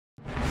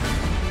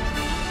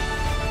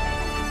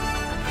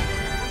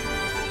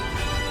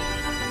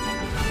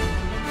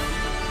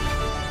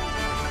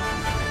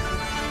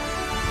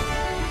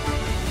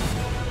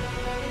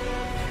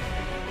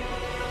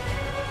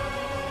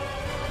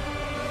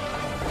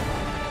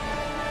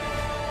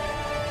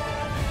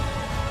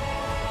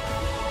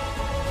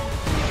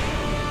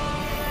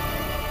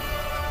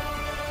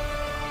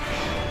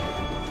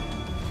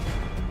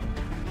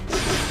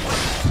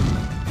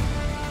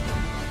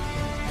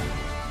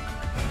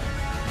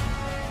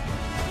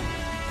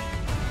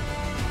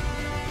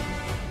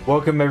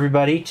Welcome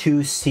everybody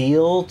to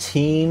SEAL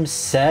Team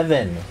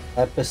 7,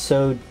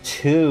 Episode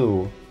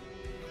 2,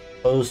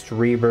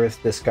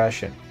 post-Rebirth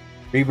discussion.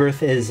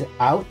 Rebirth is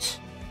out.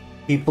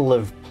 People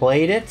have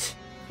played it.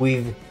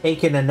 We've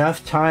taken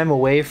enough time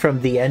away from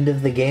the end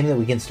of the game that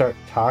we can start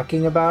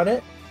talking about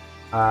it.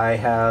 I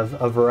have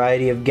a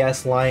variety of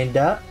guests lined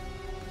up.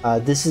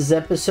 This is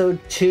Episode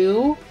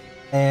 2,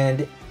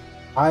 and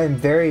I am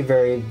very,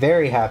 very,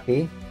 very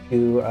happy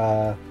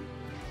to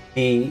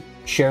be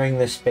sharing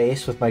this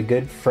space with my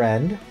good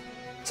friend,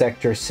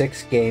 Sector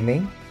 6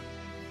 Gaming,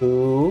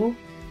 who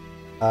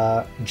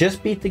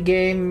just beat the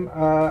game,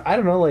 I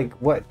don't know, like,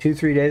 what,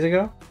 2-3 days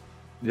ago?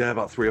 Yeah,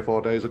 about 3 or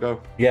 4 days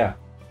ago. Yeah.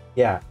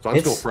 So I'm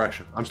still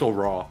fresh. I'm still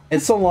raw.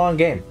 It's a long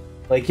game.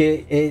 Like,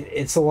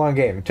 it's a long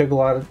game. It took a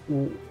lot of...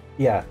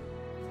 Yeah.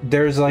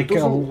 There's, like... It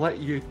doesn't let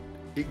you...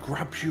 It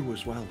grabs you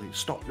as well. It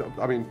stops you.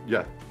 I mean,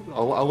 yeah,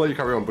 I'll let you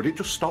carry on, but it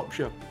just stops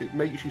you. It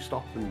makes you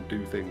stop and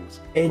do things.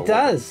 It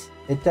does.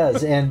 It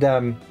does.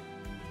 And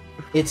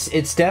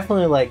it's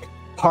definitely, like,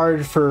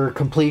 hard for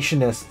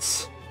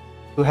completionists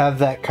who have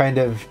that kind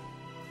of,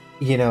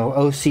 you know,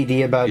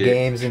 OCD about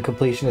games and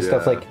completionist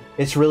stuff. Like,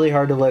 it's really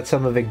hard to let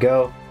some of it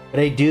go. But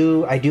I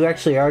do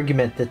actually argue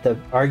that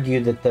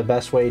the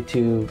best way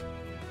to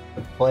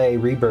play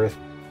Rebirth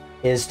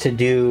is to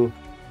do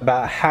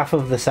about half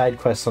of the side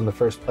quests on the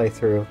first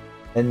playthrough,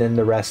 and then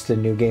the rest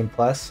in New Game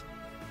Plus.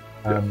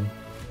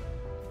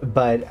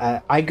 But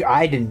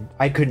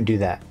I couldn't do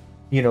that.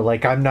 You know,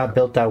 like, I'm not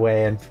built that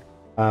way, and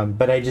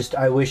but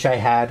I wish I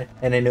had,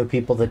 and I know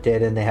people that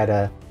did, and they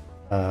had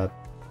I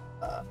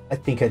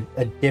think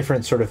a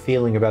different sort of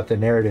feeling about the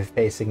narrative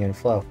pacing and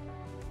flow.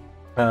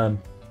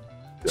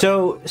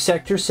 So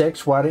Sector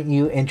 6, why don't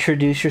you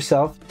introduce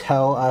yourself,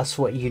 tell us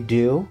what you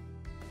do,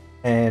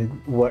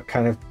 and what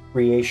kind of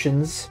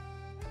creations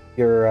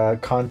your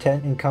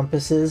content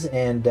encompasses,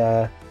 and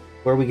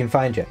where we can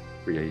find you.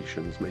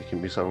 Creations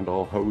making me sound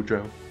all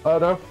hojo.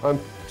 No, I'm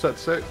Set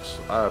 6.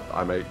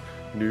 I make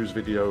news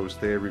videos,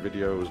 theory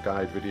videos,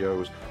 guide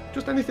videos,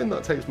 just anything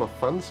that takes my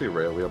fancy,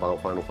 really,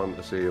 about Final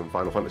Fantasy and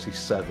Final Fantasy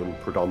VII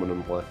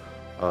predominantly.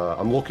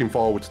 I'm looking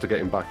forward to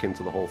getting back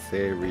into the whole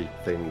theory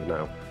thing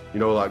now.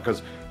 You know, like,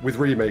 because with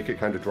Remake it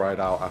kind of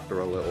dried out after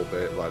a little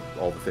bit, like,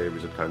 all the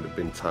theories had kind of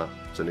been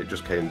tapped, and it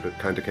just became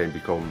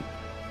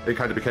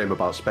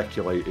about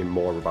speculating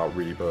more about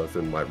Rebirth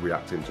and, like,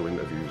 reacting to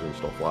interviews and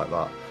stuff like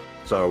that.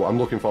 So I'm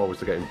looking forward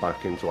to getting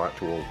back into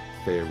actual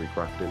theory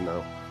crafting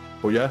now.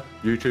 But yeah,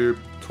 YouTube,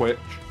 Twitch.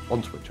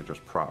 On Twitch I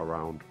just prat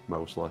around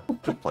mostly.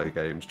 Just play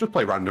games, just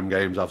play random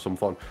games, have some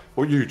fun.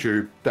 But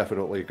YouTube,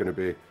 definitely going to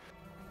be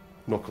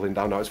knuckling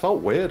down now. It's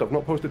felt weird. I've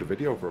not posted a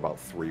video for about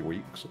 3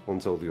 weeks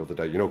until the other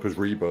day. You know, because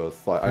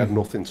Rebirth, like, I had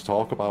nothing to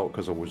talk about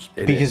because I was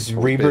in because it.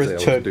 Rebirth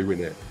took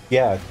doing it.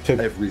 Yeah, took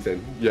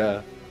everything.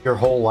 Yeah. Your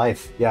whole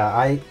life. Yeah,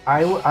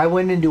 I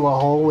went into a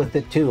hole with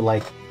it too,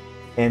 like,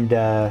 and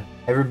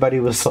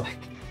everybody was like,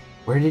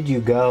 where did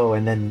you go?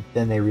 And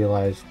then they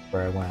realized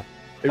where I went.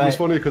 It was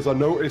funny because I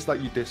noticed that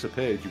you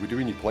disappeared. You were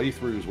doing your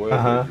playthroughs, weren't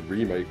you? Your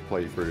Remake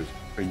playthroughs,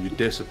 and you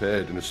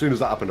disappeared. And as soon as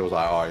that happened, I was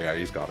like, oh yeah,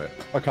 he's got it.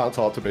 I can't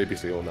talk to Baby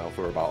Seal now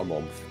for about a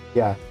month.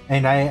 Yeah,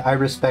 and I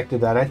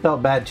respected that. I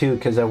felt bad too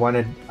because I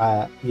wanted,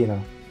 you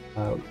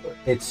know,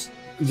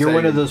 you're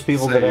one of those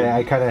people that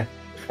I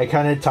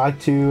kind of talk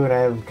to, and I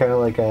have kind of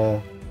like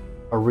a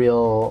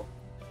real,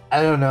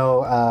 I don't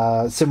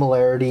know,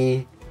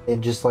 similarity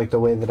in just like the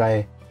way that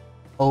I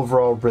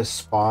overall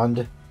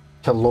respond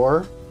to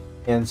lore.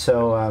 And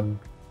so,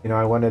 you know,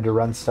 I wanted to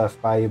run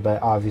stuff by you,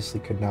 but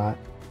obviously could not,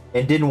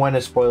 and didn't want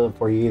to spoil it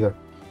for you either.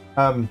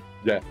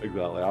 Yeah,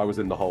 exactly. I was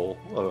in the hole.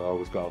 I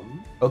was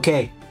gone.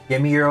 Okay,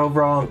 give me your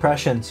overall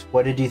impressions.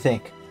 What did you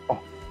think?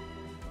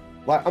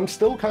 Like, I'm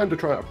still kind of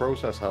trying to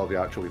process how they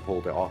actually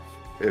pulled it off,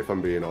 if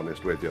I'm being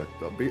honest with you.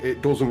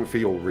 It doesn't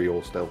feel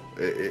real still.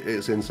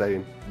 It's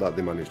insane that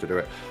they managed to do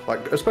it.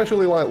 Like,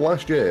 especially like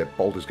last year,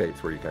 Baldur's Gate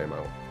 3 came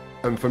out.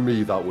 And for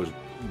me, that was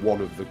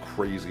one of the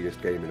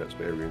craziest gaming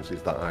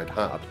experiences that I'd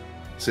had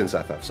since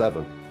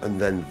FF7.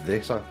 And then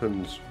this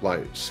happens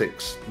like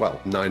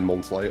 9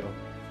 months later.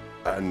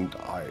 And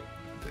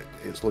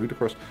it's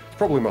ludicrous. It's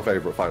probably my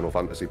favourite Final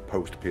Fantasy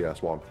post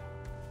PS1.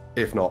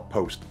 If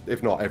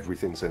not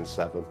everything since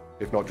 7.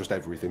 If not just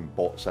everything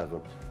but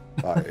 7.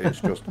 It's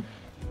just,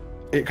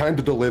 it kind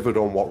of delivered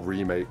on what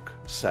Remake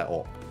set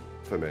up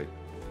for me.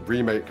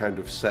 Remake kind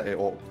of set it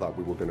up that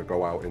we were going to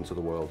go out into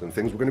the world and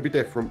things were going to be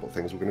different, but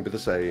things were going to be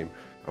the same,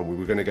 and we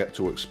were going to get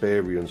to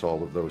experience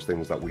all of those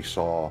things that we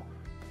saw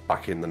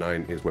back in the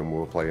 90s when we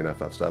were playing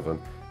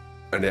FF7,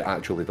 and it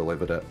actually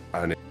delivered it.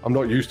 And I'm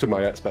not used to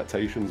my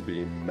expectations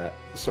being met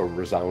so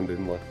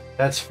resoundingly.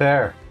 That's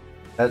fair.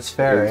 That's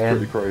fair. It's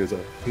pretty crazy.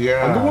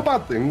 Yeah. And there were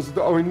bad things.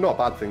 I mean, not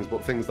bad things,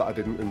 but things that I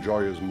didn't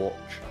enjoy as much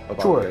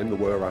about it. And there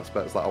were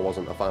aspects that I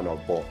wasn't a fan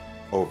of, but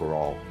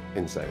overall,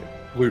 insane.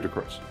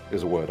 Ludicrous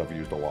is a word I've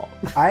used a lot.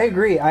 I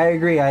agree. I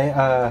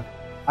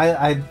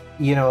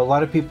you know, a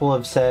lot of people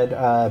have said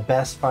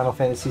best Final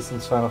Fantasy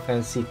since Final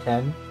Fantasy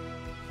X,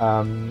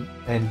 and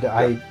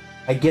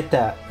I get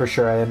that for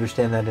sure. I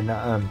understand that,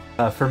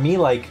 and for me,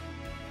 like,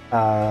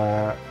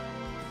 for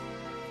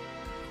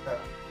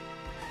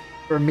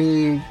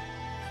me,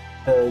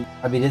 I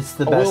mean, it's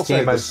the I will best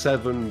say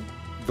game.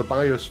 The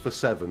bias for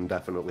 7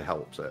 definitely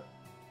helps it.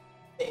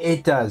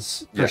 It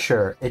does, for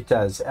sure. It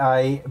does.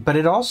 But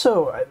it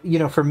also, you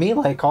know, for me,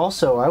 like,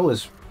 also, I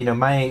was, you know,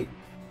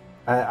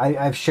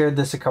 I've shared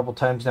this a couple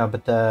times now,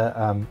 but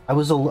I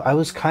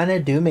was kind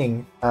of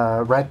dooming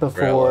right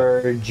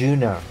before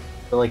Juno,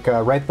 like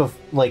right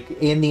before, like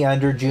in the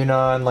under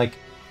Junon, like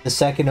the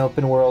second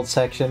open world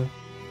section.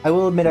 I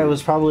will admit I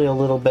was probably a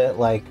little bit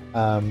like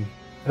I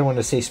don't want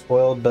to say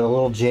spoiled, but a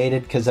little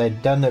jaded because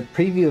I'd done the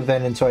preview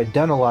event, and so I'd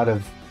done a lot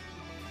of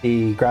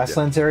the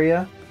grasslands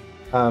area,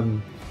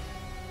 and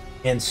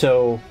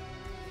so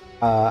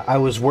I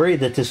was worried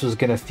that this was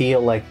going to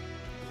feel like,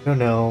 I don't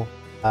know.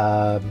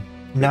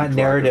 Not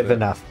narrative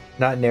enough.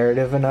 Not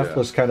narrative enough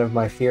was kind of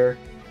my fear.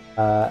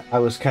 I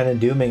was kind of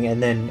dooming,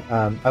 and then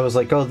I was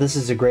like, "Oh, this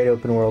is a great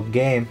open world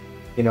game.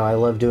 You know, I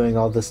love doing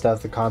all this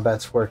stuff. The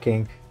combat's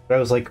working." But I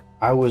was like,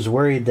 I was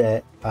worried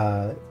that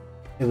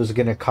it was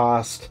going to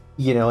cost,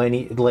 you know,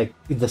 any like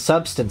the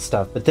substance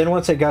stuff. But then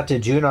once I got to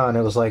Junon,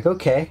 it was like,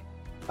 okay,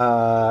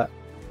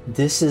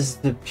 this is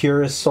the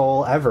purest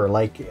soul ever.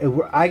 Like,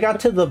 I got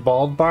to the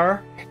bald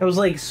bar, I was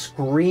like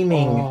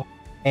screaming. Oh.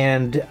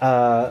 And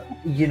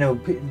you know,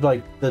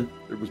 like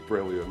it was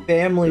brilliant.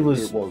 Family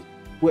was.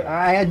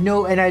 I had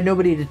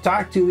nobody to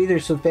talk to either,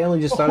 so family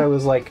just thought I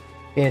was like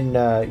in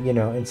you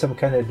know, in some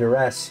kind of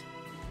duress.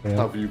 You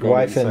know, have you got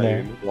wife insane?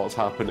 In there? What's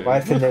happening?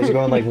 Wife in there's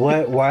going like,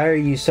 what? Why are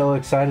you so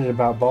excited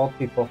about bald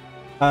people?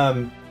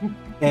 And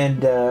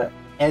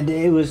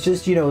it was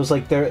just, you know, it was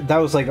like there. That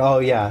was like, oh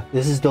yeah,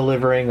 this is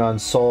delivering on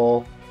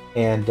soul,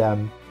 and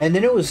then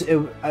it was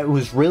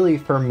really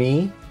for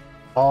me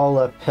all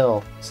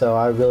uphill, so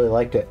I really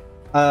liked it.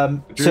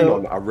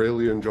 Junon, I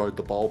really enjoyed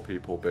the bald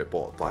people bit,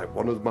 but like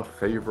one of my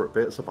favorite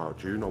bits about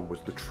Junon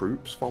was the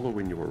troops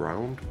following you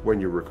around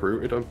when you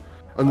recruited them,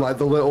 and like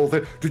the little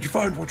thing, did you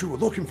find what you were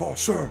looking for,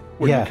 sir?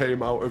 When you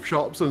came out of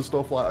shops and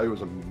stuff like that, it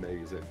was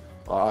amazing.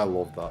 I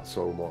love that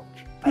so much.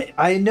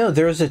 I know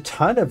there's a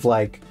ton of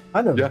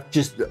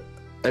just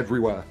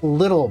everywhere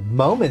little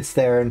moments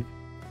there, and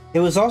it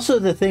was also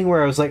the thing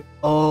where I was like,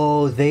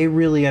 oh, they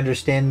really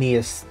understand the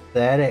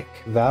aesthetic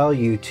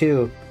value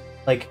too,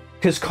 like,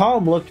 because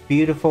Calm looked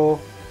beautiful,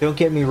 don't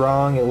get me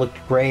wrong, it looked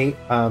great,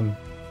 but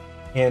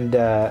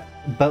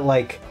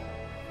like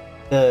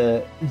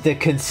the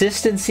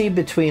consistency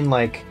between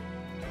like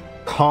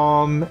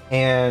Calm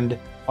and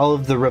all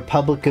of the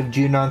Republic of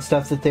Junon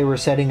stuff that they were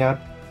setting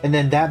up, and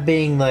then that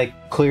being like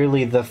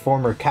clearly the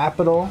former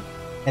capital,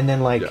 and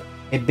then like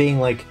it being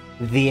like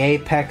the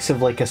apex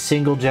of like a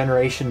single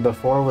generation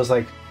before, was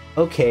like,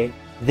 okay,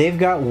 they've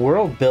got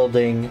world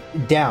building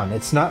down.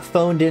 It's not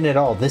phoned in at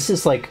all. This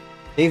is like,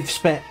 they've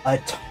spent a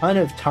ton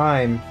of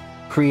time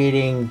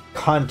creating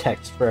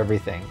context for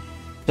everything.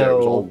 So it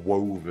was all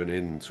woven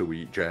into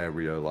each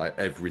area, like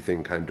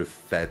everything kind of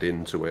fed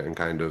into it, and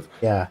kind of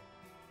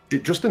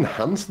it just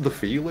enhanced the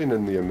feeling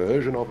and the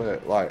immersion of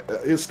it. Like,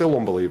 it's still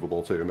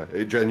unbelievable to me.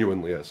 It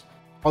genuinely is.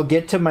 I'll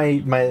get to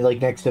my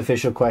like next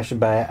official question,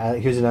 but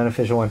here's an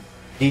unofficial one.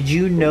 Did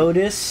you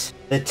notice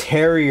the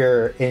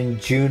terrier in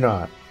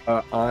Junon?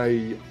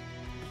 I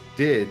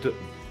did,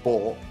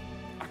 but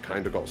I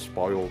kind of got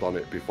spoiled on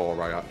it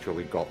before I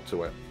actually got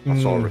to it. I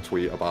saw a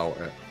tweet about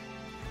it,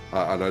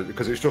 and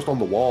because it's just on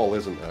the wall,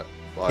 isn't it?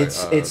 Like,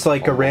 it's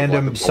like a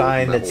random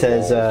sign that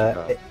says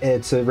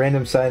it's a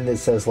random sign that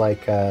says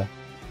like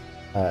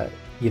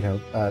you know,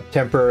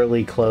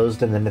 temporarily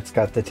closed, and then it's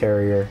got the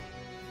terrier.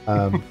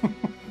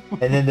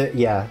 And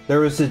then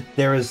there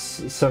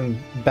was some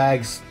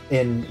bags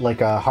in like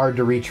a hard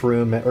to reach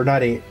room, or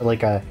not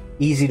like a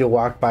easy to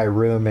walk by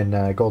room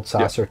in Gold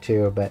Saucer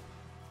too. But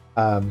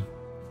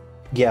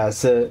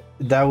so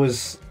that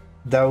was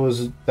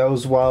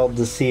wild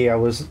to see. I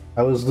was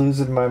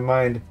losing my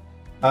mind.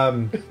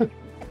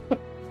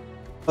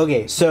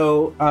 Okay,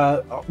 so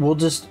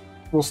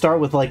we'll start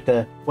with like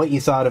the what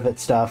you thought of it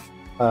stuff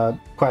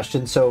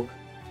question. So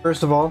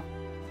first of all,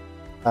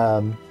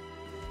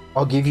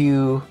 I'll give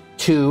you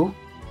 2,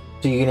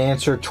 so you can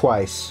answer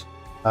twice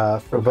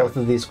for both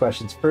of these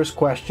questions. First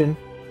question,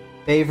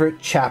 favorite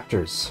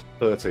chapters?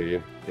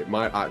 13. It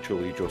might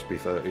actually just be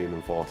 13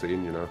 and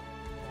 14, you know.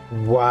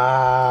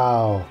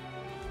 Wow.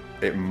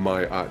 It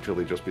might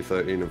actually just be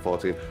 13 and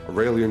 14. I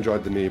really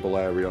enjoyed the Nebel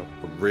area.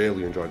 I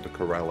really enjoyed the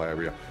Corel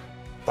area.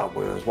 That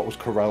was, what was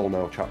Corel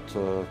now?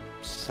 Chapter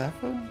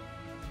 7?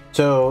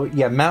 So,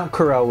 yeah, Mount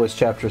Corel was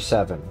chapter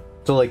 7.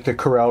 So, like the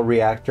Corel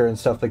reactor and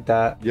stuff like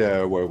that?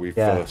 Yeah, where we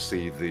first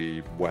see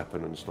the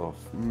weapon and stuff.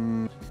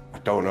 I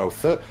don't know.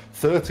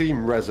 13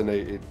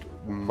 resonated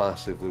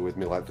massively with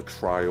me, like the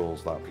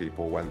trials that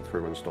people went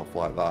through and stuff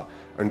like that.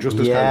 And just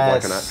as kind of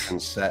like an action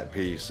set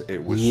piece,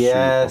 it was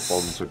super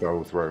fun to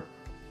go through.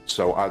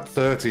 So at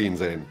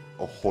 13's in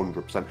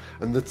 100%.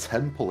 And the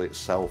temple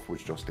itself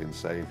was just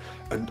insane.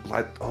 And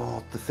like,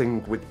 the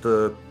thing with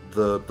the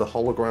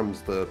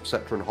holograms, the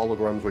Sectron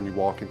holograms when you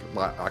walk into,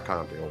 like, I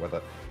can't deal with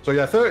it. So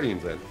yeah,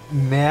 13's in.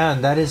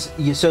 Man, that is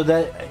so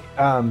that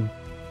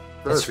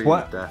 13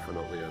 is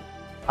definitely in.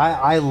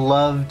 I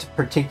loved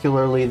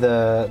particularly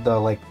the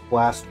like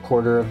last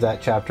quarter of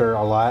that chapter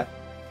a lot.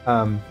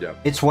 Yeah.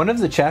 It's one of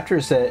the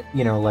chapters that,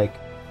 you know, like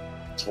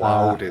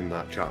Cloud in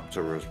that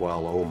chapter as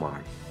well. Oh my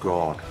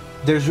god.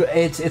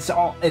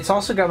 It's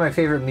also got my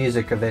favorite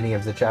music of any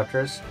of the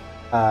chapters.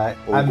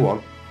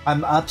 I'm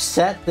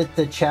upset that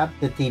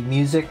the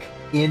music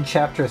in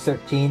chapter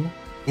 13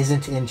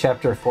 isn't in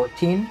chapter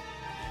 14,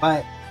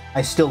 but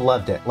I still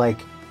loved it. Like,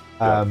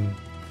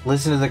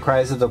 listen to the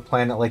cries of the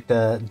planet, like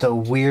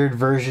the weird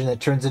version that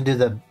turns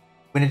into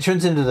when it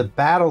turns into the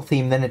battle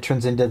theme, then it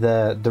turns into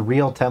the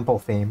real temple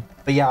theme.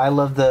 But yeah, I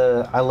love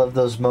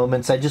those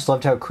moments. I just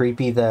loved how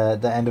creepy the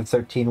end of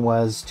 13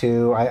 was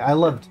too. I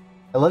loved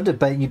it,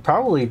 but you'd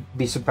probably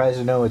be surprised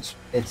to know it's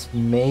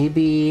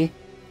maybe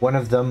one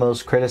of the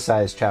most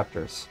criticized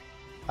chapters.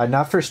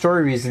 Not for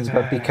story reasons,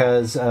 but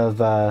because of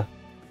the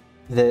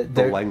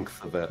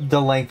length of it.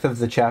 The length of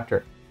the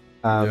chapter.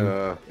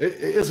 Yeah, it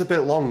is a bit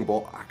long,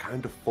 but I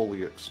kind of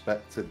fully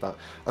expected that.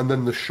 And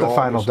then the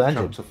shortness of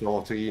chapter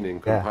 14 in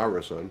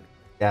comparison,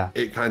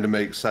 it kind of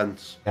makes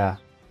sense. Yeah.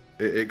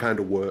 It kind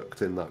of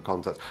worked in that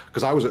context.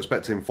 Because I was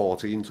expecting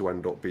 14 to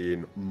end up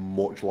being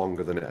much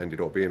longer than it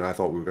ended up being. I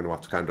thought we were going to have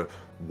to kind of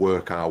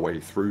work our way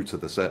through to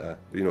the city,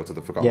 you know, to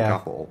the Forgotten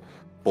Capital.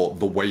 But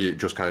the way it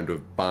just kind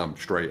of bam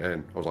straight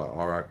in, I was like,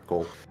 all right,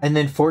 cool. And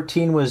then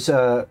 14 was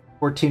Yeah,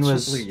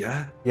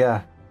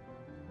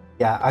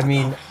 I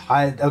mean,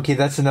 okay,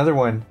 that's another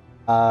one.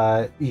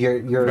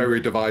 You're very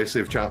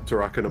divisive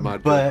chapter, I can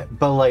imagine.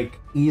 But like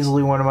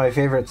easily one of my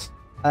favorites.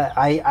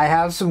 I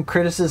have some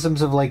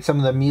criticisms of like some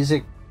of the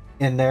music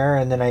in there,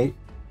 and then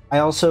I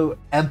also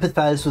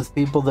empathize with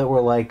people that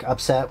were like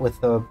upset with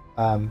the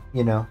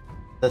you know,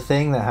 the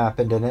thing that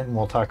happened in it, and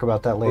we'll talk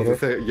about that later.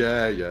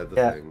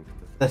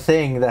 The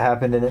thing that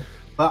happened in it.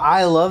 But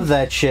I love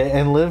that shit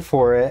and lived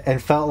for it,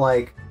 and felt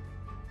like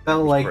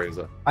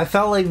I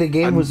felt like the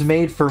game was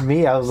made for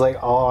me. I was like,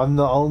 oh, I'm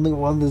the only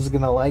one that's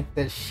gonna like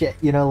this shit,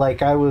 you know,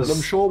 like I was.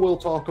 I'm sure we'll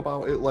talk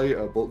about it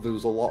later, but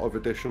there's a lot of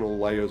additional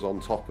layers on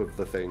top of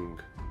the thing.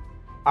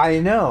 I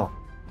know.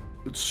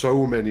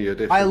 So many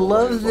additional. I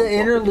love the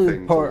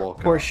interlude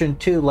portion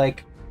too.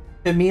 Like,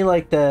 to me,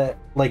 like the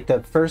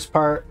first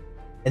part,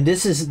 and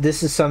this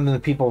is something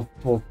that people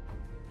will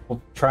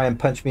try and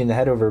punch me in the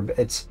head over. But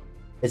it's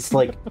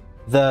like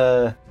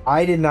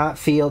I did not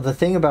feel, the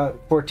thing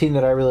about 14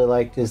 that I really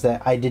liked is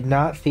that I did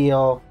not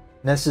feel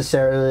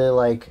necessarily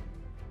like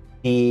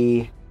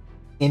the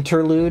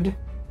interlude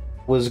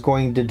was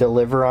going to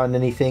deliver on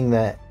anything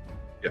that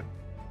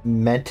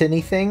meant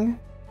anything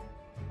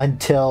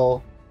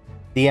until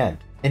the end.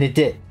 And it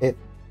did.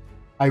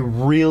 I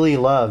really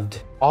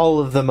loved all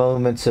of the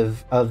moments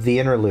of the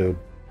interlude.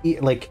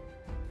 Like,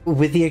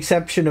 with the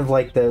exception of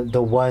like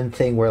the one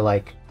thing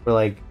where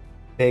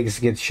Biggs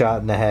gets shot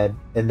in the head,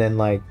 and then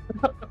like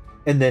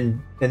and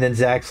then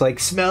Zack's like,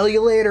 smell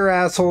you later,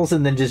 assholes,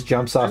 and then just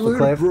jumps off the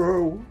cliff.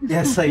 Bro.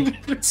 Yeah, it's like,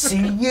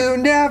 see you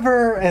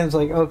never. And it's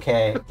like,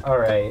 okay, all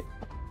right,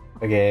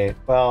 okay,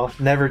 well,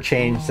 never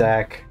change,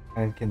 Zack.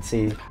 I can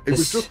see. It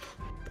was just,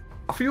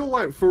 I feel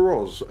like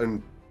for us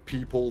and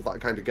people that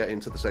kind of get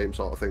into the same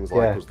sort of things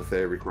like us, the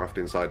theory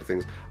crafting side of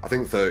things, I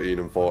think 13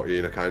 and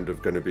 14 are kind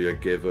of going to be a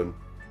given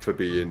for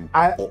being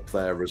up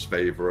there as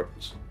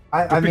favourites.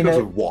 I mean, because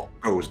of what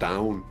goes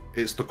down.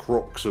 It's the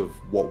crux of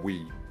what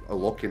we are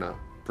looking at,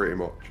 pretty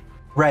much.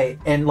 Right,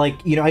 and like,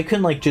 you know, I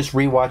couldn't like just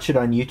rewatch it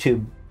on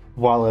YouTube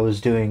while I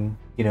was doing,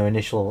 you know,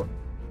 initial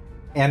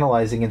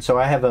analyzing, and so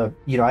I have I've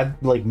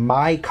like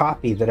my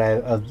copy that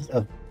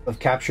of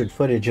captured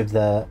footage of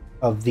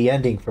the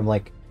ending from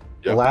like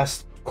the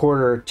last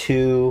quarter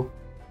to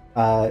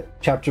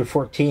chapter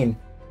 14.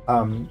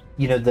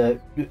 You know,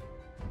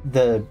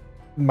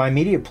 my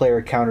media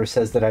player counter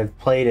says that I've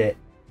played it,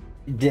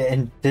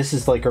 and this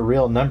is like a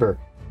real number,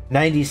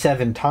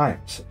 97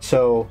 times.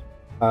 So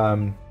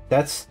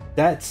that's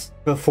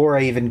before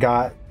I even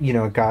got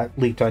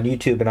leaked on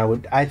YouTube,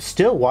 and I'd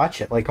still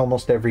watch it like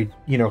almost every,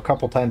 a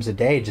couple times a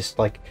day, just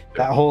like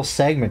that whole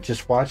segment,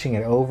 just watching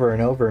it over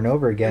and over and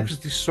over again. Because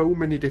there's so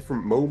many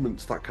different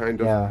moments that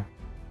kind of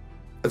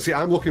see,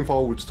 I'm looking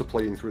forwards to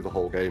playing through the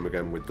whole game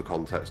again with the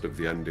context of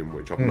the ending,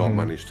 which I've not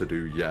managed to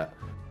do yet,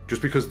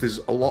 just because there's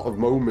a lot of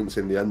moments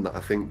in the end that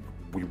I think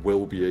we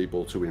will be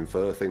able to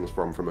infer things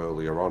from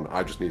earlier on.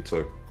 I just need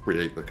to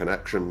create the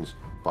connections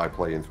by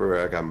playing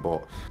through it again,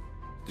 but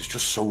there's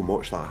just so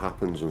much that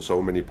happens and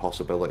so many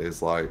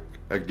possibilities. Like,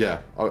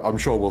 I'm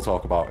sure we'll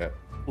talk about it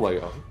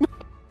later.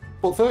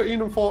 But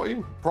 13 and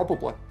 14,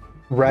 probably.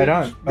 Right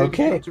on.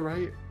 Okay. Chapter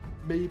 8,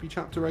 maybe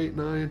chapter 8,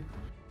 9.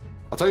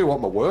 I'll tell you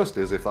what my worst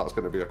is, if that's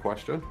going to be a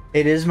question.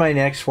 It is my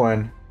next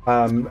one.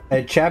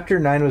 Chapter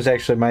 9 was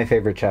actually my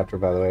favorite chapter,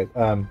 by the way.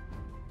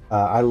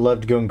 I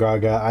loved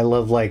Gungaga. I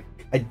love, like,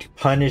 I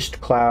punished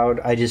Cloud.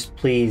 I just,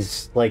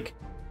 please, like,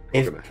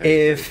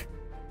 if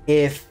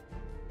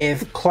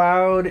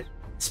Cloud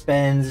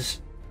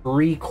spends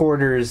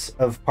 3/4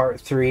 of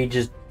part 3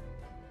 just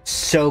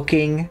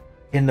soaking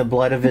in the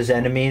blood of his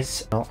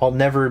enemies, I'll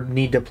never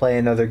need to play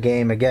another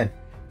game again.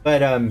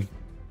 But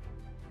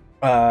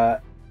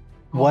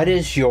what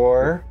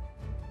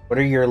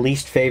are your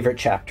least favorite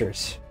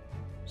chapters?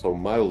 So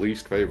my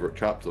least favorite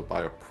chapter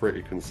by a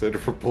pretty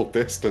considerable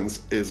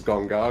distance is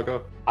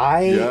Gongaga.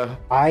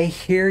 I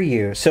hear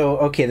you. So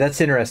okay, that's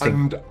interesting.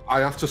 And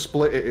I have to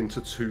split it into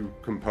two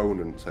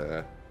components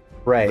here.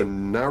 Right. The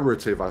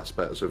narrative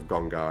aspects of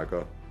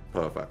Gongaga,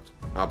 perfect.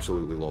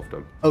 Absolutely loved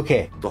them.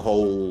 Okay. The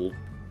whole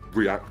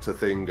reactor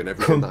thing and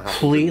everything that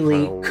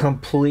happened.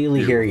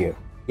 Completely hear you.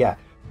 Yeah.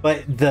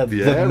 But the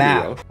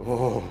map.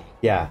 Oh.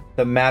 Yeah,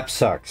 the map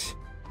sucks.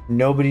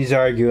 Nobody's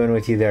arguing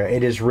with you there.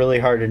 It is really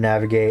hard to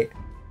navigate.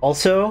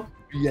 Also,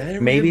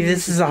 maybe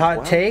this is a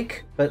hot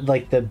take, but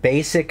like the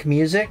basic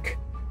music,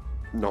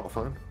 not a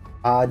fan.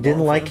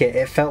 Didn't like it.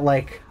 It felt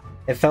like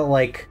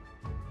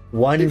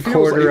one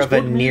quarter of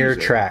a near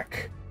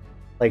track.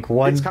 Like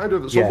one. It's kind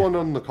of someone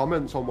on the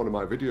comments on one of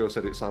my videos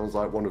said it sounds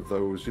like one of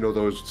those, you know,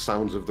 those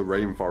Sounds of the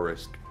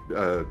Rainforest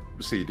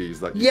CDs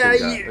that you can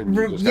get and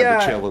you just kind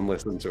of chill and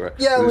listen to it.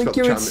 Yeah, like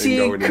you would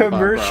see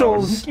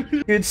commercials,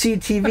 you would see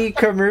TV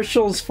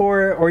commercials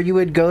for it, or you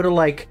would go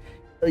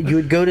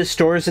to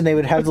stores and they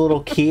would have the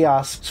little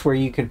kiosks where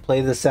you could play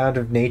the sound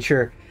of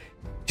nature.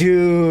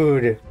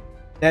 Dude,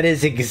 that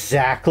is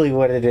exactly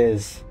what it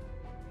is.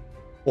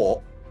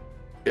 But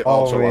it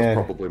also has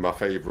probably my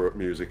favorite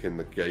music in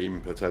the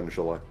game,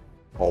 potentially,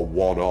 or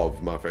one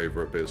of my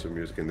favorite bits of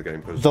music in the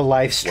game. The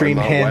live stream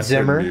Hans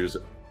Zimmer.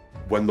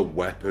 When the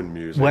weapon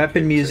music.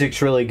 Weapon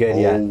music's really good.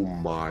 Yeah. Oh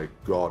my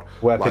god.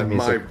 Weapon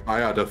music. I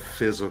had a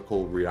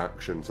physical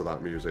reaction to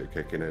that music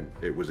kicking in.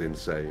 It was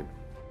insane.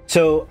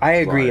 So I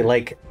agree.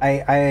 Like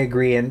I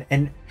agree,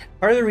 and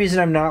part of the reason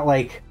I'm not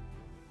like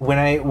when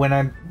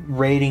I'm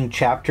rating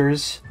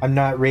chapters, I'm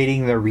not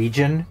rating the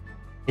region,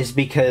 is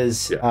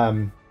because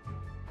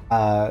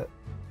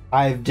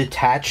I've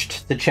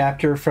detached the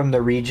chapter from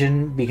the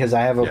region because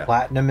I have a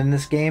platinum in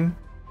this game,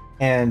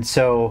 and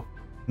so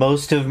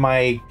most of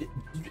my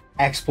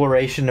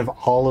exploration of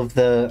all of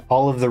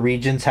the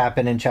regions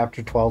happen in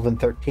chapter 12 and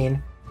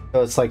 13,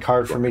 so it's like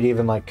hard for me to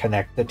even like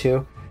connect the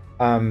two.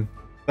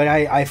 But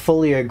I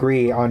fully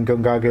agree on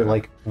Gongaga,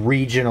 like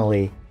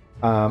regionally.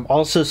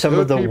 Also, some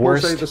of the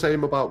worst. People say the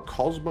same about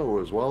Cosmo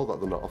as well,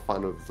 that they're not a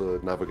fan of the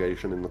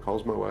navigation in the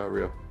Cosmo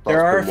area.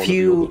 There are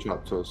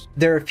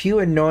a few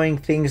annoying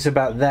things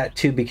about that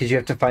too, because you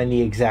have to find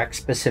the exact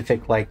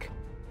specific like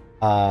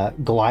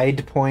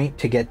glide point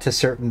to get to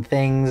certain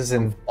things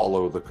and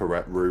follow the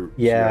correct route.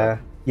 Yeah,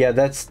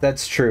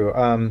 that's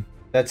true.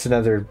 That's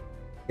another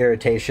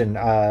irritation.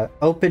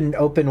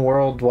 Open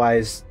world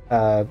wise,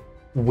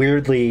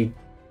 weirdly,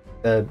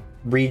 the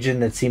region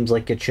that seems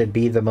like it should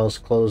be the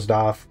most closed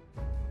off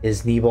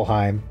is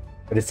Nibelheim,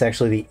 but it's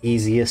actually the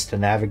easiest to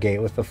navigate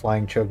with the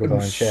flying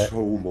chocobo and shit.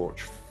 So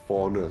much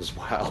fun as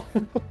well.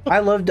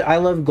 I loved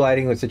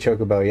gliding with the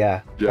chocobo.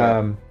 Yeah.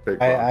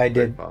 I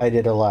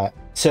did a lot.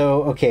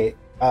 So okay,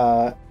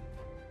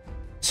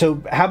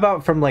 so how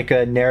about from like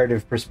a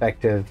narrative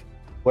perspective,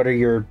 what are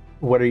your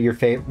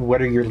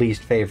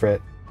least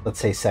favorite, let's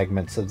say,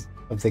 segments of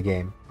the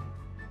game?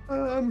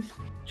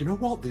 You know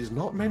what? There's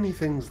not many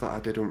things that I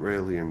didn't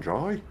really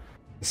enjoy.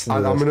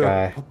 I'm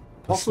gonna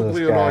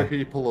possibly annoy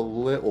people a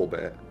little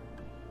bit.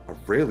 I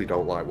really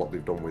don't like what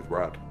they've done with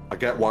Red. I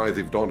get why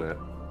they've done it.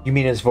 You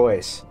mean his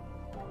voice?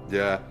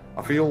 Yeah,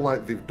 I feel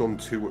like they've done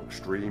two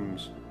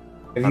extremes.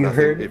 Have you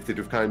heard? If they'd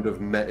have kind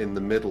of met in the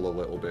middle a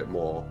little bit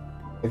more.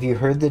 Have you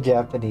heard the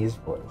Japanese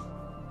voice?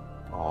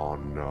 Oh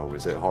no,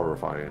 is it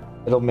horrifying?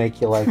 It'll make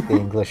you like the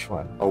English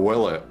one. Oh,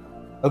 will it?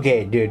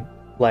 Okay, dude.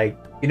 Like,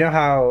 you know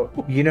how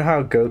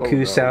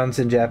Goku sounds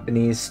in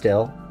Japanese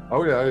still?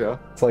 Oh yeah.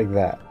 It's like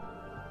that.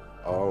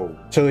 Oh.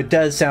 So it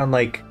does sound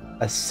like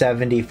a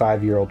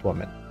 75-year-old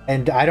woman.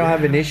 And I don't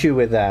have an issue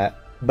with that,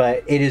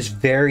 but it is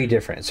very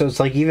different. So it's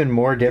like even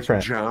more different.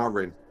 It's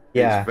jarring.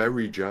 Yeah. It's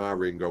very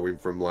jarring going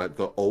from like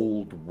the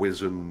old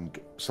wizened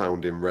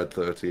sounding Red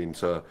 13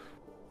 to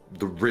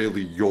the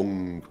really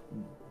young.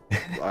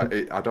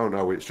 I don't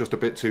know. It's just a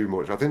bit too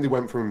much. I think they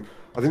went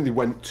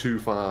too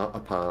far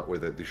apart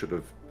with it. They should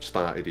have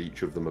started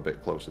each of them a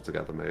bit closer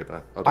together, maybe.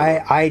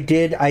 I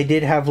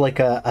did have like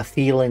a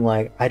feeling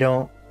like I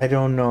don't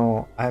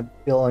know. I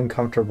feel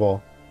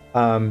uncomfortable.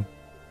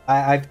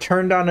 I've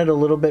turned on it a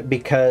little bit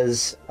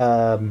because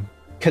I've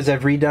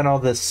redone all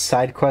the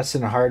side quests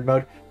in hard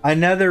mode.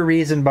 Another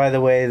reason, by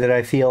the way, that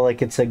I feel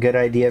like it's a good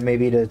idea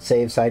maybe to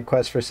save side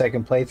quests for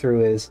second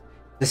playthrough is,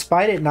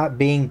 despite it not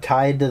being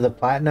tied to the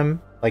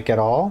platinum like at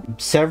all,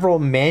 several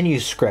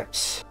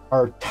manuscripts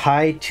are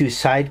tied to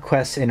side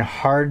quests in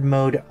hard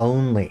mode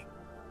only.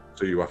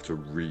 So you have to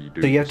redo.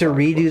 So you have to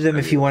redo them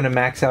if you want to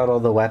max out all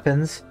the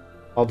weapons,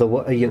 all the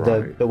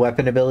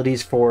weapon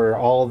abilities for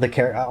all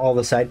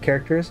the side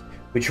characters,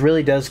 which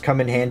really does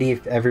come in handy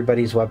if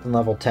everybody's weapon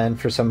level 10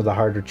 for some of the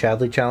harder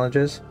Chadley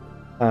challenges.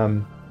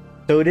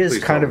 So it is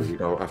kind of. You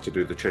don't have to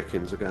do the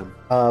chickens again.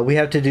 We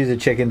have to do the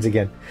chickens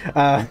again.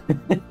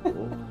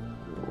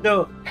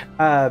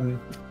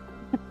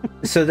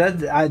 So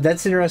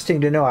that's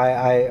interesting to know.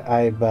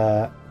 I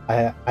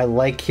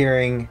like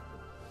hearing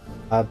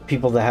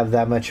people that have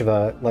that much of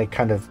a like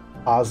kind of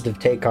positive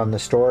take on the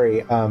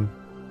story.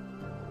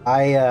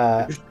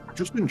 I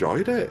just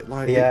enjoyed it.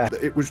 Like yeah,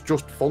 it was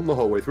just fun the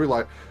whole way through.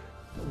 Like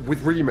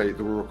with Remake,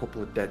 there were a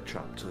couple of dead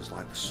chapters,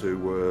 like the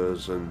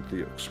sewers and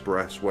the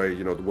expressway.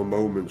 You know, there were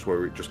moments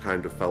where it just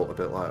kind of felt a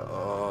bit like,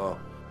 oh.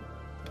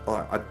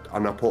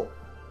 And I put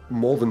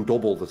more than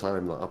double the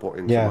time that I put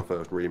into my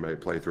first Remake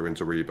playthrough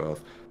into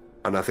Rebirth,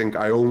 and I think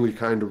I only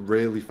kind of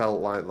really felt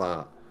like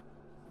that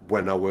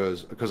when I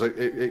was, because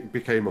it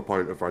became a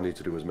point of I need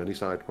to do as many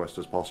side quests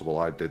as possible.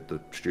 I did the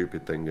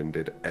stupid thing and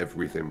did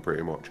everything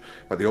pretty much,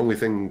 but the only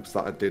things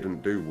that I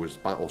didn't do was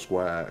Battle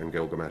Square and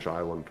Gilgamesh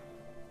Island.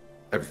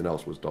 Everything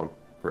else was done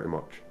pretty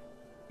much.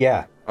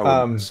 Yeah.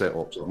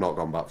 Sit-ups, I've not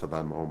gone back for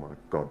them. Oh my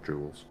god,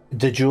 Jules.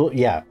 The Jewel,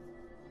 yeah.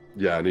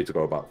 Yeah, I need to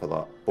go back for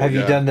that. But have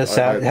you done the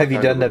sound? Have you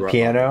done the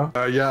piano?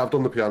 Yeah, I've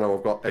done the piano.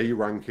 I've got A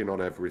ranking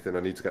on everything. I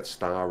need to get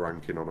star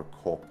ranking on a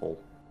couple.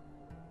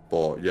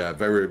 But yeah,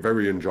 very,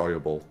 very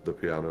enjoyable, the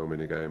piano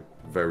minigame.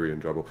 Very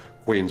enjoyable.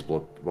 Queen's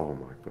Blood. Oh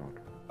my god.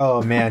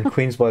 Oh man,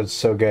 Queen's Blood's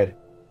so good.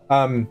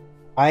 So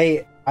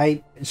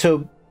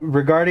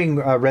regarding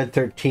Red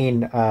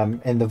 13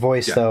 and the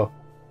voice though,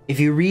 if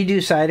you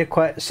redo side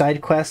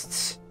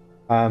quests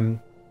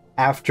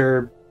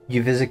after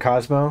you visit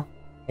Cosmo,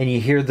 and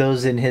you hear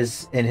those in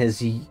his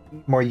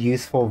more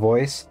youthful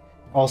voice,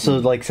 also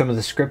like some of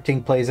the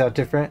scripting plays out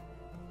different,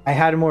 I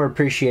had more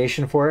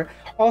appreciation for it.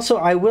 Also,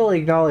 I will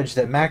acknowledge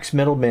that Max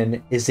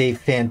Middleman is a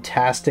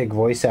fantastic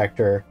voice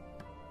actor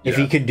if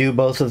he can do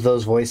both of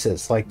those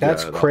voices. Like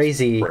that's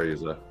crazy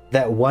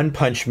that One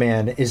Punch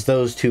Man is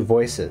those two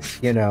voices,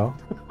 you know.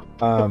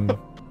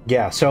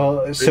 Yeah,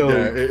 so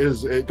yeah,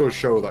 it does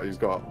show that he's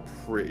got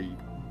pretty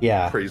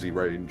crazy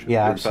range.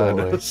 Yeah,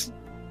 absolutely.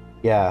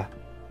 Yeah.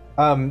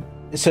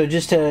 So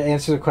just to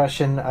answer the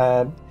question,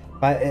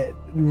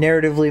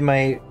 narratively,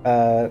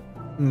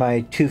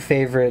 my two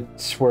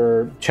favorites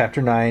were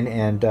Chapter 9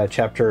 and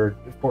Chapter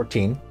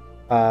 14.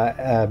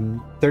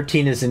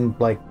 13 is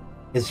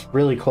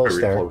really close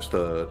very there. Close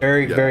to,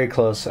 very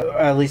close.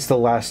 At least the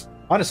last,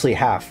 honestly,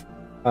 half.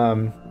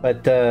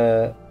 But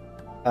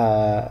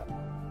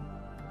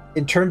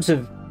in terms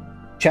of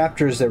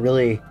chapters that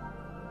really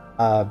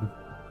I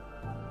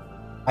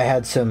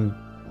had some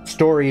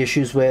story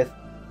issues with,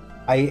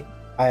 I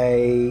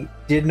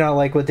did not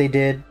like what they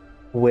did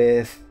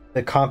with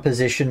the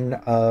composition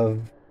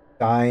of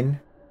Dine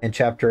in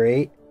Chapter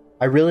 8.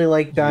 I really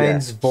liked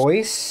Dine's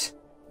voice.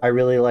 I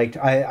really liked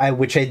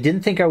which I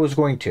didn't think I was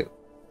going to.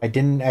 I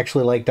didn't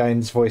actually like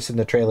Dine's voice in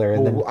the trailer.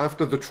 And then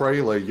after the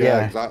trailer,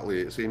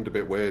 exactly. It seemed a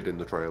bit weird in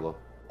the trailer.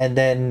 And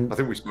then I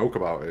think we spoke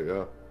about it,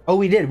 yeah. Oh,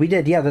 we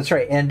did. Yeah, that's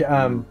right. And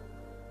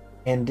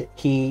and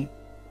he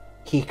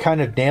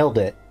kind of nailed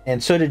it.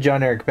 And so did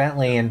John Eric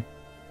Bentley. And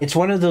it's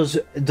one of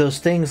those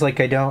things, like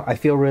I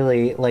feel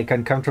really like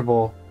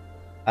uncomfortable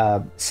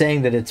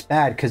saying that it's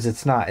bad, because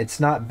it's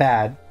not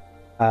bad.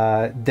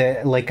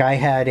 Like I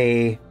had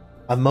a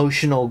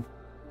emotional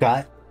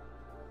gut,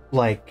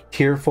 like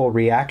tearful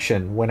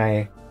reaction when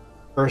I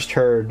first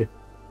heard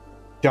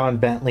John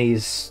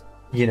Bentley's,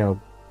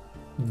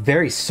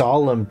 very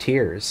solemn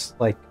tears.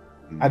 Like,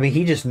 I mean,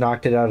 he just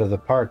knocked it out of the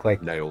park.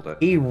 Like, nailed it.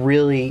 He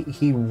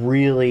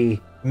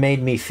really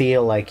made me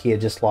feel like he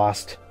had just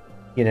lost,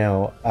 his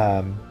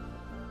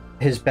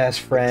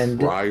best friend.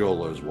 The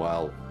trial as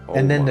well.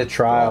 And then the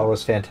trial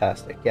was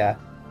fantastic. Yeah.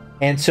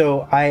 And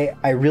so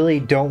I really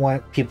don't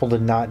want people to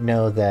not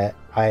know that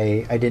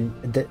I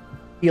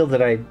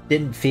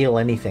didn't feel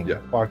anything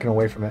walking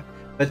away from it.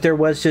 But there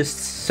was just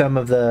some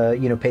of the,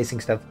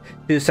 pacing stuff,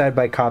 Suicide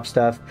by Cop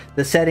stuff,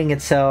 the setting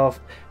itself,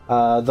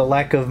 the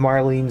lack of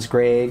Marlene's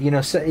grave,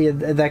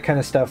 that kind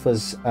of stuff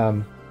was,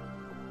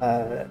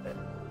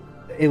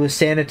 it was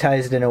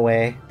sanitized in a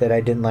way that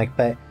I didn't like,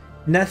 but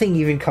nothing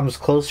even comes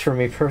close for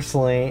me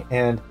personally.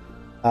 And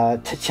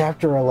to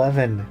Chapter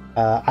 11,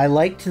 I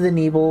liked the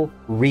Nibel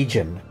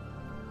region.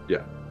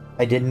 Yeah.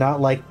 I did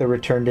not like the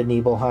return to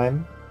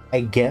Nibelheim.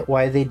 I get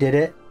why they did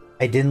it.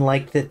 I didn't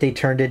like that they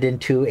turned it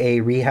into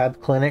a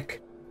rehab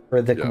clinic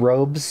for the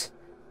robes,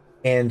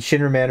 and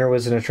Shinra Manor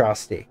was an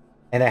atrocity.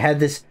 And I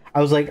had this, I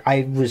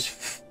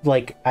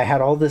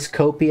had all this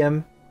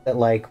copium that,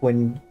 like,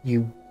 when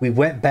we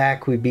went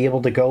back, we'd be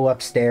able to go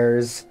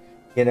upstairs,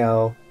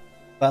 but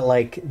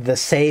like the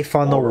safe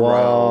on the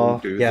wall,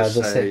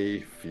 the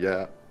safe,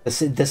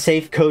 the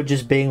safe code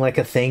just being like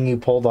a thing you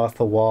pulled off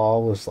the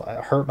wall was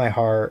hurt my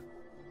heart.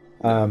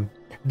 The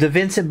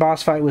Vincent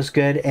boss fight was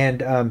good,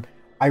 and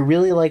I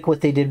really like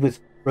what they did with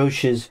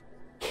Roche's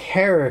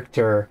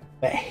character,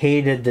 but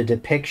hated the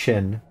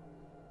depiction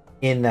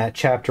in that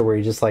chapter where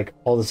he just like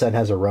all of a sudden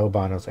has a robe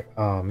on. I was like,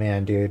 oh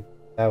man, dude,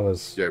 that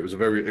was it was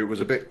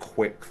a bit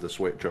quick, the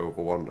switch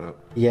over, wasn't it?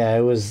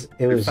 Yeah,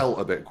 it felt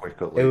a bit quick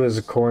at least. It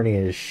was corny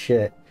as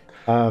shit.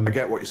 I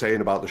get what you're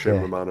saying about the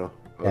Shinra Manor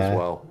as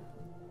well.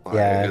 Like,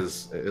 it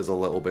is a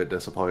little bit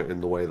disappointing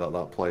the way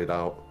that played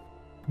out.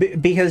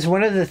 Because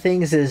one of the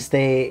things is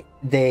they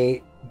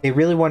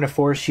really want to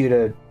force you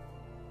to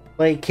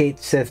play Cait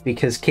Sith,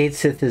 because Cait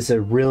Sith is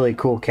a really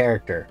cool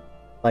character,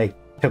 like,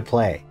 to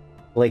play.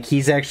 Like,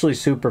 he's actually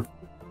super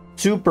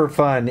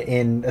fun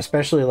in,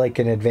 especially like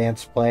an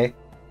advanced play.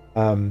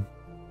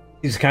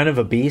 He's kind of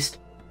a beast,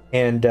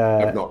 and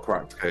I've not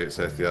cracked Kate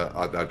Sith yet.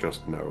 I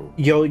just know.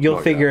 You'll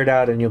figure it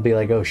out, and you'll be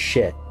like, oh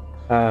shit.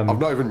 I've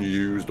not even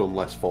used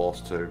unless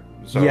forced to.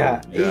 So,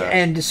 yeah,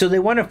 and so they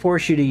want to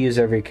force you to use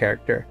every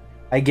character.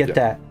 I get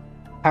that.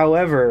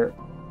 However,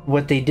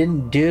 what they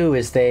didn't do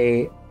is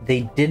they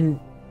didn't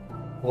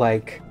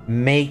like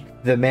make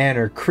the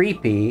manner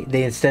creepy.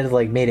 They instead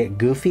like made it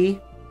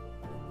goofy.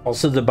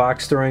 Also, the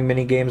box throwing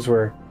mini games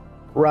were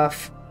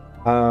rough.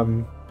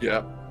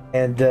 Yeah,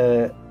 and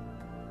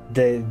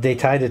they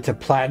tied it to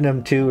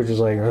platinum too, which is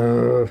like,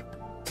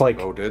 it's like,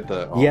 oh, did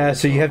that? Oh, yeah.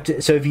 So you have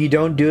to. So if you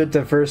don't do it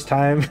the first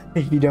time,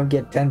 you don't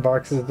get 10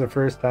 boxes the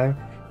first time.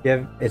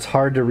 It's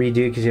hard to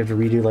redo because you have to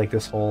redo like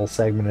this whole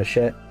segment of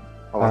shit.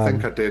 Oh, I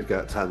think I did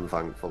get 10,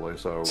 thankfully.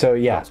 So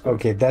yeah,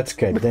 okay, that's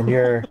good. Then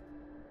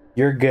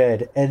you're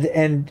good.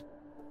 And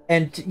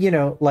you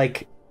know,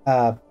 like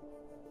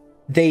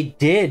they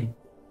did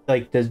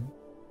like the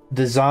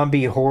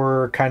zombie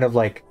horror kind of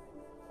like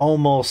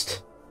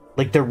almost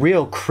like the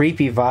real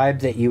creepy vibe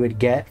that you would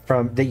get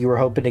from that you were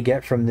hoping to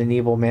get from the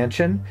Nebel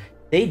Mansion.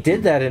 They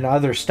did that in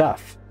other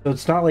stuff, so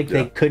it's not like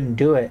they couldn't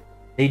do it.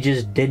 They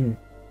just didn't.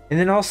 And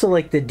then also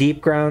like the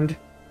deep ground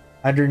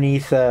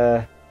underneath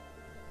Shinra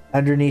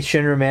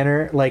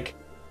Manor, like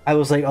I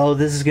was like, oh,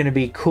 this is gonna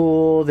be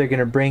cool. They're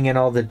gonna bring in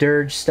all the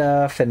dirge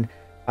stuff, and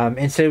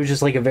instead it was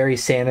just like a very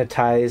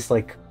sanitized,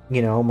 like,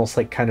 you know, almost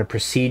like kind of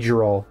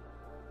procedural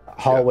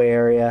hallway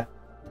area.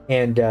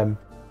 And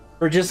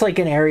for just like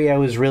an area I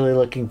was really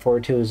looking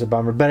forward to, is a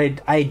bummer.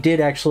 But I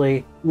did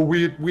actually. Well,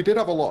 we did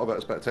have a lot of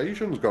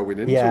expectations going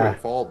into it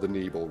for the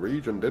Nebel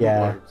region,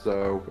 didn't we?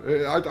 So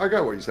I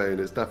get what you're saying.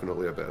 It's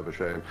definitely a bit of a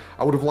shame.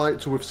 I would have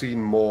liked to have seen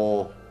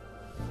more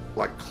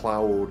like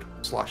Cloud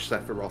 /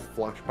 Sephiroth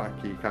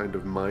flashbacky kind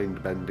of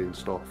mind-bending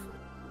stuff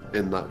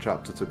in that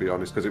chapter, to be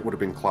honest, because it would have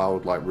been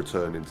Cloud like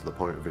returning to the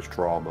point of his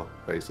trauma,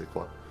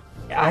 basically.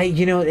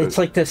 You know, it's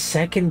like the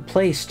second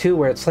place too,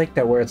 where it's like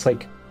that, where it's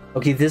like,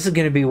 okay, this is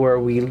going to be where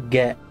we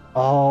get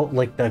all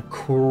like the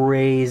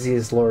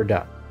craziest lore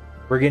dump.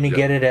 We're gonna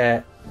get it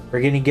at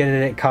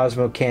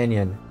Cosmo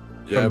Canyon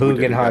from Bugenhagen. We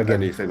didn't get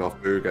anything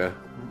off Buga.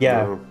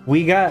 Yeah, no.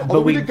 we got,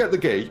 but we did get the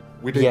gate.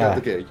 We did get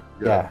the gate.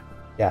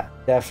 Yeah,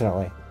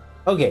 definitely.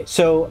 Okay,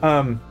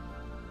 so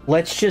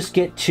let's just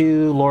get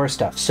to lore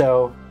stuff.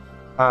 So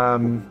I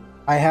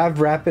have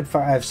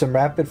some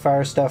rapid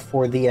fire stuff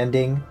for the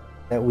ending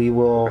that we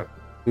will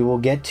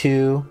get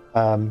to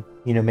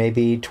you know,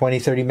 maybe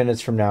 20-30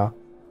 minutes from now.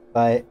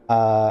 But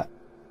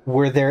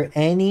were there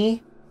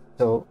any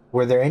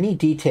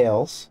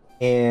details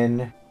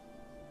in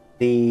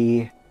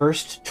the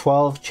first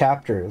 12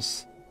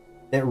 chapters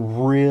that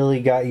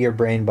really got your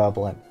brain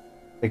bubbling?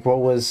 Like what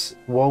was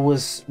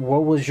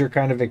your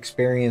kind of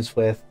experience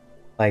with,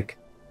 like,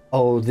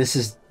 oh, this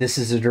is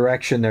the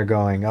direction they're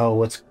going.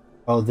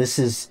 This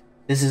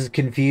is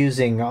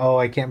confusing. Oh,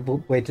 I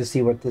can't wait to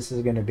see what this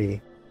is going to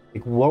be.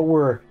 Like, what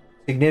were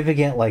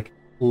significant like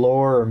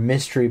lore or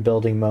mystery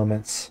building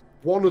moments?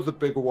 One of the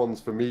bigger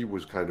ones for me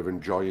was kind of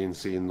enjoying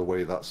seeing the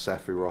way that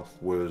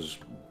Sephiroth was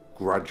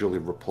gradually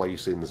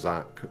replacing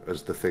Zack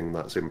as the thing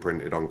that's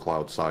imprinted on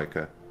Cloud's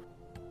psyche,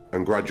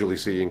 and gradually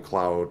seeing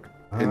Cloud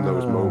in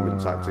those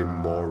moments acting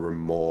more and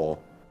more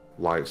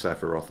like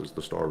Sephiroth as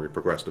the story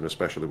progressed, and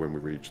especially when we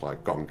reach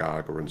like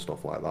Gongaga and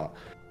stuff like that.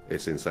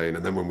 It's insane.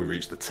 And then when we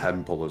reach the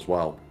temple as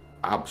well,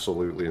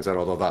 absolutely insane,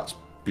 although that's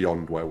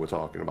beyond where we're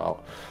talking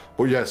about.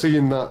 But yeah,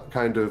 seeing that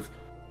kind of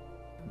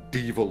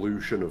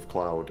devolution of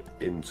Cloud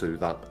into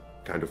that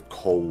kind of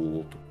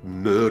cold,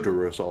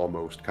 murderous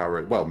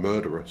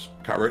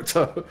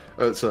character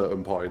at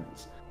certain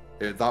points,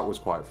 that was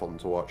quite fun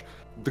to watch.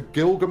 The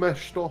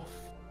Gilgamesh stuff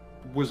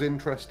was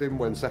interesting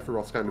when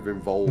Sephiroth's kind of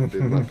involved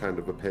in that kind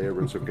of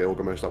appearance of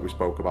Gilgamesh that we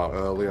spoke about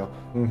earlier.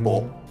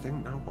 But I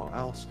think now what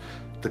else?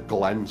 The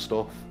Glenn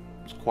stuff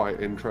was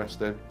quite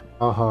interesting.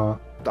 I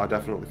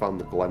definitely found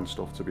the Glenn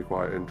stuff to be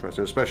quite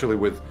interesting, especially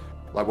with,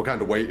 like, we're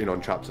kind of waiting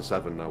on chapter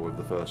 7 now with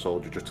the first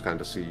soldier, just to kind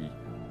of see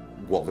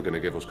what they're going to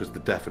give us, because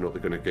they're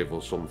definitely going to give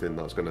us something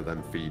that's going to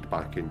then feed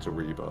back into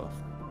Rebirth.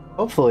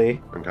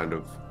 Hopefully. And kind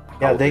of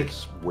how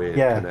this weird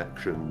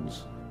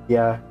connections.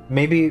 Yeah,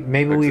 maybe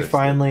we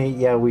finally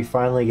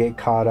get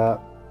caught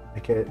up,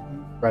 like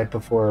right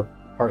before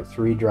part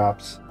 3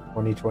 drops,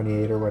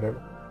 2028 or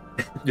whatever.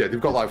 Yeah,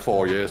 they've got like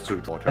 4 years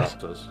to 4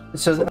 chapters.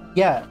 So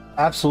yeah,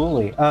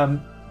 absolutely.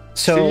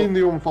 So seeing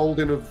the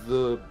unfolding of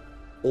the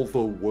other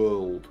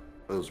world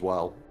as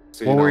well.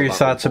 What were your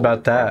thoughts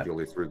about that?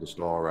 Through the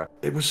story,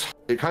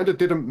 it kind of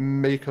didn't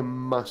make a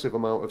massive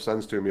amount of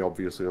sense to me,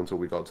 obviously, until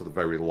we got to the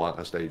very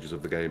latter stages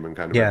of the game and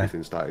kind of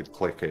everything started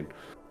clicking.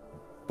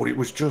 But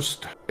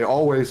it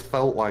always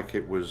felt like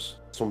it was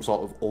some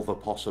sort of other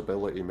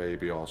possibility,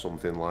 maybe, or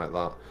something like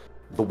that.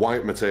 The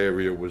white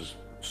materia was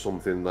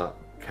something that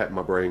kept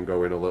my brain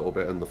going a little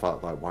bit, and the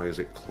fact that why is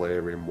it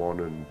clear in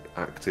one and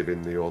active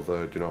in the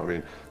other? Do you know what I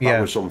mean?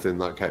 That was something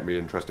that kept me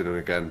interested, and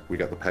again, we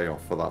get the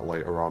payoff for that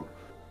later on.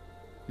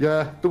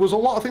 Yeah, there was a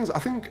lot of things. I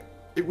think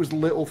it was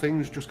little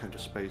things just kind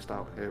of spaced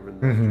out here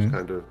and there, just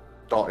kind of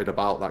dotted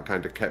about, that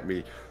kind of kept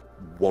me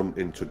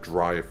wanting to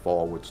drive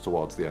forwards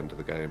towards the end of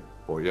the game.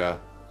 But yeah,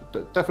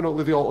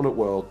 definitely the alternate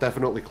world,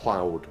 definitely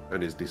Cloud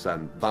and his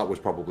descent. That was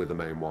probably the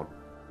main one.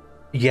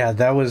 Yeah,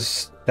 that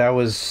was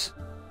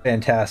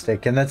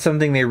fantastic, and that's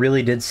something they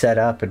really did set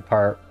up in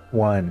part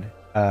one.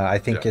 I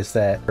think is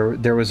that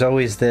there was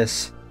always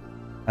this.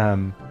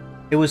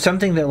 It was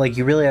something that like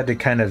you really had to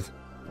kind of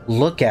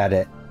look at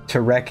it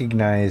to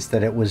recognize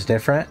that it was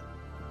different.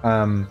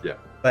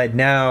 But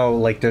now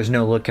like there's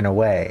no looking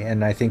away,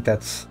 and I think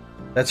that's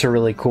a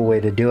really cool way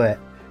to do it.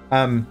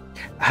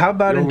 How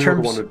about in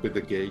terms? The one would be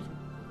the gay.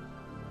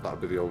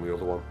 That'd be the only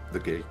other one. The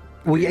gay.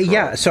 Well,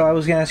 yeah. So I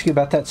was gonna ask you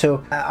about that.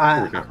 So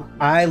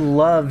I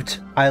loved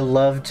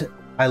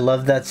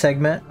that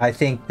segment. I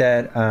think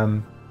that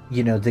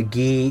you know, that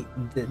Guy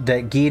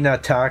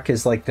Natak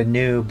is like the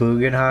new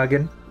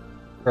Bugenhagen,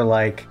 or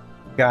like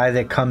guy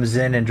that comes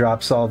in and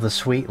drops all the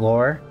sweet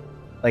lore.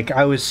 Like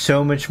I was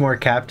so much more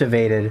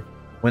captivated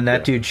when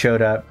that dude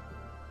showed up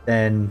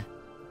than,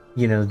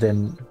 you know,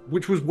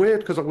 which was weird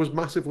because I was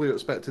massively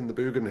expecting the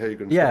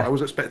Bugenhagen. Yeah, I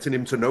was expecting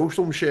him to know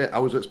some shit. I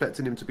was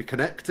expecting him to be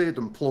connected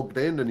and plugged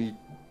in, and he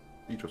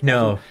just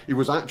wasn't. He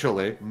was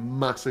actually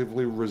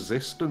massively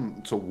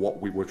resistant to what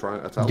we were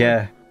trying to tell him.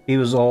 Yeah, he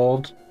was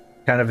old,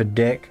 kind of a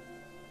dick,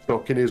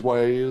 stuck in his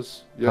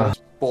ways. Yeah,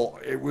 but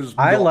it was.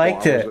 I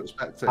liked it.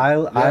 I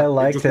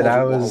liked it.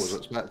 I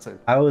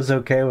was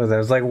okay with it. I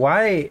was like,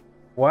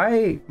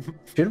 why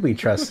should we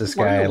trust this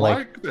guy?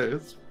 like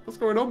this? What's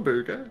going on,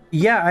 Booga?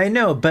 Yeah, I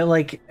know, but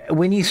like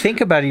when you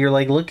think about it, you're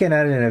like looking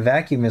at it in a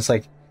vacuum. It's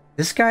like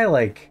this guy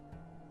like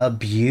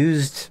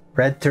abused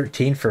Red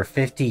 13 for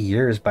 50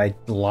 years by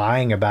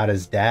lying about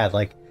his dad.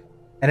 Like,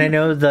 and I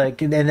know and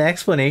the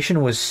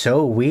explanation was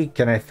so weak,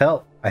 and I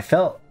felt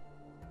like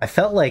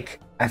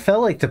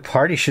the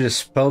party should have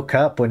spoke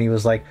up when he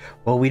was like,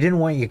 well, we didn't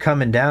want you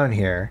coming down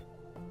here.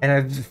 And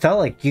I felt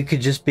like you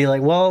could just be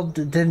like, well,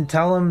 then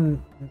tell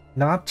him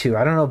not to.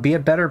 I don't know, be a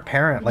better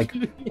parent. Like,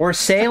 or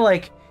say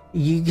like,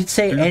 you could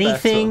say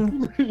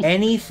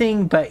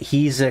anything but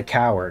he's a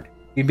coward.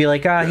 You'd be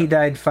like, he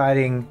died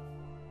fighting.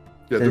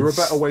 Yeah, there are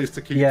better ways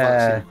to keep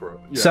that secret.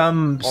 Yeah.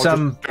 Some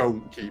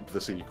don't keep the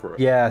secret.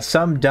 Yeah,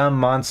 some dumb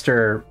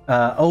monster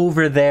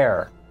over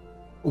there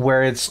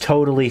where it's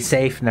totally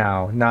safe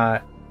now.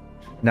 Not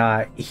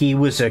he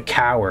was a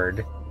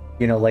coward.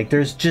 You know, like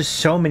there's just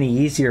so many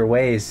easier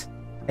ways.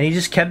 And he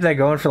just kept that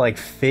going for like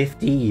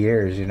 50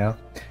 years, you know?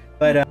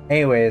 But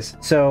anyways,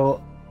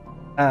 so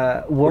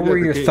what were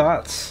your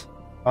thoughts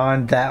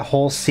on that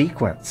whole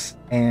sequence?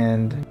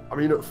 And I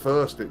mean, at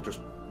first it just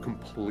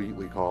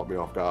completely caught me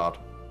off guard.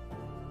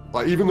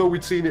 Like, even though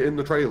we'd seen it in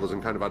the trailers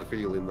and kind of had a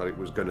feeling that it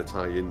was going to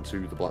tie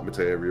into the Black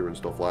Materia and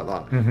stuff like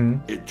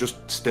that, it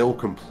just still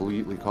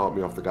completely caught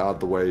me off the guard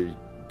the way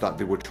that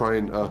they were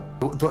trying to...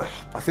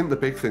 I think the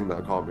big thing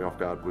that caught me off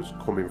guard was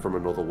coming from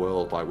another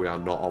world. Like, we are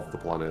not of the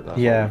planet,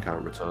 therefore we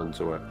can't return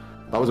to it.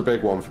 That was a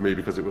big one for me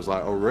because it was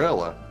like, oh,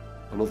 really?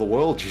 Another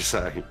world, you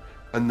say?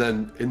 And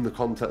then in the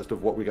context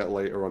of what we get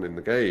later on in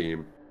the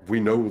game, we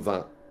know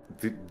that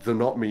they're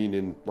not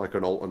meaning like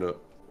an alternate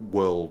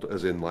world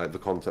as in like the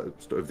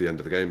context of the end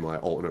of the game,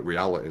 like alternate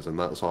realities and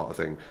that sort of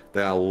thing.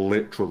 They are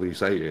literally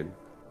saying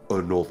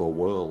another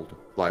world,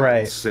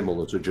 like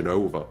similar to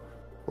Jenova.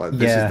 Like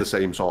this is the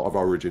same sort of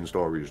origin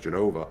story as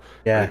Jenova.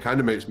 And it kind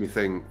of makes me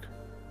think,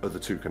 are the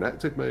two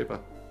connected maybe?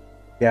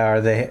 Yeah,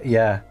 are they?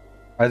 Yeah.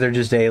 Are there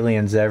just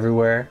aliens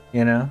everywhere,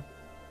 you know?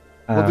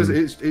 Well,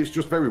 it's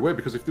just very weird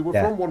because if they were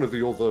from one of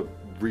the other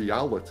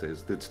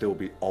realities, they'd still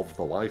be of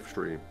the live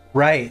stream.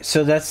 Right.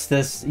 So that's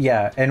this.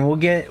 Yeah, and we'll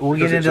get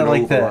into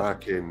like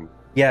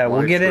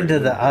we'll get into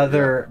the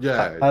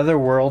other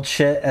world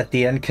shit at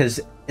the end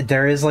because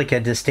there is like a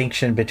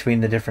distinction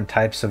between the different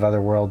types of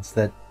other worlds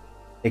that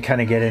they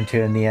kind of get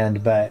into in the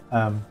end. But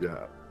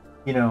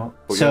you know,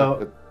 but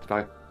so did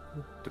I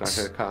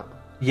hear Cat?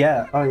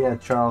 Yeah. Oh yeah.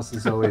 Charles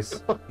is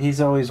always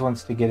he's always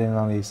wants to get in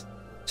on these.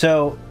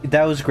 So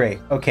that was great.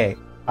 Okay,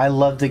 I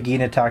love the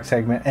Gina talk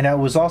segment, and I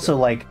was also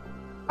like,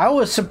 I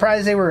was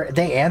surprised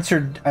they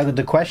answered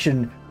the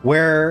question,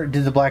 where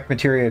did the black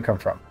materia come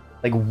from?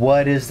 Like,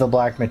 what is the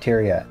black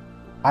materia?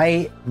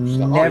 I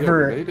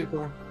never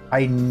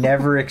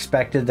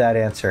expected that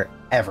answer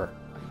ever.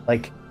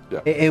 Like,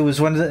 it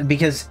was one of the,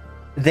 because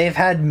they've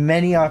had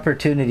many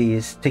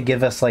opportunities to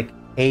give us like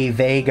a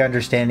vague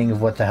understanding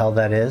of what the hell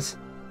that is,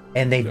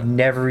 and they've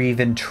never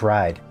even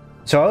tried.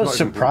 So I was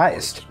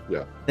surprised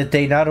that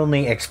they not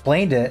only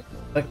explained it,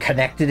 but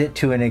connected it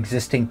to an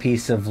existing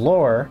piece of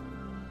lore.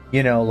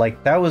 You know,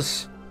 like that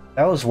was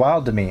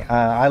wild to me.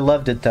 I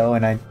loved it though,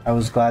 and I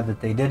was glad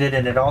that they did it.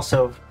 And it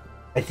also,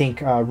 I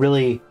think,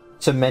 really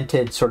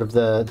cemented sort of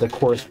the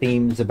core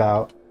themes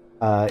about,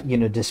 you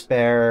know,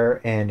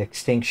 despair and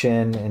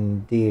extinction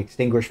and the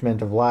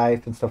extinguishment of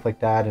life and stuff like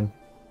that. And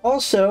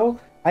also,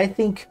 I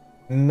think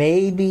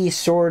maybe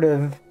sort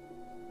of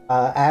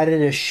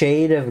added a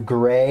shade of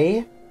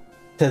gray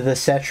to the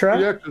Cetra.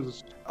 Yeah,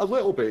 because a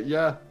little bit,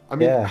 I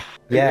mean,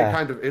 it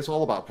kind of, it's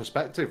all about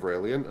perspective,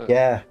 really, isn't it?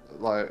 Yeah.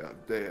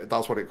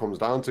 that's what it comes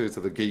down to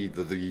the Gi,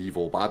 they're the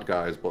evil bad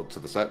guys, but to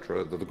the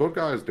Cetra, they're the good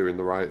guys doing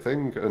the right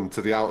thing. And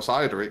to the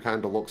outsider, it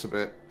kind of looks a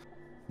bit...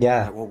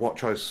 Yeah. Like, well, what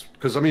choice?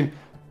 Because, I mean,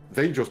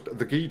 the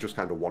Gi just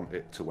kind of want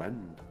it to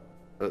end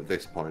at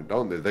this point,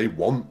 don't they? They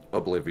want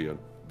oblivion.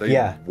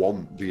 They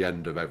want the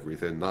end of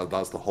everything.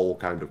 That's the whole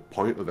kind of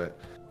point of it.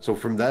 So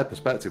from their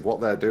perspective,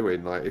 what they're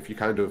doing, like, if you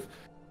kind of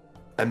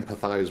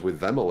empathize with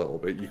them a little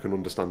bit, you can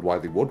understand why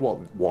they would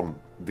want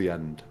the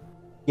end.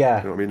 Yeah.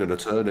 You know what I mean? An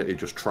eternity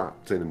just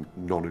trapped in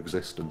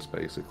non-existence,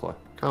 basically.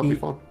 Can't be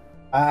fun.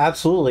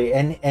 Absolutely.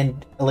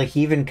 And like,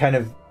 he even kind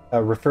of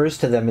refers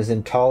to them as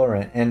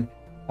intolerant. And,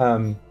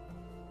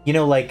 you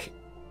know, like...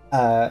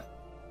 and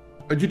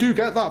you do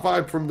get that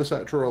vibe from the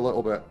Cetra a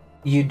little bit.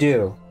 You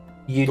do.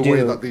 The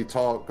way that they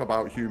talk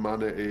about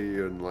humanity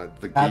and, like,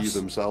 the Gi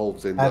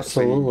themselves in that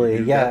scene, you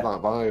do get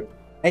that vibe.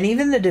 And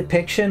even the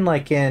depiction,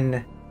 like,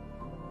 on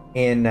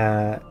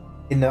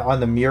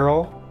the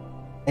mural,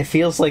 it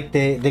feels like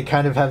they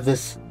kind of have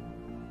this,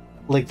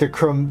 like, the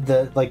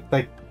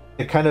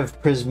kind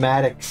of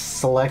prismatic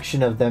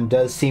selection of them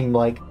does seem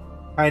like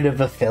kind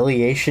of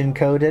affiliation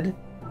coded,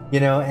 you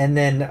know, and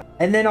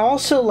then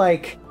also,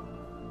 like,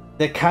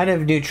 the kind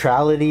of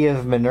neutrality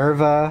of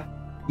Minerva,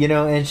 you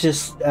know, and it's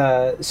just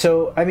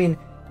so, I mean,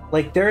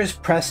 like, there is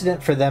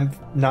precedent for them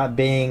not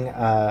being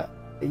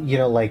you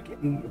know, like,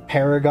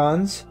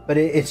 paragons, but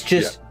it's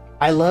just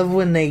I love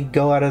when they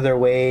go out of their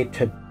way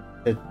to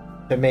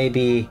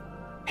maybe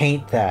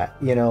paint that,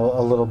 you know,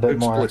 a little bit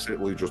more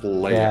explicitly, just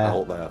lay it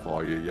out there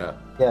for you.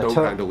 Don't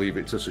kind of leave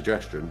it to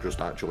suggestion, just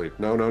actually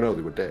no,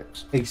 they were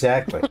dicks.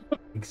 Exactly.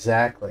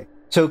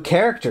 So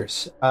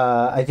characters,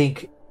 I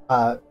think,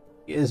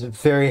 is a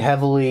very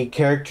heavily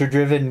character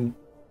driven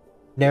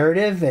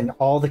narrative, and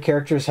all the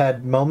characters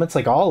had moments,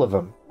 like all of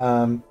them.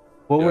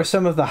 What were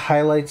some of the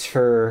highlights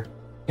for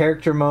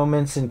character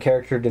moments and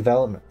character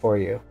development for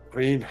you? I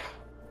mean,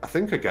 I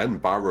think, again,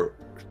 Barrett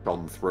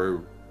shone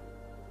through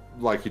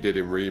like he did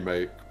in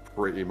Remake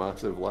pretty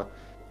massively.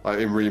 Like,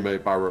 in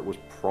Remake, Barrett was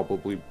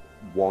probably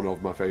one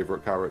of my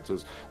favourite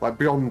characters. Like,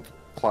 beyond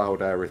Cloud,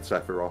 Aerith,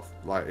 Sephiroth,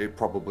 like, it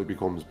probably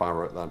becomes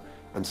Barrett then.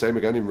 And same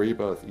again in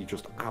Rebirth, he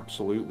just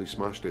absolutely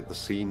smashed it. The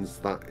scenes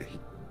that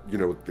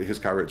his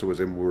character was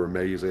in were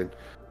amazing.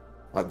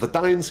 Like, the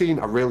dying scene,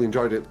 I really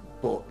enjoyed it,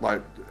 but,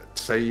 like,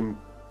 same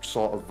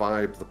sort of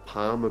vibe. The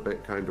Palmer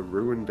bit kind of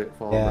ruined it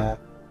for me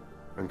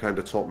and kind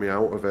of took me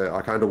out of it.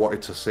 I kind of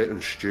wanted to sit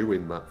and stew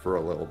in that for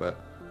a little bit,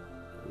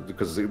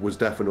 because it was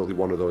definitely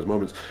one of those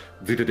moments.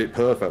 They did it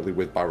perfectly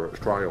with Barrett's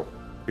trial,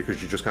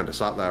 because you just kind of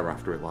sat there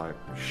after it like,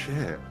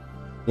 shit.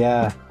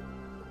 Yeah.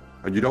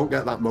 And you don't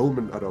get that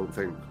moment, I don't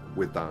think,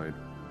 with dying.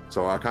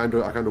 So I kind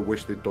of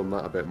wish they'd done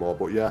that a bit more.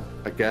 But yeah,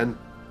 again,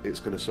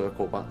 it's going to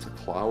circle back to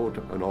Cloud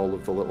and all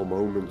of the little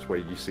moments where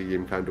you see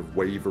him kind of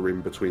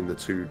wavering between the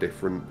two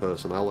different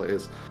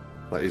personalities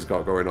that he's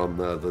got going on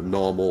there. The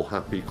normal,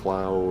 happy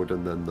Cloud,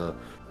 and then the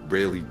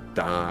really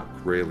dark,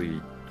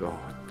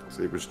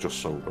 it was just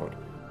so good.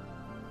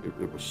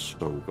 It was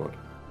so good.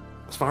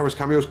 As far as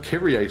cameos,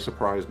 Kyrie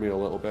surprised me a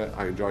little bit.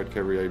 I enjoyed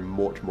Kyrie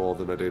much more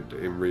than I did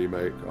in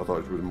Remake. I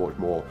thought she was a much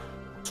more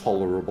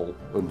tolerable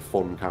and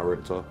fun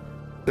character.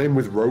 Same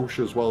with Roche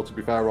as well, to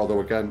be fair, although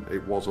again,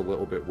 it was a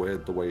little bit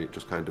weird the way it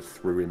just kind of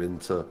threw him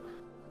into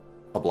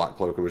a black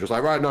cloak and was just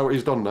like, right, no,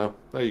 he's done now.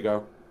 There you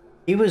go.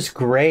 He was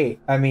great.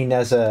 I mean,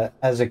 as a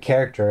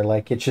character,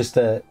 like, it's just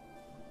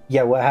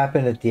what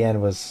happened at the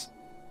end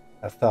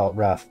I felt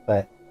rough,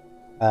 but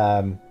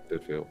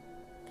did feel.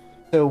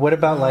 So what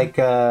about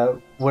Dio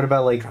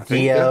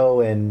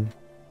and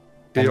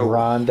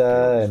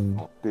Rhonda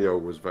and Dio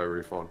was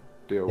very fun.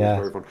 Was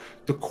very fun.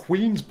 The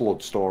Queen's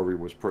Blood story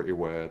was pretty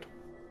weird.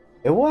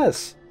 It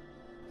was.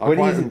 I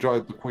quite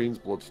enjoyed the Queen's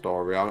Blood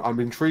story. I'm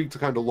intrigued to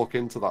kind of look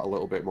into that a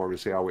little bit more and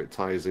see how it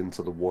ties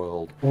into the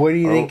world. What do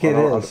you think it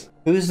is?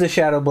 Who's the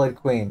Shadow Blood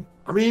Queen?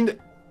 I mean,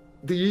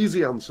 the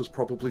easy answer is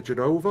probably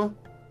Jenova.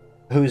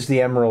 Who's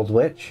the Emerald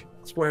Witch?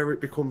 That's where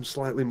it becomes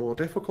slightly more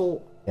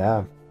difficult.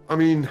 Yeah. I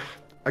mean,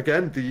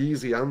 again, the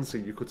easy answer,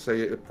 you could say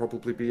it'd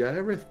probably be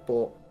Aerith,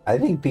 but I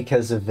think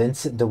because of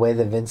Vincent, the way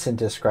that Vincent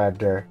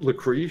described her.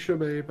 Lucretia,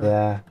 maybe.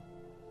 Yeah.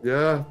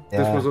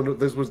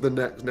 This was the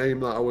next name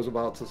that I was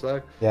about to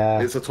say.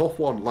 Yeah. It's a tough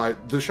one.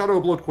 Like, the Shadow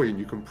Blood Queen,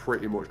 you can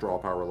pretty much draw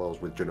parallels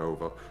with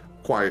Jenova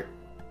quite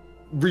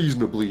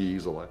reasonably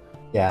easily.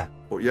 Yeah.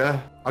 But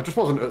yeah, I just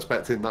wasn't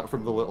expecting that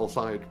from the little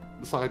side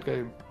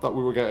game that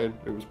we were getting.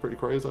 It was pretty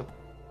crazy.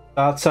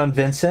 Thoughts on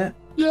Vincent?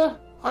 Yeah,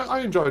 I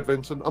enjoyed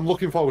Vincent. I'm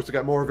looking forward to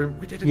get more of him.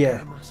 We didn't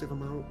get a massive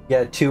amount.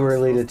 Yeah, too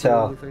early to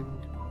tell.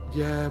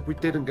 Yeah, we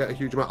didn't get a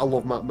huge amount. I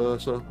love Matt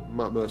Mercer.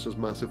 Matt Mercer's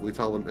massively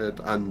talented,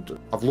 and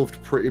I've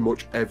loved pretty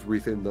much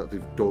everything that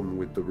they've done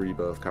with the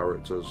Rebirth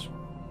characters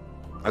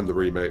and the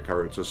Remake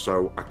characters,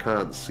 so I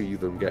can't see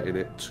them getting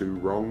it too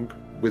wrong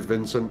with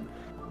Vincent.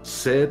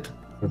 Sid.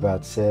 What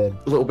about Sid?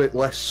 A little bit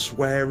less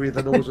sweary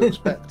than I was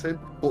expecting,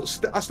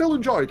 but I still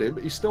enjoyed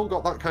him. He's still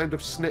got that kind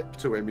of snip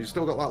to him. He's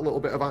still got that little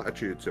bit of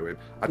attitude to him.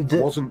 I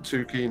wasn't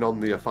too keen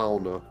on the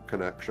Afalna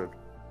connection.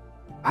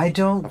 I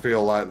don't. I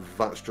feel like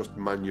that's just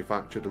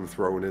manufactured and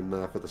thrown in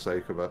there for the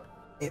sake of it.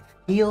 It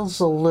feels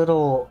a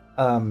little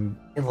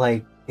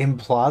like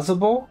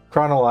implausible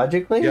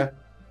chronologically. Yeah,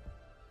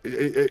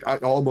 it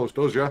almost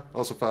does. Yeah,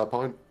 that's a fair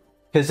point.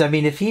 Because I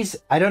mean, if he's,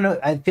 I don't know,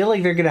 I feel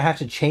like they're gonna have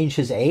to change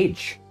his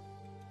age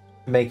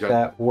to make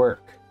that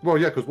work. Well,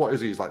 yeah, because what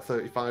is he? He's like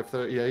 35,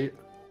 38?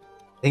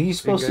 I think he's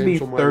supposed to be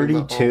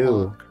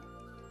 32.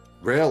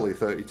 Really,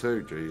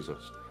 32?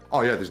 Jesus.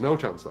 Oh yeah, there's no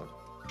chance there.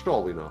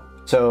 Surely not.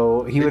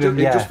 So he would have.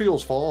 It just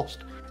feels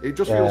forced. It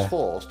just feels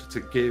forced to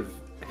give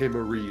him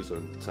a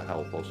reason to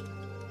help us.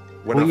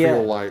 When I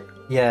feel like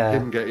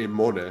him getting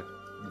money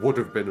would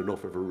have been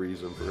enough of a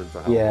reason for him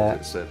to help us.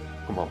 It's Sid.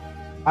 Come on.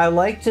 I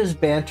liked his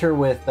banter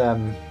with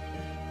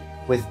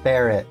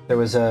Barrett. There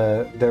was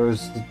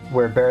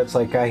where Barrett's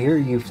like, I hear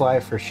you fly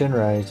for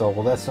Shinra, and he's all,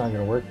 well, that's not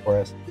gonna work for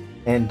us.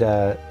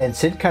 And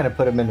Sid kind of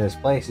put him in his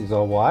place. He's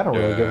all, well, I don't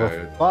really give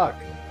a fuck,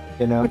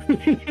 you know.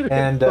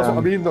 And that's what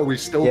I mean, though.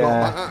 He's still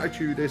got that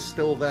attitude is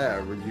still there,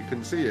 and you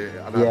can see it.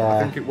 And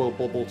I think it will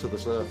bubble to the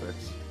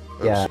surface.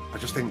 I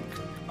just think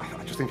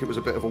it was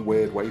a bit of a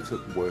weird way to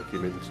work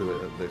him into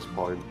it at this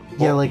point.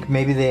 But, like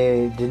maybe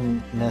they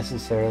didn't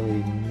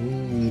necessarily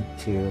need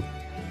to.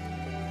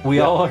 We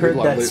all heard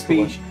that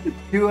speech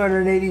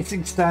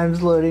 286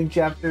 times loading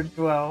chapter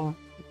 12.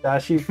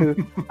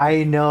 Dashifu.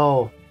 I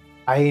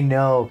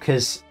know,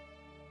 because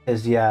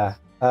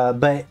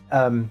but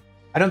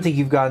I don't think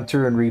you've gone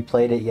through and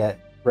replayed it yet,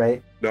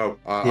 right? No,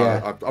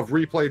 I've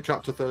replayed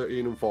chapter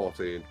 13 and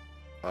 14,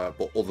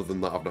 but other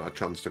than that, I've not had a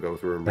chance to go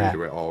through and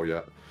redo it all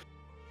yet.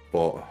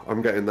 But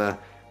I'm getting there. I'm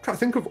trying to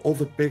think of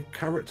other big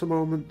character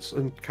moments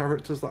and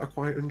characters that I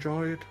quite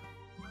enjoyed.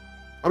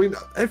 I mean,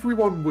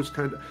 everyone was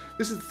kind of...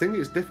 This is the thing,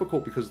 it's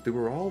difficult because they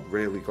were all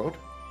really good.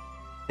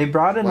 They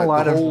brought in a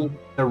lot of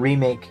the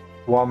remake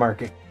Wall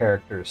Market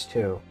characters,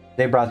 too.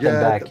 They brought them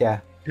back,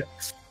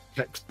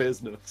 Next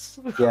business.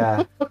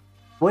 Yeah.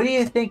 What do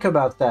you think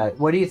about that?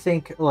 What do you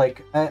think,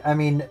 like, I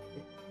mean,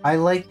 I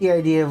like the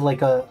idea of,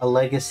 like, a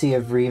legacy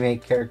of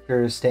remake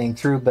characters staying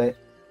through, but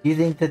do you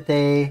think that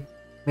they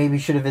maybe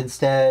should have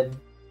instead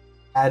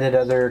added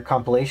other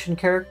compilation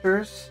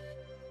characters?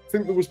 I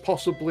think there was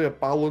possibly a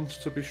balance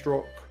to be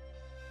struck,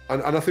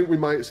 and I think we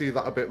might see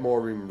that a bit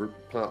more in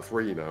part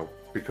 3 now,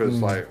 because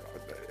like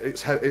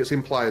it's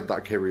implied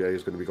that Kyrie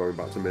is going to be going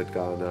back to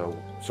Midgar now,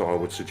 so I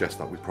would suggest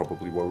that we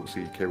probably won't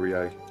see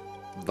Kyrie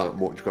that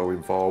much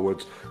going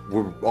forwards.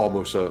 We're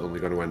almost certainly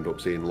going to end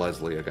up seeing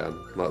Leslie again.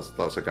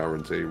 That's a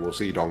guarantee. We'll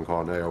see Don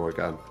Corneo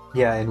again.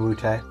 Yeah, and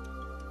Wu-Tai.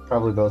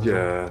 Probably both.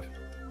 Yeah,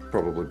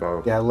 probably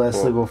both. Yeah,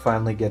 Leslie will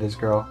finally get his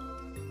girl.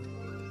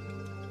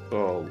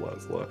 Oh,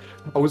 Leslie.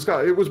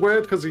 It was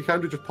weird because he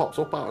kind of just pops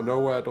up out of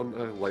nowhere, doesn't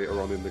he, later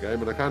on in the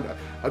game. And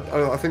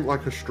I think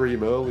like a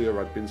stream earlier,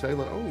 I'd been saying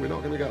like, oh, we're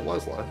not going to get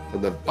Leslie.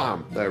 And then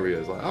bam, there he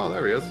is. Like, oh,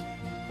 there he is.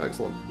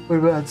 Excellent. What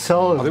about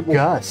Solid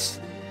Gus?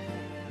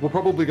 We'll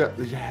probably get,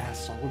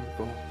 Solid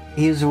Gus.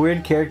 He was a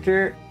weird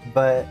character,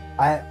 but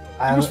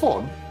he was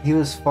fun. He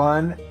was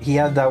fun. He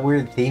had that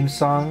weird theme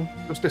song.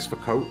 Justice for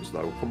Coates,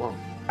 though. Come on.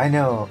 I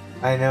know.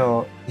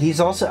 He's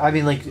also, I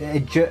mean, like,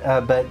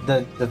 but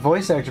the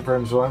voice actor for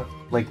him is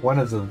one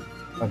of the,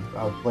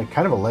 like,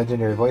 kind of a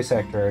legendary voice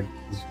actor.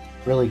 He's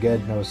really good,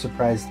 and I was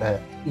surprised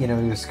that, he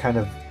was kind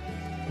of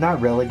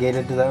not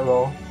relegated to that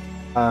role.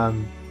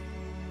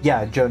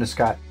 Jonah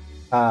Scott.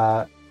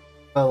 But,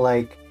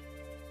 like,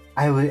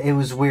 it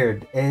was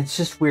weird. It's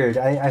just weird.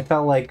 I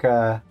felt like,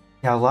 a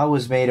lot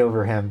was made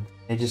over him.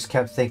 I just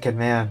kept thinking,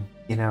 man,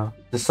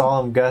 the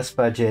Solemn Gus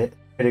budget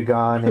could have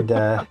gone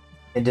into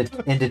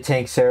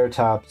Tank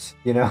Ceratops,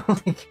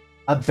 like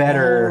a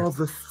better...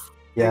 the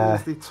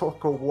things they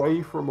took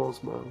away from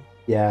us, man.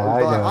 Yeah, I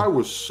know. I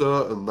was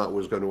certain that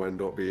was going to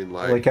end up being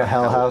like a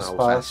Hell House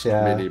boss,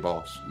 mini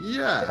boss.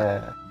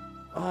 Yeah.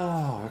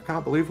 Oh, I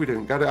can't believe we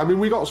didn't get it. I mean,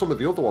 we got some of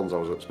the other ones I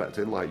was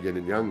expecting, like Yin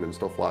and Yang and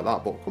stuff like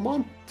that, but come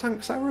on,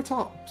 Tank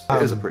Ceratops.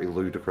 It is a pretty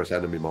ludicrous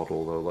enemy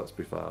model, though, let's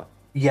be fair.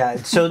 Yeah,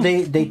 so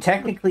they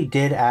technically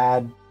did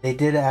add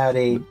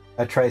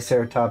a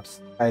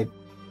Triceratops type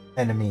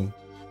enemy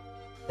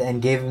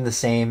and gave him the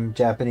same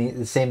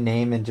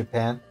name in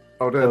Japan.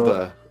 Oh, did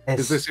they?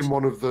 Is this in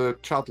one of the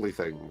Chadley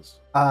things?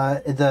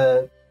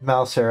 The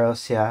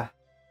Malceros, yeah.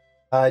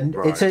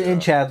 It's in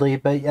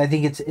Chadley, but I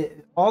think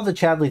all the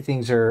Chadley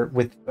things are,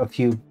 with a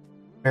few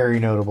very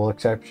notable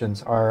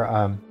exceptions,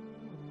 are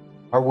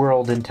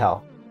World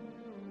Intel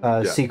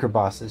secret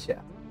bosses. Yeah.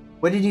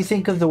 What did you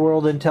think of the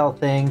World Intel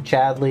thing?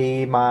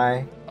 Chadley,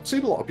 Mai? I've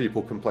seen a lot of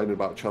people complaining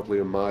about Chadley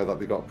and Mai, that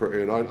they got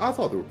pretty annoying. I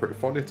thought they were pretty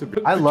funny.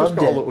 I loved it.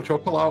 Just got a little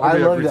chuckle out of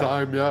me every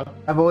time. Yeah.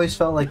 I've always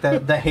felt like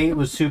that the hate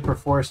was super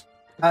forced.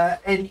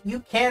 And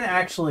you can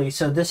actually,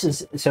 so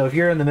if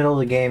you're in the middle of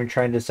the game and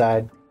trying to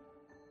decide,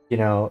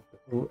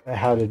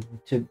 how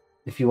to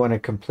if you want to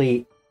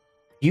complete,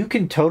 you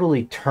can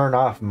totally turn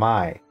off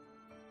Mai.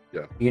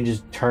 Yeah. You can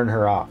just turn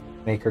her off,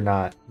 make her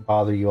not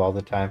bother you all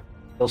the time.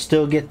 You'll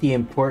still get the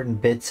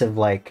important bits of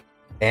like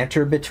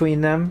banter between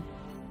them,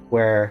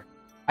 where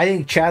I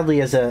think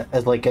Chadley as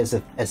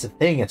a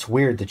thing, it's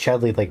weird that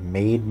Chadley like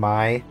made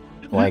Mai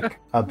like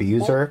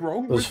abuse her.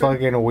 wrong It was with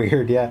him? fucking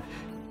weird. Yeah,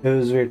 it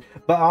was weird.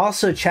 But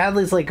also,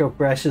 Chadley's like a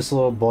precious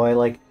little boy.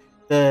 Like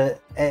the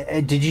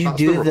did you That's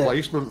do the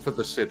replacement for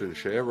the Sid and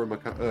Shearer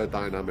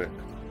dynamic?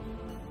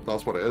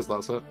 That's what it is.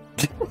 That's it.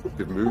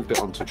 They've moved it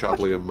onto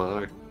Chadley and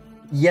Mai.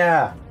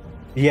 Yeah,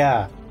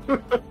 yeah.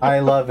 I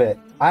love it.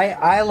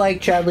 I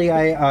like Chadley.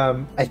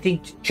 I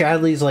think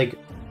Chadley's like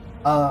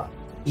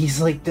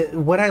he's like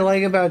what I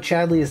like about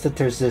Chadley is that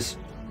there's this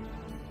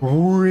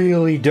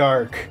really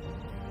dark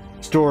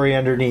story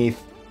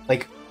underneath,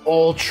 like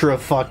ultra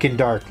fucking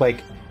dark.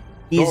 Like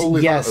he's Not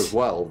only yes that as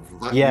well.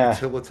 That yeah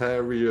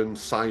utilitarian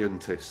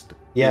scientist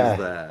yeah is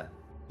there.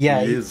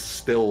 yeah He is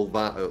still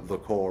that at the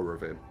core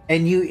of him.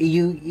 and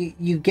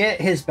you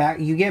get his back.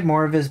 You get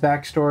more of his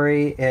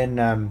backstory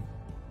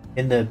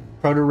in the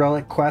proto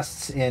relic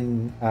quests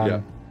in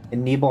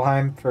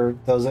Nibelheim for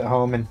those at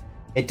home, and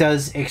it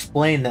does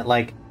explain that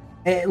like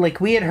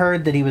we had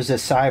heard that he was a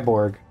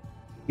cyborg.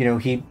 You know,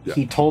 he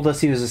told us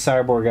he was a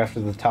cyborg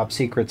after the top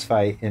secrets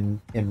fight in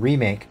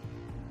Remake,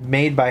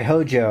 made by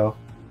Hojo,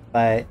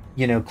 but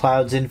you know,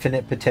 Cloud's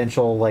infinite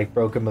potential like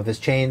broke him of his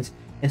chains,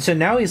 and so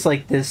now he's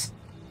like this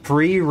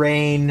free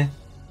reign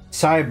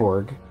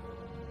cyborg.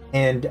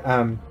 And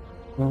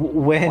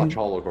Watch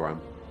hologram.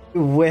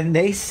 when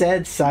they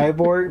said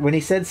cyborg, when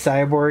he said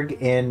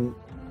cyborg in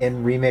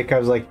Remake, I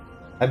was like,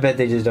 I bet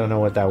they just don't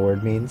know what that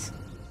word means.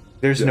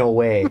 There's no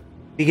way.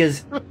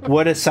 Because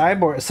what a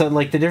cyborg, so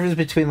like the difference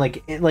between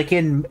like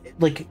in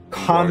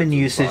common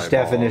usage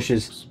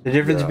definitions, the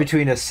difference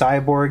between a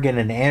cyborg and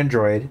an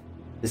android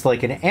is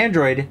like an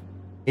android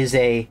is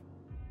a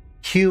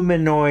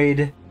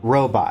humanoid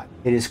robot.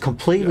 It is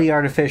completely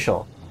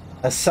artificial.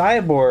 A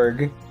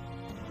cyborg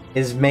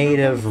is made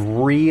of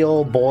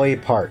real boy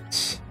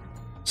parts.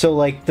 So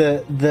like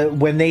the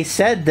when they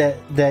said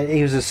that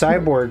he was a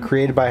cyborg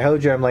created by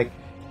Hojo, I'm like,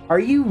 are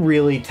you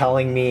really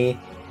telling me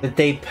that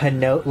they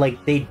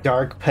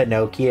dark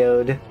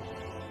Pinocchio'd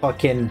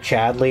fucking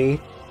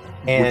Chadley?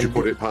 And would you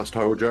put it past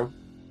Hojo?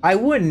 I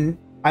wouldn't,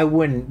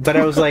 but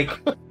I was like,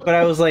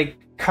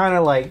 kind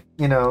of like,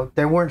 you know,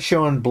 they weren't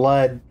showing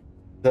blood,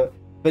 but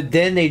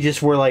then they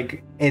just were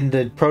like, in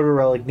the Proto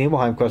Relic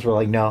Nibelheim quest, were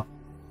like, no,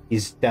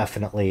 he's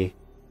definitely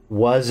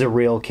was a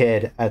real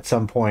kid at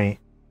some point.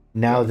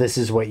 Now this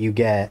is what you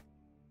get.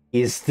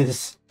 He's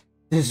this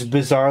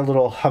bizarre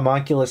little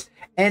homunculus,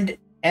 and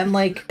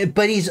like,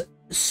 but he's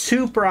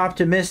super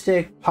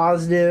optimistic,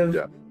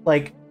 positive,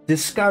 like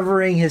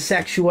discovering his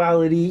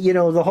sexuality, you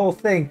know, the whole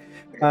thing.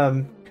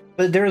 But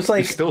there's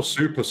like, he's still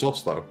super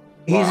sus though.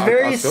 He's like,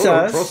 very I still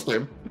sus. Don't trust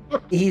him.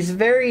 He's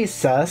very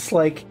sus.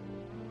 Like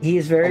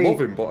he's very. I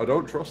love him, but I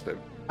don't trust him.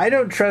 I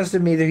don't trust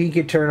him either. He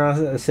could turn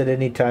on us at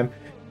any time.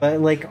 But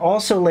like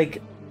also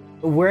like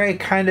where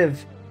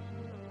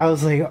I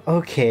was like,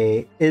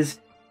 okay, is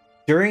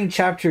during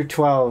chapter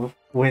 12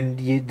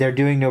 when they're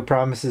doing No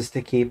Promises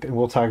to Keep, and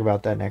we'll talk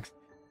about that next.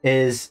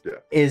 Is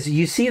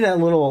you see that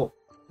little,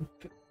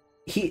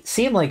 he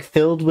seemed like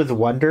filled with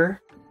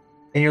wonder,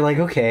 and you're like,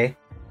 okay,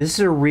 this is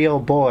a real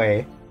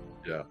boy,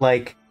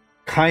 like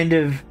kind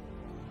of,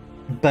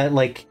 but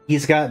like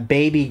he's got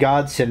baby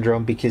god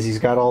syndrome because he's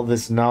got all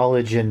this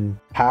knowledge and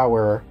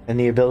power and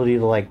the ability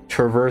to like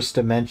traverse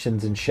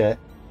dimensions and shit.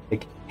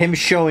 Like him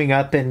showing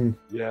up in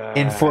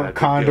Fort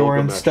Condor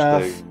and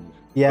stuff.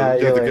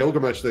 The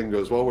Gilgamesh thing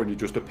as well, when he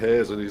just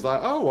appears and he's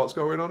like, oh, what's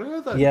going on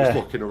here then? Just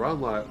looking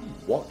around like,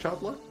 what,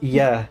 Chadley?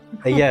 Yeah.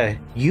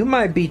 You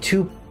might be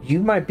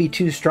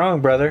too strong,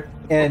 brother.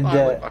 And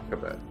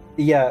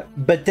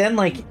but then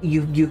like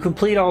you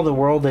complete all the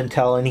world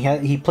intel,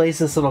 and he plays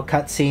this little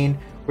cutscene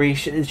where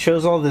it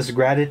shows all this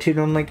gratitude,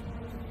 and I'm like,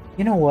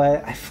 you know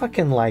what? I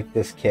fucking like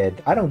this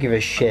kid. I don't give a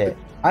shit.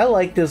 I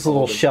like this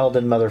little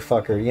Sheldon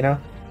motherfucker, you know?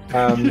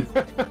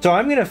 So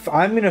I'm gonna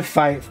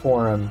fight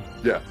for him.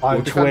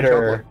 On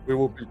Twitter. We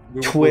will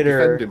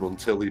defend him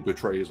until he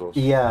betrays us.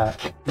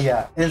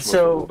 And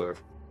so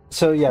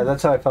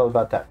that's how I felt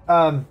about that.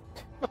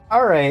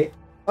 All right,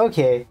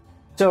 okay.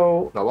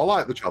 So no, I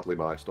like the Chadley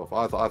Mai stuff.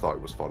 I thought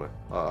it was funny.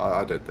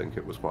 I did think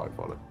it was quite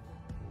funny.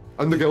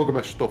 And the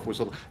Gilgamesh stuff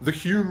was the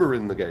humor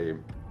in the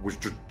game was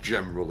just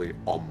generally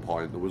on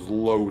point. There was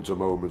loads of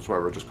moments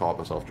where I just caught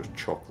myself just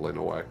chuckling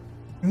away.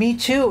 Me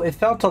too. It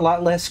felt a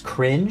lot less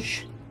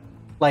cringe.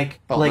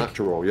 Felt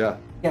natural, yeah.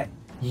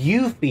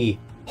 Yuffie,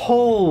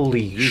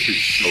 holy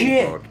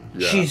shit, so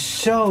she's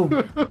so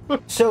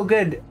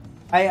good.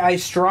 I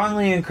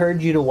strongly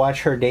encourage you to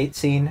watch her date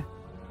scene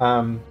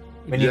when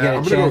you get a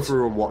chance. I'm gonna go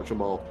through and watch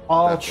them all.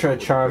 Ultra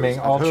charming.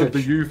 I've heard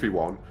the Yuffie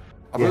one.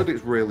 I've heard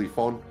it's really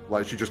fun.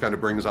 Like she just kind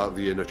of brings out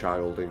the inner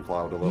child in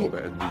Cloud a little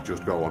bit, and you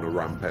just go on a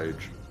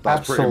rampage.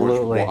 That's pretty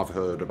much what I've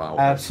heard about.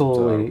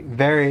 Absolutely,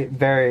 very,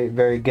 very,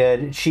 very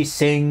good. She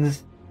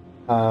sings.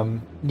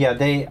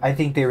 I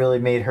think they really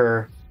made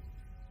her.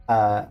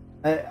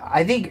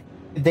 I think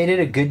they did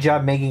a good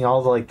job making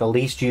all the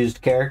least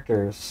used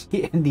characters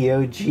in the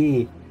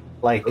OG.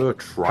 Like her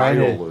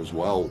trial as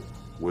well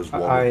was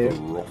one of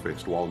the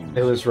roughest ones.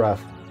 It was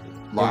rough.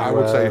 I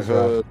would say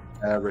her,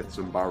 Aeriths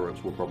and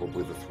Barrett's were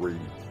probably the three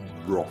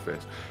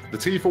roughest. The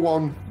Tifa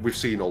one we've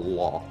seen a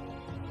lot.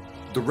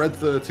 The Red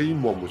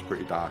 13 one was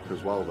pretty dark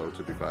as well, though,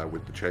 to be fair,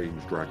 with the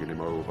chains dragging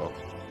him over.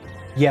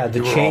 Yeah,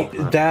 the chain,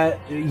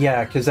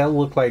 because that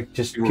looked like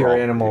just pure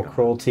animal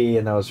cruelty,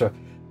 and that was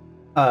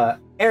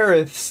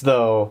Aerith's,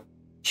 though,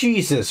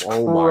 Jesus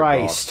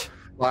Christ.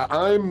 Like,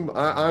 I'm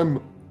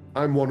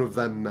one of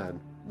them men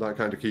that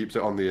kind of keeps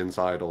it on the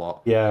inside a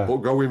lot. Yeah. But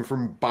going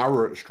from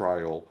Barrett's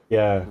trial,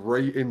 yeah,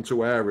 right into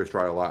Aerith's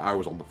trial, like, I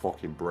was on the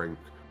fucking brink.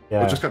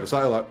 Yeah. I just kind of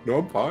sat like, no,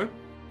 I'm fine.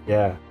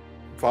 Yeah.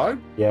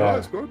 Fine. Yeah. No,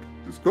 it's good.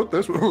 It's good.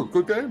 This was a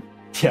good game.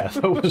 Yeah,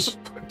 that was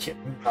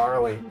fucking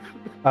gnarly.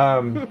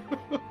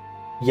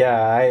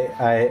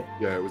 Yeah,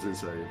 yeah, it was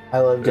insane. I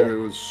loved it. It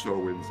was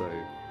so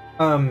insane.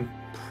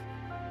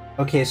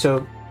 Okay,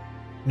 so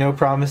no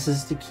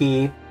promises to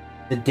keep,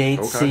 the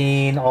date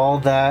scene, all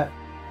that.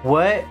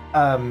 What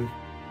one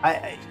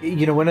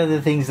of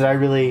the things that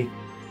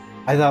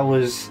I thought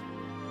was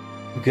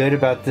good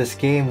about this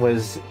game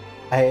was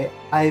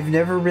I've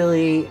never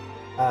really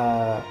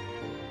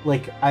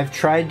I've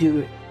tried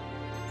to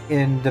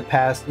in the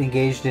past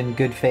engaged in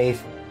good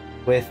faith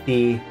with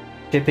the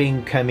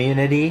shipping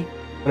community,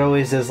 but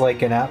always as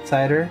like an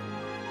outsider,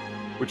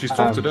 which is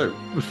tough to do.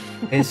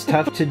 It's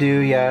tough to do.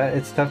 Yeah,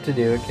 it's tough to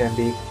do. It can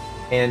be,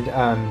 and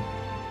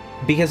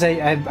because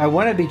I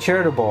want to be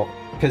charitable,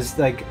 because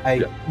like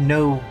I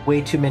know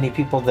way too many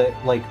people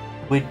that like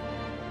would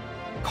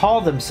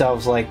call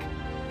themselves like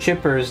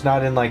shippers,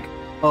 not in like,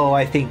 oh,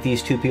 I think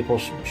these two people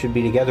should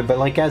be together, but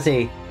like as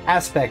a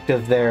aspect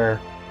of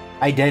their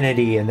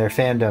identity and their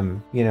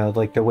fandom,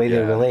 like the way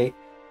they relate.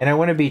 And I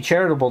want to be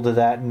charitable to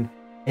that, and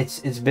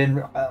it's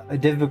been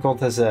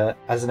difficult as an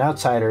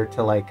outsider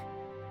to like,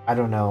 I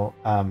don't know,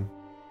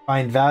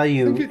 find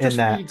value in that. I think it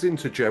just feeds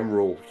into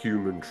general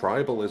human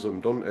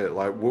tribalism, doesn't it?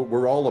 Like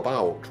we're all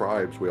about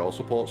tribes. We all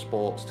support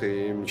sports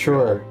teams.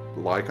 Sure.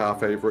 We like our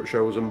favorite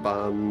shows and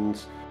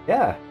bands.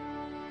 Yeah.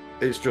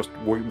 It's just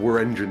we're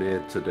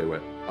engineered to do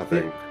it, I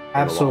think. Absolutely.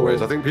 In a lot of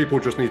ways. I think people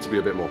just need to be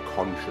a bit more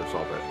conscious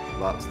of it.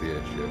 That's the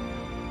issue.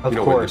 Of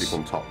course. When they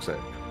become toxic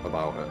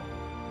about it.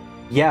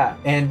 Yeah,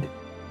 and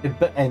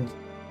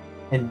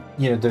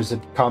there's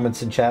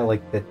comments in chat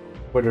like that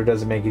Twitter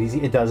doesn't make it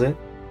easy. It doesn't.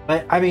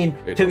 But I mean,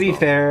 to be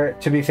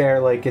fair,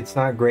 like it's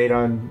not great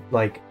on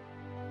like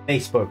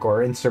Facebook or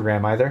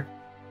Instagram either.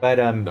 But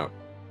no.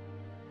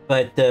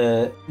 But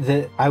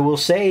I will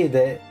say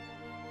that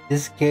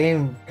this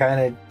game kind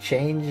of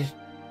changed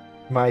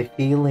my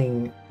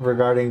feeling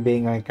regarding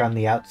being like on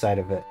the outside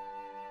of it.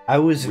 I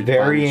was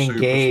very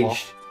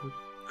engaged.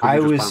 I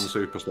was ban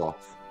Super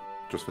Sloth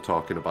just for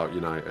talking about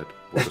United.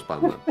 We'll just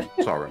ban them.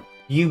 Sorry.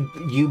 You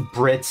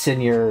Brits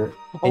and your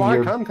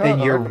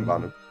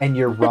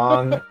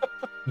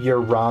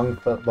your wrong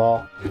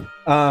football.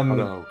 Oh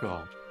no,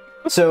 God.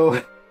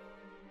 So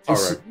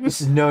Sorry.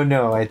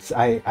 It's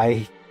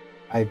I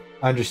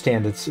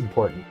understand it's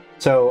important.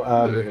 So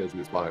it is,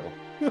 it's vital.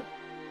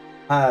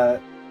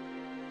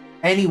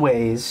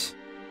 Anyways,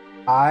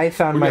 I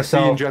found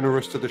myself being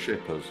generous to the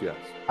shippers. Yes.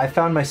 I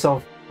found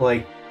myself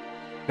like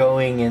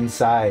going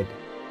inside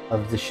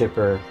of the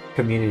shipper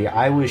community.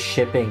 I was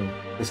shipping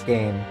this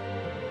game.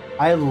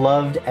 I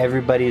loved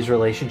everybody's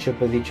relationship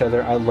with each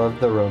other. I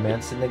loved the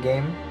romance in the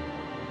game,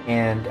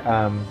 and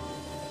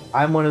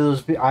I'm one of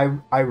those.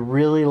 I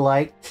really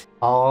liked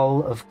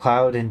all of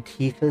Cloud and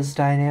Tifa's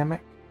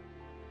dynamic.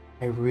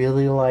 I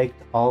really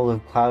liked all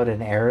of Cloud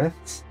and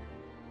Aerith's,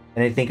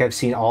 and I think I've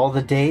seen all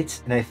the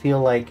dates, and I feel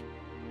like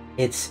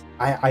it's.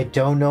 I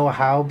don't know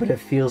how, but it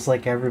feels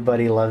like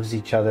everybody loves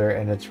each other,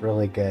 and it's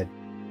really good.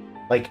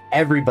 Like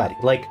everybody,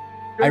 like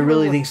I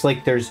really think it's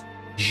like there's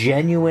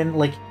genuine,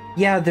 like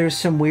there's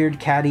some weird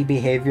catty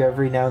behavior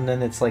every now and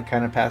then. It's like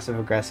kind of passive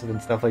aggressive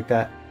and stuff like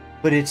that,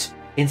 but it's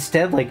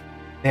instead like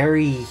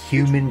very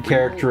human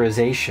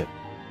characterization.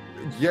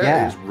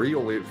 Yeah, it's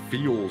real. It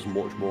feels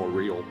much more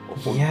real.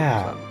 100%.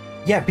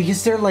 Yeah,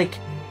 because they're like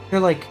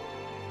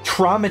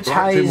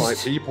traumatized like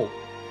people.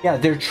 Yeah,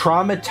 they're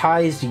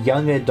traumatized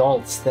young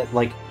adults that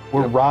like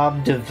were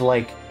robbed of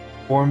like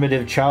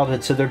formative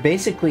childhood, so they're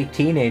basically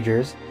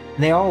teenagers.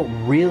 And they all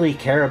really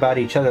care about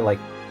each other. Like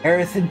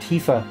Aerith and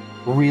Tifa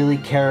really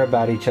care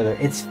about each other.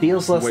 It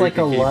feels less like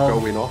a love.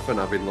 Going off and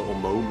having little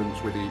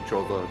moments with each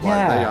other. Like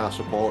they are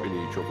supporting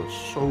each other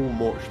so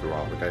much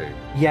throughout the game.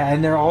 Yeah,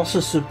 and they're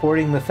also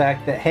supporting the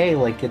fact that hey,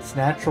 like it's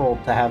natural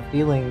to have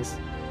feelings,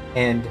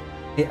 and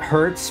it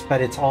hurts, but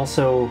it's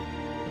also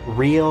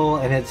real.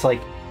 And it's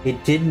like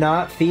it did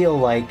not feel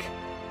like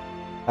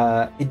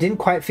it didn't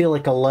quite feel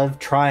like a love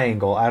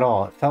triangle at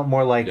all. It felt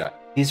more like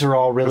these are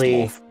all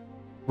really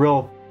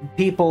real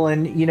people,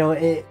 and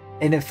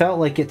it felt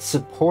like it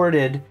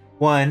supported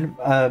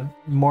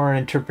more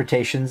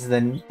interpretations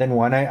than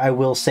one. I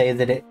will say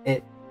that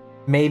it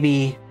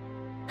maybe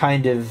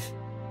kind of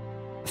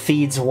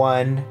feeds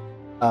one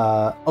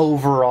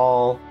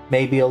overall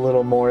maybe a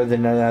little more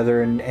than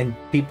another, and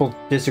people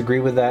disagree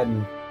with that,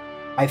 and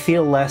I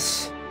feel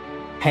less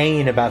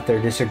pain about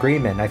their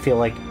disagreement. I feel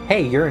like,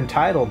 hey, you're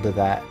entitled to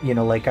that,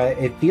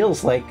 it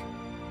feels like,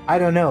 I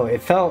don't know,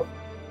 it felt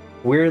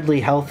weirdly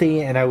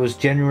healthy, and I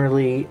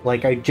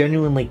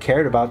genuinely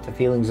cared about the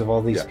feelings of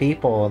all these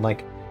people, and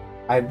like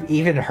I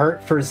even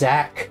hurt for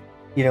Zack,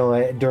 you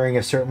know, during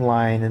a certain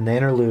line in the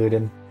interlude,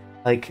 and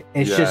like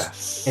it's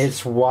just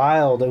it's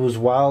wild. It was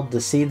wild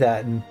to see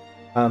that, and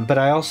but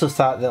I also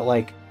thought that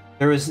like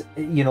there was,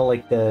 you know,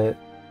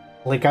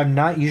 like I'm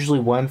not usually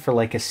one for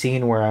like a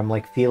scene where I'm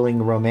like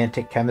feeling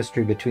romantic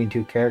chemistry between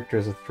two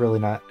characters. It's really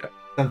not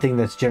something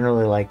that's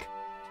generally like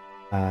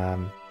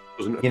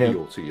doesn't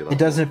appeal to you. It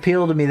doesn't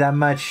appeal to me that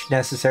much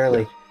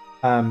necessarily.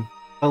 But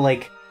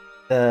like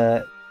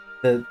the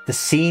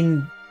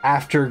scene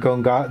after the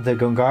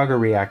Gongaga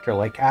reactor,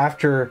 like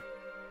after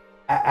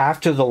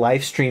the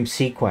live stream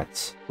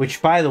sequence,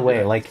 which by the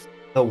way, like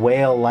the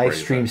whale live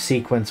stream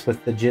sequence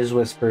with the jizz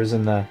whispers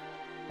and the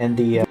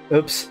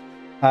oops,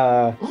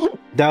 that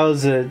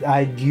was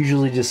I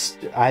usually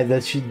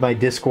that's my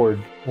Discord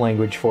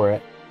language for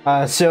it.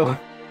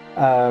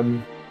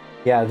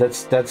 Yeah,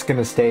 that's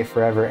gonna stay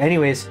forever.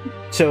 Anyways,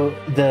 so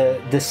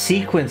the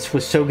sequence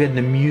was so good and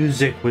the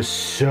music was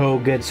so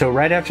good. So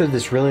right after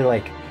this really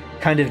like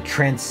kind of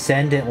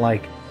transcendent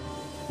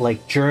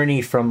like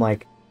journey from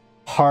like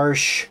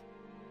harsh,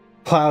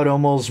 Cloud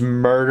almost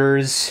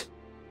murders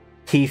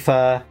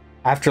Tifa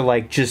after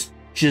like just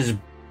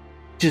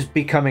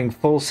becoming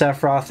full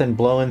Sephiroth and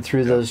blowing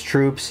through those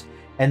troops,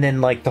 and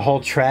then like the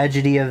whole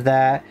tragedy of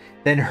that,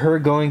 then her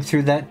going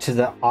through that to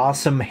the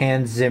awesome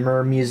Hans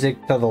Zimmer music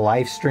to the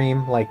live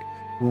stream, like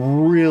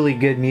really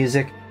good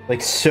music,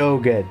 like so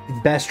good,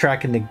 best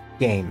track in the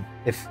game.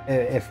 If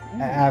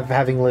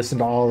having listened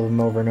to all of them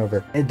over and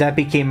over, that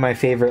became my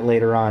favorite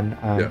later on.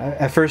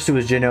 At first it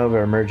was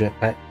Jenova Emergent,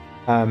 but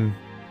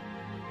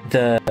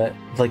the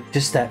like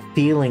just that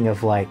feeling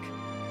of like,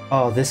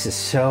 oh, this is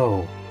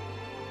so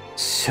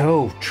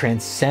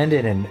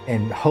transcendent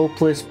and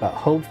hopeless but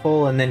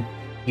hopeful, and then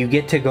you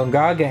get to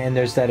Gongaga and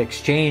there's that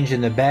exchange in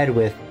the bed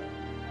with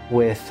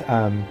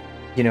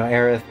you know,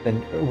 Aerith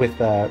and with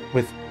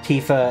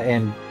Tifa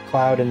and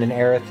Cloud, and then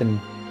Aerith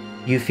and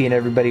Yuffie and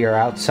everybody are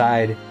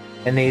outside,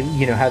 and they,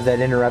 you know, have that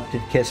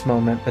interrupted kiss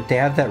moment, but they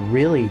have that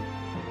really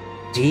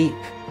deep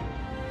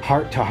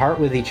heart to heart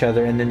with each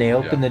other, and then they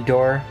open the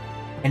door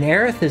and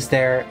Aerith is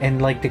there,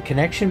 and like the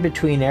connection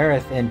between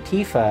Aerith and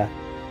Tifa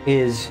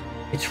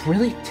it's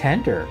really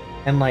tender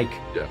and like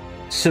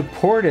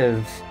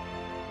supportive,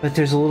 but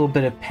there's a little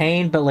bit of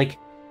pain, but like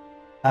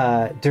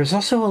there's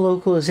also a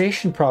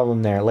localization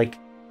problem there. Like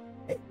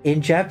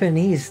in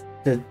Japanese,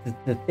 the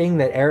thing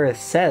that Aerith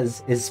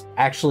says is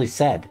actually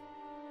said.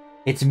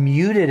 It's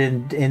muted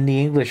in the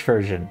English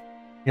version.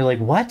 You're like,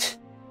 what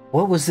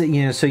was it?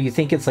 You know, so you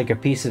think it's like a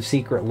piece of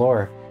secret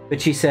lore, but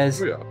she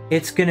says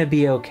it's gonna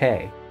be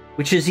okay,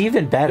 which is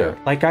even better.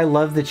 Like I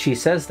love that she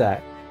says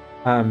that.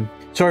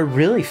 So I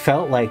really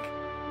felt like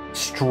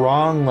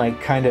strong,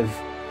 like kind of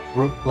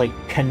like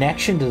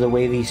connection to the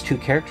way these two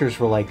characters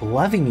were like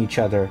loving each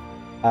other.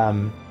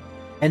 And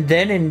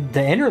then in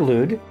the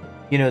interlude,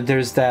 you know,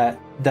 there's that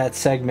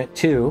segment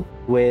too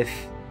with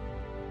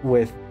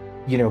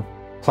you know,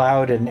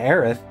 Cloud and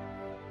Aerith,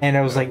 and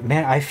I was like,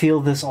 man, I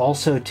feel this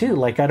also too.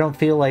 Like I don't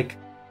feel like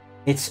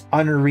it's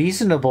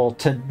unreasonable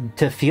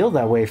to feel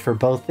that way for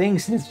both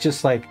things. And it's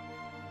just like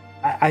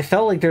I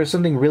felt like there was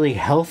something really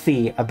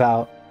healthy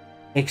about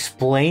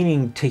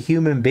explaining to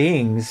human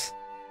beings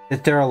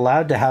that they're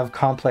allowed to have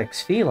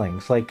complex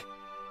feelings. Like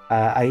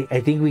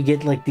I think we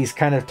get like these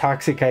kind of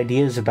toxic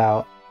ideas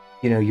about,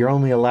 you know, you're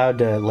only allowed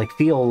to like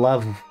feel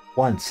love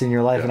once in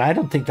your life, and I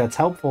don't think that's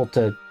helpful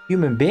to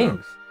human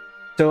beings.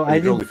 So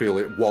I only feel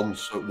it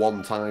once at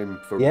one time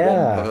for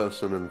one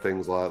person and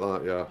things like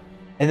that.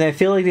 And I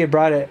feel like they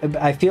brought it.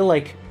 I feel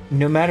like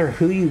no matter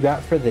who you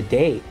got for the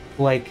date,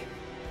 like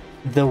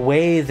the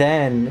way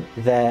then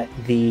that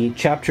the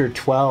chapter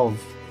 12,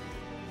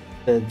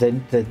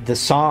 the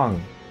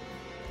song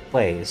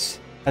plays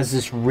has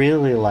this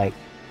really like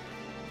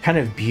kind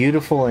of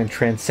beautiful and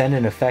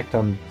transcendent effect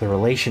on the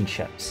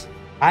relationships.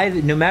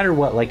 No matter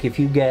what, like if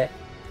you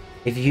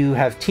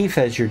have Tifa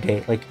as your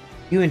date, like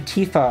you and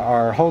Tifa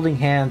are holding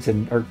hands,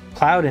 or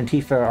Cloud and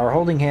Tifa are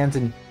holding hands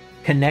and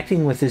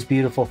connecting with this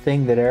beautiful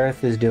thing that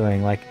Aerith is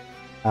doing. Like,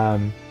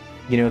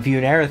 you know, if you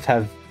and Aerith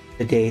have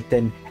the date,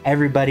 then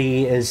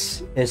everybody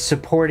is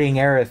supporting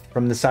Aerith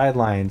from the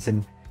sidelines,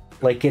 and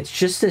like it's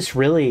just this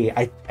really,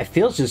 I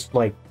feel just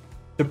like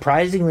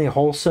surprisingly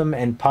wholesome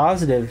and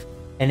positive,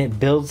 and it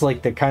builds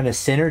like the kind of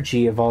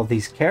synergy of all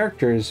these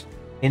characters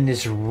in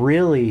this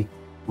really,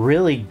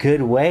 really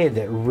good way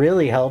that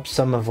really helps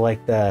some of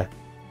like the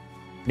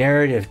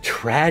narrative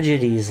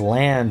tragedies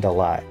land a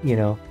lot, you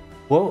know.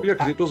 Well, yeah,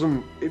 because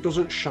it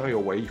doesn't shy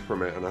away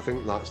from it, and I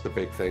think that's the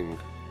big thing.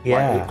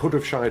 Yeah, like, it could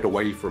have shied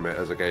away from it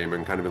as a game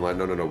and kind of been like,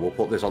 no, we'll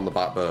put this on the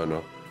back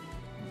burner,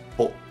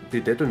 but they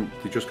didn't.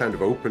 They just kind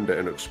of opened it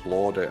and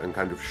explored it and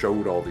kind of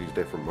showed all these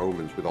different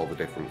moments with all the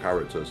different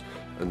characters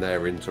and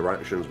their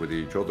interactions with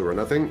each other.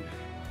 And I think,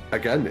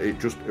 again, it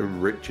just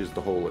enriches the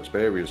whole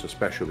experience,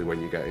 especially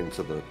when you get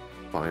into the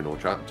final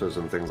chapters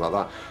and things like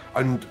that.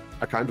 And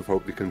I kind of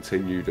hope they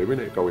continue doing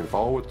it going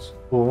forwards.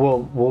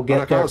 Well, we'll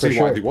get there for sure. I can't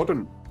see why they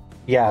wouldn't.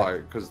 Yeah,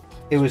 because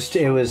it was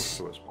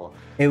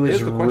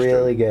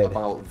really good.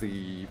 About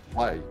the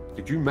play,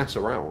 did you mess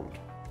around?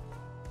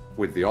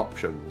 with the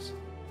options,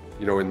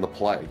 you know, in the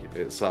play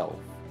itself.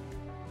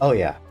 Oh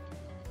yeah.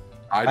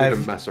 I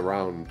didn't mess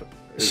around.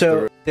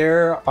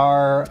 There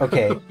are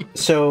okay.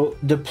 So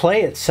the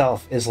play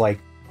itself is like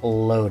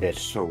loaded,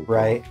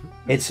 right?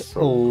 It's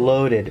so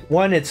loaded.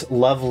 One, it's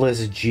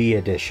Loveless G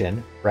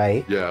edition,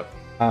 right? Yeah.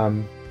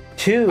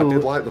 Two, I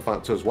did like the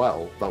fact as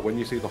well that when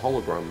you see the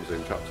holograms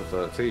in chapter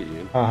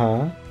 13,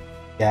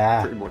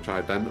 yeah, pretty much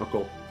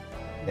identical.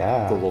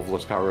 Yeah. The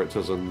Loveless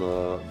characters and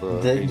the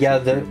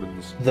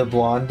humans. The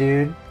blonde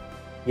dude.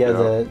 Yeah,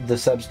 the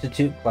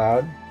substitute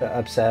Cloud that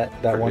upset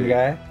that one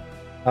guy.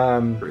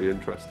 Pretty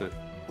interesting.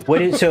 What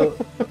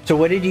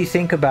did you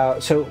think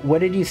about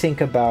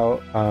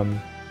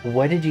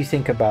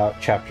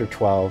chapter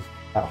 12,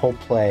 that whole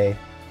play?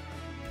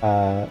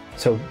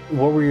 So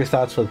what were your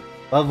thoughts with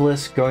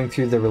Loveless going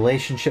through the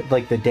relationship,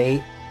 like the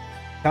date?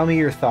 Tell me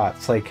your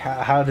thoughts. Like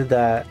how did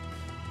that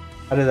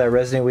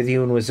resonate with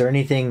you, and was there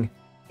anything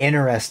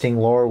interesting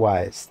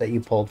lore-wise that you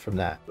pulled from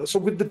that? So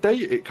with the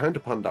date, it kind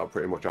of panned out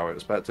pretty much how I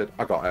expected.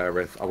 I got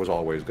Aerith. I was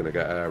always going to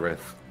get Aerith.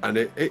 And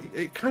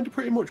it kind of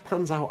pretty much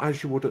pans out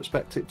as you would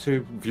expect it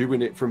to,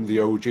 viewing it from the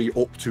OG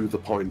up to the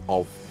point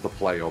of the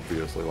play,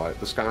 obviously.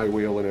 Like the Sky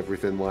Wheel and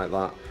everything like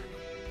that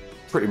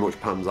pretty much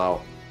pans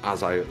out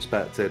as I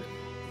expected.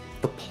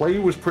 The play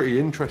was pretty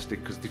interesting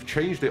because they've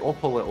changed it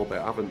up a little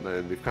bit, haven't they?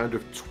 And they've kind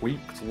of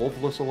tweaked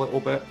Loveless a little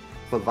bit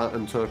for that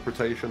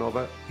interpretation of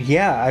it.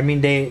 Yeah, I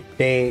mean they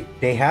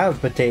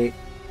have, but I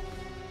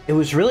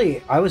was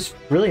really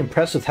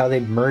impressed with how they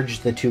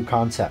merged the two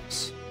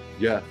concepts.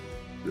 Yeah,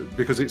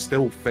 because it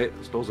still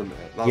fits, doesn't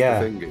it? That's the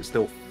thing, it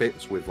still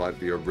fits with like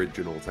the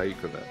original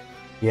take of it.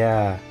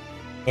 Yeah,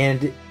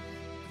 and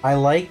I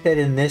like that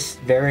in this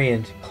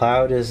variant,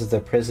 Cloud is the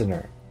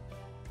prisoner.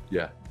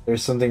 Yeah,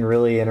 there's something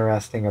really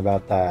interesting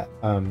about that.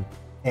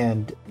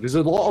 And there's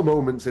a lot of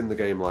moments in the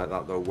game like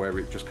that though, where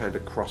it just kind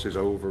of crosses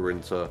over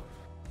into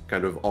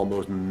kind of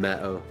almost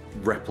meta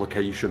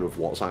replication of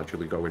what's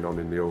actually going on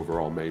in the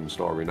overall main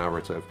story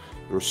narrative.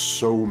 There are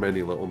so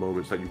many little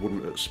moments that you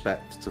wouldn't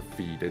expect to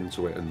feed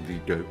into it, and they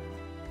do.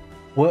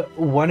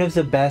 One of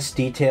the best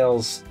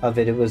details of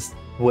it was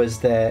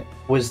the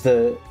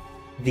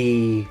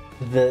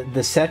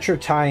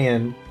Cetra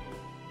tie-in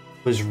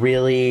was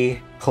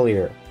really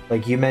clear.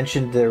 Like you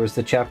mentioned, there was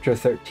the chapter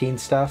 13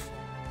 stuff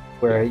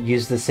where it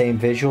used the same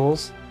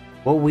visuals.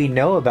 What we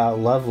know about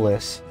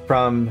Loveless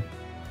from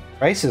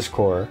Crisis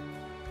Core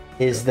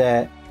is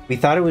that we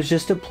thought it was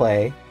just a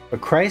play,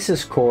 but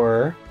Crisis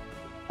Core,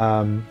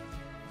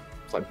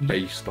 it's like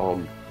based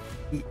on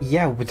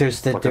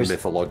there's a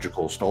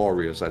mythological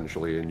story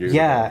essentially in universe.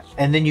 Yeah,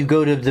 and then you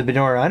go to the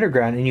Benora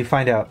Underground and you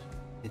find out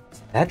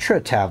it's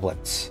Cetra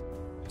tablets.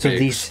 So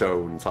these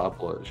stone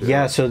tablets.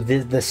 Yeah, so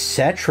the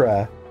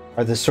Cetra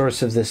are the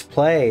source of this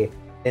play,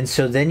 and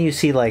so then you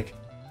see like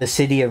the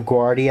city of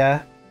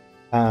Guardia,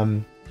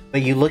 but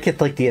you look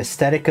at like the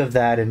aesthetic of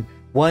that, and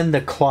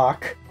the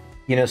clock,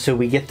 you know, so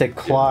we get the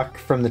clock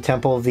from the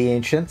Temple of the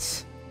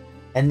Ancients,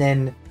 and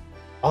then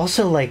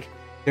also like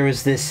there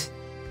was this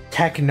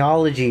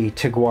technology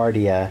to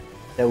Guardia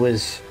that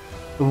was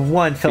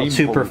felt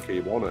super.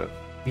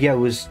 Yeah,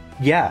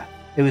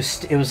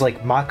 it was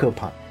like Mako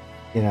Punk,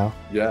 you know.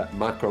 Yeah,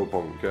 Mako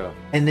Punk. Yeah.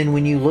 And then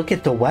when you look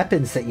at the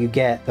weapons that you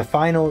get,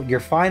 your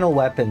final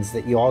weapons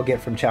that you all get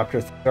from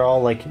chapter 3, they're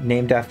all like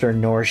named after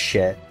Norse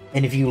shit.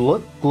 And if you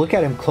look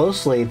at them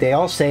closely, they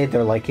all say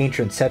they're like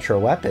ancient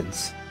Cetra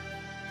weapons,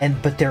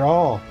 but they're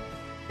all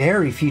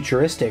very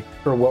futuristic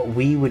for what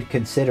we would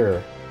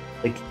consider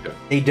like.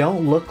 They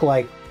don't look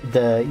like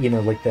the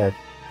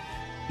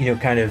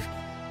kind of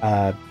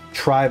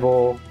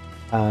tribal,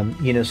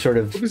 sort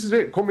of. Well, this is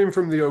it, coming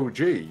from the OG.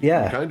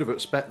 Yeah, you kind of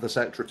expect the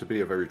Cetra to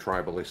be a very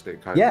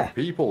tribalistic kind of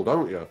people,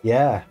 don't you?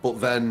 Yeah.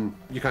 But then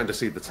you kind of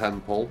see the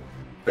temple.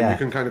 And you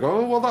can kind of go,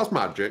 oh, well, that's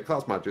magic. The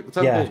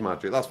temple's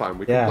magic. That's fine.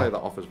 We can play that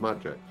off as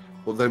magic.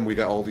 But then we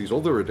get all these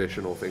other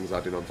additional things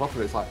added on top of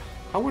it. It's like,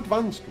 how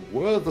advanced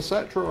were the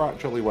Cetra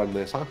actually when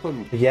this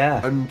happened? Yeah.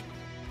 And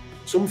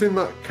something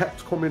that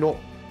kept coming up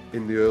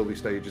in the early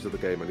stages of the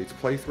game, I need to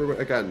play through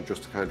it again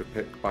just to kind of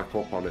pick back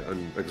up on it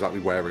and exactly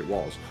where it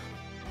was.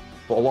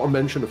 But a lot of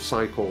mention of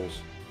cycles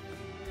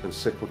and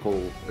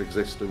cyclical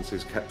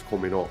existences kept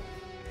coming up.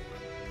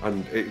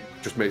 And it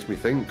just makes me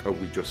think, are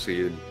we just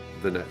seeing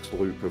the next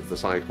loop of the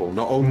cycle,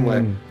 not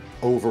only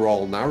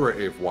overall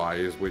narrative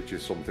wise, which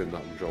is something that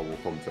I'm sure we'll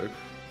come to,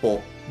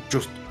 but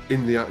just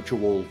in the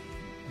actual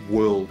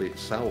world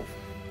itself.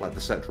 Like the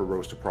Cetra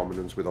rose to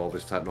prominence with all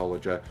this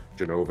technology,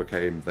 Jenova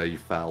came, they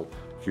fell,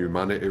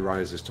 humanity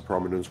rises to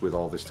prominence with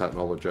all this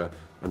technology,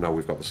 and now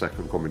we've got the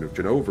second coming of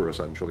Jenova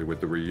essentially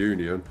with the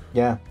reunion.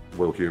 Yeah.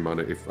 Will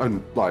humanity,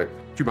 and like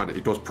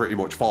humanity does pretty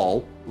much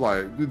fall,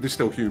 like there's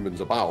still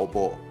humans about,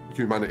 but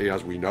humanity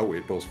as we know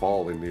it does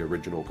fall in the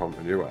original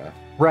continuity.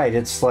 Right,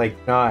 it's like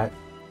not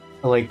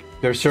like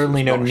there's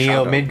certainly no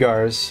Neo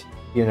Midgars,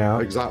 you know.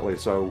 Exactly.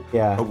 So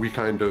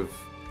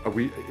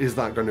is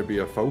that going to be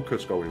a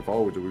focus going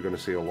forward? Are we going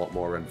to see a lot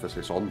more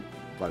emphasis on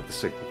like the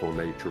cyclical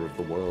nature of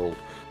the world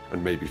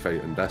and maybe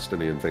fate and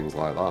destiny and things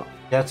like that?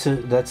 That's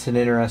an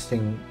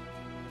interesting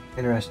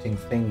interesting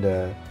thing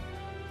to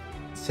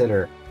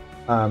consider.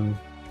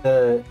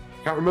 The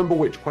I can't remember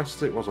which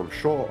quest it was. I'm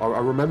sure I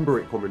remember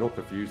it coming up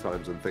a few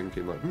times and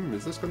thinking like,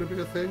 is this going to be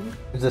a thing?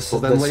 this But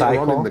then the later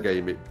cycle? on in the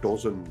game, it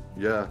doesn't.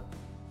 Yeah.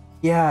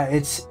 Yeah,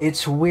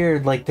 it's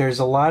weird. Like there's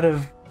a lot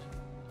of,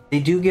 they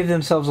do give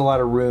themselves a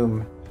lot of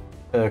room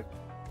to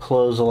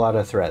close a lot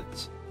of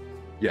threads.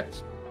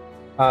 Yes.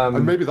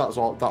 And maybe that's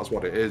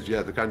what it is.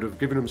 Yeah, they're kind of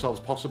giving themselves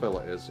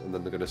possibilities, and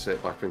then they're going to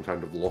sit back and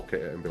kind of look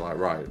at it and be like,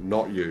 right,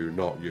 not you,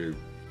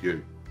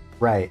 you.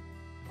 Right.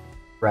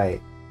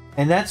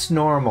 And that's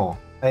normal.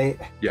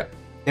 Yeah.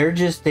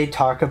 They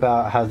talk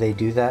about how they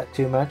do that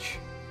too much.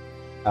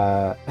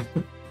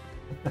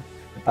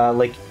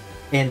 Like,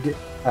 and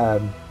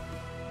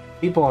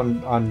people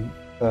on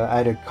I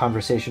had a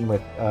conversation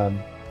with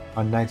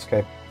on Night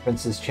Sky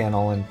Prince's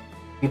channel, and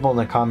people in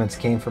the comments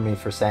came for me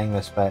for saying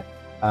this, but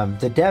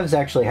the devs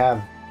actually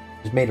have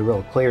just made it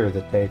real clear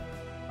that they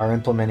are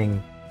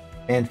implementing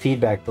fan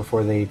feedback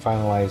before they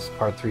finalize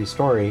Part 3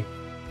 story,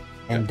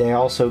 and they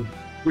also,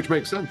 which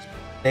makes sense.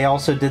 They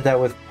also did that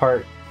with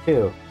Part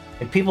 2,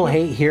 and people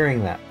hate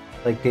hearing that.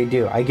 Like they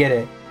do. I get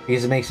it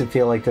because it makes them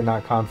feel like they're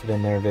not confident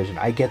in their vision.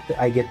 I get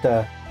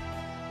the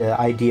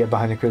idea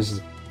behind the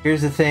criticism.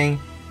 Here's the thing: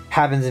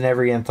 happens in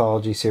every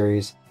anthology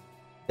series.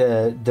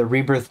 The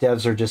Rebirth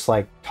devs are just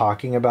like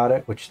talking about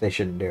it, which they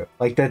shouldn't do.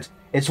 Like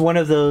it's one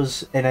of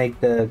those, and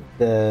the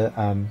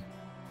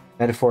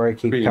metaphor I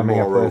keep coming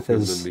up with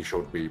is than they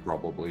should be,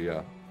 probably.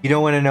 Yeah. You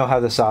don't want to know how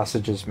the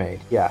sausage is made.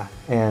 Yeah,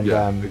 and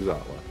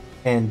exactly.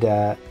 And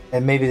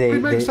maybe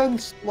it makes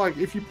sense. Like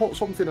if you put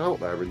something out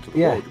there into the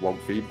world, you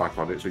want feedback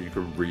on it so you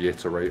can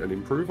reiterate and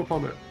improve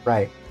upon it.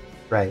 Right.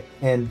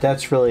 And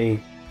that's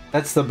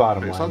the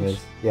bottom line. Is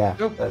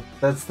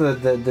that's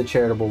the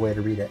charitable way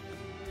to read it.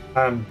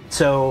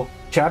 So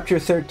chapter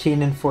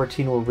 13 and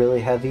 14 were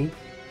really heavy.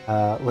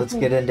 Let's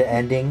get into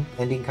ending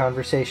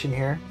conversation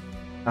here.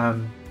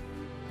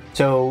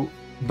 So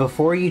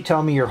before you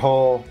tell me your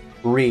whole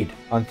read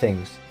on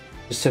things,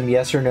 just some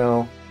yes or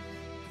no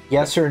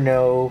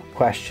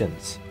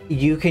questions.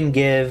 You can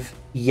give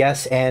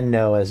yes and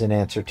no as an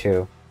answer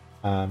to.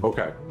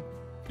 Okay.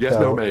 Yes,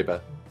 no, maybe.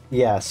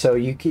 Yeah. So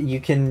you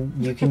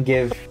can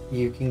give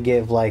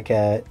like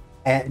a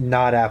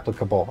not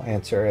applicable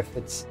answer if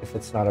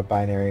it's not a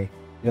binary.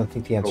 You don't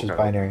think the answer is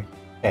binary.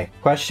 Okay.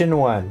 Question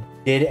 1: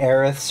 did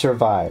Aerith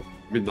survive?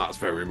 I mean, that's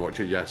very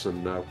much a yes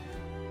and no.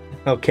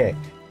 Okay.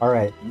 All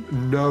right.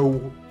 No,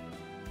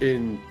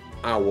 in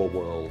our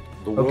world,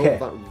 the world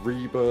that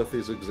Rebirth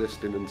is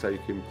existing and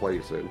taking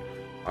place in,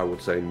 I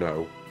would say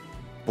no.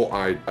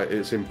 But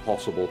it's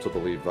impossible to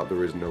believe that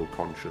there is no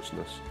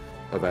consciousness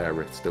of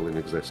Aerith still in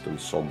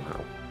existence somehow.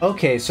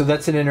 Okay, so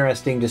that's an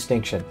interesting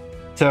distinction.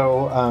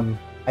 So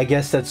I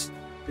guess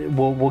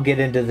we'll get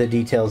into the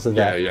details of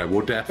that. Yeah,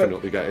 we'll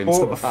definitely get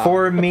into that.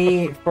 For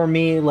me,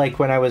 like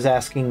when I was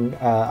asking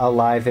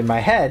alive in my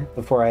head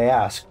before I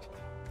asked,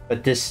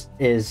 but this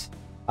is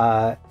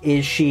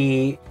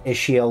she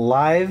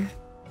alive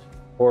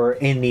or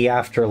in the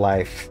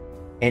afterlife?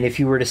 And if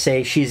you were to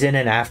say she's in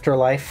an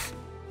afterlife,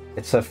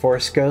 it's a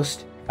Force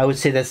ghost, I would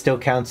say that still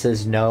counts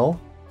as no,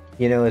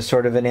 as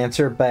sort of an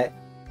answer. But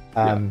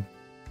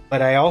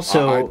but I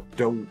also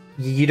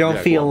you don't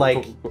feel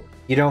like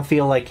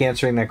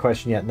answering that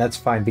question yet, and that's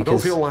fine because I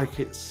don't feel like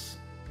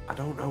I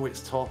don't know, it's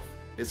tough.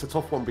 It's a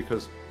tough one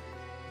because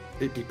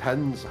it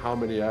depends how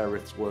many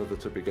Aeriths were there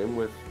to begin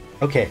with.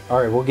 Okay,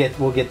 all right, we'll get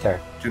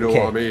there. Do you know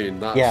what I mean?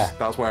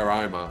 That's where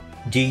I'm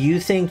at. Do you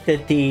think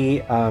that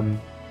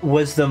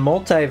was the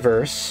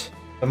multiversal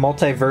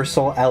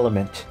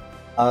element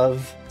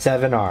of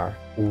 7R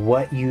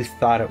what you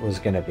thought it was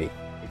going to be?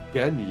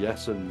 Again,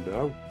 yes and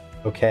no.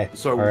 Okay.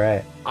 So all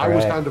right. I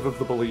was kind of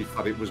the belief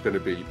that it was going to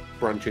be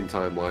branching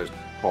timelines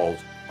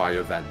caused by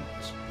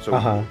events. So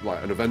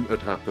like an event had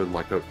happened,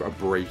 like a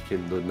break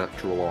in the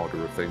natural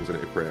order of things, and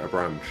it would create a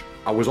branch.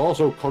 I was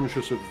also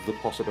conscious of the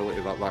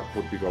possibility that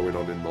could be going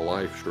on in the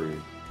live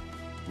stream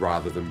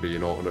rather than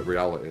being alternate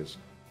realities.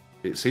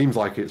 It seems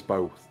like it's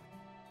both.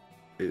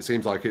 It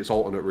seems like it's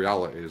alternate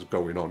realities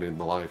going on in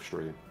the live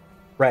stream.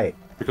 Right.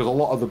 Because a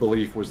lot of the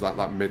belief was that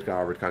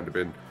Midgar had kind of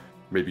been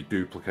maybe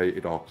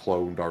duplicated or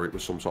cloned, or it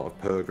was some sort of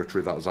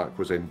purgatory that Zack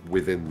was in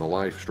within the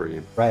live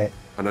stream. Right.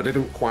 And I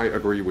didn't quite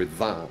agree with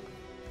that,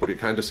 but it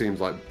kind of seems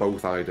like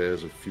both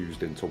ideas have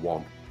fused into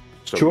one.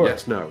 So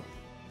yes, no.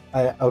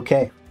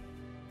 Okay.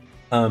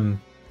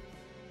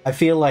 I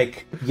feel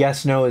like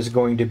yes, no is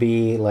going to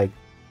be like...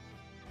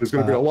 There's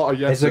going to be a lot of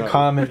yes, no. It's a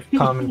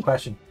common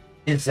question.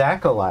 Is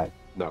Zack alive?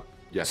 No.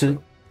 Yes, so,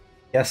 no.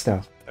 Yes,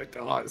 no.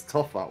 It's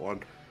tough, that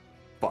one.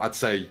 But I'd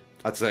say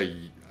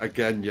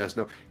again, yes,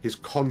 no. His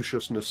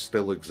consciousness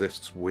still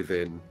exists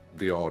within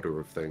the order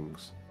of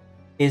things.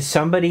 Is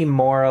somebody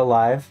more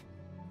alive,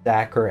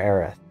 Zack or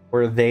Aerith?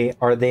 Or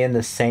are they in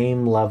the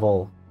same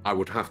level? I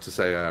would have to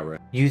say Aerith.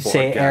 You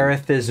say again,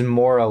 Aerith is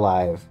more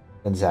alive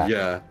than Zack.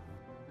 Yeah.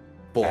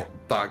 But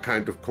that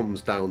kind of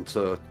comes down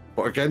to...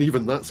 But again,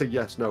 even that's a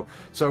yes, no.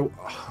 So,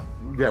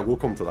 yeah, we'll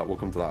come to that.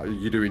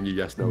 You're doing your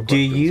yes, no. Do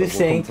you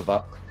think...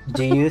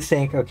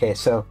 Okay,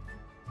 so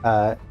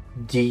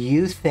do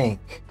you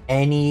think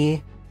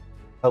any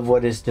of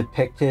what is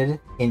depicted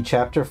in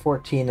chapter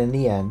 14 in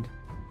the end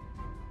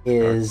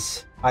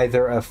is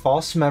either a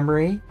false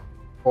memory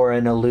or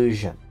an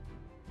illusion?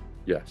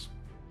 Yes.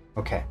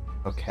 Okay.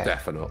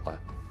 Definitely.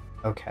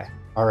 Okay.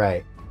 All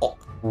right. Oh,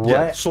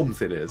 yeah,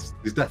 something is.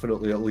 There's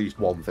definitely at least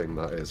one thing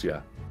that is,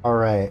 yeah. All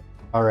right.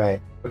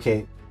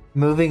 Okay.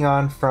 Moving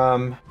on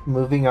from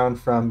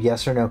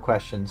yes or no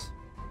questions.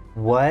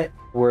 What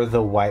were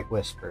the White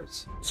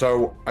Whispers?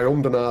 So I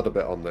ummed and ahed a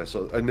bit on this.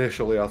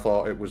 Initially, I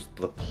thought it was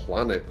the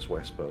planet's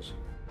whispers.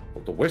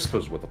 But the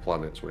whispers were the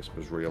planet's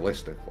whispers,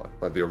 realistically.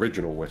 Like the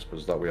original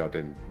whispers that we had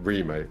in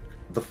Remake.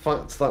 The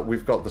fact that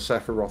we've got the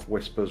Sephiroth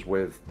whispers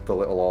with the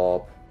little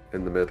orb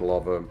in the middle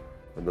of them,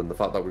 and then the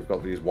fact that we've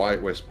got these White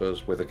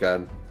Whispers with,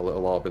 again, a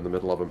little orb in the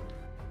middle of them,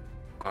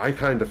 I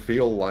kind of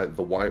feel like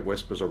the White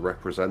Whispers are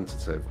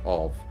representative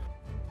of,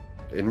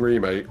 in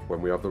Remake,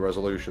 when we have the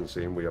resolution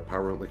scene, we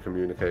apparently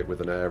communicate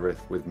with an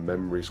Aerith with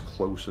memories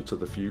closer to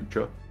the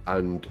future.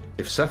 And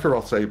if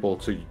Sephiroth's able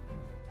to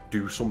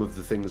do some of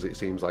the things it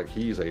seems like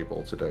he's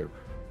able to do,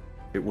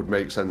 it would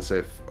make sense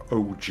if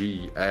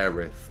OG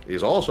Aerith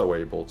is also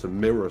able to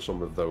mirror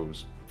some of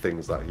those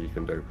things that he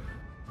can do.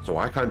 So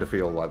I kind of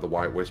feel like the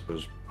White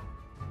Whispers,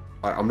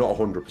 I'm not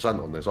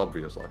 100% on this,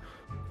 obviously.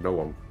 No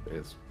one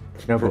is.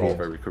 Nobody We're all is.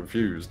 very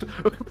confused.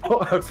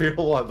 But I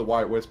feel like the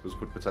White Whispers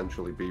could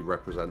potentially be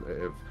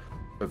representative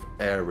of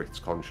Aerith's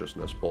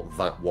consciousness, but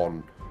that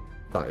one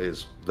that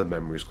is the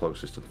memories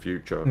closest to the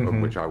future,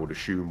 and which I would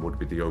assume would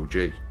be the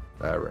OG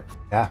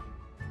Aerith.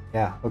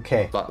 Yeah,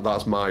 okay.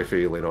 That's my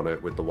feeling on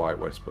it with the White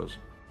Whispers.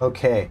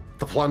 Okay.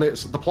 The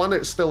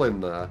planet's still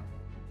in there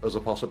as a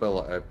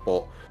possibility,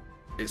 but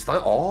it's that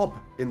orb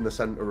in the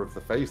center of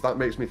the face that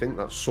makes me think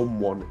that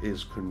someone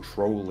is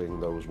controlling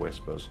those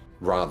whispers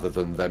rather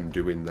than them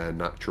doing their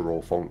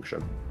natural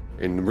function.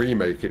 In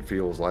Remake, it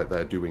feels like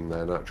they're doing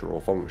their natural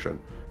function,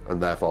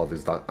 and therefore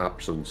there's that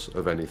absence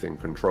of anything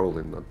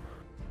controlling them.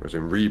 Whereas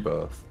in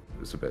Rebirth,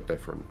 it's a bit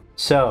different.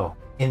 So,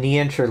 in the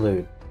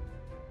interlude,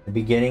 the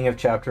beginning of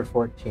chapter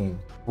 14,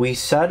 we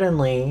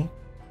suddenly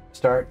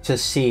start to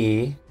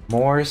see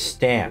more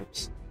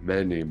stamps.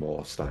 Many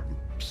more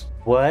stamps.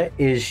 What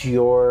is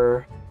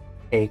your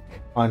take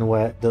on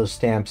what those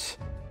stamps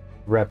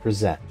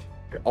represent?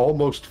 It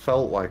almost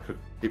felt like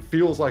it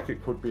feels like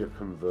it could be a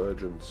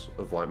convergence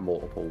of like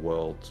multiple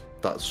worlds.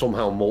 That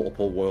somehow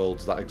multiple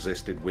worlds that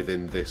existed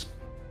within this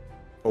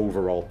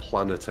overall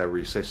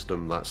planetary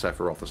system that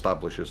Sephiroth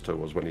establishes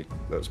to us when he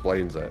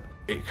explains it.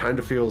 It kind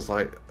of feels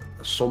like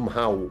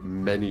somehow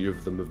many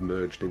of them have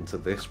merged into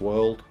this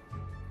world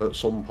at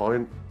some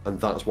point,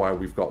 and that's why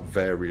we've got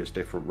various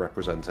different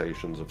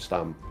representations of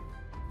stamp.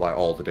 Like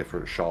all the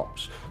different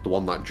shops, the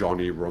one that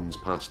Johnny runs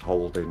past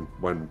holding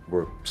when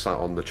we're sat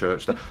on the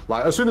church there.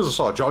 Like as soon as I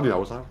saw Johnny, I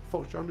was like,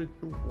 "Fuck, Johnny,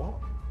 what?"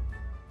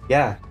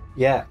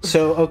 Yeah.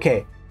 So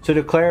okay, so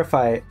to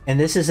clarify, and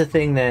this is a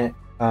thing that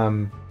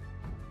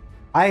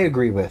I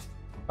agree with,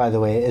 by the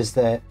way, is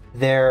that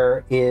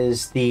there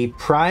is the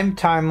prime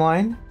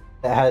timeline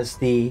that has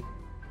the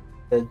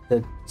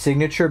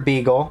signature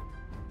beagle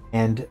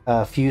and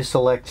a few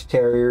select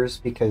terriers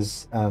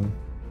because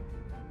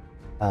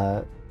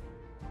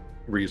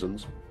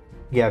Reasons.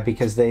 Yeah,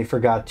 because they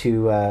forgot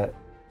to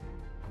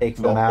take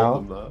them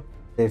out.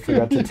 They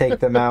forgot to take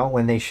them out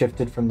when they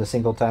shifted from the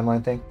single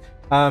timeline thing.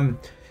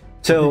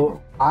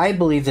 So I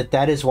believe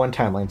that is one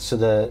timeline. So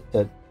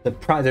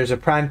there's a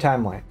prime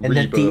timeline, and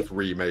Rebirth,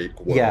 Remake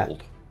world. Yeah,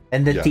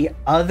 and that the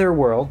other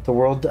world, the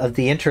world of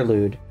the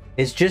interlude,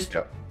 is just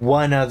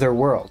one other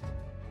world.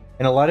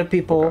 And a lot of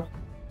people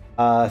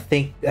have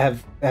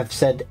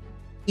said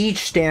each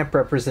stamp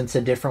represents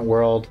a different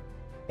world.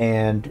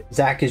 And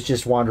Zack is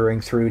just wandering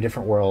through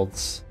different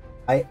worlds.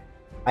 I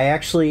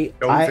actually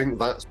don't think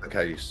that's the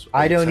case.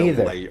 I don't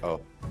either. Later.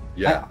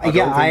 Yeah, I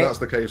don't think that's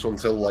the case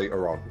until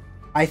later on.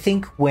 I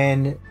think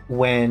when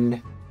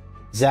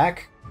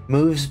Zack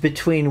moves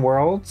between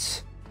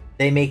worlds,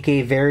 they make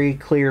a very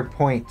clear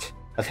point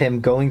of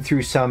him going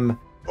through some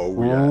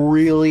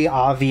really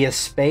obvious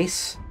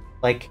space.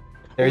 Like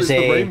there's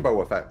the rainbow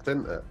effect,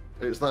 isn't it?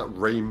 It's that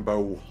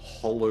rainbow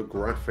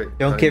holographic.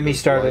 Don't get me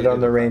started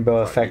on the rainbow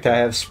effect. I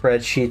have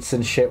spreadsheets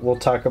and shit. We'll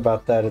talk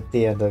about that at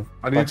the end of.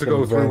 I need to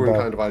go through and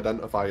kind of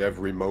identify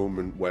every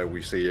moment where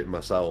we see it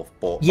myself.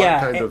 But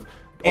on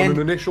an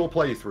initial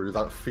playthrough,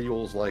 that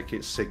feels like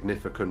it's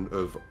significant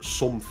of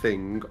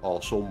something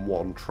or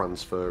someone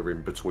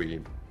transferring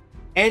between.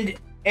 And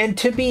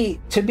to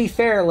be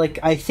fair, like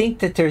I think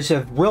that there's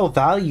a real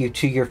value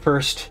to your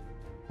first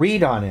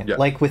read on it. Yeah.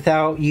 Like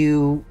without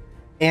you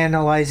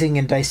analyzing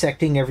and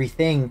dissecting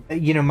everything,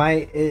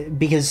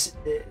 because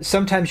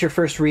sometimes your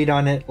first read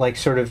on it like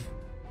sort of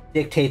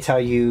dictates how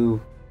you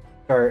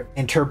start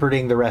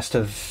interpreting the rest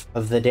of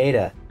the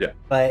data. Yeah.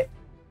 But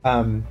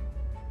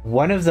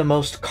one of the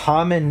most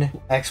common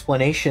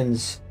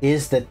explanations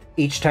is that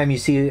each time you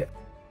see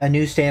a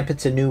new stamp,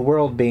 it's a new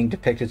world being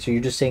depicted. So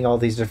you're just seeing all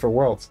these different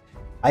worlds.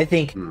 I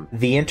think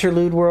the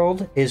interlude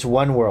world is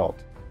one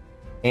world,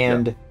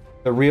 and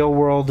the real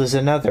world is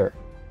another.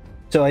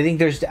 So I think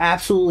there's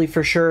absolutely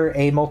for sure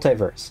a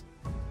multiverse.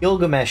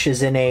 Gilgamesh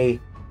is in a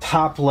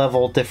top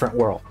level different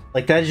world.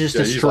 Like that is just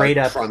a straight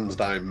up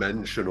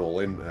trans-dimensional,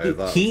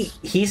 isn't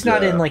he's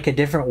not in like a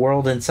different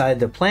world inside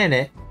the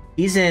planet.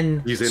 He's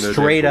in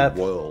straight up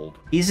world.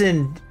 He's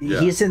in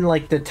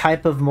like the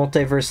type of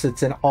multiverse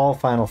that's in all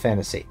Final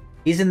Fantasy.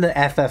 He's in the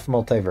FF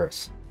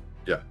multiverse.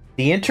 Yeah.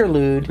 The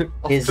interlude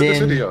is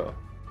in the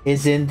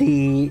he's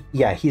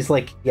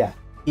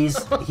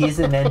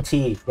an NT.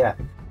 Yeah.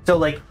 So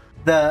like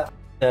the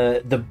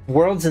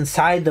worlds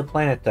inside the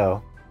planet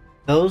though,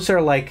 those are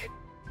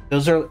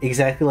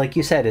exactly like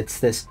you said.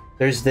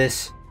 There's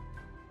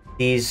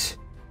these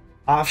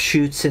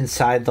offshoots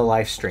inside the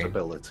life stream.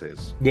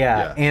 Abilities.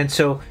 Yeah. And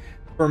so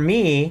for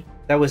me,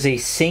 that was a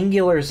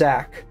singular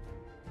Zack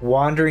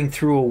wandering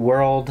through a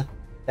world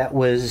that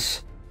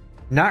was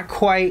not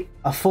quite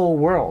a full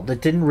world.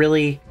 It didn't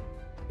really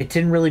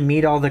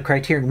meet all the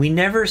criterion. We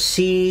never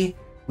see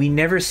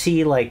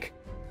like,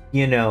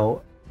 you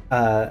know,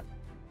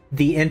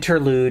 the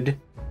interlude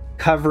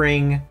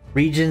covering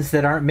regions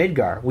that aren't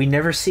Midgar. We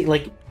never see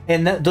like,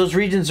 and those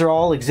regions are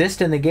all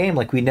exist in the game.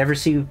 Like we never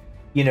see,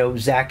 you know,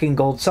 Zack in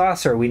Gold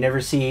Saucer. We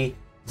never see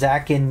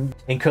Zack in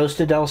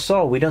Costa del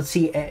Sol. We don't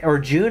see, or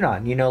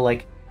Junon, you know,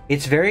 like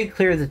it's very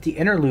clear that the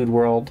interlude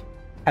world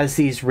has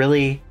this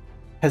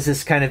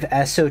kind of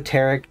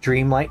esoteric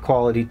dreamlike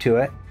quality to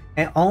it,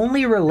 and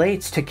only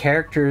relates to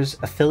characters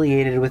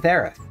affiliated with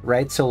Aerith,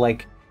 right? So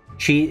like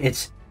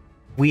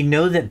we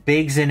know that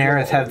Biggs and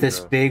Aerith have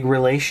this big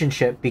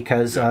relationship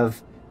because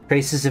of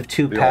Traces of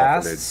Two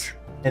Pasts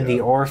and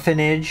the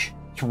orphanage.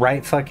 It's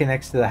right fucking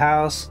next to the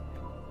house.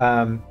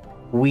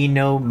 We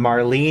know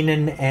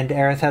Marlene and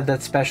Aerith have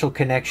that special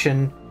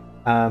connection.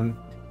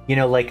 You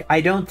know, like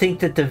I don't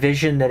think that the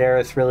vision that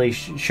Aerith really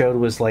showed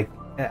was like,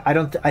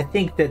 I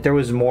think that there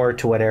was more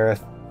to what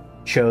Aerith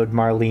showed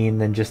Marlene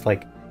than just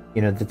like,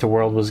 you know, that the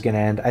world was going to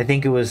end. I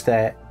think it was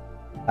that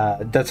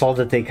that's all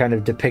that they kind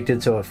of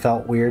depicted, so it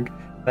felt weird.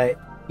 But,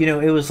 you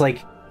know, it was like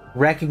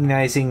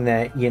recognizing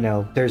that, you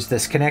know, there's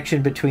this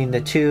connection between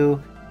the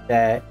two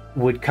that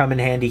would come in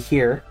handy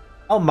here.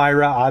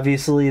 Elmira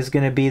obviously is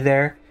going to be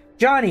there.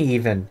 Johnny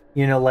even,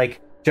 you know,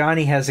 like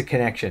Johnny has a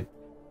connection.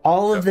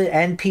 All of the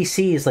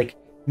NPCs, like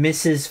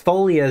Mrs.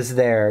 Folia's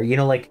there, you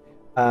know, like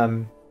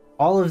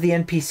all of the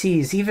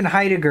NPCs, even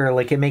Heidegger,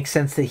 like it makes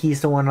sense that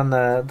he's the one on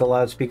the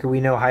loudspeaker. We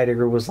know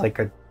Heidegger was like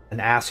an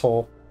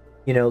asshole,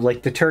 you know,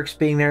 like the Turks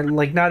being there,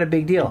 like not a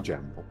big deal.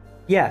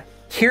 Yeah,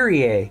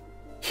 Kyrie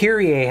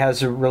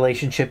has a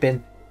relationship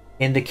in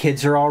The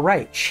Kids Are All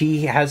Right.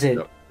 She has it.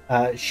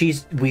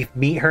 We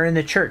meet her in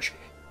the church.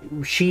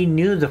 She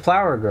knew the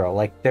flower girl.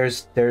 Like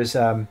there's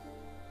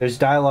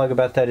dialogue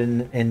about that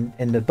in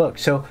the book.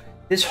 So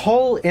this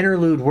whole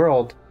interlude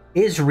world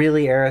is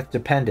really Aerith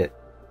dependent.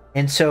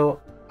 And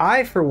so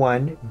I, for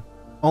one,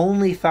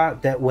 only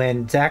thought that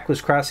when Zack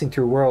was crossing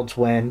through worlds,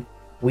 when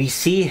we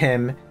see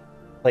him,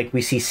 like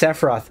we see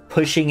Sephiroth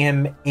pushing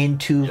him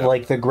into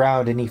like the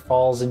ground and he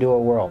falls into a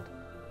world,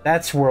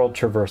 that's world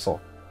traversal.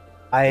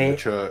 In the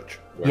church,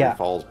 where he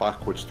falls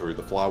backwards through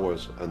the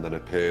flowers and then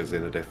appears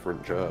in a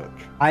different church.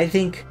 I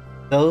think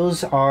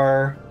those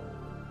are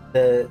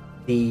the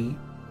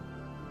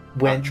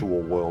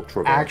actual world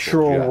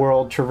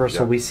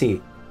traversal we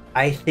see.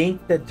 I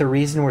think that the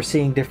reason we're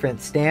seeing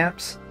different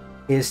stamps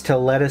is to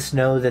let us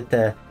know that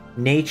the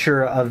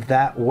nature of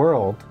that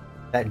world,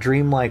 that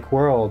dreamlike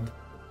world,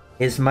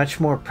 is much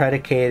more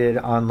predicated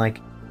on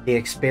like the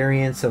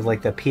experience of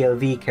like the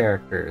POV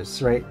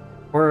characters, right?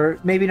 Or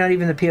maybe not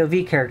even the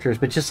POV characters,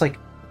 but just like,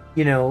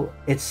 you know,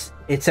 it's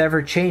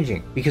ever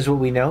changing, because what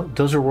we know,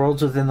 those are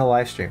worlds within the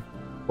live stream.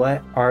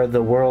 What are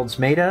the worlds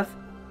made of?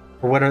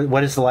 Or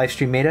what is the live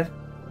stream made of?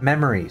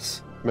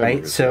 Memories,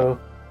 right? So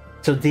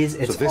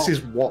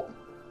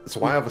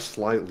I have a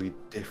slightly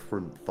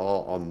different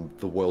thought on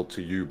the world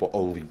to you, but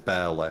only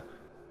barely.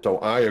 So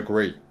I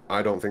agree.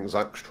 I don't think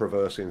Zack's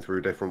traversing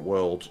through different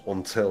worlds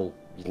until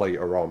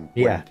later on,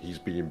 when he's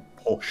being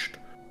pushed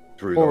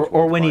through.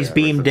 Or when he's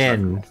beamed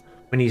in.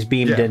 When he's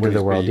beamed into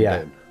the world,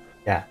 Yeah.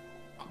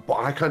 But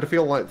I kind of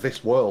feel like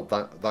this world,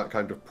 that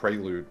kind of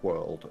prelude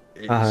world,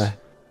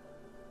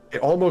 it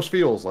almost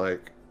feels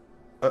like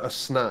at a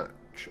snatch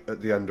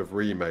at the end of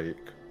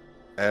Remake,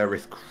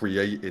 Aerith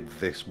created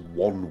this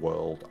one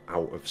world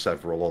out of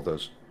several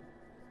others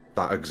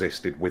that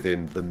existed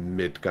within the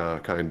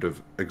Midgar kind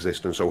of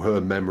existence. So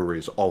her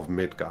memories of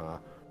Midgar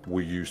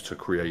were used to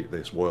create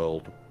this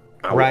world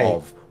out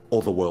of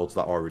other worlds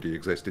that already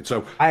existed.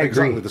 So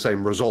exactly the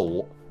same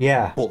result.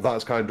 Yeah. But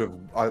that's kind of,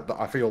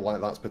 I feel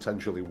like that's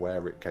potentially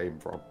where it came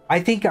from. I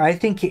think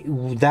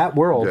that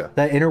world,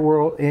 that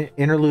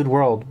interlude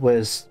world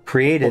was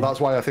created. Well,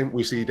 that's why I think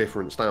we see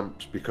different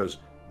stamps, because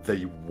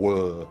they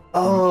were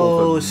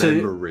other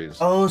memories.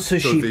 So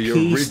she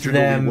pieced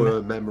them.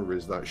 Were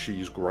memories that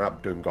she's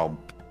grabbed and gone.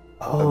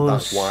 And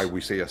that's why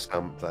we see a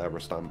stamp there,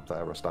 a stamp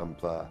there, a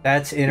stamp there.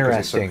 That's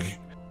interesting.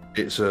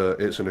 It's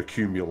an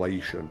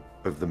accumulation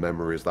of the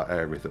memories that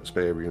Aerith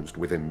experienced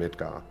within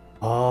Midgar.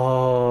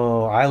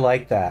 Oh, I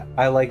like that.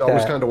 That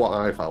was kind of what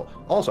I felt.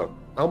 Also,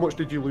 How much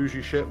did you lose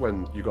your shit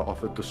when you got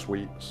offered the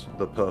sweets,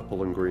 the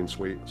purple and green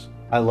sweets?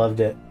 I loved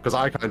it. Because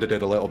I kind of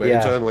did a little bit.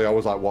 Yeah. Internally, I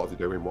was like, what are they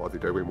doing? What are they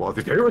doing? What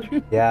are they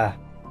doing? Yeah.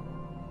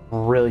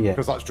 Brilliant.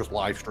 Because that's just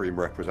live stream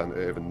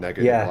representative and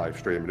negative live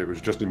stream. And it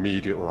was just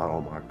immediately like,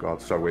 oh my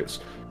God. So it's,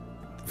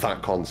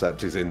 that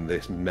concept is in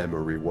this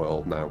memory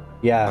world now.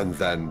 Yeah. And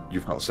then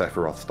you've got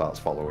Sephiroth starts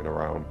following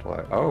around.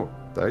 Like, oh,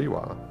 there you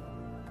are.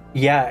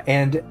 Yeah.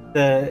 And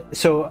I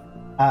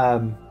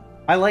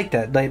like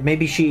that. Like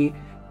maybe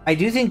I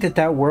do think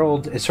that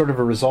world is sort of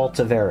a result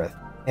of Aerith.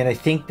 And I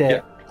think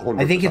that,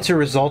 I think it's a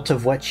result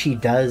of what she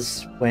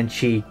does when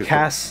she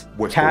casts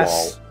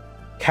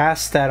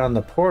that on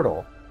the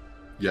portal.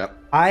 Yep.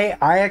 I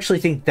actually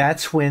think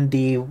that's when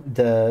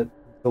the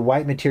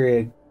white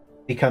materia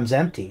becomes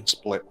empty.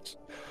 Splits.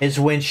 Is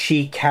when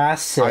she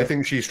casts it. I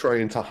think she's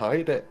trying to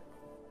hide it.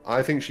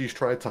 I think she's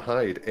tried to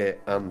hide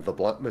it and the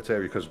black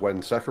materia, because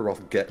when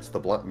Sephiroth gets the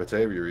black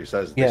materia, he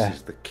says this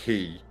is the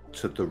key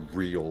to the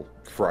real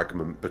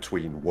fragment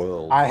between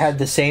worlds. I had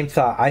the same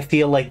thought. I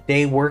feel like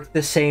they work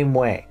the same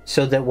way.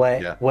 So that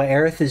what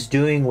Aerith is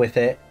doing with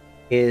it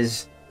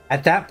is,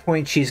 at that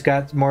point, she's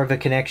got more of a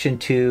connection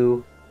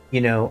to,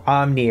 you know,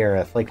 Omni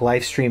Aerith, like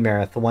Livestream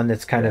Aerith, the one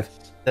that's kind of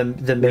the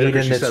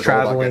maiden that's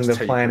traveling the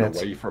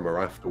planets. Away from her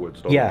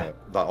afterwards, it?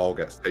 That all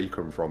gets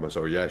taken from her.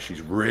 So yeah,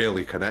 she's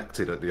really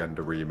connected at the end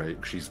of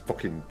Remake. She's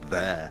fucking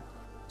there.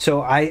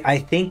 So I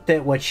think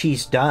that what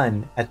she's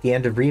done at the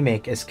end of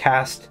Remake is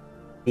cast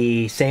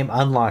the same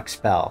unlock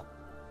spell.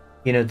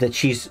 You know, that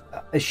she's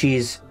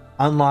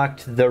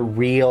unlocked the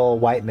real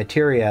white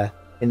materia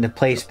in the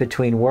place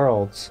between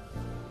worlds,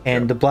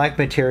 and the black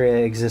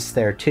materia exists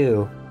there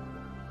too.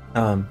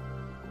 And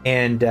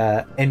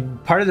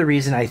part of the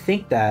reason I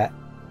think that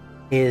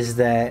is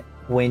that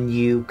when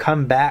you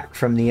come back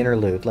from the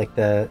interlude, like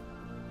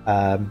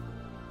and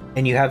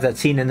you have that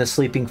scene in the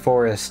sleeping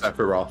forest,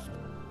 Sephiroth,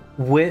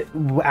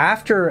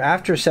 after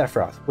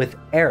Sephiroth with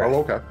Aerith.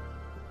 Oh, okay.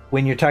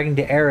 When you're talking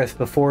to Aerith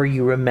before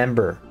you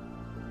remember,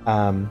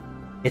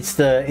 it's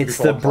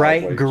the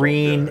bright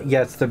green,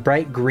 it's the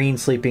bright green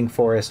sleeping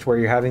forest where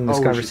you're having this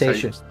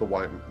conversation. She takes the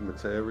white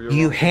materia.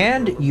 You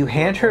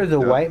hand her the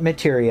white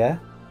materia,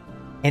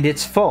 and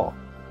it's full,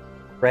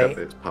 right? Yep,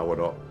 it's powered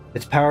up.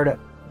 It's powered up.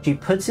 She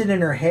puts it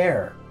in her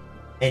hair,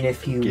 and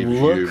if you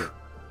look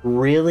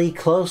really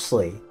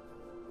closely,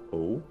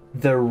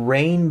 the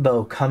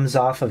rainbow comes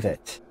off of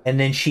it, and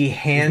then she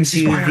hands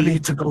you I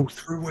need to go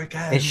through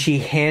again. And she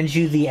hands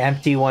you the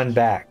empty one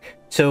back.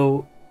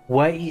 So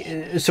what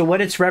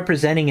it's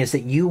representing is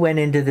that you went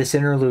into this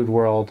interlude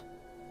world,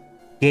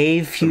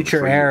 gave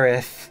future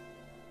Aerith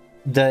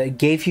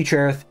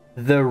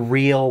the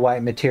real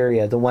white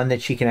materia, the one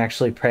that she can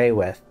actually pray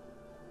with,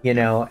 you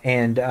know,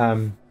 and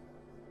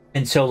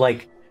so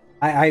like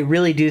I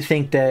really do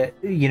think that,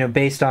 you know,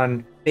 based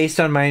on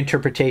my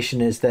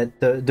interpretation, is that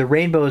the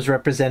rainbow is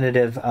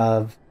representative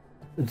of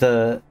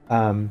the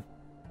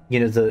you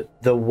know,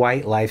 the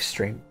white life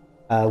stream,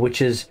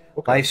 which is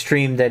life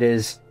stream that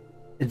is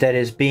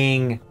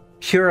being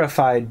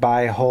purified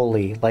by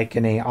holy, like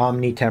in a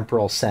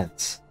omnitemporal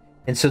sense.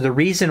 And so the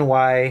reason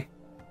why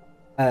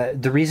I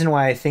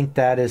think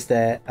that is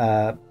that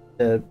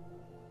the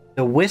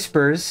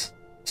whispers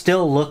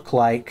still look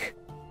like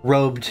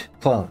robed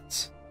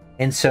clones.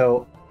 And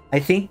so I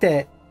think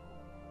that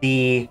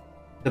the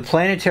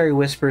planetary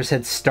whispers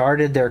had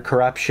started their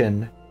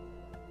corruption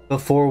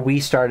before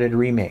we started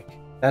Remake.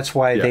 That's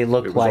why they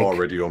look like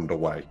already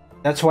underway.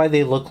 That's why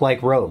they look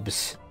like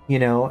robes, you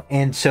know.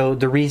 And so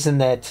the reason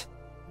that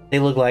they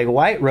look like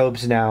white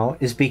robes now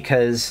is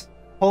because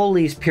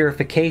Holy's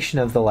purification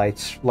of the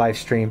live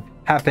stream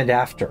happened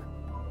after.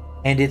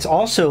 And it's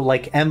also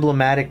like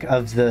emblematic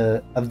of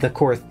the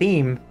core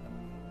theme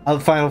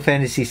of Final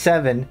Fantasy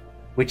VII,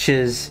 which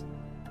is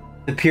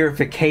the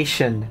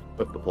purification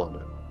of the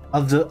planet,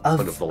 of the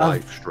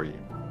live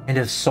stream, and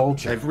of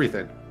Soldier,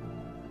 everything,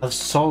 of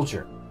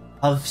Soldier,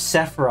 of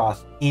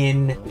Sephiroth.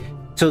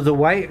 So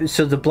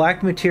the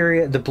black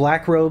materia, the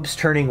black robes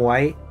turning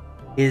white,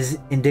 is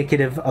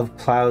indicative of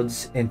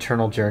Cloud's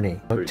internal journey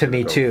to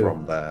me too.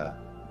 From there,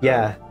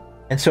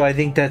 and so I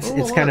think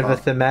it's kind of a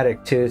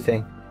thematic too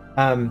thing.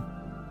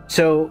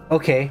 So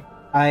okay,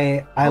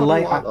 I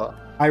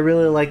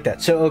really like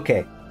that. So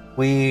okay,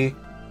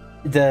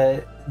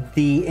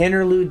 the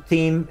interlude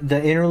theme,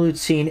 the interlude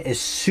scene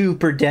is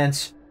super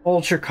dense,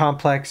 ultra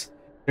complex.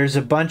 There's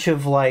a bunch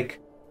of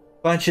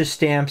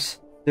stamps.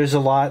 There's a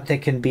lot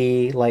that can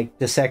be like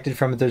dissected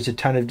from it. There's a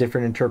ton of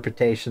different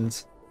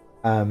interpretations.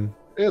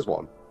 Here's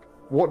one.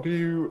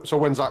 So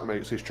when Zack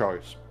makes his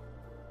choice,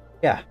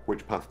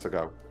 which path to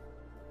go?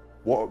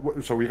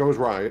 So he goes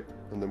right,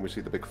 and then we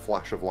see the big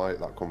flash of light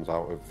that comes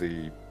out of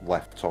the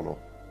left tunnel.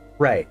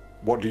 Right.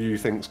 What do you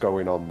think's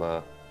going on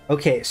there?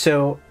 Okay,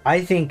 so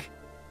I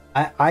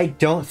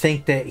don't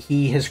think that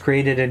he has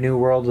created a new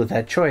world with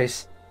that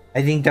choice.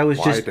 I think that was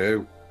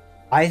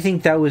I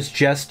think that was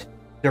just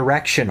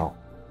directional.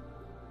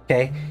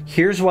 Okay,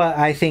 here's what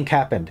I think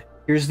happened.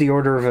 Here's the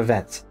order of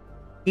events.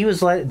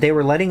 They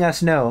were letting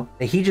us know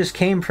that he just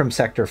came from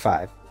Sector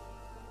 5.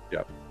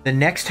 Yep. the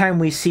next time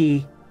we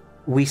see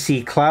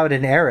Cloud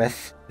and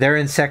Aerith, they're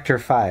in Sector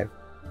 5.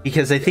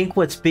 Because I think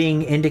what's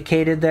being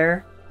indicated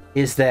there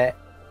is that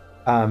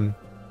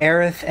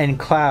Aerith and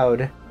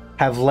Cloud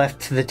have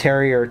left the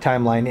Terrier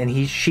timeline,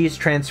 and she's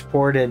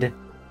transported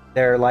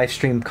their live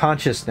stream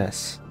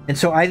consciousness. And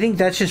so I think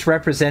that's just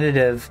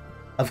representative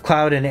of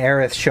Cloud and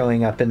Aerith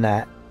showing up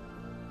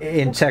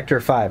in Sector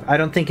 5. I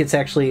don't think it's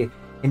actually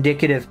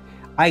indicative.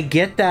 I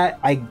get that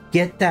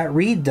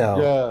read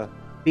though. Yeah.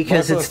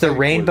 Because it's the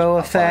rainbow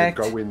effect.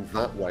 Going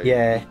that way,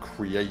 it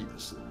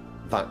creates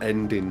that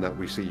ending that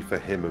we see for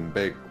him and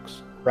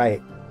Biggs.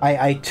 Right.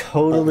 I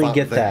totally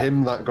get that.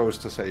 Him that goes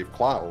to save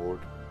Cloud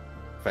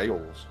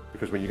fails.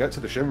 Because when you get to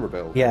the Shinra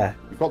build,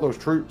 you've got those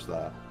troops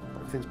there.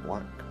 Everything's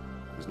black.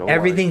 There's no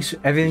everything's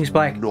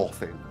black.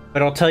 Nothing.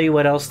 But I'll tell you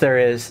what else there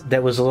is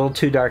that was a little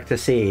too dark to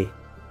see.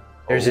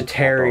 There's a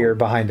Terrier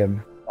behind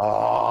him.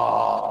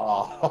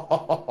 Oh.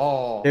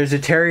 There's a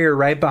Terrier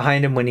right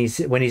behind him when he's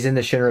in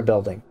the Shinra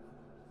building.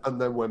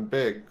 And then when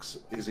Biggs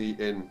is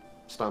eating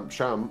Stamp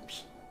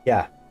Champs,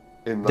 they're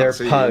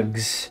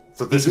pugs.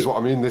 So this is what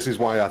I mean. This is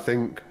why I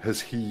think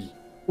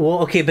Well,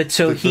 okay, but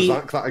so the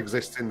Zack that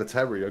exists in the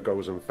Terrier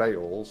goes and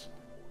fails,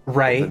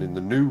 right? And in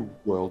the new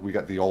world, we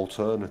get the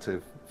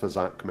alternative for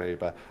Zack. Maybe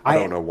I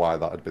don't know why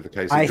that would be the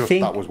case.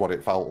 That was what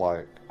it felt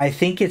like. I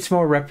think it's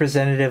more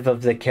representative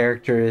of the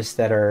characters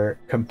that are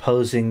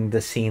composing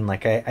the scene.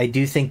 Like I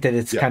do think that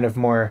it's kind of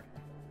more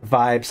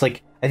vibes.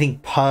 Like I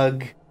think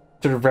Pug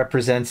sort of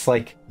represents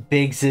like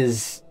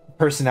Biggs's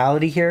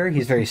personality here.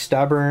 He's very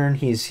stubborn.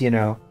 He's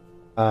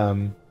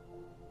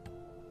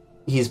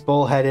he's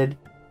bullheaded.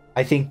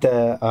 I think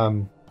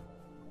and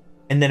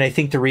then I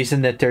think the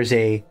reason that there's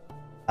a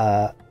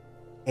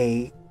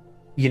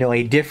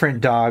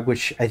different dog,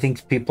 which I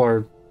think people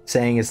are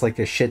saying is like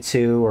a Shih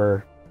Tzu,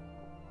 or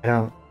I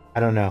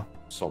don't know.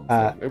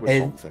 Something. It was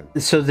something.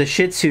 So the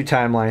Shih Tzu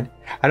timeline,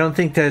 I don't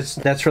think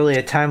that's really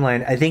a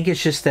timeline. I think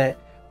it's just that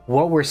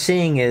what we're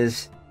seeing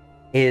is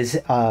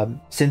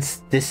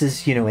since this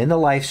is in the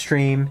live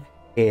stream,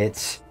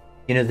 it's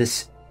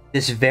this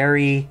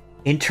very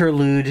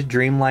interlude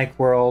dreamlike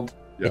world.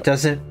 It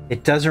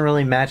doesn't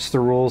really match the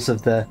rules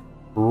of the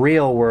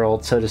real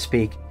world, so to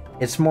speak.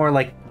 It's more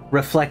like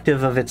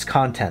reflective of its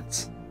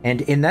contents,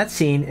 and in that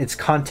scene its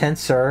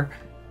contents are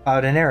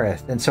Cloud and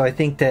Aerith, and so I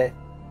think that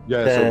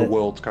so the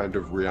world's kind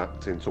of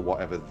reacting to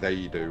whatever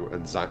they do,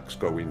 and Zack's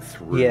going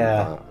through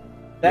that.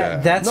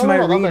 That's my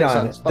read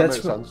on it.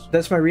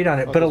 That's my read on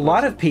it. But a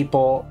lot of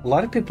people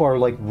are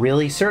like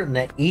really certain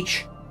that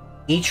each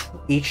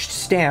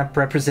stamp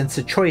represents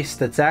a choice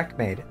that Zack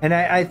made, and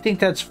I think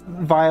that's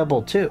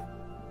viable too.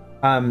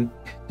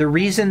 The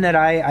reason that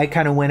I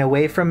kind of went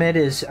away from it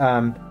is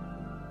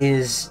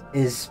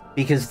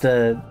because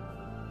the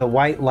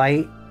white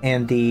light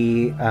and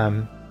the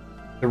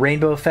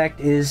rainbow effect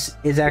is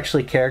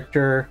actually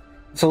character.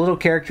 It's a little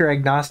character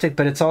agnostic,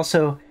 but it's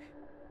also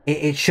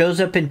it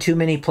shows up in too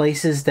many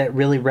places that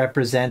really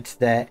represent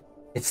that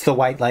it's the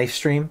white live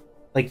stream.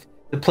 Like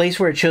the place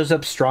where it shows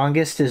up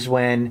strongest is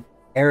when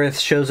Aerith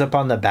shows up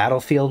on the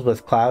battlefield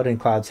with Cloud and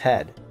Cloud's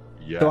head.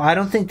 So I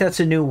don't think that's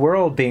a new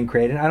world being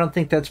created. I don't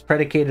think that's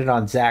predicated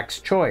on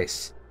Zack's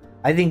choice.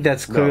 I think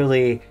that's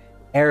clearly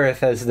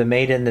Aerith as the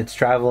maiden that's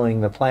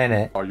traveling the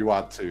planet. Oh, you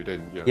had to,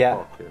 didn't you?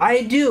 Yeah,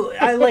 I do.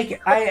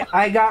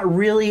 I got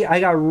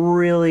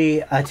really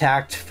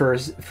attacked for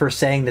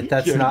saying that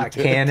that's not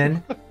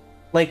canon.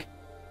 Like,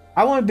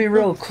 I want to be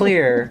real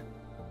clear.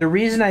 The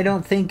reason I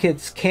don't think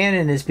it's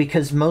canon is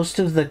because most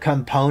of the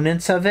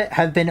components of it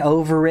have been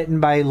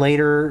overwritten by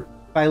later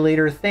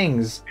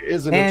things. It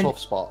is in a tough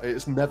spot.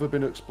 It's never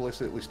been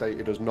explicitly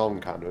stated as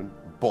non-canon,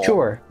 but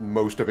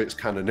most of its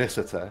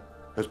canonicity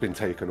has been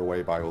taken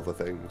away by other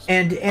things.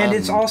 And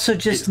it's also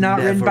just not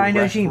written by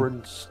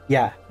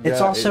Nojima.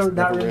 It's also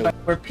not written by...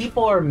 Where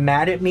people are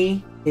mad at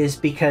me is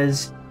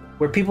because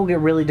where people get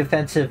really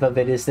defensive of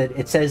it is that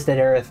it says that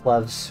Aerith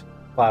loves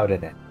Cloud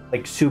in it,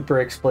 like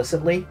super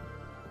explicitly.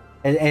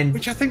 And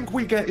which I think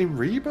we get in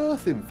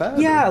Rebirth, in fairness.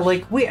 Yeah,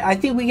 like I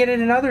think we get it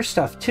in other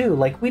stuff too.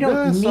 Like we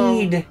don't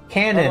need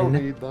canon. I don't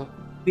need that.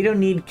 We don't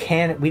need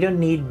canon. We don't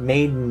need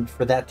Maiden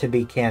for that to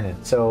be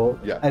canon. So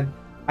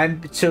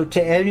so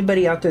to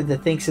anybody out there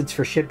that thinks it's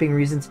for shipping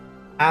reasons,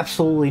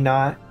 absolutely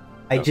not.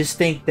 I just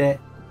think that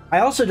I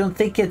also don't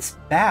think it's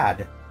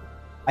bad.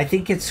 I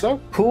think it's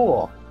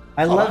cool.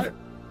 I love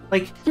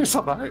like it's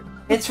alright.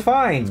 It's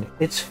fine.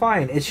 It's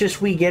fine. It's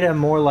just we get a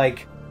more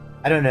like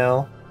I don't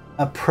know,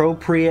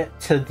 appropriate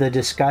to the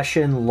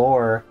discussion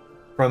lore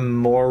from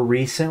more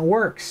recent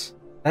works.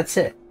 That's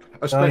it.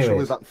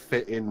 Especially that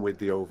fit in with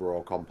the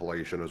overall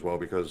compilation as well,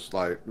 because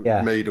like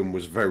Maiden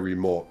was very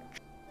much,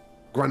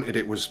 granted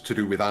it was to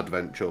do with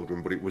Advent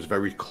Children, but it was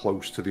very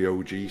close to the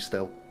OG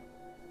still.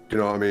 Do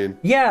you know what I mean?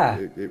 Yeah.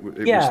 It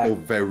was still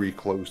very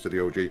close to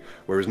the OG,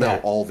 whereas now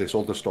all this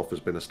other stuff has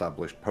been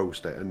established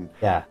post it, and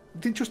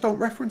they just don't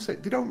reference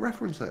it. They don't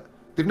reference it.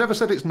 They've never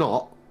said it's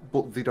not,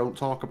 but they don't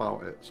talk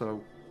about it,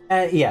 so...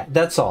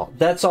 that's all.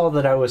 That's all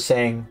that I was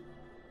saying.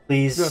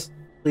 Please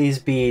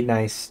be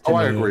nice to me.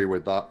 I agree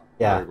with that.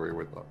 Yeah. I agree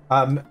with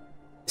that.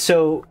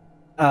 So,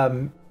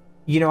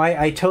 you know,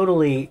 I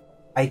totally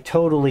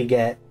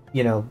get,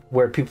 you know,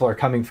 where people are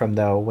coming from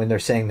though when they're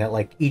saying that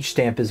like each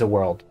stamp is a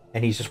world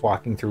and he's just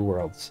walking through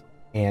worlds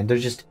and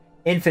there's just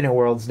infinite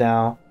worlds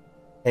now,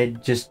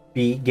 and just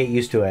get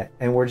used to it,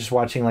 and we're just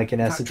watching like an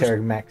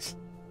esoteric mix.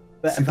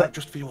 But that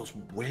just feels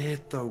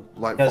weird though.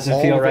 Like,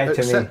 doesn't feel right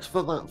to me. Except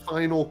for that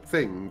final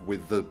thing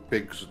with the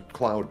big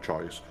cloud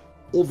choice.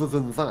 Other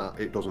than that,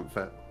 it doesn't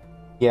fit.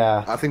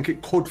 Yeah. I think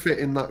it could fit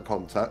in that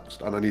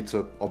context, and I need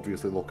to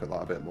obviously look at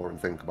that a bit more and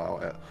think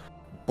about it.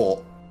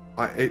 But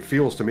it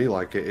feels to me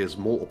like it is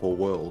multiple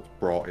worlds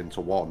brought into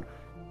one.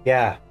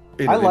 Yeah.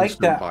 I like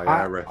that. By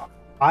Aerith.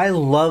 I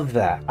love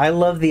that. I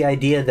love the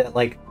idea that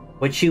like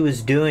what she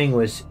was doing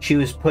was she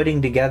was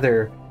putting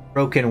together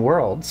broken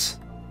worlds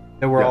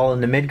that were all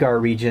in the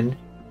Midgar region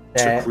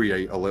to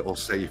create a little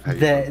safe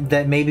haven.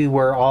 That maybe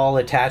were all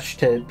attached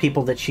to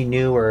people that she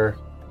knew or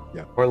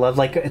loved.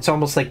 Like it's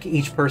almost like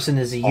each person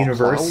is a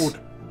universe. Cloud.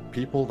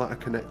 People that are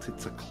connected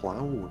to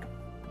Cloud.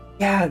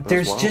 Yeah,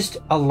 there's just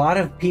a lot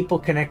of people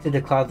connected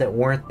to Cloud that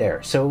weren't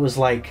there. So it was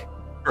like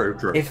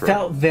it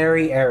felt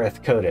very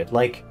Aerith coded.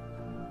 Like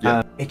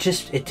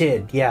it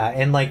did, yeah.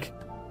 And like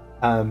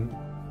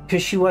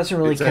because she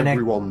wasn't really connected.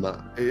 Everyone that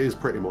it is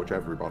pretty much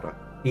everybody.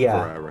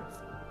 Yeah. For Aerith.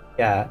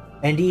 Yeah,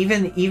 and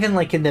even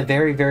like in the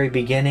very, very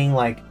beginning,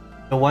 like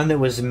the one that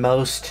was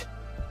most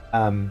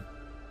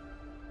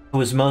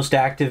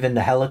active in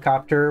the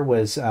helicopter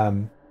was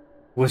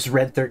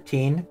Red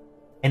 13,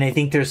 and I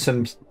think there's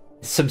some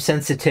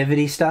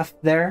sensitivity stuff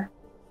there.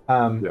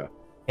 And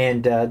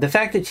the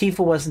fact that Tifa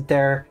wasn't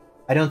there,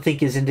 I don't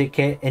think is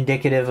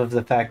indicative of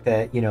the fact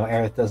that, you know,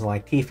 Aerith doesn't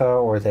like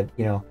Tifa, or that,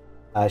 you know,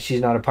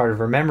 she's not a part of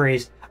her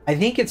memories. I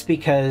think it's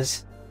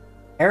because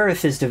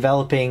Aerith is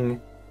developing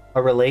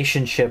a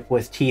relationship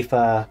with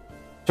Tifa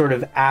sort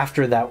of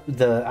after that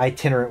the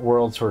itinerant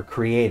worlds were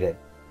created,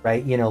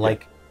 right? You know,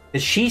 like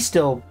she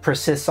still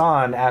persists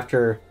on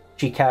after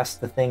she casts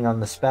the thing on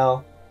the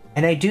spell.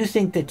 And I do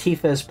think that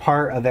Tifa is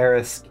part of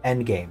Aerith's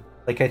endgame.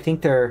 Like I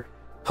think they're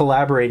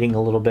collaborating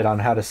a little bit on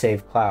how to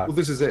save Cloud. Well,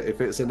 this is it. If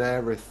it's an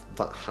Aerith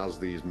that has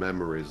these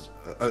memories,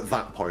 at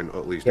that point,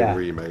 at least in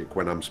Remake,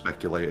 when I'm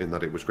speculating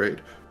that it was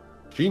created,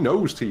 she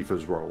knows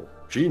Tifa's role.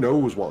 She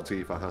knows what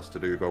Tifa has to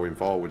do going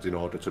forwards in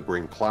order to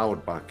bring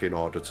Cloud back, in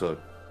order to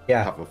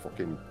have a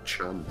fucking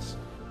chance.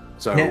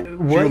 So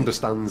she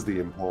understands the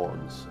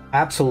importance.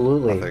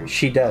 Absolutely, I think,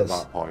 she does.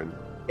 At that point.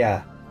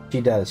 Yeah,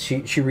 she does.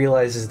 She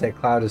realizes that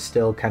Cloud is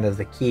still kind of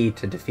the key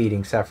to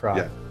defeating Sephiroth.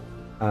 Yeah.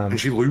 And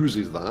she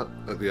loses that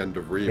at the end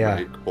of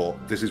Remake, but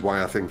this is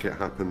why I think it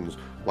happens,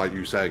 like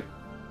you say,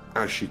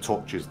 as she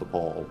touches the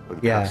portal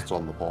and casts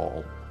on the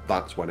portal.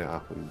 That's when it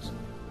happens.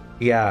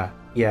 Yeah,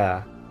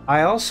 yeah.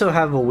 I also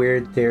have a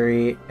weird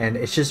theory, and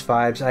it's just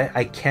vibes.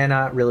 I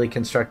cannot really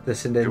construct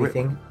this into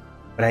anything,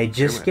 but I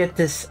just get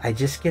this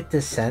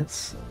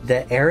sense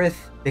that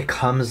Aerith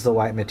becomes the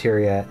white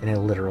materia in a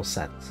literal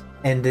sense,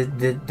 and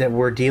that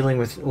we're dealing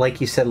with, like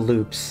you said,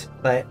 loops.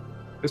 But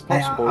it's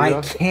possible.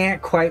 I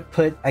can't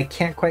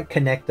quite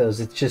connect those.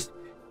 It's just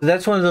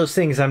that's one of those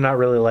things I'm not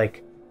really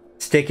like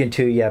sticking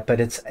to yet. But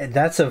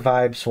that's a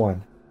vibes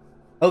one.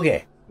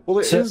 Okay. Well,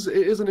 it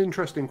is an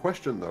interesting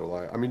question though.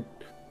 Like, I mean,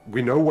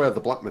 we know where the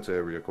black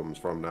materia comes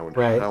from now and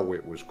how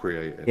it was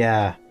created.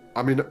 Yeah.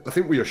 I mean, I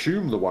think we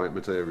assume the white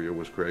materia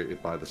was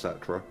created by the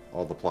Cetra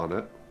or the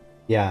planet.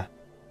 Yeah.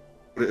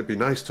 But it'd be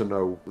nice to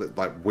know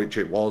like which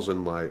it was,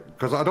 and like,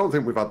 because I don't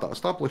think we've had that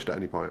established at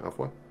any point, have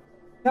we?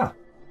 Yeah.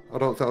 I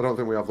don't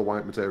think we have the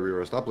white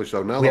materia established.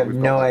 So now we that have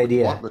we've no got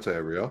idea. Black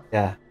materia,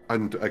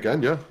 and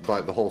again,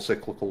 like the whole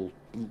cyclical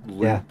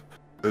loop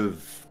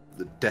of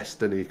the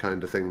destiny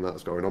kind of thing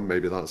that's going on.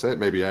 Maybe that's it.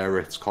 Maybe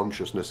Aerith's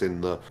consciousness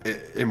in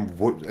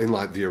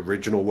like the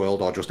original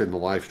world, or just in the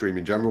live stream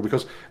in general.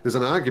 Because there's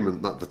an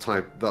argument that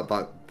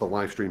the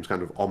live stream's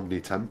kind of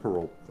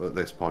omnitemporal at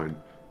this point.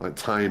 Like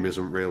time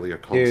isn't really a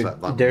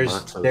concept that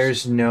matters.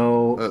 There's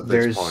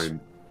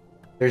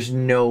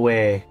no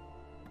way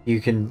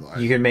you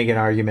can make an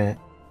argument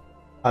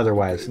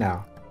otherwise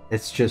now.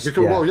 It's just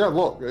well,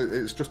 look,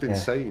 it's just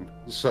insane.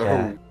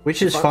 So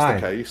which is if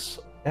fine. That's the case.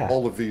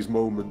 All of these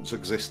moments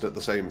exist at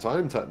the same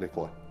time,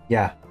 technically.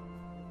 Yeah.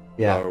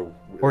 So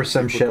or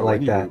some shit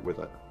like that. With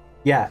it.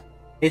 Yeah.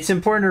 It's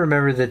important to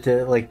remember that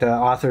the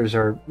authors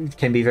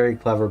can be very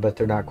clever, but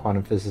they're not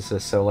quantum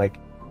physicists. So like,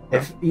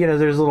 if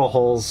there's little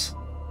holes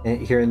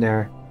here and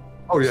there.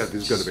 Oh yeah,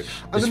 there's going to be.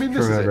 And I mean,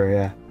 this remember,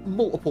 is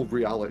multiple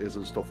realities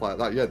and stuff like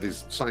that. Yeah,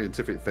 there's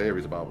scientific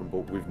theories about them,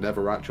 but we've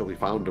never actually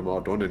found them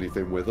or done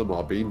anything with them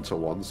or been to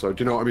one. So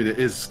do you know what I mean? It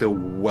is still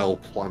well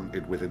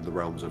planted within the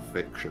realms of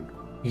fiction.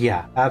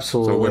 Yeah,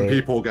 absolutely. So when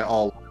people get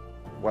all,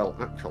 well,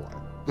 actually,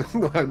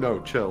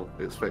 no, chill.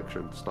 It's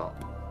fiction.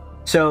 Stop.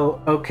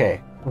 So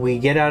okay, we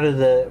get out of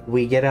the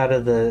prelude.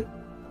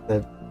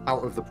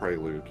 Out of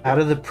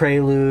the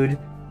prelude.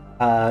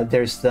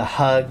 There's the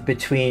hug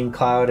between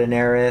Cloud and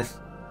Aerith.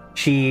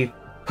 She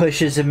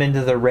pushes him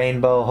into the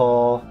rainbow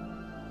hole,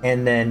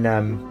 and then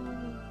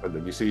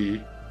you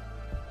see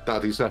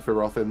Daddy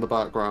Sephiroth in the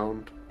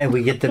background, and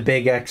we get the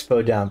big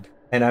expo dump.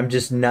 and I'm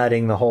just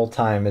nutting the whole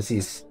time as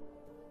he's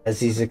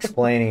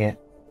explaining it.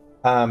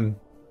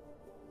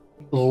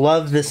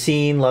 Love the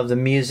scene, love the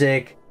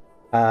music,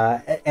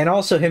 and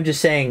also him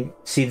just saying,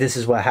 "See, this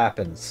is what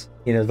happens."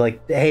 You know,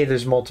 like, hey,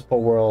 there's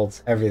multiple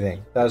worlds,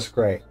 everything. That was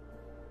great.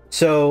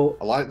 So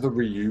I like the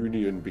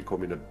reunion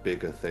becoming a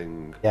bigger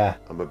thing. yeah,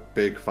 I'm a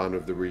big fan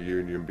of the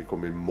reunion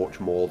becoming much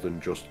more than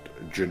just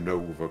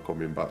Jenova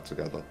coming back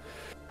together.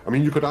 I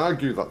mean, you could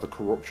argue that the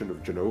corruption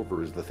of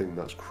Jenova is the thing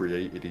that's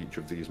created each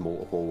of these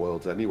multiple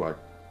worlds anyway.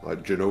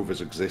 Like,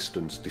 Jenova's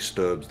existence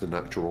disturbs the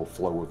natural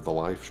flow of the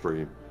life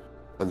stream,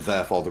 and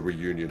therefore the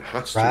reunion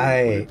has to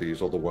include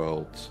these other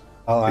worlds.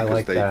 Oh, I because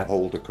like they that.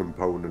 hold a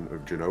component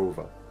of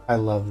Jenova. I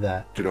love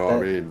that. Do you know what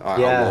I mean? I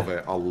love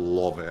it. I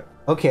love it.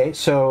 Okay,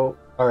 so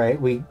all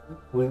right, we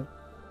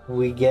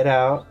get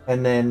out,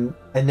 and then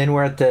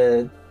we're at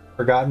the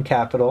Forgotten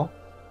Capital.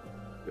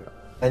 Yeah.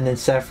 And then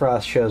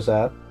Sephiroth shows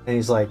up, and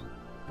he's like,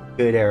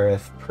 "Good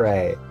Aerith,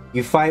 pray."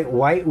 You fight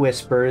white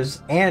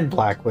whispers and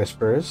black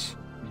whispers.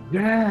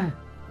 Yeah.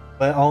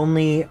 But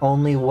only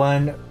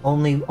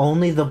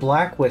the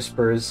black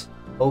whispers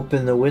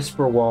open the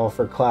whisper wall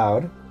for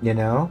Cloud, you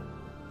know?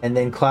 And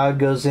then Cloud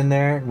goes in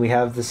there, and we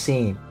have the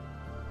scene.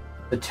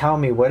 So tell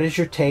me, what is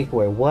your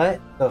takeaway?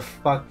 What the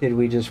fuck did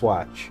we just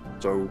watch?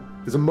 So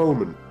there's a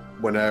moment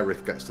when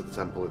Aerith gets to the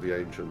Temple of the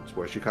Ancients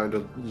where she kind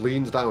of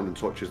leans down and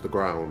touches the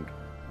ground,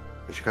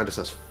 and she kind of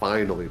says,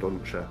 "Finally,"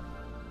 doesn't she?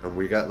 And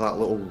we get that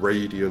little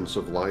radiance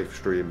of life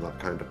stream that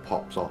kind of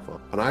pops off her.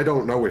 And I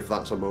don't know if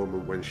that's a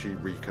moment when she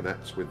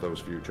reconnects with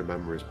those future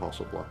memories,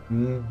 possibly.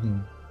 Mm-hmm.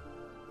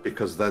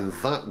 Because then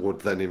that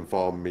would then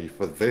inform me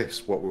for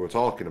this, what we were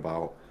talking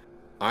about.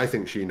 I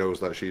think she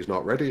knows that she's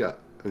not ready yet,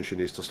 and she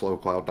needs to slow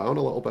Cloud down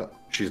a little bit.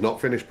 She's not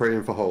finished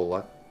praying for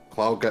Holy.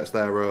 Cloud gets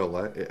there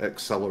early, it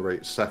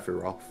accelerates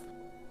Sephiroth,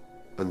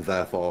 and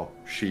therefore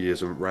she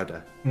isn't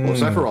ready. But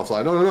Sephiroth's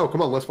like, no,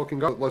 come on, let's fucking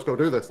go. Let's go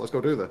do this.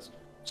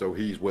 So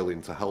he's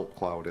willing to help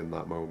Cloud in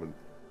that moment,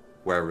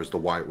 whereas the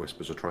White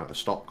Whispers are trying to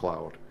stop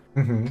Cloud.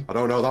 Mm-hmm. I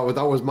don't know,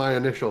 that was my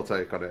initial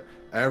take on it.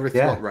 Aerith's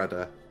not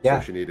ready,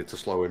 so she needed to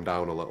slow him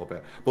down a little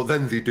bit. But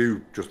then they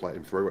do just let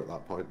him through at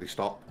that point. They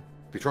stop.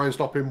 They try and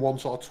stop him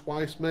once or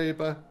twice,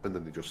 maybe, and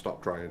then they just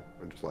stop trying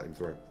and just let him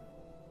through.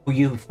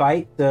 You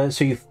fight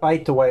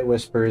the White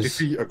Whispers.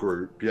 Defeat a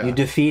group, yeah. You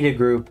defeat a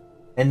group,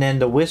 and then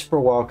the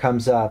Whisper Wall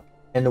comes up,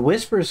 and the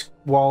Whispers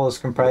Wall is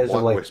comprised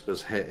of like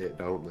Whispers hit it,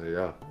 don't they?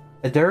 Yeah.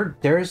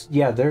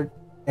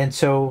 And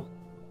so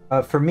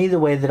for me, the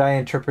way that I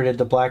interpreted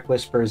the Black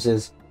Whispers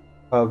is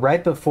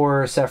right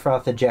before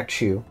Sephiroth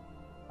ejects you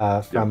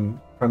from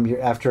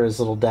your after his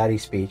little daddy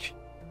speech,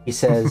 he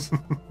says,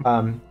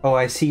 "Oh,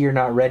 I see you're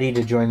not ready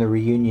to join the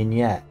reunion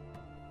yet.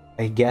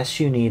 I guess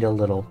you need a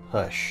little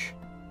push."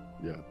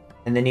 Yeah.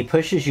 And then he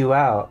pushes you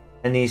out,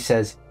 and he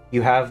says,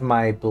 "You have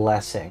my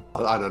blessing."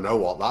 I don't know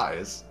what that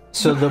is.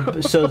 So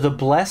the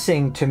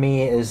blessing to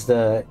me is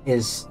the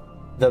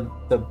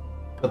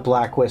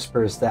Black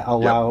Whispers that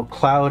allow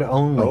Cloud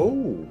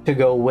only to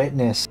go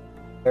witness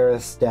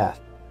Aerith's death.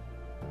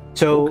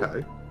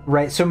 So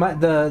right, so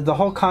the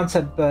whole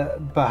concept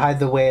behind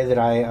the way that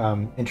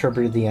I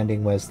interpreted the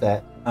ending was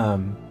that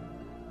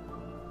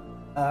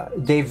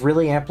they've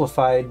really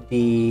amplified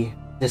the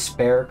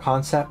despair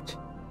concept.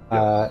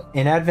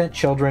 In Advent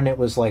Children, it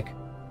was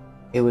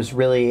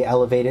really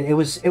elevated. It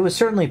was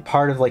certainly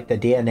part of like the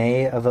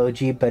DNA of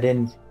OG, but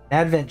in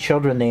Advent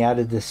Children they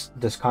added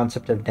this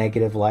concept of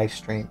negative life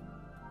stream.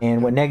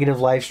 And what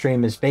negative life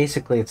stream is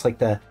basically, it's like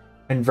the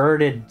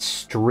converted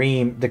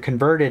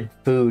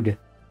food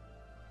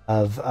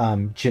of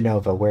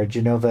Jenova, where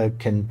Jenova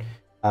can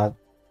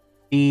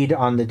feed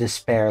on the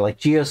despair. Like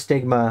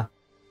Geostigma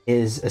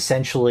is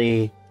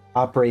essentially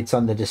operates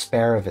on the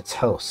despair of its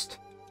host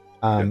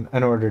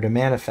in order to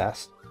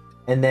manifest.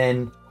 And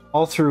then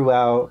all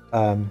throughout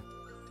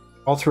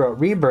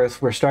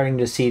Rebirth, we're starting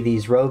to see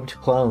these robed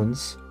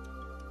clones,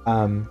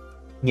 and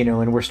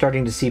we're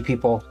starting to see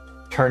people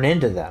turn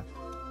into them.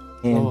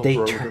 And they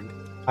turn.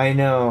 I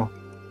know,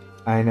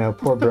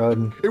 poor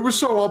Broden. It was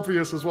so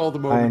obvious as well the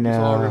moment you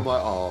saw him,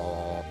 like,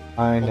 oh.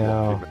 I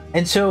know.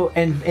 And so,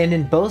 and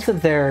in both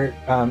of their,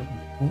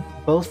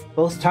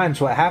 both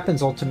times, what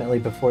happens ultimately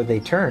before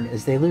they turn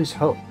is they lose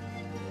hope.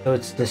 So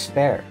it's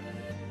despair.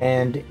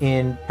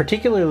 And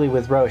particularly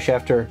with Roche,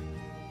 after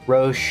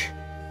Roche,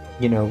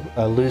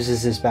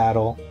 loses his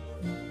battle,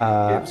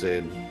 gives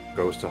in,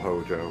 goes to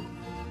Hojo,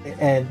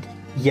 and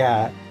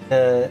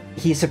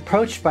he's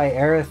approached by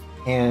Aerith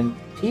and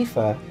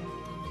Tifa,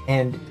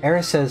 and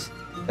Aerith says,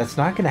 "That's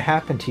not going to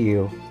happen to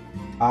you,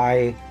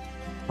 I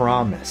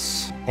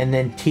promise." And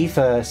then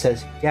Tifa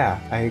says, "Yeah,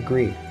 I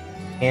agree."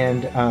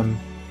 And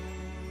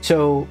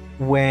so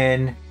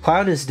when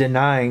Cloud is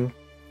denying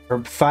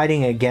or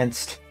fighting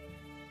against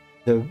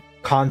the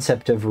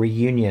concept of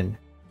reunion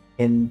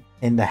in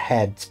the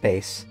head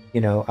space,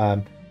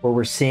 where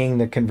we're seeing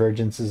the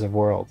convergences of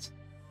worlds,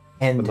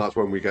 and that's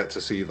when we get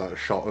to see that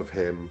shot of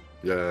him.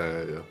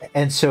 Yeah.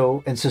 And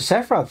so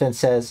Sephiroth then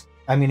says,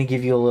 "I'm going to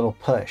give you a little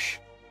push."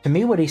 To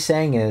me, what he's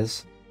saying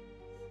is,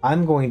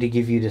 I'm going to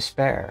give you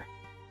despair.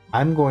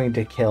 I'm going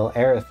to kill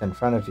Aerith in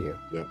front of you.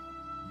 Yeah.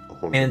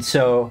 And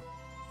so,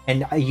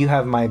 and you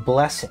have my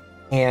blessing.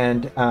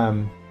 And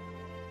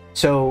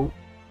so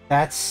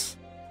that's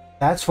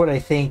what I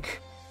think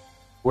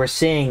we're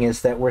seeing,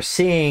 is that we're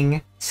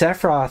seeing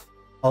Sephiroth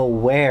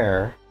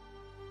aware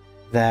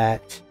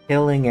that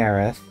killing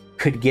Aerith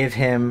could give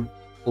him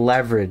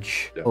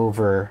leverage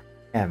over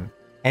him.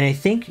 And I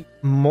think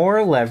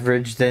more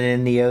leverage than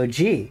in the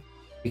OG,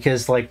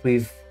 because like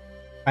we've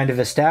kind of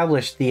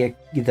established the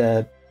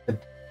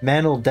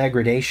mental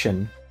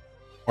degradation,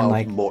 and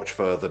like much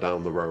further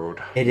down the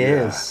road. It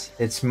is.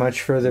 It's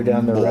much further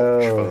down the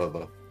road.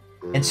 Further.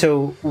 And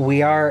so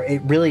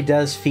it really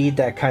does feed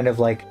that kind of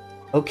like,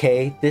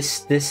 okay,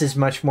 this is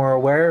much more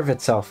aware of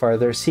itself. Are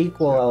there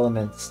sequel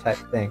elements type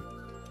thing?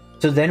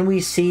 So then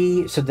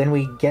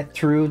we get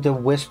through the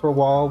Whisper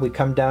Wall. We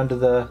come down to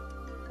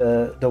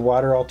the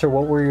water altar.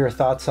 What were your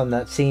thoughts on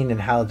that scene and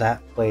how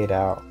that played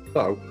out?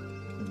 So,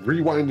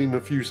 rewinding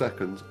a few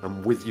seconds,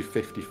 I'm with you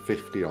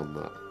 50-50 on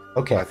that.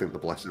 Okay. I think the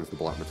blessing's the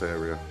black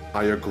materia.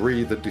 I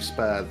agree the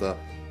despair that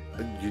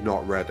you're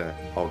not ready,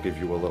 I'll give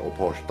you a little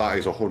push. That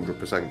is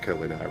 100%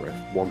 killing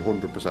Aerith.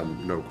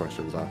 100%, no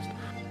questions asked.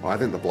 But I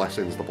think the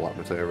blessing's the black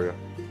materia.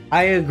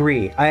 I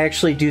agree. I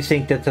actually do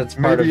think that that's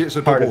part of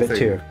it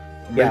too.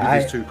 Maybe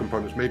there's two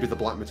components. Maybe the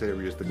black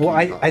materia is the key. Well,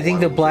 I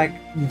think the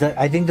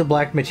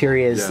black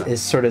materia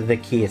is sort of the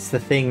key. It's the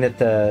thing that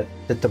the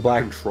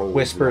black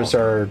whispers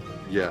are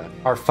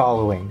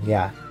following.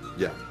 Yeah.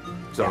 Yeah.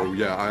 So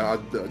I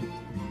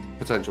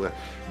potentially,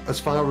 as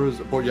far as,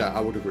 but yeah, I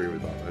would agree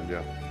with that. And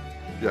yeah,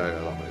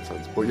 that makes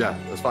sense. But yeah,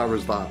 as far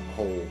as that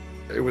whole,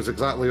 it was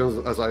exactly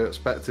as I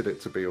expected it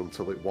to be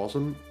until it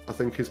wasn't. I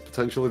think is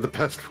potentially the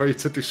best way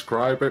to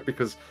describe it,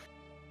 because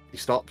he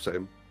stops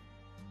him,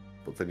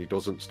 but then he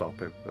doesn't stop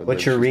him.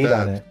 What's your read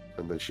on it?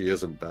 And then she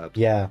isn't dead.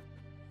 Yeah.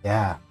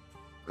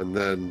 And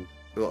then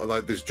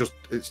like there's just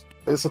it's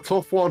a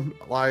tough one.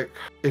 Like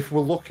if we're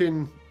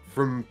looking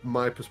from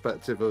my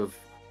perspective of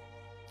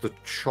the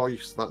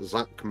choice that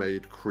Zack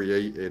made,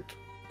 created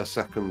a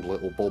second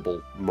little bubble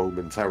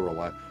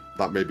momentarily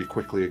that maybe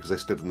quickly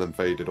existed and then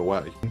faded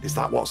away. Is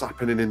that what's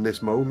happening in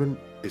this moment?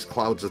 Is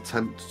Cloud's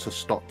attempt to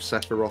stop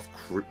Sephiroth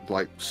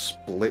like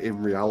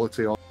splitting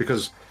reality off?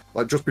 Because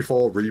like just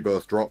before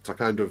Rebirth dropped, I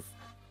kind of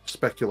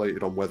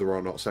speculated on whether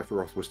or not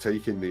Sephiroth was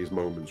taking these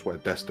moments where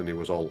destiny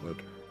was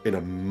altered in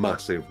a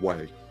massive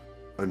way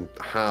and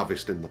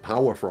harvesting the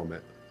power from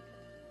it.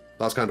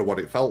 That's kind of what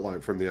it felt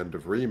like from the end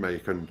of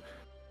Remake, and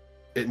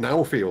it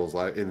now feels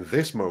like in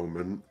this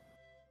moment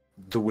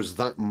there was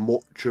that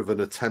much of an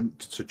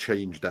attempt to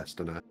change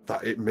destiny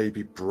that it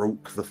maybe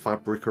broke the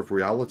fabric of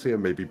reality,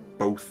 and maybe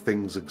both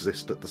things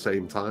exist at the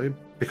same time,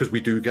 because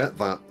we do get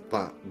that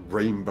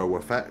rainbow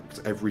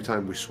effect every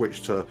time we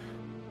switch to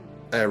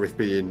Aerith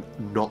being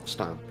not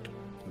stabbed.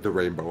 The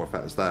rainbow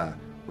effect is there.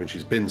 When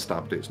she's been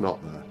stabbed, it's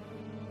not there.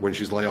 When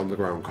she's lay on the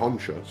ground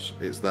conscious,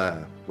 it's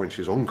there. When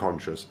she's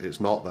unconscious, it's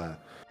not there.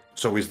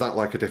 So is that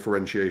like a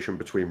differentiation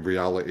between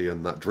reality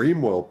and that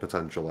dream world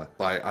potentially?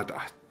 Like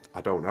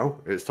I don't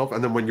know. It's tough.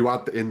 And then when you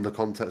add in the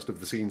context of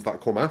the scenes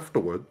that come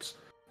afterwards,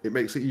 it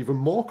makes it even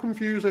more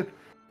confusing.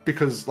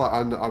 Because like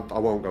I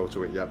won't go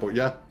to it yet, but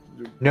yeah.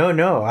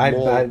 No,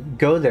 I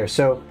go there.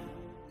 So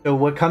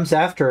what comes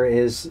after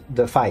is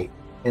the fight,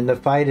 and the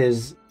fight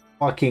is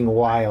fucking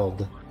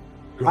wild.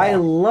 Yeah. I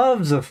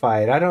love the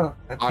fight. I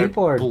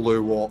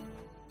blew up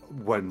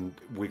when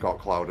we got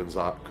Cloud and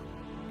Zack.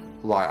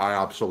 Like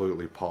I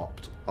absolutely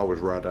popped. I was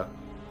ready.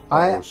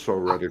 I was so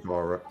ready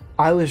for it.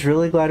 I was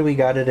really glad we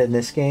got it in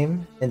this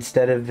game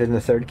instead of in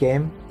the third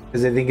game,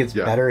 because I think it's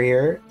better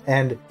here.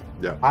 And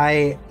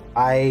I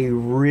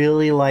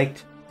really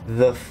liked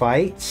the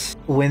fights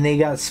when they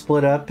got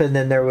split up, and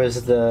then there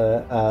was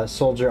the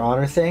soldier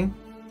honor thing.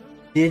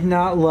 Did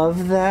not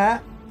love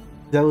that.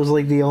 That was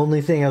like the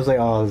only thing I was like,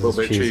 oh, this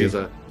is cheesy.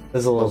 This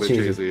is a little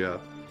cheesy, yeah.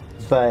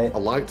 But I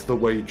liked the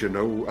way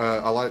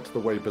I liked the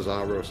way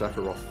Bizarro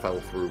Sephiroth fell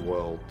through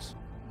worlds.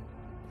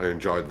 I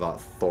enjoyed that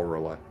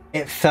thoroughly.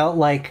 It felt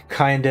like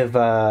kind of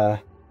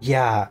It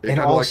kind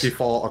of like he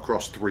fought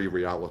across 3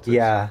 realities.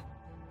 Yeah.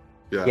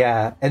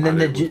 And then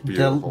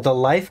the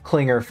life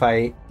clinger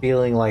fight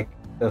feeling like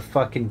the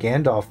fucking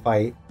Gandalf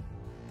fight,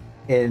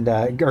 and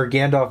or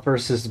Gandalf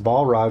versus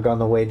Balrog on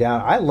the way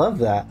down. I love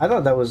that. I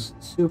thought that was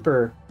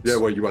super. Yeah,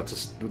 where you had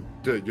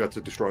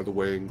to destroy the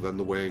wing, then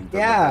the wing.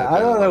 Then I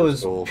thought that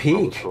was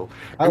peak. Cool.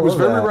 It was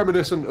very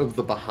reminiscent of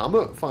the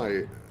Bahamut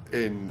fight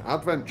in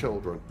Advent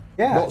Children.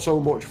 Yeah. Not so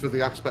much for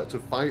the aspect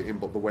of fighting,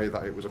 but the way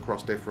that it was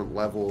across different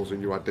levels,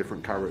 and you had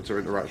different character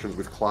interactions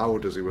with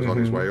Cloud as he was on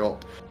his way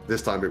up.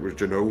 This time it was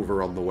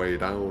Jenova on the way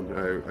down.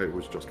 It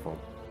was just fun.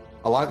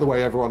 I like the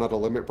way everyone had a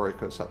limit break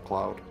except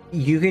Cloud.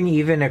 You can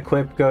even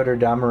equip Goder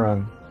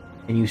Damarung,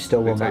 and you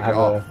still will not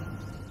have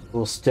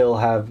will still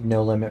have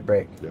no limit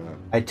break. Yeah.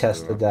 I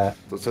tested that.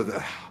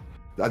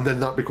 And then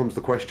that becomes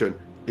the question,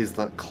 is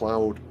that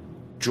Cloud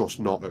just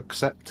not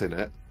accepting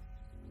it?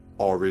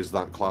 Or is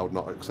that Cloud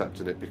not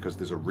accepting it because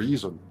there's a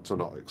reason to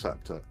not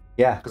accept it?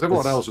 Yeah. Because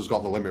everyone else has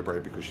got the limit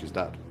break because she's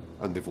dead,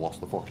 and they've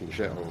lost the fucking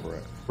shit over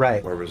it.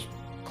 Right. Whereas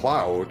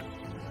Cloud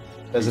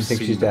doesn't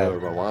think she's dead,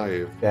 her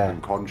alive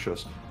and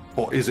conscious.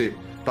 But is it?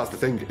 That's the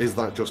thing. Is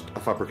that just a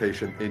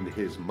fabrication in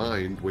his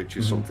mind, which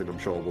is something I'm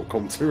sure we'll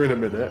come to in a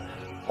minute,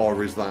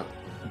 or is that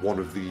one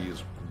of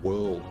these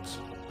worlds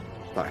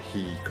that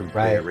he can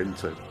peer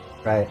into?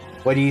 Right.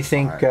 What do you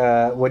think?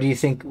 What do you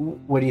think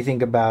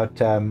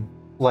about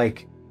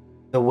like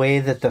the way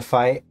that the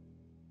fight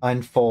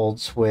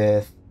unfolds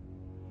with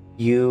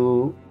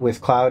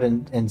Cloud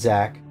and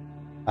Zack?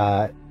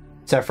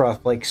 Sephiroth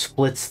like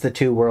splits the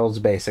two worlds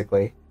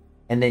basically,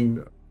 and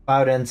then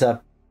Cloud ends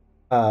up,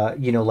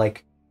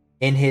 like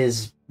in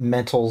his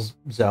mental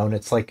zone.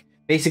 It's like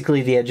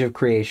basically the edge of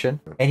creation,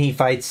 and he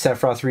fights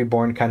Sephiroth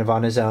Reborn kind of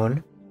on his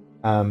own.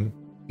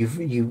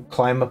 You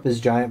climb up his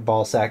giant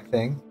ball sack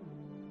thing,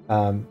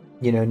 and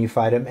you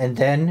fight him, and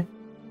then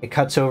it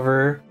cuts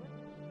over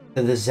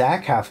to the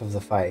Zack half of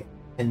the fight,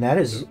 and that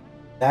is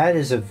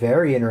a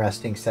very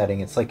interesting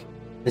setting. It's like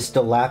this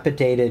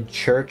dilapidated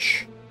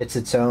church. It's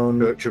its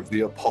own Church of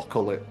the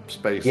Apocalypse,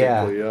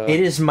 basically. Yeah. It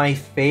is my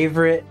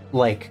favorite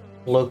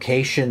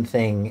location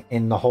thing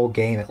in the whole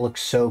game. It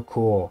looks so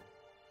cool.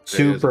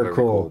 Super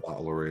cool.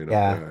 Battle arena.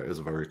 Yeah. It is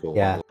a very cool.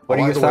 Yeah. Battle. What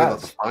are your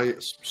thoughts? The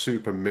fights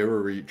super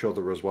mirror each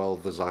other as well.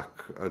 The Zack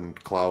and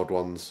Cloud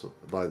ones,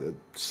 like the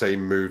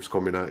same moves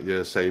coming at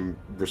you, same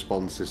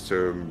responses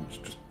to them.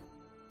 Just...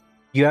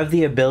 You have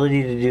the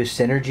ability to do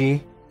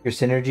synergy. Your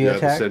synergy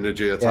attack? Yeah, the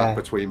synergy attack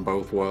between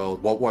both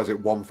worlds. What was it?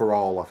 One for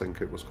All, I think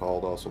it was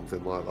called, or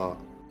something like that.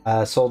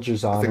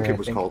 Soldier's Honor. I think it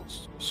was called.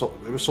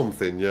 It was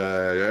something.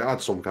 Yeah, it had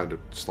some kind of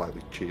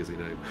slightly cheesy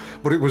name,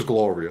 but it was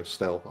glorious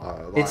still.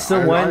 It's the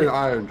one.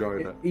 I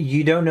enjoyed it.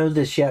 You don't know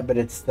this yet, but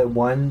it's the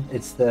one.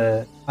 It's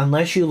the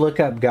unless you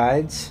look up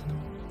guides,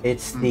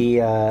 it's the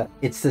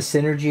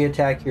synergy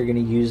attack you're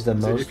going to use the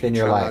most in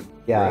your life.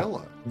 Yeah,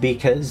 really?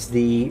 Because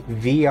the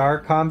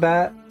VR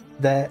combat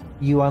that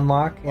you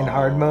unlock in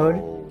hard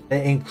mode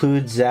that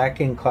includes Zack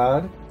and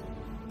Cloud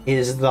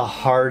is the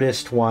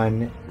hardest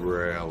one.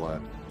 Really?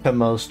 To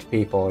most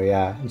people,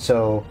 yeah. And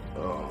so,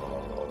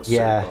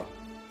 yeah.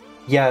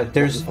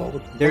 There's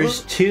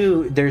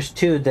two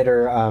that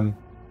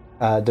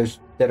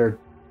are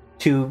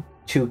two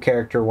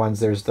character ones.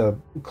 There's the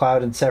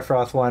Cloud and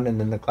Sephiroth one, and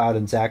then the Cloud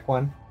and Zack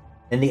one.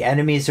 And the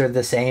enemies are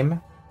the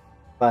same,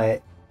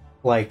 but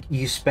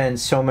you spend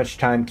so much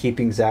time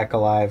keeping Zack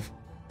alive.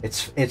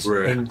 It's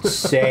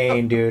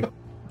insane, dude.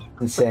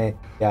 Insane.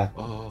 Yeah.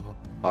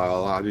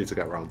 I need to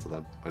get around to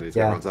them.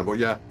 But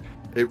yeah,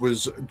 it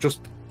was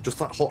just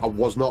that whole, I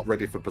was not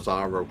ready for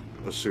Bizarro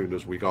as soon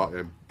as we got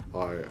him.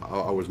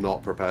 I was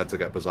not prepared to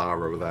get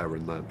Bizarro there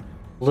and then.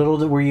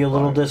 Were you a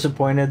little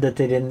disappointed that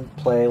they didn't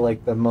play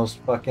the most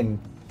fucking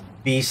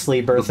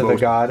beastly Birth of a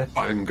God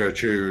banger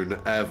tune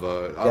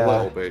ever? A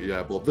little bit,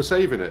 yeah. But they're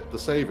saving it.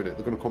 They're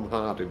going to come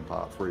hard in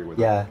part 3 with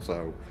that.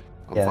 So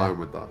I'm fine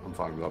with that.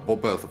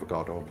 But Birth of a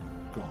God, oh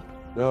God.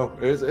 No,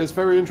 it's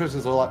very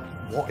interesting. So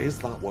what is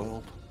that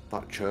world?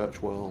 That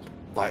church world?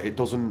 It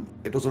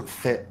doesn't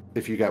fit,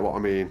 if you get what I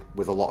mean,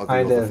 with a lot of the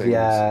other things.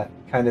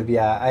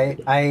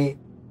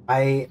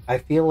 I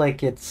feel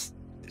like it's...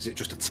 Is it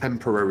just a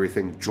temporary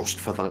thing just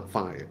for that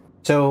fight?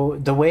 So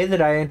the way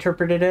that I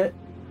interpreted it,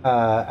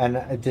 and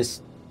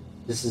this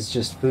is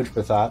just food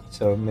for thought,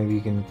 so maybe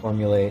you can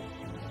formulate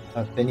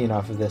an opinion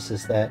off of this,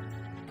 is that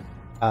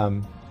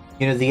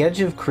the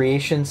edge of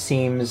creation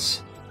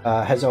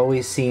has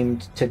always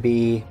seemed to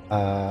be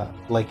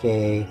like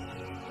a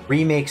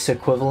remake's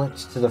equivalent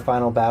to the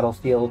final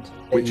battlefield,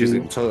 which is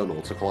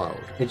internal to Cloud.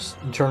 It's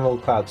internal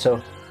to Cloud.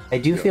 So I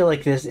do feel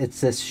like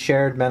it's this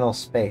shared mental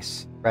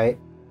space, right?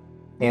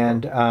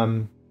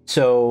 And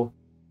so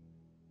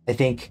I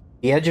think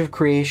the edge of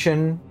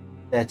creation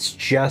that's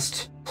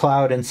just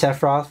Cloud and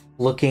Sephiroth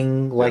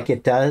looking like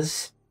it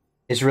does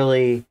is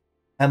really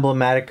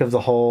emblematic of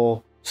the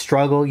whole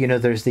struggle.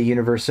 There's the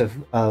universe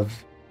of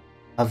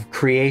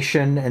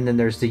creation, and then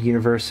there's the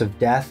universe of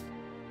death.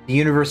 The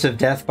universe of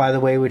death, by the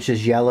way, which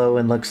is yellow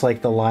and looks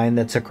like the line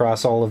that's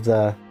across all of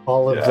the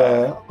which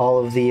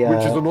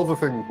is another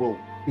thing we'll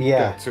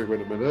get to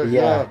in a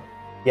minute.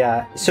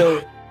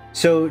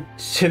 So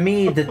to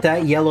me,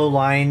 that yellow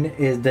line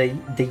is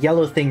the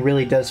yellow thing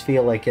really does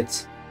feel like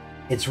it's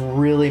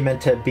really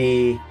meant to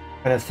be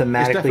kind of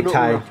thematically tied. It's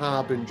definitely a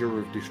harbinger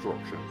of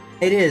destruction.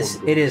 It is.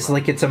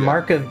 It's a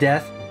mark of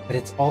death, but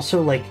it's also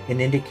like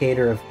an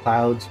indicator of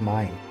Cloud's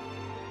mind.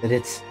 That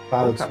it's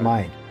Cloud's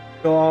mind.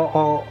 So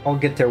I'll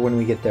get there when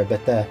we get there.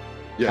 But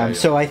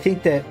so I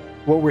think that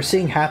what we're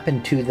seeing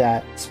happen to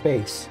that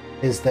space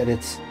is that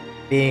it's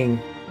being,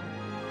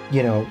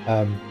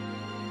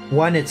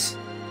 one, it's,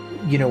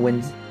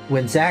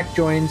 when Zack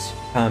joins,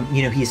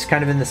 he's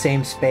kind of in the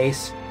same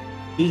space.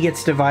 He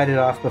gets divided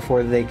off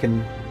before they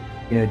can,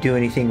 do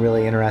anything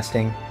really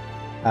interesting.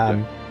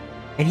 And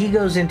he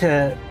goes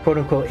into quote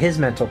unquote his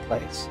mental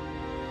place.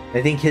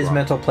 I think his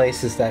mental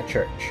place is that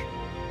church.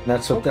 And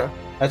that's what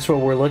that's what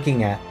we're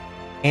looking at.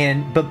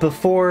 But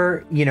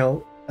before,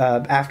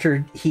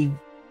 after he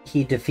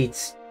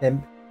defeats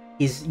them,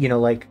 he's,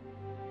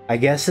 I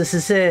guess this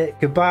is it.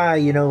 Goodbye.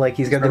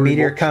 He's got the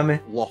meteor coming.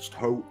 Lost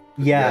hope.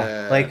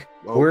 Yeah.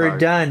 We're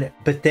done.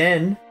 But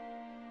then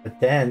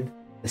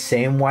the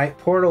same white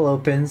portal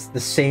opens, the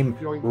same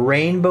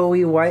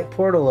rainbowy white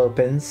portal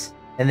opens,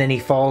 and then he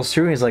falls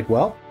through and he's like,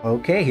 well,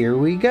 okay, here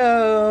we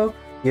go.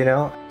 You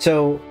know?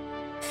 So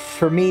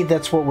for me,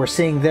 that's what we're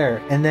seeing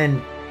there. And then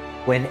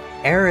when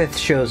Aerith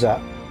shows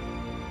up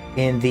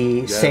in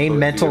the same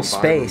mental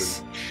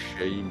space,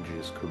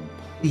 changes completely.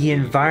 The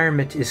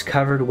environment is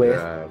covered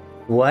with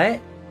what?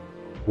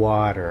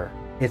 Water.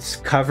 It's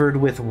covered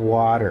with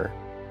water.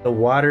 The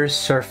water's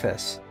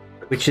surface,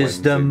 which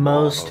is the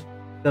most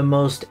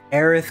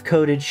Aerith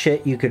coded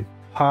shit you could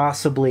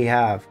possibly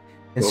have.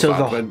 And so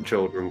the Advent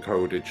Children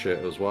coded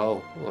shit as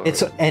well.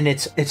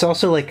 It's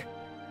also like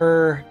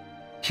her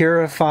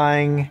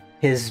purifying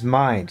his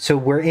mind. So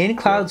we're in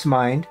Cloud's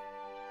mind.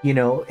 You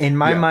know, in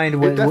my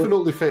mind, it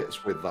definitely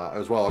fits with that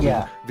as well. I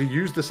mean, they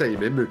use the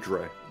same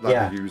imagery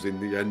that they use in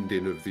the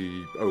ending of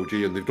the OG,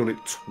 and they've done it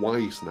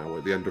twice now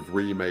at the end of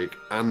Remake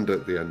and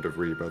at the end of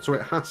Rebirth. So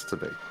it has to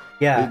be.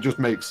 Yeah, it just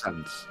makes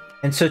sense.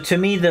 And so to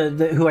me,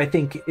 the who I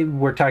think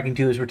we're talking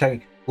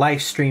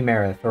live stream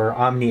Aerith or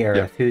Omni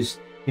Aerith, who's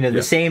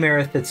the same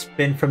Aerith that's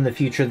been from the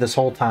future this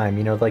whole time.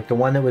 You know, like the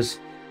one that was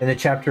in the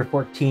Chapter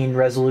 14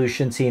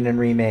 resolution scene in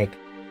Remake.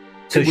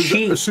 So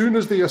as soon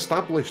as they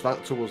established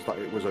that to us, that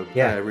it was a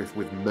Aerith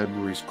with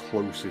memories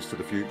closest to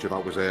the future,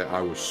 that was it.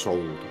 I was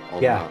sold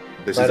on that.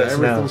 This is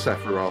Aerith and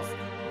Sephiroth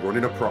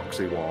running a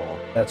proxy war.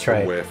 That's right.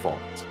 And we're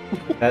fucked.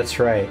 That's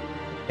right.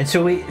 And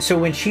so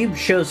when she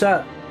shows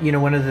up,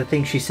 one of the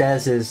things she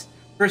says is,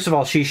 first of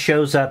all, she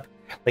shows up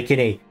like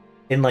in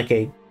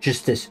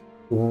just this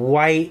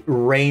white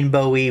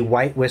rainbowy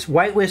white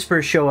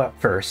whispers show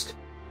up first,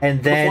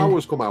 and then the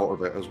flowers come out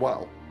of it as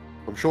well.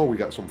 I'm sure we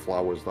get some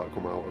flowers that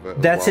come out of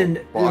it. But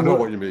I know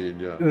what you mean,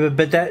 yeah.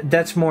 But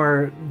that's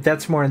more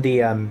in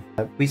the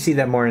we see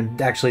that more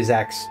in actually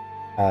Zack's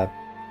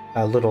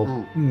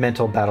little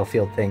mental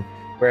battlefield thing,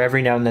 where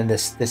every now and then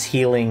this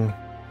healing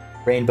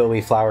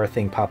rainbowy flower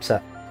thing pops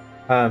up.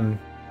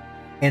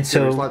 And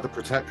so it's like the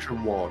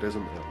protection ward,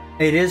 isn't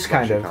it? It is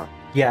kind of.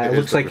 Yeah, it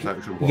looks like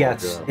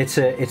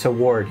it's a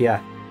ward.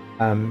 Yeah,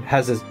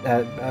 has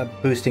a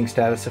boosting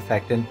status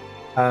effect, and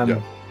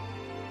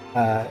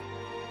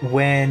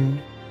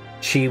when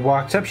she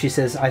walks up, she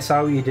says, I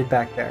saw what you did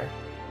back there,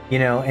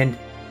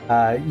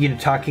 and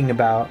talking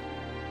about,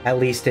 at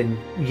least in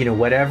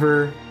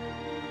whatever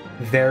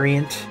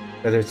variant,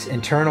 whether it's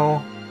internal,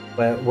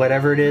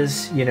 whatever it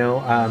is,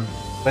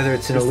 whether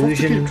it's an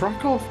illusion,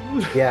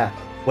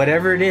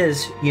 whatever it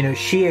is,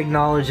 she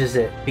acknowledges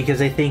it,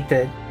 because I think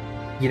that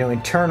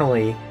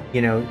internally,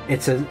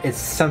 it's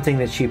something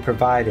that she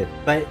provided.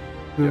 But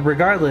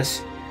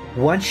regardless,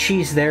 once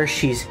she's there,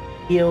 she's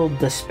healed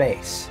the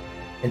space.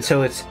 And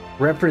so it's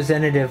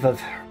representative of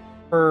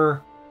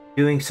her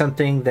doing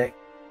something that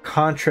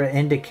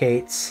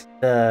contraindicates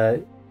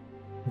the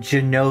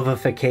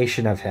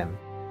Genovification of him.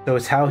 So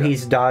it's how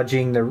he's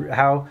dodging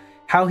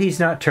how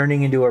he's not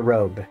turning into a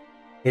robe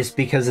is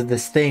because of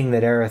this thing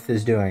that Aerith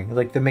is doing.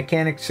 Like, the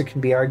mechanics can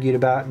be argued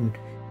about and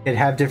can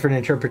have different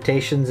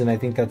interpretations, and I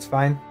think that's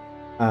fine.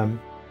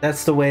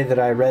 That's the way that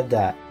I read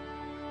that.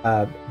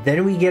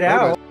 Then we get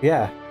out.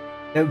 Yeah.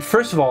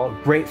 First of all,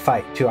 great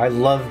fight too. I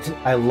loved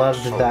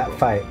that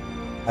fight.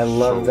 I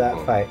loved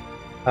that fight.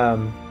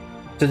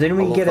 So then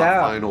we get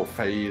out. Final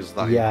phase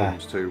that he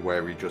comes to,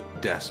 where he just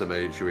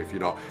decimates you. If you're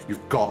not,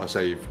 you've got to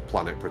save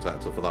Planet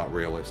Protector for that.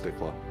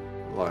 Realistically,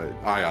 like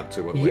I had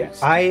to at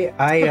least. I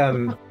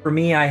for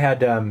me, I had.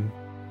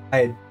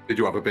 Did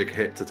you have a big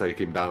hit to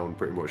take him down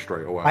pretty much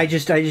straight away? I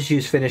just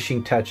used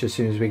finishing touch as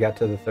soon as we got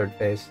to the third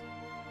phase,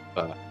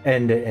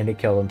 and it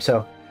killed him.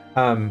 So,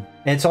 and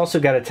it's also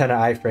got a ton of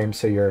iframes,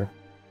 so you're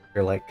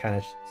like kind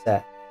of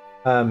set.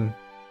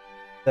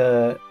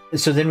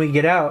 So then we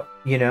get out,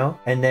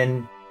 and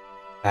then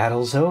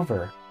battle's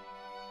over,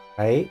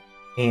 right?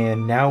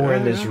 And now we're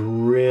in this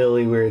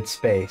really weird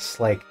space.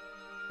 Like,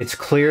 it's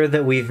clear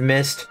that we've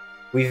missed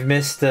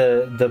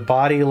the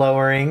body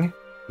lowering,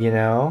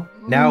 Now,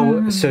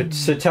 so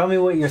tell me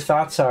what your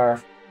thoughts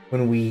are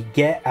when we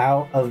get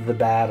out of the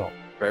battle.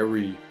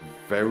 Very,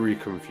 very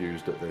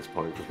confused at this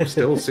point, because we're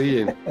still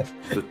seeing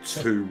the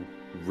two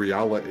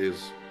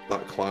realities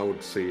that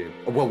Cloud's seeing.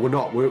 Well,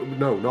 not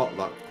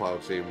that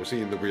Cloud's seeing. We're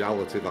seeing the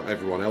reality that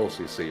everyone else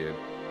is seeing,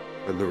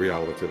 and the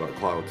reality that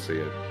Cloud's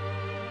seeing.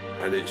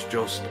 And it's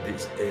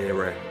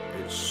eerie.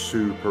 It's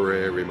super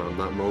eerie, man.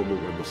 That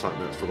moment when they're sat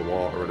next to the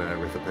water and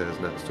Aerith appears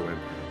next to him,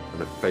 and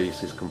her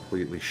face is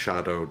completely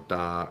shadowed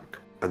dark,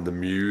 and the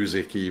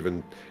music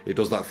even, it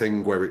does that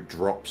thing where it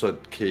drops a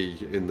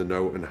key in the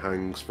note and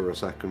hangs for a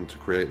second to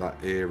create that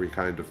eerie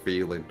kind of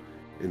feeling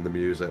in the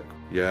music.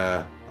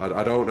 Yeah,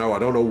 I don't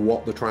know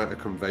what they're trying to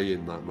convey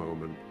in that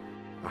moment.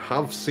 I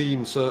have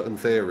seen certain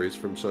theories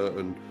from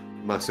certain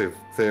massive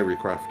theory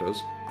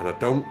crafters, and I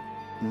don't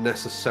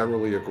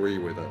necessarily agree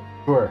with it.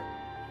 Sure.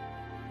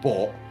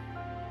 But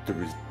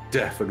there is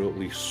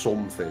definitely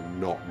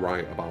something not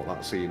right about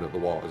that scene at the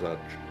water's edge.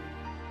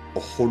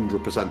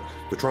 100%.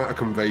 They're trying to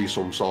convey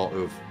some sort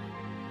of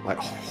like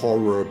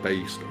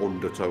horror-based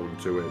undertone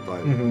to it.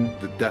 Like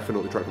they're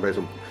definitely trying to convey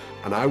something.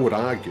 And I would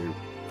argue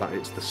that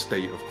it's the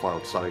state of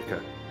Cloud's psyche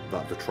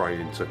that they're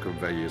trying to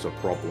convey is a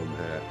problem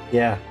here.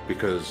 Yeah.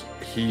 Because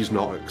he's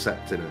not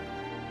accepting it.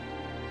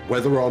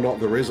 Whether or not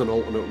there is an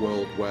alternate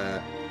world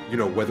where, you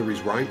know, whether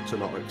he's right to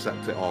not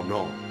accept it or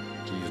not,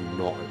 he's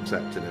not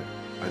accepting it.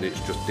 And it's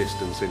just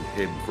distancing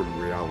him from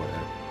reality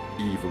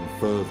even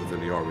further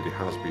than he already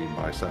has been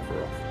by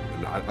Sephiroth.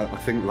 And I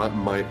think that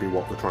might be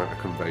what they're trying to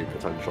convey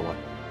potentially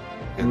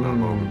in that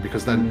moment.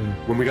 Because then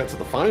when we get to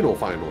the final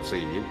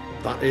scene,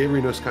 that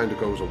eeriness kind of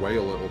goes away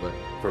a little bit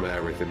from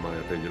Aerith, in my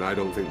opinion. I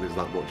don't think there's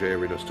that much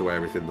eeriness to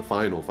Aerith in the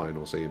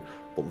final scene.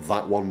 But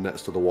that one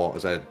next to the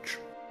water's edge,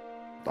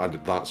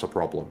 that's a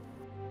problem.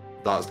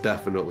 That's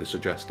definitely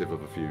suggestive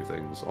of a few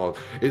things. Or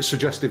it's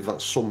suggestive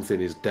that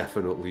something is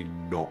definitely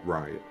not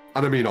right.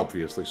 And I mean,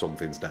 obviously,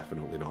 something's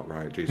definitely not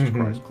right. Jesus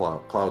Christ,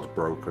 Cloud's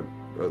broken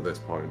at this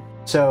point.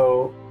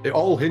 So it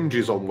all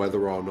hinges on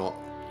whether or not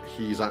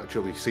he's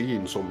actually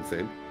seeing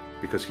something,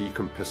 because he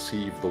can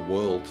perceive the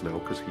world now,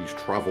 because he's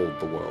travelled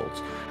the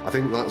worlds. I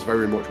think that's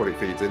very much what it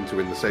feeds into,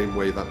 in the same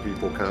way that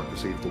people can't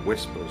perceive the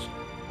Whispers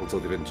until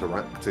they've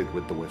interacted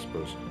with the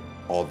Whispers,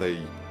 or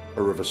they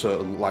are of a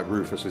certain, like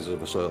Rufus is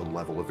of a certain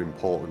level of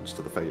importance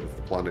to the fate of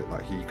the planet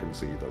that he can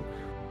see them.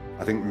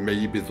 I think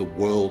maybe the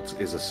world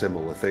is a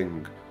similar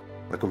thing.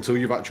 Like, until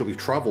you've actually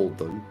travelled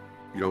them,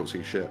 you don't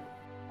see shit.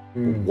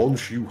 But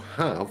once you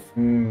have,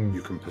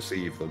 you can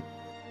perceive them.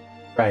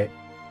 Right.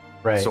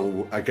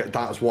 So I get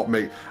that's what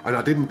made, and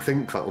I didn't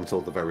think that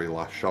until the very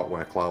last shot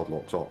where Cloud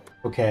looks up.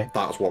 Okay.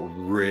 That's what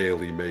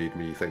really made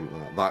me think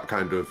that. That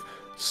kind of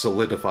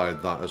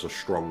solidified that as a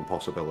strong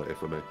possibility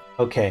for me.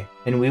 Okay,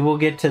 and we will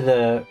get to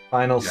the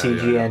final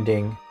CG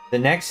ending. The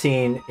next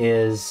scene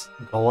is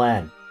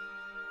Glenn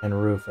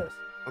and Rufus.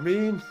 I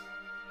mean,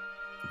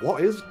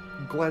 what is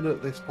Glenn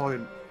at this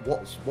point?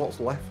 What's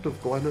left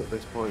of Glenn at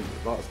this point?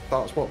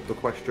 That's what the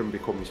question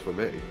becomes for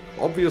me.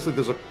 Obviously,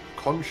 there's a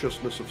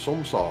consciousness of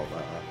some sort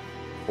there,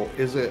 but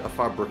is it a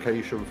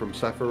fabrication from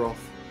Sephiroth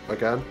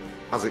again,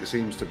 as it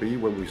seems to be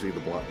when we see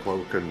the Black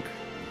Cloak and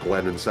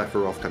Glenn and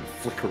Sephiroth kind of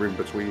flickering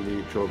between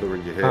each other,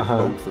 and you hear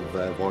both of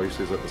their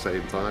voices at the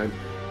same time?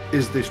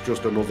 Is this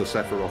just another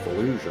Sephiroth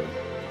illusion,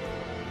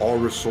 or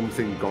has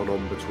something gone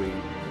on between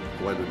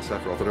Glenn and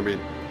Sephiroth? And I mean,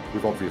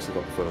 we've obviously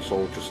got the first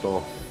soldier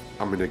stuff.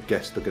 I'm going to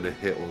guess they're going to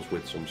hit us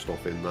with some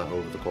stuff in that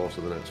over the course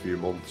of the next few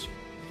months,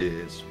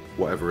 years,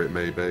 whatever it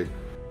may be.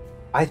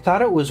 I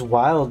thought it was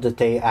wild that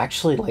they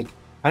actually, like,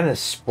 kind of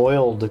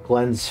spoiled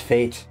Glenn's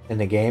fate in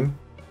the game.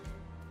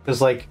 Because,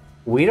 like,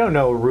 we don't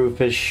know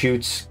Rufus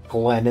shoots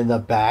Glenn in the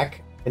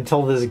back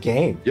until this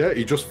game. Yeah,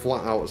 he just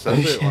flat out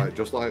says it, like,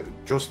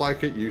 just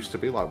like it used to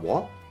be. Like,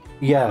 what?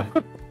 Yeah.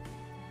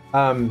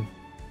 And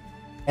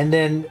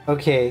then,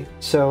 okay,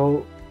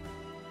 so...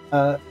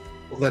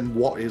 then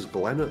what is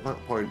Glenn at that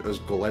point? Has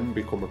Glenn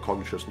become a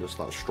consciousness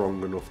that's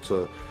strong enough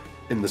to,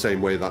 in the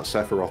same way that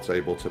Sephiroth's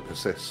able to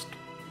persist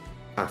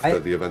after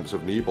the events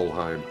of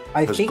Nibelheim,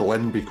 has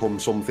Glenn become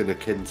something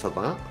akin to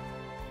that?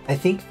 I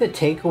think the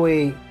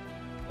takeaway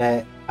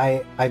that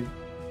I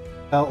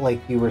felt like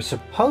you were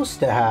supposed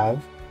to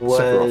have was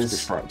Sephiroth's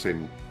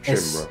distracting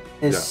Shinra.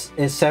 Is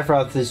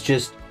Sephiroth is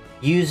just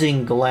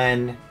using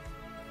Glenn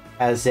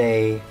as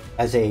a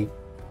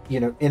you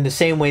know, in the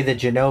same way that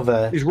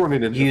Jenova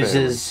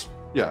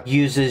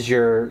uses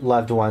your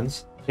loved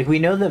ones. Like, we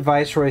know that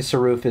Viceroy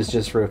Saruf is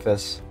just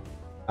Rufus.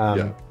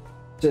 So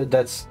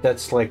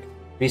that's like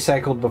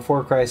recycled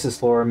before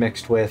Crisis lore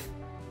mixed with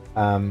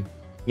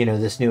you know,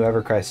 this new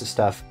Ever Crisis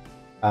stuff.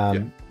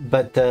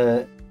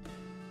 But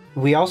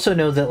we also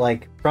know that,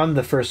 like, from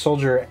the first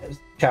Soldier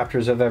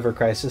chapters of Ever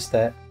Crisis,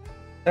 that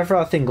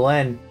Sephiroth and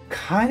Glenn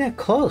kind of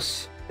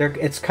close.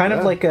 It's kind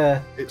of like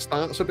a... It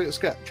starts a bit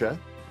sketchy.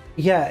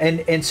 Yeah,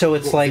 and so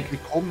it's like... They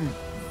become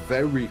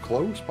very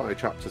close by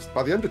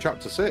the end of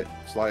chapter 6.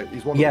 Like,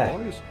 he's one of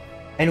the boys.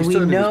 And he's we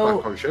turning know... his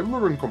back on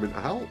Shinra and coming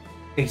to help.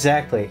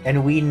 Exactly.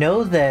 And we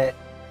know that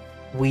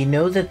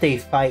they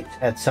fight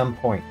at some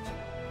point,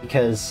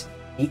 because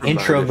the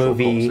intro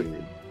movie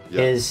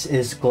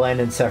is Glenn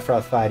and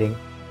Sephiroth fighting.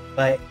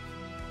 But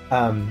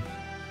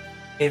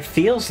it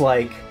feels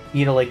like,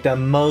 you know, like the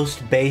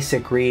most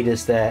basic read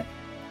is that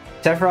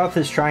Sephiroth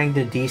is trying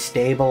to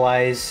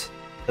destabilize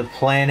the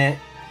planet.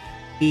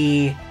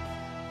 He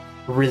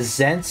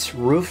resents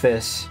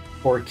Rufus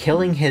for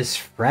killing his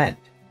friend,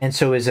 and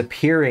so is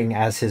appearing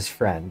as his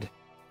friend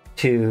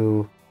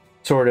to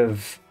sort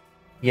of,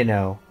 you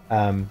know,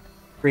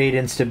 create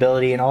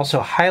instability, and also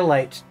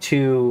highlight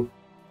to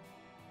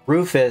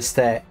Rufus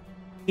that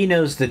he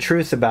knows the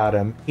truth about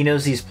him. He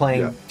knows he's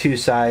playing two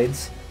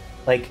sides.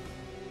 Like,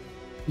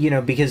 you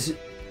know, because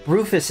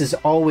Rufus is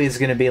always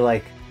going to be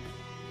like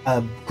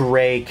a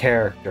gray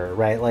character,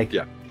 right? Like,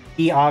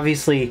 he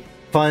obviously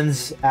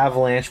funds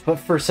Avalanche, but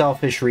for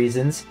selfish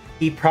reasons.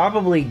 He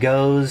probably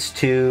goes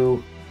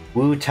to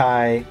Wu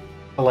Tai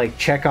to, like,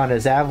 check on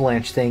his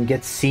Avalanche thing,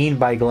 gets seen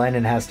by Glenn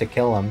and has to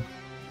kill him,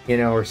 you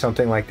know, or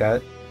something like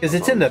that. Because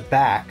it's in the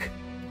back.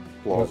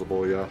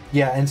 Plausible, yeah.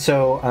 Yeah, and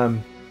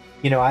so,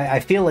 you know, I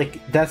feel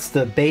like that's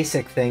the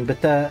basic thing,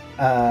 but the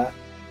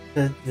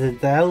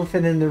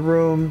elephant in the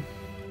room,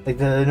 like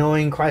the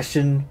annoying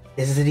question,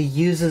 is that he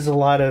uses a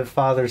lot of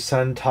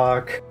father-son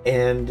talk,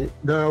 and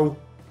no,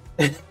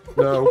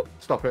 no,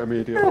 stop it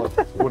immediately.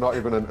 We're not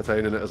even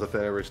entertaining it as a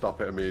theory.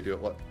 Stop it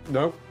immediately.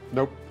 No,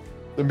 nope.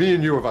 And me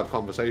and you have had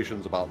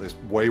conversations about this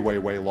way, way,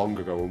 way long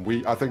ago,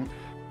 and I think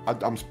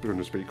I'm going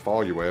to speak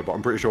for you here, but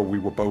I'm pretty sure we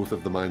were both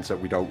of the mindset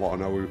we don't want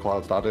to know who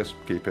Cloud's dad is.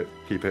 Keep it,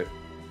 keep it,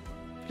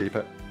 keep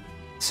it.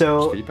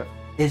 So just keep it.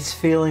 It's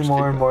feeling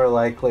more and more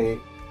likely,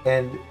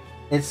 and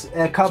it's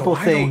a couple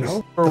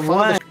things. For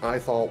one, I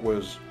thought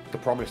was the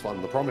Promised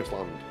Land. The Promised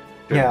Land.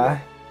 Yeah.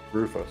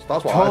 Rufus.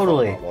 That's what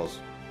totally. I thought that was.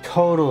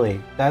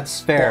 Totally.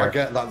 That's fair. But I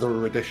get that there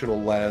are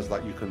additional layers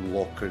that you can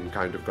look and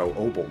kind of go,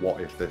 oh, but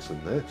what if this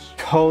and this?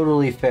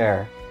 Totally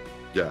fair.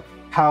 Yeah.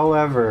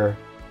 However,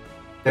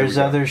 there's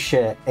other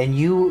shit, and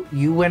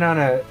you went on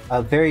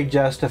a very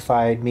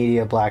justified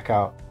media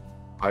blackout.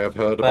 I have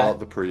heard about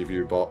the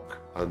preview book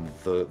and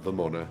the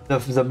money.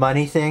 The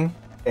money thing.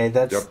 Okay,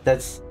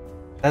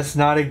 that's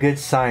not a good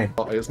sign.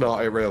 It's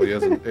not. It really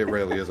isn't. It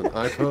really isn't.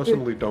 I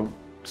personally don't.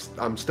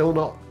 I'm still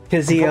not.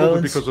 Because he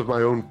owns. Because of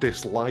my own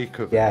dislike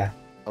of it.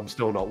 I'm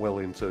still not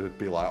willing to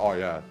be like, oh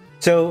yeah.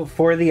 So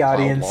for the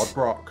audience. Lord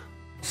Brock.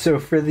 So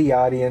for the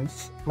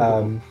audience,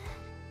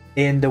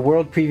 in the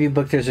World Preview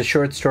book, there's a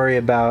short story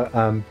about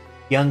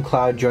young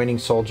Cloud joining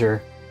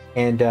Soldier,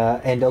 and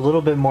a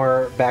little bit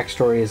more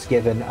backstory is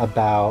given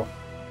about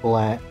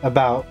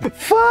about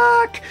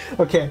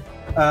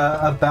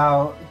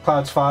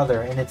Cloud's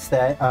father, and it's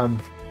that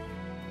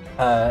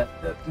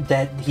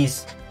that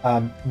he's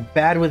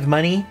bad with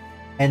money,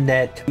 and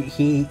that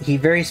he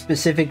very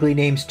specifically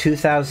names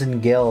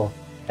 2,000 gil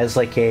as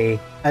like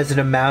as an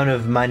amount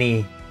of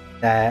money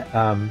that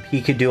he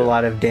could do a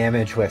lot of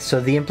damage with. So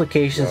the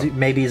implications,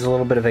 maybe he's a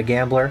little bit of a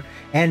gambler,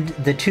 and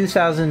the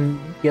 2,000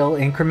 gil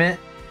increment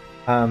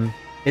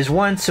is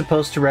one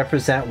supposed to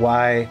represent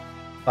why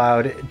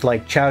Cloud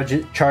like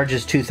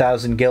charges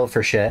 2,000 gil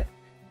for shit.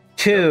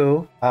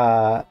 Two,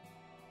 it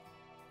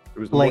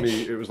was like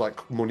money. It was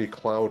like money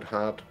Cloud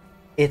had.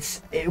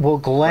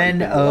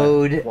 Glenn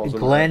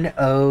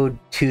owed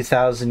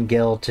 2,000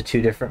 gil to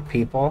two different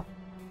people.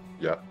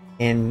 Yeah.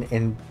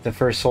 In the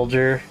first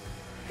Soldier,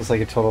 it's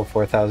like a total of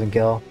 4,000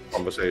 gil.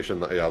 Conversation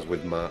that he has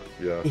with Matt.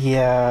 Yeah.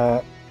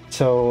 Yeah.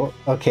 So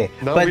okay,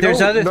 no, but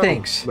there's other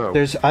things. No,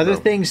 there's other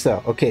things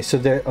though. Okay, so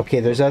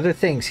there's other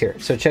things here.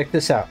 So check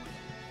this out.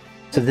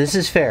 So this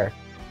is fair.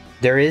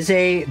 There is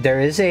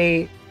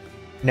a.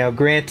 Now,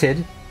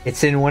 granted,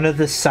 it's in one of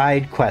the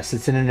side quests.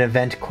 It's in an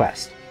event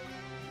quest.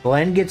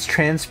 Glenn gets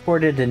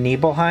transported to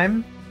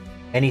Nibelheim,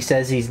 and he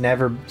says he's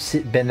never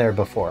been there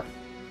before.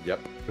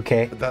 Yep.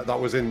 Okay. That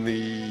was in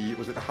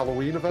was it the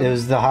Halloween event? It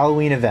was the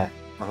Halloween event.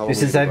 He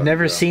says, I've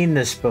never seen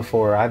this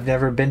before. I've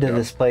never been to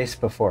this place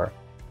before.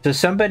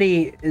 So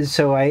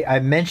I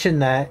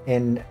mentioned that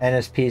in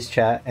NSP's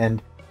chat,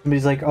 and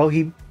somebody's like, oh,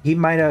 he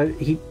might have,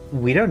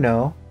 we don't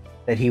know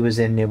that he was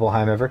in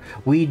Nibelheim ever.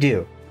 We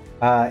do.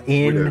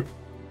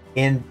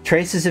 In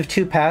Traces of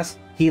Two Paths,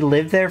 he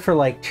lived there for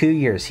like 2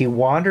 years. He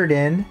wandered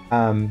in.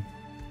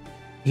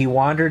 We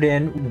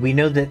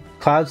know that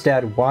Cloud's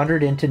dad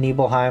wandered into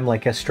Nibelheim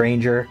like a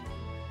stranger.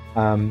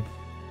 And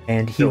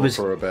he was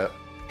for a bit.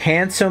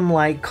 Handsome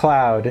like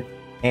Cloud.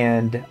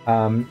 And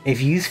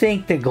if you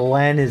think that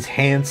Glenn is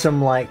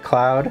handsome like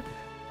Cloud,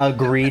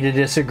 agree to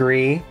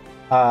disagree.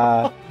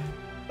 And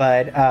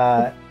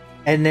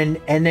then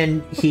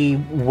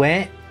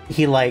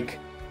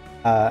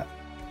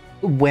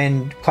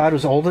when Cloud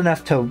was old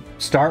enough to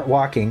start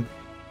walking,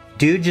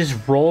 dude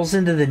just rolls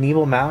into the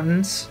Nibel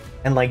Mountains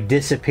and like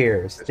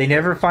disappears. They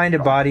never find a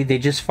body, they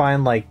just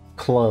find like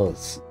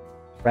clothes,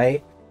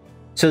 right?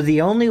 So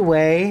the only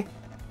way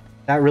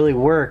that really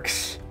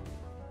works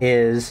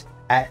is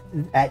at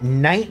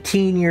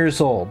 19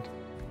 years old,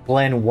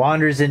 Glenn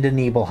wanders into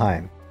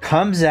Nibelheim,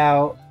 comes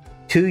out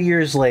 2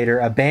 years later,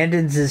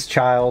 abandons his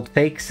child,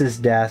 fakes his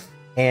death,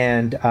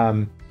 and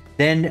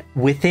then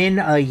within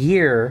a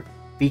year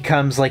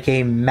becomes like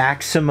a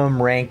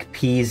maximum rank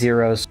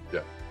P0. Yeah.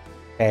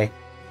 Okay.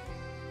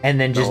 And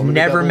then just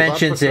never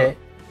mentions it.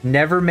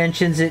 Never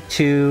mentions it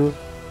to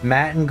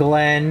Matt and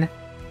Glenn.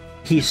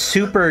 He's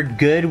super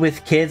good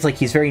with kids. Like,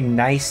 he's very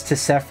nice to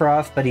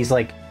Sephiroth, but he's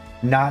like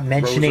not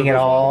mentioning it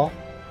all.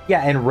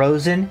 Yeah, and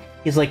Rosen,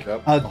 he's like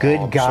a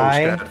good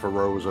guy. So scared for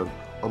Rosen.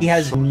 He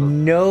has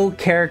no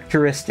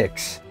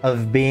characteristics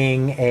of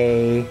being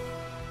a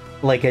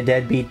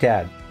deadbeat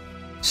dad.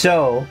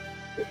 So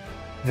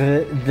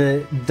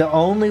the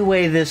only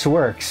way this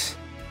works,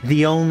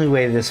 the only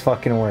way this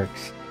fucking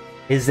works,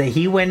 is that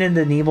he went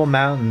into Nibel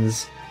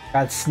Mountains,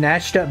 got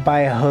snatched up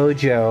by a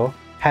Hojo,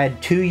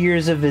 had 2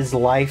 years of his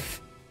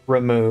life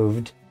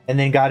removed, and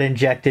then got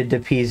injected to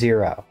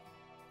P0.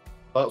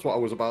 That's what I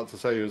was about to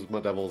say is my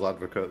devil's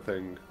advocate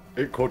thing.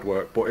 It could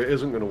work, but it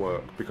isn't going to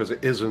work because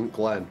it isn't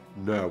Glenn.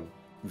 No.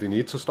 They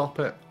need to stop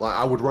it. Like,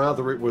 I would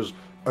rather it was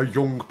a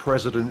young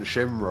President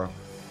Shinra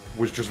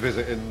was just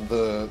visiting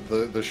the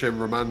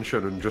Shinra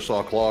mansion and just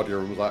saw Claudia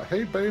and was like,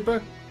 hey, baby,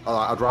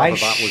 I'd rather I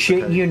that was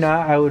shit the case. you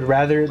not. I would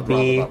rather it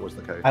be. That was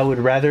the case. I would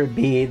rather it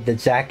be that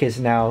Zack is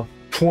now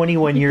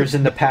 21 years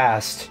in the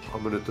past.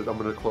 I'm gonna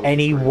close. And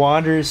he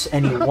wanders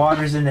into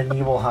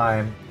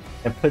Nibelheim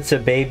and puts a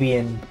baby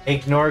in.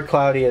 Ignore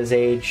Claudia's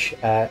age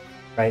at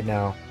right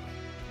now,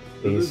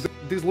 please.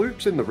 There's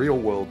loops in the real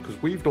world because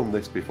we've done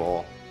this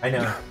before. I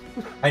know.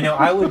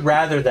 I would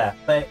rather that,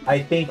 but I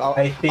think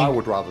I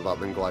would rather that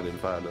than Glenn. In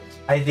fairness,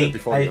 I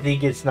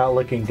think it's not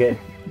looking good.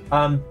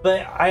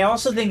 But I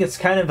also think it's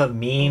kind of a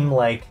meme,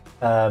 like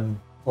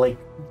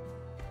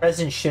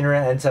President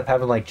Shinra ends up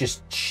having like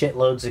just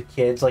shitloads of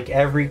kids. Like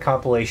every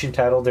compilation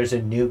title, there's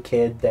a new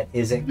kid that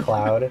isn't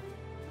Cloud.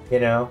 You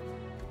know.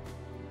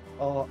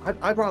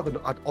 I'd rather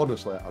not.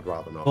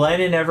 Glenn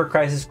in Ever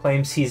Crisis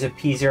claims he's a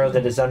P0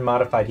 that is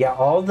unmodified. Yeah,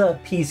 all the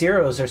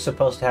P0s are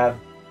supposed to have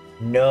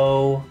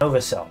no Nova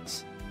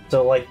cells.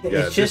 So like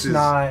it's just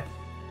not.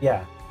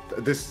 Yeah.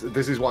 This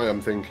is why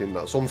I'm thinking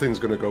that something's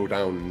going to go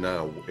down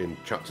now in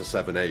chapter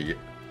 7-8,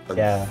 and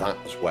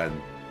that's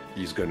when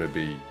he's going to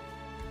be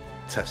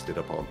tested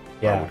upon.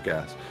 I would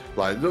guess.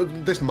 Like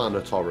this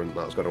mana torrent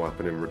that's going to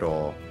happen in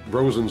Rador.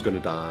 Rosen's going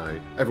to die.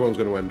 Everyone's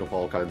going to end up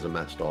all kinds of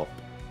messed up.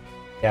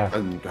 Yeah.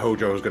 And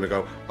Hojo's going to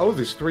go, oh,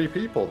 there's 3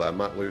 people there,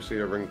 Matt,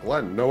 Lucia, and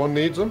Glenn. No one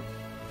needs them.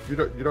 You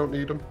don't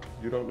need them.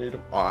 You don't need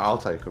them. Oh, I'll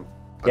take them.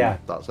 And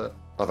that's it.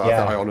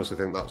 I honestly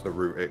think that's the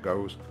route it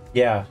goes.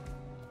 Yeah.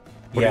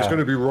 But it's going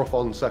to be rough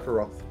on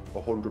Sephiroth,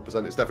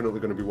 100%. It's definitely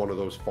going to be one of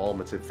those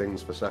formative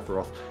things for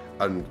Sephiroth.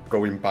 And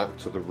going back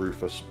to the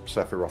Rufus,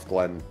 Sephiroth,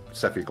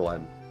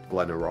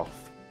 Glennaroth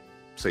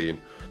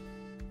scene,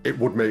 it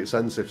would make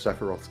sense if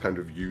Sephiroth's kind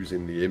of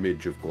using the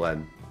image of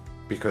Glenn,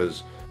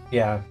 because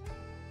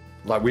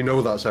like we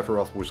know that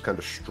Sephiroth was kind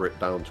of stripped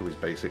down to his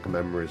basic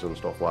memories and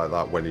stuff like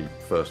that when he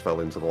first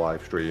fell into the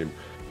live stream,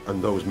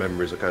 and those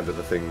memories are kind of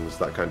the things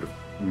that kind of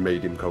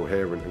made him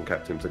coherent and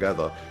kept him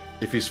together.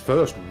 If his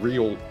first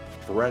real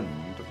friend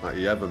that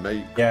he ever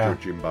makes,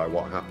 judging by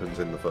what happens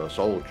in the first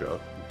Soldier,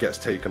 gets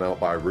taken out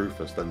by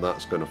Rufus, then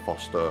that's going to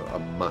foster a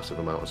massive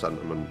amount of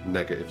sentiment,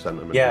 negative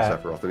sentiment in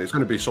Sephiroth, and it's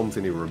going to be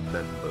something he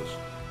remembers.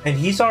 And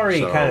he's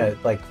already kind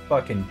of like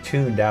fucking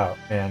tuned out,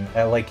 man.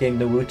 Like in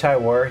the Wutai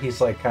War,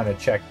 he's like kind of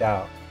checked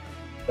out.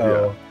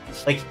 So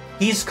like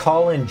he's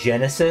calling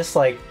Genesis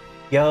like,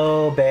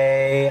 "Yo,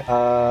 bae,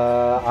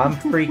 I'm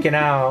freaking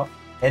out,"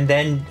 and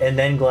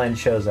then Glenn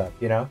shows up,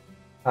 you know.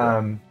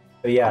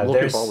 But yeah, I'm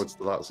looking forward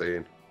to that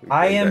scene.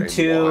 I am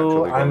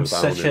too. I'm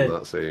such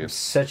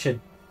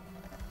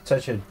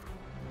a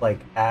like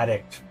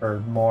addict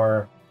for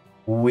more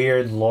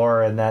weird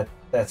lore in that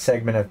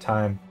segment of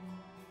time.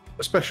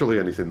 Especially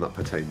anything that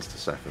pertains to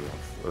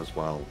Sephiroth as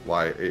well.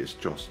 Like, it's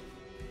just...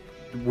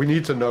 We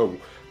need to know,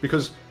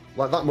 because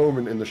like that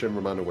moment in the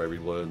Shinra Manor where he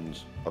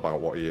learns about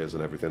what he is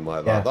and everything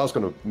like that, that's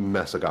going to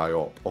mess a guy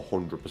up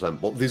 100%.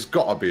 But there's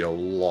got to be a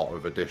lot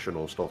of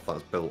additional stuff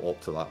that's built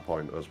up to that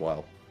point as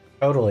well.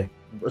 Totally.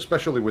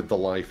 Especially with the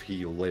life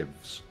he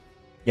lives.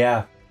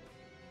 Yeah.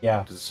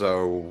 Yeah.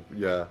 So,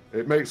 yeah,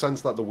 it makes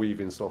sense that they're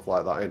weaving stuff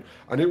like that in.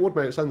 And it would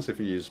make sense if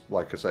he is,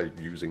 like I say,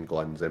 using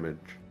Glenn's image.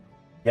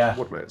 Yeah. It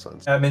would make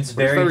sense. It's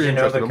very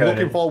Jenova coded. I'm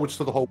looking forward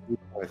to the whole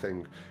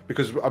thing.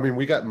 Because, I mean,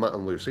 we get Matt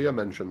and Lucia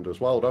mentioned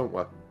as well, don't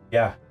we?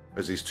 Yeah.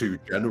 As these 2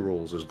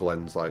 generals, as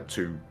Glenn's, like,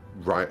 2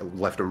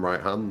 left and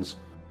right hands.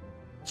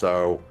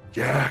 So,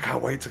 yeah, I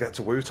can't wait to get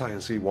to Wutai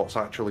and see what's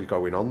actually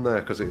going on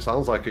there, because it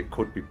sounds like it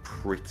could be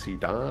pretty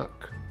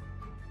dark.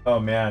 Oh,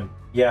 man.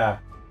 Yeah.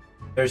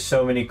 There's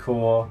so many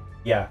cool...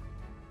 Yeah.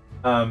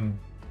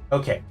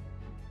 Okay.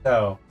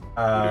 So...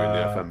 We're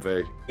doing the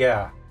FMV.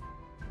 Yeah.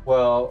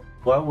 Well,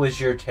 what was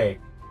your take?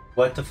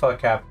 What the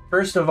fuck happened?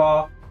 First of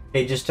all,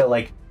 just to,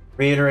 like,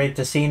 reiterate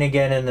the scene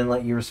again and then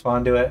let you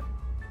respond to it.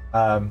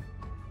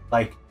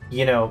 Like,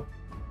 you know,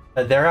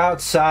 they're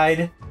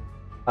outside.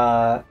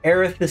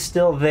 Aerith is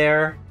still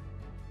there.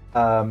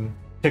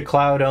 To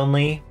Cloud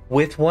only.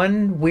 With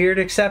one weird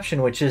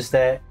exception, which is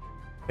that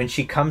when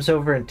she comes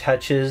over and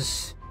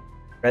touches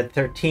Red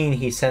 13,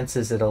 he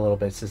senses it a little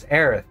bit. It says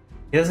Aerith.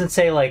 He doesn't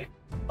say like,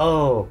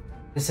 oh,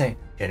 this ain't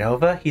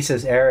Jenova. He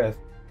says Aerith.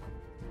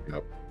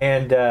 Yep.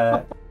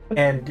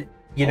 And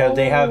you know,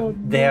 they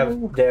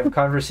have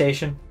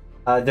conversation.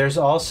 There's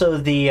also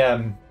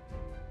the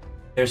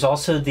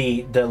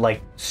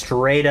like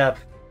straight up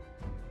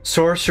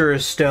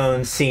Sorcerer's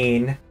Stone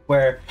scene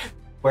where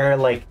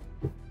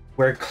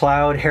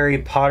Cloud Harry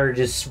Potter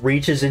just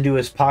reaches into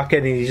his pocket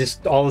and he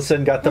just all of a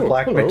sudden got the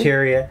black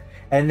materia,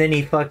 and then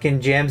he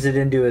fucking jams it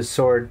into his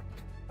sword,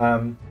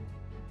 and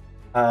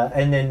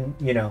then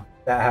you know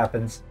that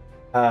happens.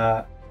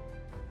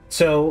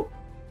 So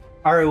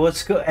all right,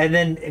 let's go. And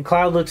then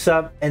Cloud looks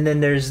up, and then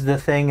there's the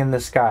thing in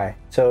the sky.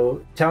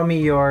 So tell me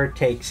your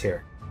takes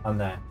here on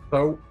that.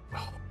 So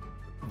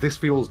this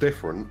feels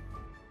different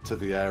to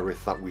the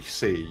Aerith that we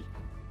see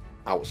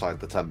outside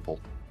the temple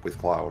with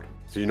Cloud.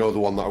 So you know the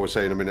one that I was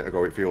saying a minute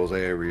ago, it feels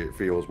airy, it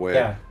feels weird.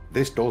 Yeah.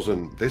 This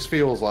doesn't. This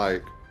feels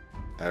like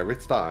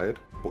Aerith's died,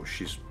 but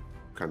she's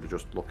kind of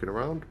just looking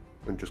around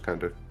and just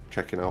kind of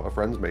checking out her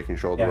friends, making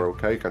sure they're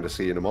okay, kind of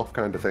seeing them off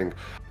kind of thing.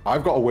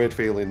 I've got a weird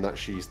feeling that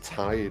she's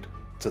tied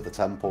to the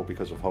temple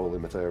because of holy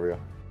materia,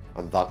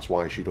 and that's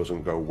why she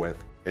doesn't go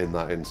with in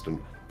that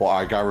instant. But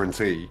I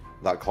guarantee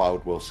that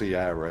Cloud will see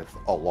Aerith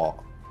a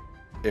lot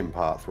in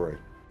part 3,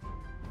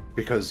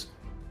 because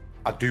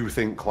I do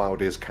think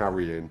Cloud is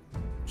carrying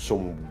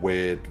some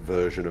weird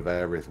version of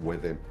Aerith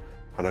with him,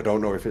 and I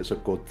don't know if it's a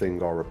good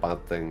thing or a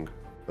bad thing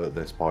at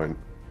this point.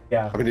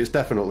 Yeah. I mean, it's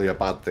definitely a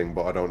bad thing,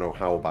 but I don't know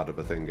how bad of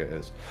a thing it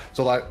is.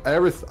 So, like,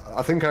 Aerith,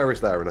 I think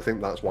Aerith's there, and I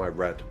think that's why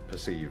Red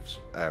perceives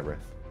Aerith,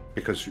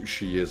 because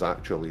she is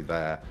actually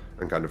there,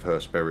 and kind of her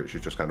spirit,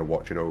 she's just kind of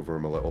watching over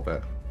him a little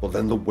bit. But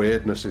then the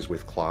weirdness is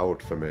with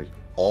Cloud for me.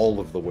 All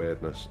of the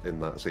weirdness in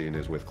that scene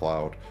is with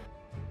Cloud.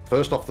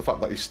 First off, the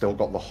fact that he's still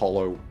got the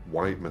hollow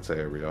white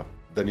materia.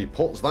 Then he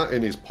puts that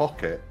in his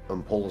pocket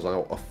and pulls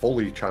out a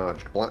fully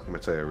charged black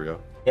materia,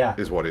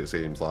 is what it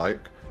seems like.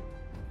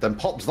 Then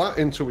pops that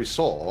into his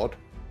sword,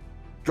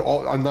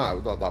 and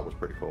that was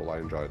pretty cool. I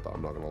enjoyed that,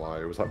 I'm not gonna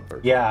lie. It was like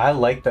very I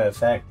like the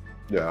effect.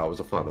 Yeah, I was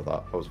a fan of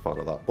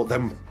that. But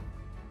then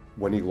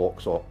when he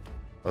looks up,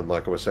 and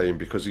like I was saying,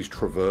 because he's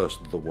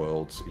traversed the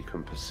worlds, he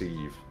can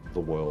perceive the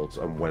worlds.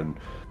 And when,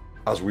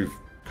 as we've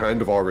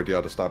kind of already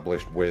had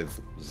established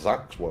with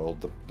Zack's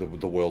world,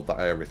 the world that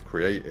Aerith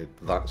created,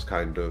 that's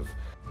kind of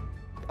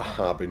a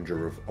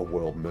harbinger of a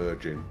world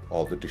merging,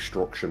 or the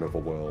destruction of a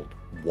world,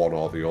 one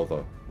or the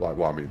other. Like,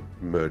 well, I mean,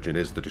 merging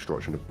is the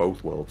destruction of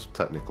both worlds,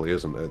 technically,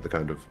 isn't it? The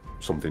kind of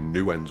something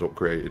new ends up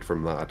created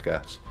from that, I'd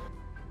guess.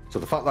 So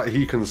the fact that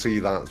he can see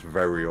that's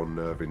very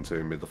unnerving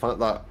to me. The fact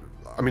that,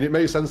 I mean, it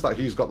makes sense that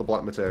he's got the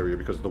black materia,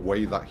 because the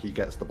way that he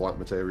gets the black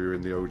materia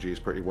in the OG is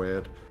pretty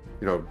weird.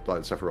 You know,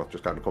 like Sephiroth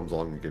just kind of comes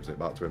along and gives it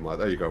back to him, like,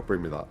 there you go,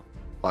 bring me that.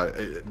 Like,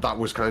 that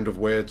was kind of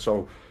weird.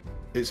 So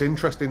it's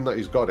interesting that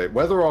he's got it.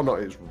 Whether or not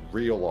it's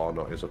real or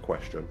not is a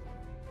question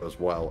as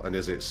well. And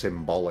is it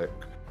symbolic?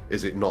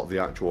 Is it not the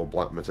actual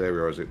black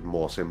materia, or is it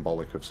more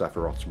symbolic of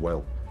Sephiroth's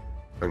will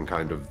and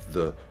kind of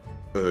the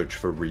urge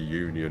for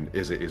reunion?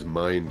 Is it his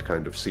mind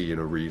kind of seeing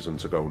a reason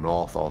to go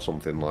north or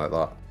something like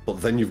that?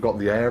 But then you've got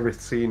the Aerith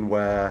scene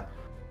where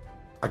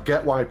I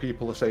get why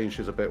people are saying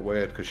she's a bit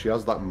weird, because she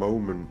has that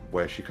moment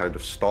where she kind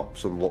of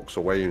stops and looks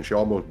away, and she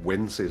almost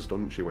winces,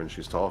 doesn't she, when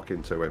she's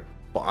talking to him?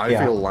 But I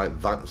feel like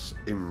that's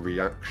in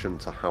reaction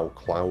to how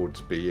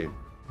Cloud's being.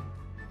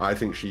 I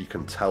think she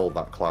can tell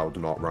that Cloud's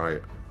not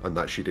right, and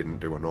that she didn't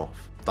do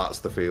enough. That's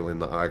the feeling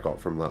that I got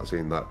from that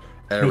scene, that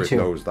Aerith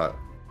knows that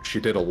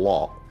she did a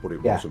lot, but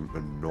it wasn't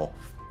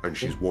enough. And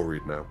she's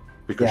worried now,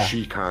 because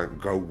she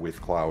can't go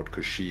with Cloud,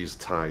 because she's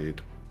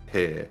tied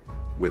here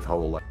with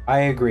Holy. I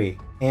agree.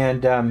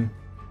 And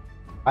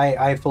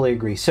I fully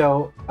agree.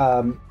 So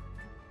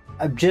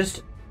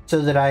just so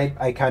that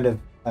I kind of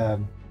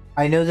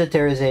I know that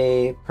there is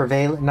a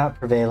not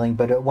prevailing,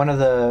 but one of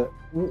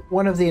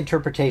the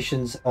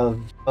interpretations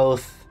of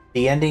both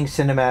the ending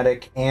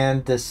cinematic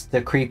and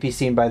the creepy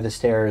scene by the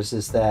stairs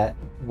is that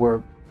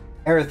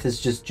Aerith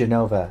is just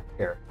Jenova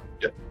here.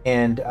 Yeah.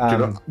 And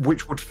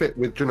which would fit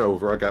with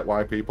Jenova. I get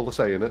why people are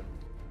saying it.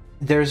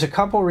 There's a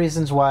couple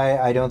reasons why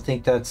I don't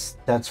think that's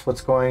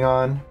what's going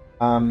on.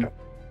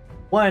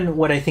 One,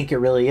 what I think it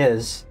really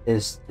is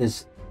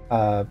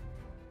I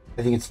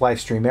think it's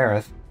Livestream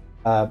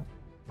Aerith,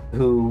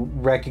 who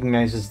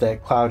recognizes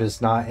that Cloud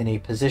is not in a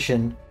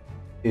position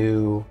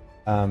to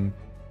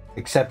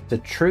accept the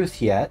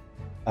truth yet.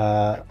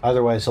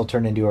 Otherwise, he'll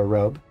turn into a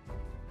robe.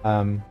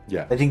 I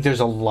think there's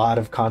a lot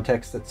of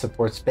context that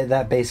supports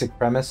that basic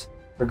premise,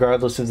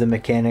 regardless of the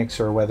mechanics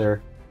or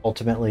whether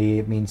ultimately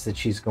it means that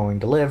she's going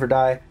to live or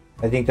die.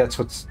 I think that's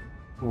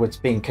what's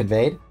being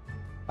conveyed.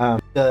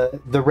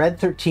 The Red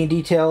 13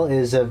 detail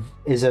is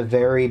a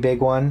very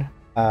big one,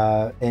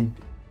 and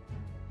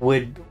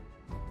would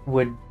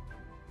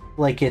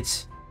like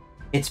it's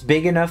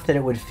big enough that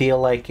it would feel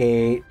like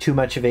too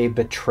much of a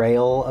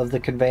betrayal of the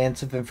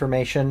conveyance of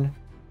information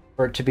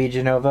for it to be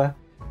Jenova.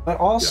 But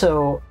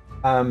also,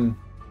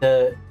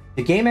 the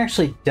game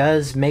actually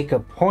does make a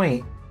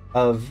point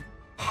of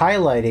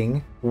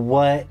highlighting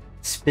what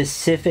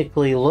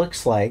specifically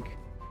looks like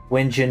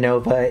when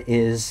Jenova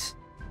is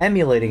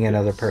emulating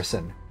another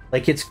person.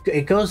 Like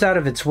it goes out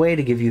of its way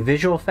to give you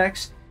visual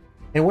effects,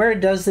 and where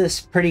it does this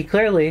pretty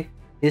clearly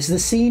is the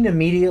scene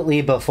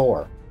immediately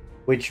before,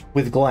 which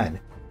with Glenn,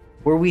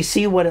 where we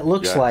see what it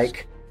looks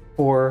like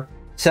for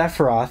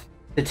Sephiroth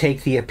to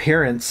take the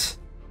appearance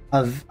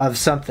of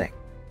something.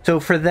 So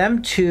for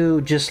them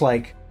to just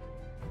like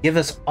give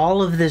us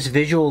all of this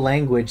visual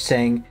language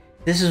saying,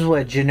 this is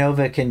what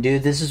Jenova can do,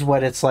 this is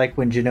what it's like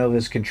when Jenova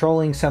is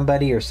controlling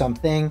somebody or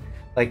something,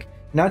 like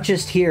not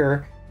just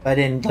here, but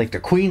in like the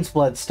Queen's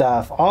Blood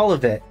stuff, all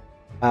of it,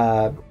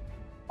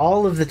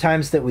 all of the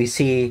times that we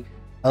see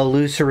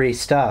illusory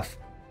stuff,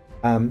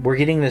 we're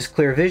getting this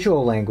clear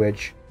visual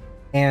language.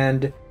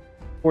 And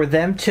for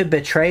them to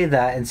betray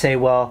that and say,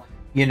 well,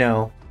 you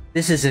know,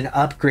 this is an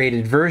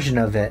upgraded version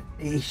of it,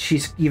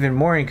 she's even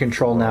more in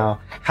control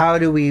now, how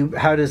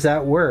does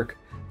that work?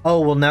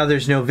 Oh, well, now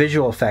there's no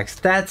visual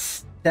effects.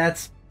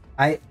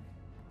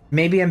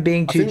 maybe I'm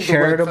being I too think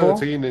charitable. the Red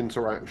 13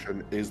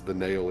 interaction is the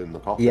nail in the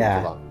coffin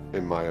Yeah. for that,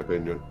 in my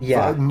opinion.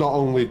 Yeah. Not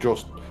only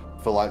just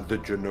for like the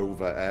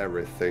Jenova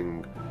Aerith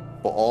thing,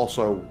 but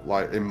also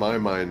like in my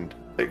mind,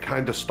 it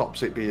kind of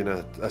stops it being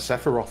a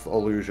Sephiroth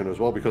illusion as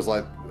well, because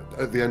like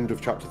at the end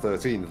of chapter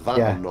 13, that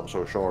Yeah. I'm not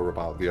so sure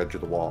about the edge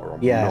of the water.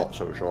 I'm Yeah. not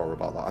so sure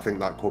about that. I think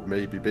that could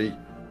maybe be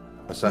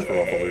a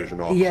Sephiroth illusion,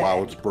 or Yeah.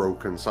 Cloud's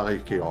broken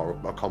psyche, or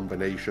a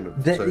combination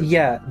of the two.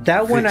 Yeah,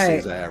 that one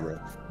This is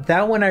Aerith.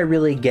 that one I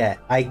really get.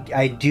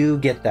 I do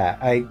get that.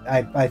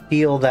 I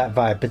feel that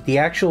vibe. But the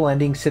actual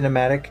ending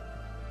cinematic,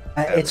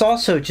 it's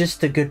also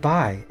just the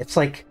goodbye. It's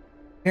like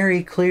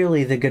very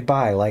clearly the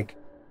goodbye. Like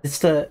it's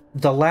the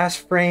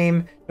last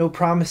frame. No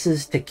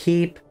promises to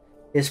keep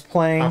is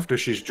playing After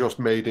she's just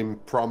made him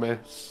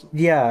promise.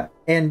 Yeah,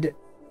 and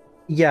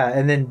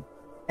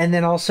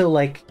then also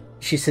like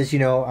she says, you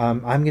know,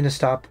 I'm gonna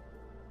stop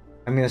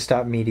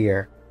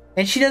Meteor,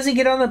 and she doesn't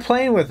get on the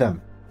plane with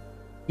him.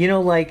 You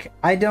know, like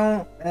I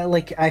don't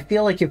like. I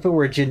feel like if it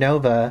were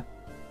Jenova,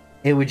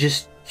 it would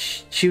just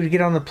she would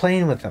get on the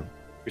plane with him.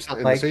 We sat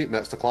in the seat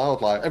next to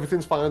Cloud, like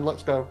everything's fine,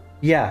 let's go.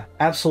 Yeah,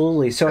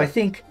 absolutely. So yeah, I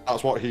think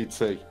that's what he'd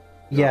see.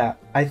 Yeah,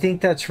 I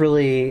think that's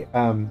really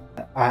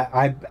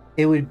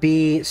it would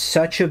be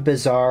such a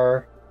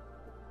bizarre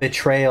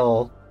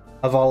betrayal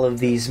of all of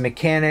these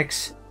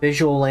mechanics,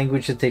 visual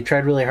language that they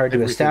tried really hard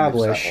to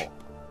establish.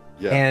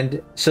 Yeah.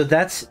 And so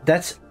that's an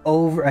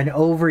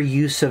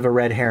overuse of a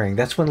red herring.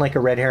 That's when like a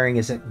red herring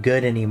isn't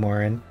good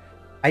anymore. And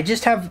I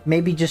just have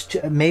maybe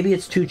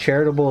it's too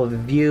charitable of a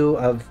view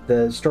of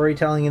the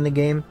storytelling in the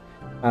game.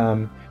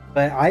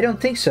 But I don't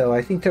think so.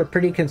 I think they're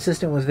pretty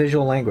consistent with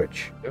visual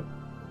language. Yep.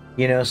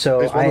 You know,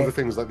 so it's one of the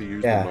things that they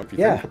use them, if you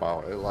think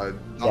about it. Like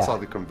that's how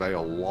they convey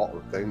a lot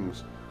of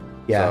things.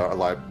 Yeah. So,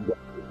 like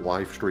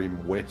live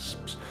stream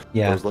wisps.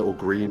 Yeah. Those little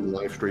green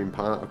live stream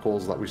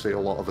particles that we see a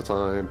lot of the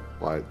time.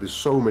 Like there's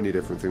so many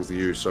different things they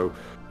use. So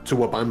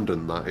to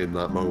abandon that in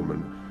that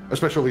moment,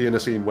 especially in a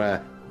scene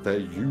where they're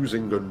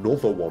using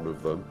another one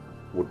of them,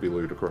 would be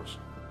ludicrous.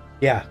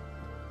 Yeah.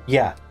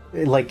 Yeah.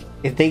 Like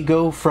if they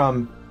go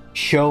from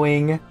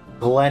showing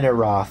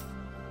Glenneroth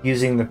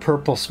using the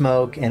purple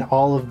smoke and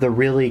all of the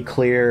really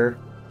clear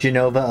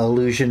Jenova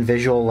illusion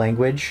visual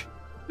language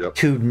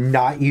to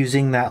not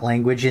using that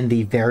language in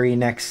the very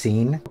next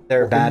scene,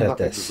 they're bad at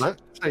this.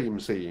 Exact same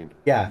scene.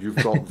 Yeah. You've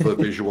got the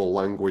visual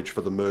language for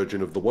the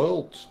merging of the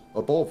worlds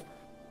above.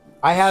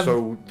 I have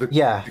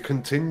the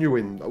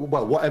continuing,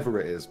 well, whatever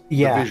it is,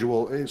 the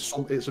visual,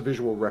 it's a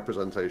visual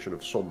representation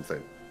of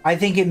something. I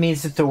think it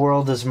means that the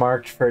world is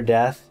marked for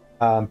death.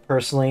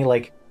 Personally,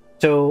 like,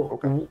 so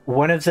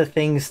one of the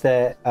things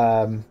that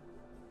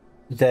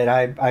that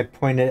I've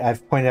pointed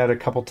out a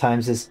couple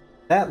times is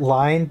that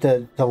line,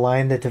 the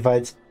line that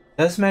divides,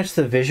 does match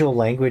the visual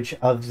language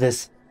of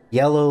this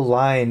yellow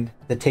line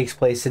that takes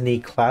place in the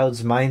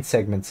Cloud's mind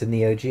segments in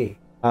the OG.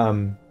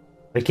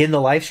 Like in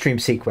the live stream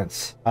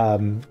sequence.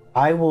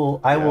 I will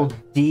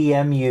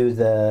DM you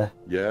the.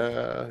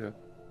 Yeah.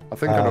 I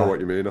think I know what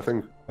you mean. I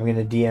think I'm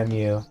gonna DM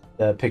you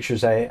the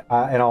pictures. And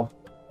I'll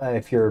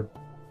if you're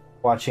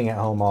watching at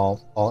home, I'll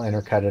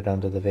intercut it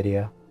onto the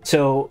video.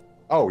 So.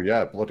 Oh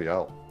yeah, bloody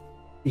hell.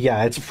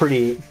 Yeah, it's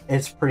pretty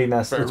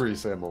messy. Very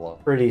similar.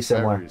 Pretty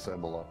similar. Very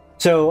similar.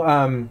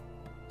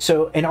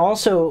 So and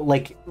also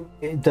like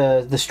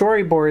the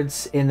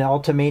storyboards in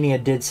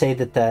Ultimania did say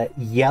that the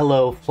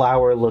yellow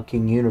flower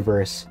looking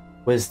universe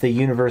was the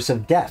universe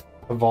of death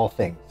of all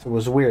things. It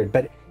was weird,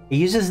 but it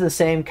uses the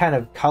same kind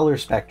of color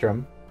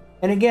spectrum.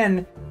 And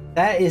again,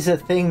 that is a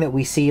thing that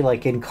we see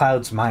like in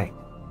Cloud's mind,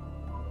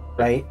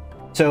 right?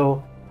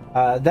 So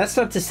that's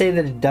not to say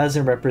that it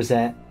doesn't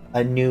represent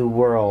a new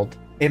world.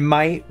 It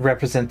might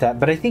represent that,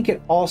 but I think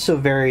it also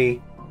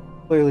very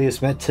clearly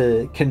is meant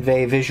to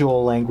convey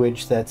visual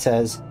language that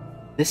says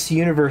this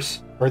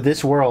universe or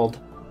this world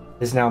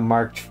is now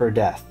marked for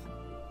death.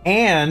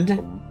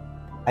 And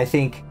I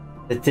think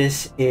that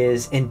this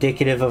is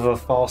indicative of a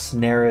false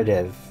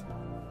narrative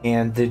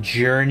and the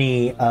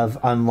journey of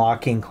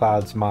unlocking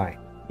Cloud's mind.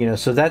 You know,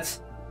 so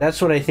that's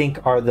what I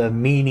think are the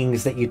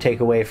meanings that you take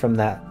away from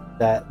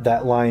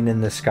that line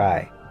in the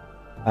sky.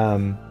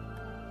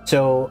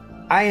 So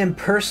I am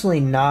personally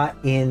not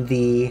in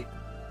the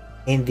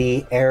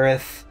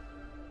Aerith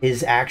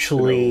is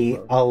actually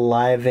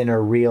alive in a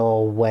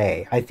real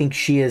way. I think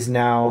she is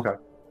now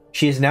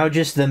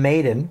just the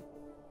maiden,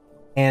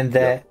 and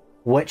that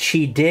what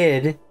she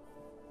did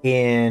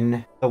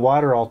in the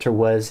water altar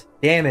was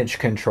damage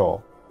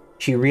control.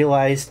 She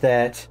realized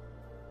that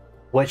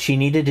what she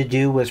needed to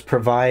do was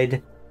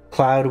provide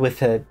Cloud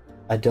with a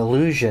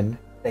delusion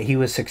that he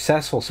was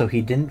successful so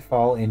he didn't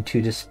fall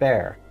into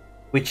despair.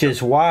 Which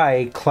is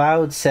why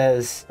Cloud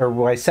says, or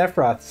why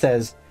Sephiroth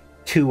says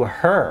to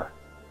her,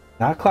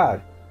 not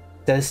Cloud,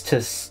 says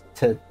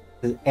to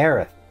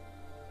Aerith,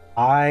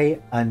 I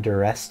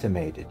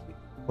underestimated you,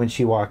 when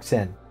she walks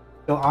in.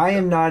 So I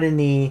am not in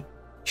the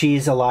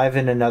she's alive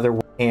in another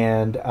world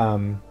and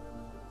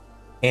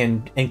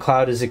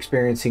Cloud is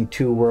experiencing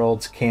two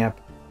worlds camp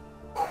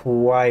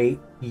quite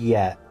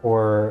yet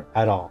or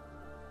at all.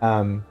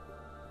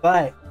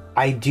 But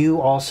I do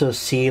also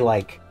see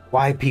like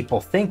why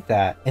people think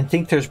that, and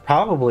think there's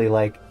probably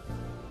like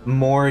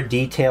more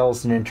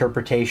details and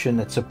interpretation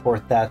that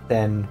support that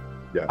than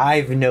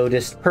I've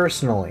noticed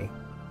personally.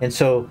 And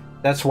so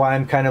that's why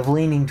I'm kind of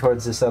leaning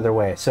towards this other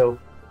way. So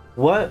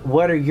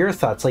what are your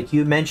thoughts? Like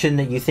you mentioned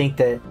that you think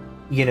that,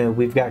 you know,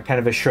 we've got kind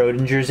of a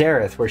Schrodinger's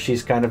Aerith where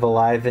she's kind of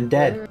alive and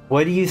dead.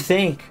 What do you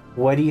think?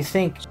 What do you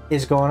think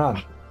is going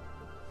on?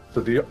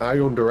 So I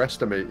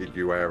underestimated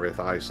you, Aerith,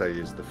 I say,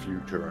 is the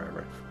future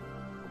Aerith.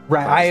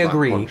 Right, That's I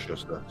agree.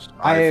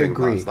 I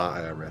agree. That's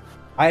that Aerith.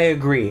 I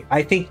agree.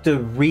 I think the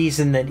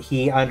reason that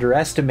he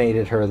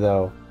underestimated her,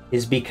 though,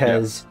 is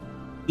because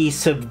he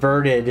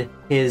subverted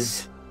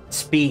his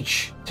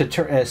speech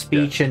to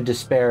speech and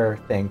despair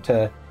thing.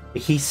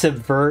 She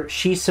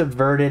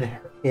subverted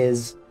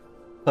his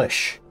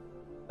push.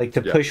 Like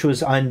the push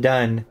was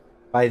undone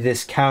by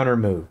this counter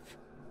move.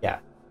 Yeah.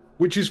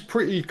 Which is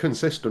pretty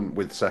consistent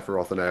with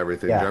Sephiroth and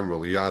Aerith in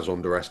general. He has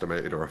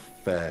underestimated her a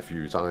fair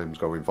few times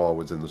going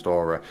forwards in the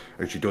story,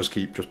 and she does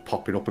keep just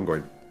popping up and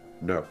going,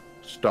 no,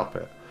 stop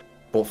it.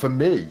 But for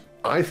me,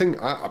 I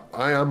think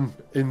I am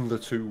in the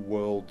two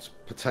worlds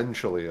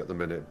potentially at the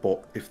minute,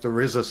 but if there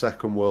is a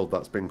second world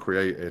that's been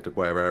created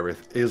where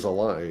Aerith is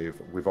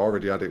alive, we've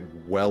already had it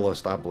well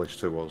established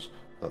to us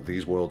that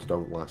these worlds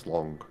don't last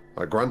long.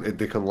 Like, granted,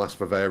 they can last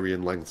for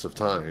varying lengths of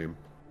time,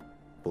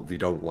 but they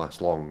don't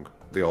last long.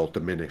 They all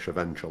diminish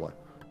eventually.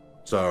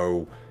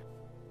 So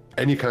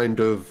any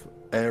kind of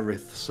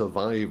Aerith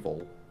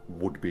survival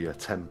would be a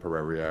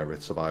temporary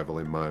Aerith survival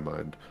in my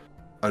mind.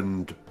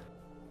 And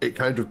it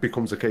kind of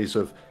becomes a case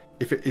of,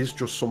 if it is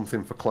just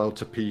something for Cloud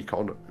to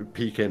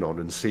peek in on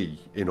and see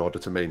in order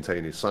to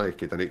maintain his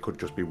psyche, then it could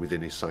just be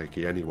within his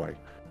psyche anyway.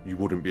 You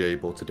wouldn't be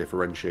able to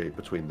differentiate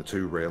between the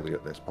two really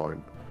at this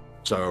point.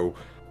 So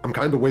I'm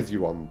kind of with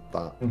you on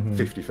that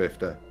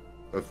 50-50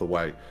 of the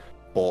way.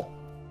 But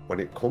when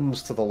it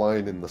comes to the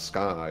line in the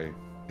sky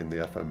in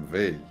the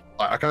FMV,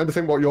 I kind of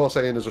think what you're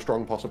saying is a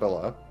strong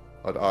possibility.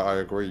 I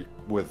agree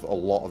with a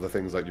lot of the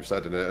things that you've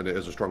said in it, and it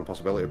is a strong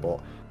possibility, but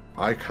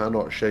I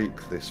cannot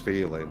shake this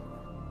feeling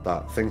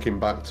that, thinking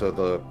back to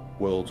the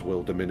worlds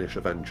will diminish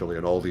eventually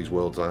and all these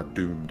worlds are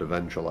doomed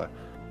eventually,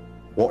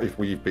 what if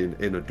we've been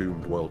in a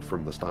doomed world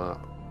from the start?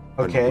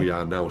 Okay. And we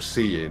are now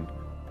seeing,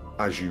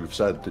 as you've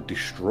said, the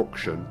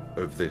destruction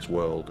of this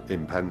world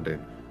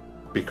impending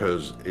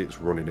because it's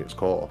running its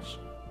course.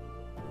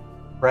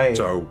 Right.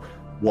 So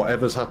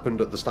whatever's happened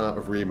at the start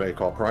of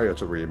Remake or prior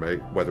to Remake,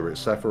 whether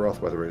it's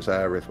Sephiroth, whether it's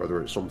Aerith,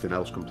 whether it's something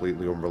else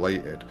completely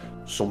unrelated,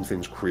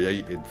 something's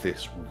created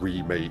this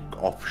Remake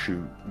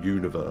offshoot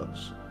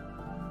universe,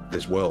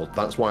 this world.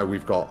 That's why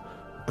we've got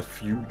a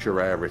future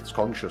Aerith's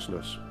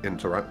consciousness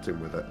interacting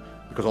with it,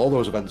 because all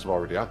those events have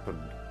already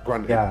happened.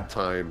 Granted,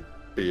 time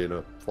being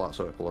a flat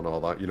circle and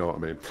all that, you know what I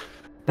mean?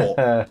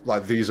 But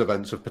like, these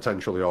events have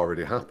potentially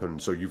already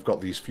happened, so you've got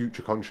these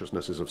future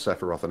consciousnesses of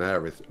Sephiroth and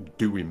Aerith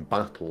doing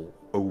battle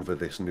over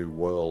this new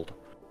world,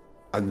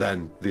 and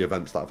then the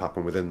events that have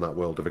happened within that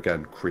world have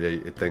again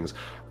created things.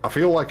 I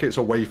feel like it's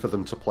a way for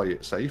them to play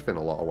it safe in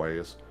a lot of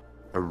ways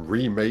and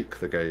remake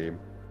the game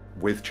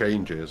with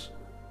changes,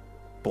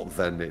 but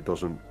then it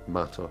doesn't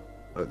matter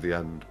at the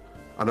end.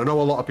 And I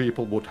know a lot of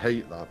people would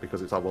hate that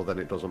because it's like, well, then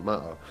it doesn't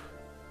matter,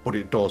 but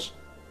it does.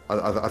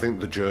 I think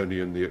the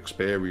journey and the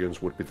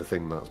experience would be the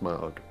thing that's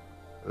mattered.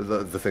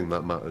 The thing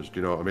that matters,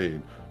 do you know what I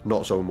mean?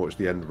 Not so much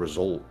the end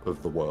result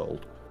of the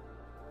world,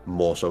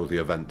 more so the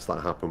events that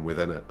happen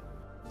within it.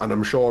 And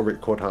I'm sure it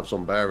could have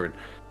some bearing.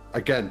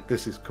 Again,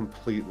 this is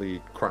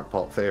completely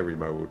crackpot theory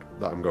mode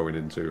that I'm going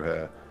into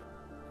here,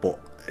 but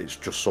it's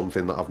just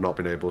something that I've not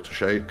been able to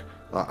shake.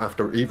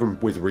 After, even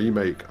with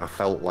Remake, I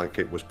felt like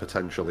it was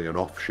potentially an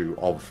offshoot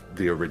of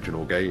the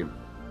original game.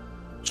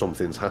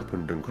 Something's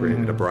happened and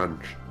created a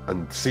branch.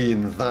 And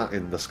seeing that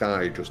in the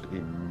sky just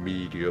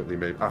immediately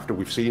made, after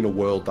we've seen a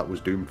world that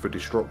was doomed for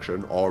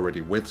destruction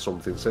already with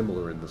something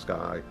similar in the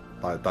sky,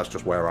 that's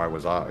just where I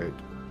was at.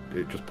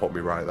 It just put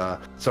me right there.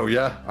 So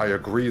yeah, I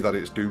agree that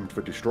it's doomed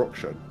for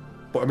destruction.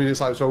 But I mean,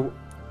 it's like, so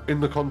in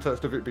the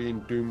context of it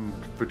being doomed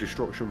for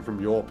destruction from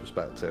your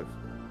perspective,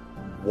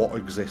 what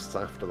exists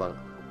after that,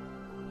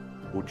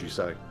 would you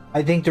say?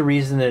 I think the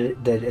reason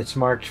that it's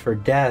marked for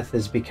death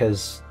is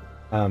because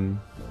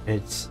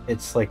it's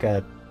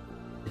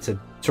a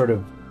sort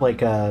of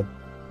like a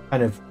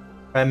kind of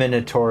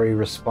premonitory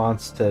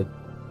response to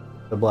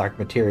the black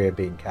materia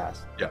being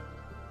cast. Yeah.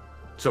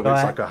 So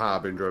it's like a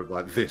harbinger of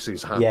like, this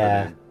is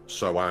happening,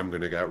 so I'm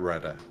gonna get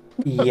ready.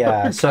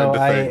 Yeah. So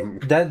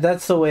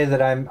that's the way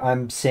that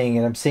I'm seeing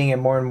it. I'm seeing it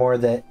more and more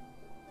that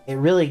it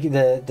really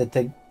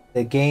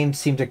the game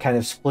seemed to kind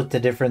of split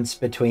the difference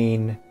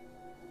between,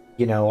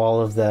 you know,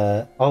 all of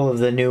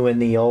the new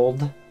and the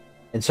old,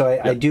 and so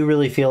I do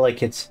really feel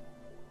like it's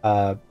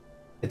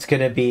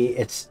gonna be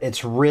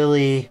it's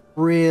really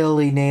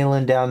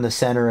nailing down the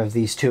center of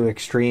these two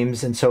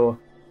extremes. And so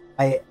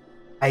I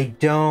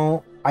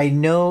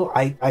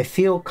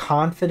feel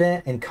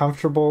confident and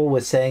comfortable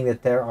with saying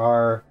that there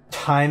are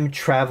time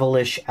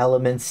travel-ish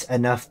elements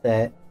enough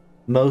that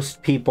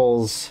most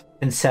people's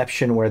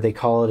conception where they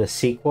call it a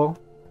sequel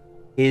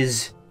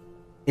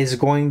is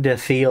going to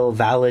feel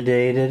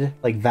validated,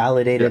 like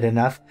validated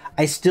enough.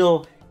 I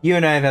still, you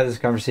and I have had this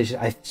conversation.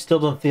 I still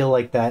don't feel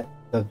like that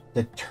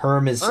the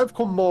term is. I've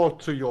come more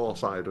to your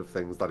side of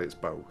things that it's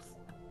both.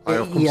 I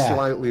have come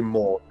slightly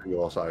more to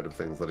your side of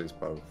things that it's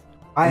both.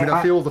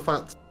 I feel the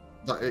fact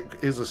that it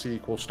is a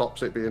sequel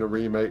stops it being a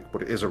remake,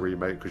 but it is a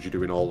remake because you're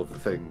doing all of the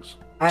things.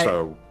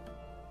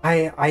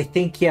 I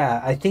think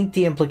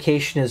the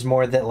implication is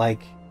more that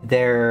like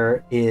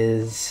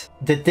this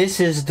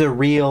is the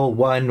real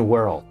one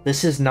world.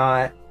 This is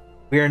not,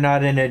 we are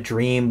not in a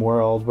dream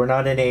world. We're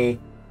not in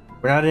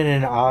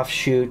an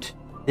offshoot.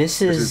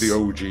 This is the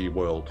OG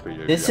world for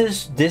you. This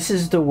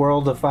is the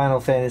world of Final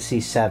Fantasy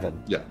VII.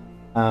 Yeah.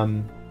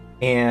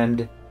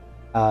 And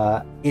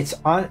it's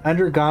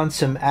undergone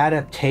some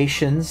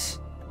adaptations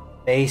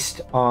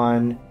based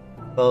on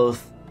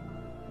both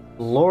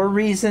lore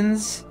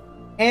reasons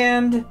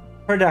and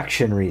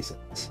production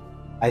reasons.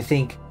 I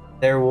think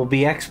there will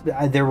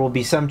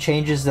be some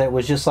changes that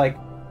was just like,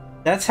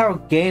 that's how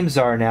games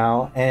are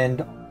now,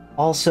 and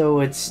also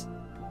it's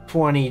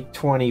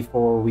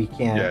 2024. We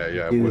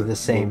can't do the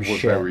same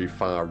shit. We're very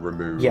far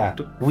removed. Yeah,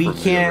 we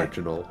can't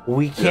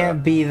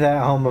be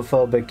that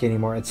homophobic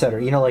anymore,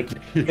 etc. You know, like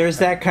there's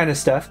that kind of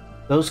stuff.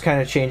 Those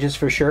kind of changes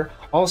for sure.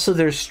 Also,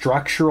 there's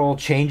structural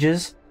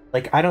changes.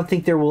 Like, I don't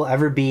think there will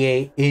ever be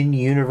a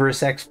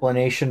in-universe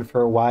explanation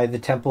for why the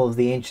Temple of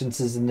the Ancients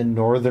is in the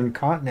northern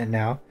continent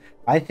now.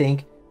 I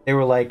think they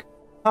were like,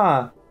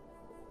 how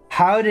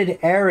did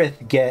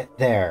Aerith get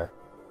there?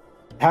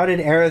 How did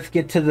Aerith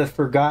get to the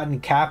Forgotten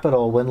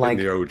Capital when, like,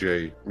 in the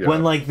OG,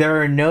 when, like,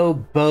 there are no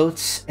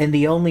boats and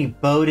the only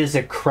boat is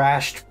a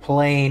crashed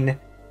plane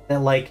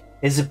that, like,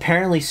 is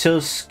apparently so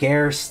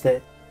scarce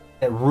that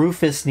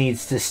Rufus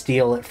needs to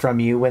steal it from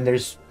you when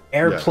there's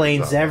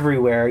airplanes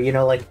everywhere, you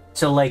know, like,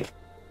 so, like,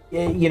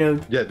 you know.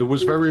 Yeah, there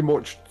was very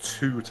much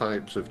two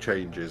types of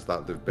changes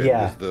that there've been.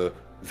 Yeah.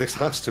 This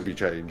has to be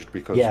changed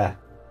because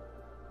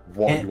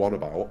what you want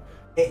about.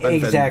 And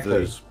exactly. Then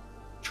there's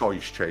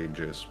choice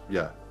changes.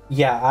 Yeah.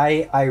 Yeah,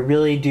 I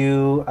really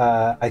do.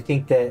 I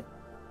think that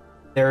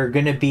there are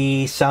going to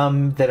be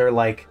some that are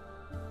like,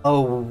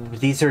 oh,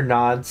 these are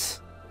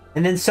nods.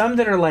 And then some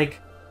that are like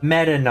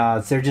meta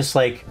nods. They're just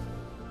like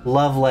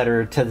love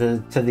letter to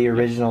the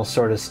original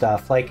sort of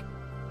stuff. Like,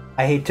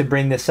 I hate to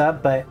bring this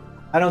up, but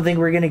I don't think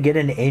we're going to get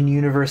an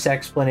in-universe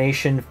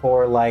explanation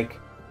for like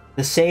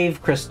the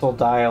save crystal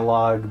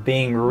dialogue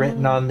being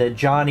written on the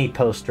Johnny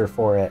poster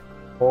for it,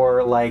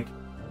 or like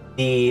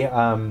the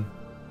I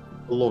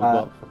love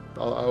that.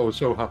 I was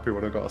so happy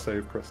when I got a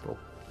save crystal.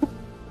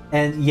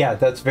 And yeah,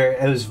 it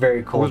was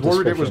very cool. I was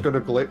worried it was going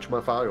to glitch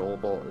my file,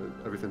 but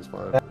everything's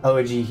fine.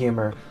 OG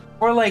humor.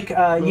 Or like,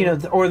 you know,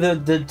 or the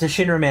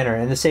Shinra Manor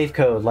and the safe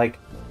code. Like,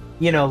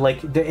 you know,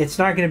 like, it's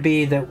not going to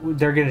be that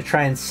they're going to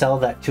try and sell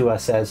that to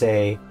us as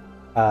a,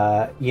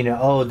 you know,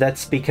 oh,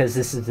 that's because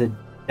this is the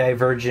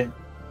divergent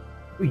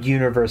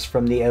universe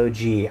from the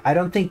OG. I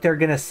don't think they're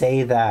going to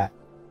say that.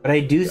 But I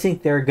do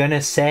think they're going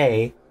to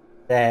say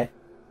that,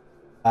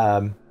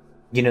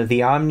 you know, the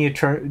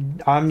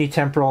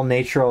omnitemporal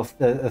nature of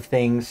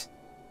things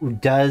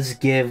does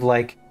give,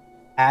 like,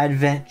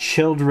 Advent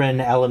children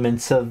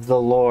elements of the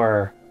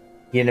lore,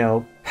 you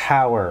know,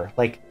 power.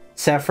 Like,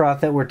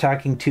 Sephiroth that we're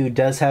talking to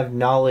does have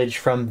knowledge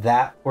from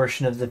that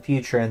portion of the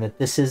future, and that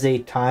this is a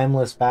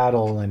timeless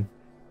battle and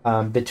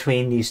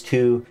between these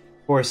two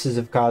forces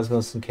of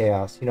cosmos and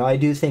chaos. You know, I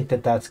do think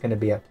that that's going to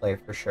be at play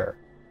for sure.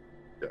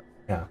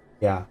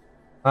 Yeah.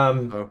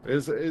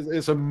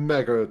 It's a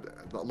mega,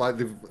 like,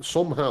 they've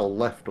somehow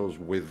left us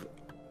with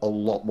a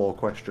lot more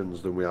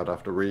questions than we had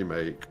after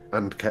remake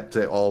and kept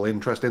it all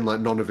interesting. Like,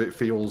 none of it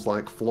feels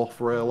like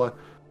fluff, really.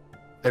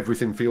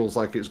 Everything feels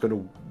like it's going to,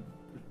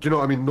 do you know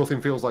what I mean?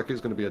 Nothing feels like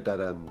it's going to be a dead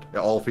end. It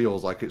all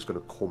feels like it's going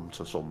to come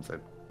to something.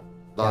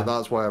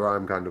 That's where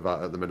I'm kind of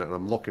at the minute, and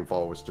I'm looking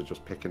forward to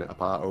just picking it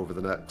apart over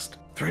the next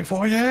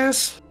 3-4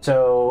 years.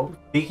 So,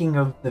 speaking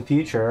of the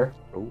future,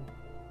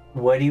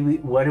 what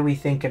are we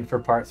thinking for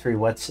part 3?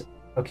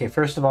 Okay,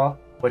 first of all,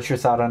 what's your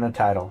thought on a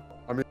title?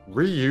 I mean,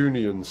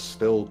 Reunion's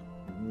still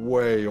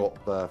way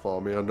up there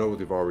for me. I know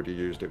they've already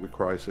used it with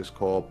Crisis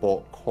Core,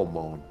 but come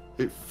on.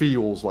 It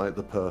feels like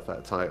the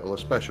perfect title,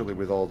 especially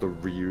with all the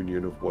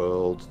reunion of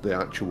worlds, the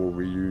actual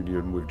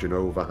reunion with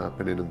Jenova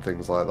happening and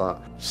things like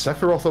that.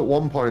 Sephiroth at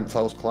one point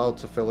tells Cloud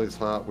to fill his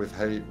heart with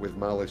hate, with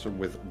malice, and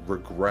with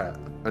regret.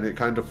 And it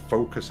kind of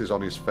focuses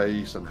on his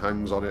face and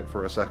hangs on it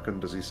for a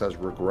second as he says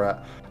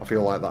regret. I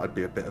feel like that'd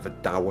be a bit of a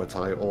dour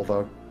title,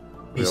 though.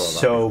 He's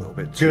so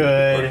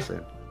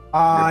good.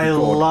 I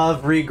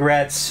love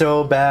regret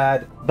so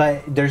bad,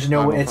 but there's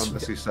no way. It's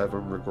Fantasy VII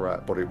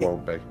regret, but it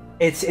won't be.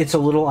 It's a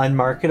little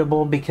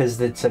unmarketable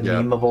because it's a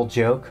memeable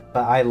joke,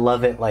 but I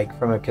love it, like,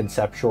 from a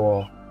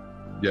conceptual.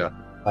 Yeah.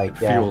 Like, it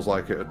feels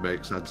like it would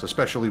make sense,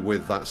 especially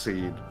with that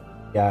scene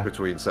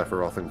between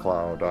Sephiroth and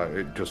Cloud.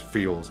 It just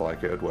feels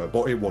like it'd work,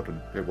 but it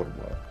wouldn't. It wouldn't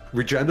work.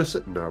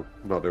 Regenesis? No,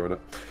 not doing it.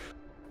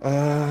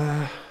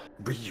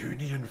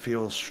 Reunion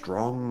feels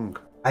strong.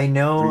 I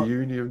know,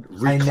 Reunion,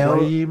 I know,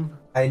 reclaim.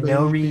 I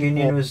know Maybe,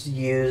 reunion or was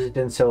used,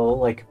 and so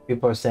like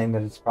people are saying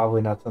that it's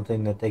probably not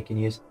something that they can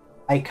use.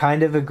 I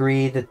kind of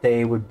agree that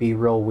they would be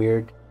real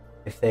weird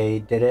if they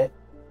did it.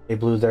 They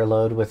blew their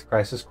load with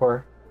Crisis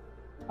Core.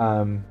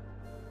 Um,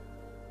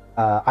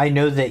 I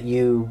know that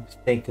you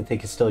think that they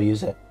could still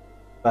use it,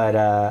 but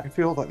I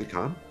feel like they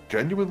can.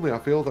 Genuinely, I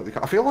feel that they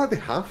can. I feel like they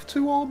have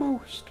to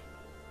almost.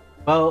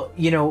 well,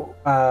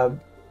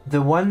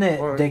 the one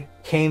Or,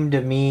 that came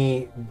to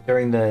me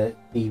during the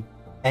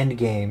end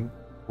game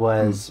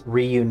was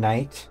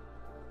Reunite,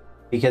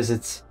 because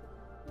it's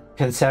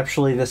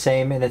conceptually the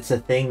same and it's a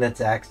thing that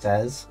Zack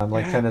says. I'm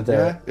like kind of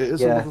yeah, it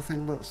is another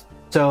thing that's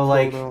so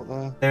like thrown out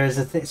there. there's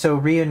a thing. So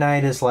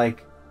Reunite is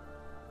like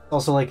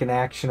also like an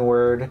action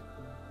word.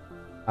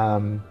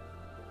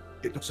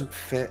 It doesn't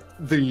fit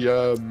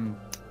the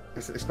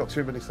it's got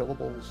too many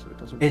syllables. It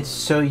doesn't. It's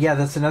so yeah,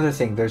 that's another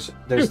thing. There's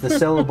the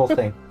syllable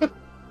thing.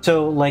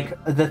 So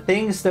like the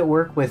things that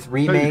work with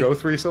remake. There you go,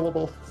 3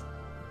 syllables.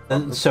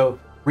 So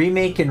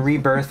remake and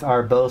rebirth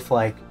are both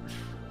like,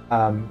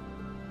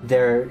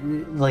 they're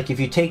like if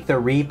you take the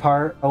re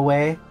part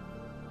away,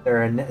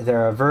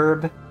 they're a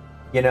verb,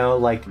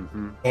 like,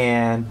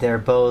 and they're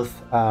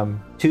both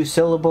 2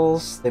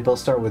 syllables. They both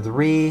start with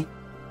re.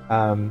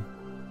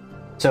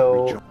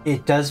 So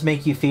it does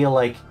make you feel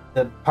like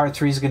the part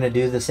 3 is going to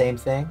do the same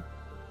thing.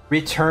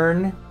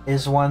 Return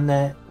is one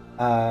that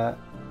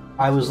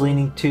I was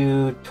leaning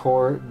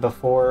toward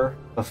before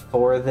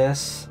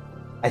this.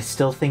 I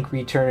still think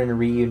return and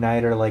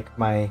reunite are like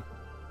the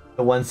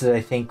ones that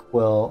I think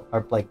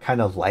are like kind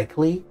of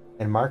likely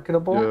and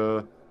marketable.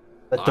 Yeah.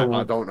 But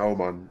I don't know,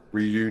 man.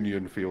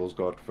 Reunion feels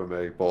good for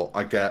me, but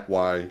I get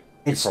why.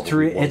 It's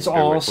 3. It's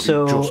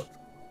also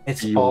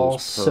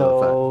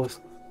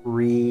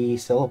 3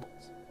 syllables.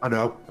 I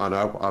know.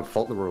 I've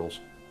fought the rules.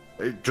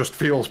 It just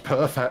feels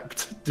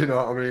perfect. Do you know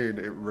what I mean?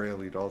 It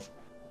really does.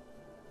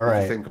 All right.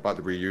 If you think about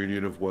the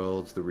reunion of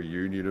worlds, the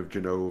reunion of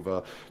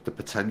Jenova, the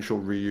potential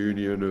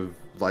reunion of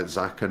like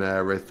Zack and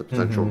Aerith, the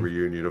potential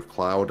reunion of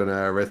Cloud and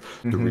Aerith,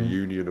 the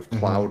reunion of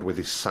Cloud with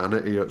his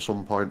sanity at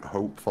some point,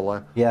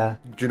 hopefully. Yeah.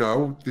 Do you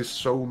know, there's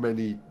so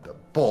many,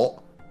 but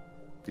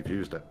they've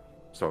used it,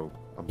 so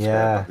I'm scared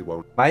that they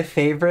won't. My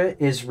favorite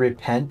is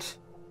repent,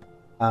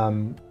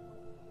 and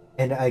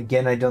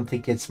again, I don't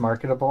think it's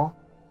marketable,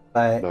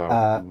 but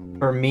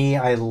for me,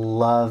 I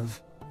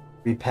love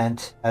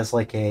repent as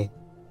like it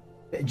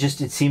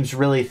seems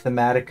really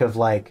thematic of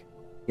like,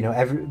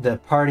 the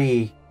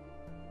party's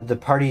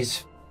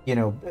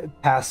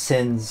past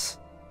sins,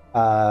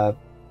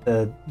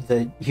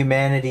 the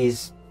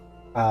humanity's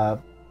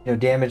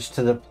damage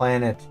to the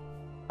planet,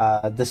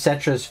 the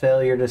Cetra's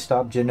failure to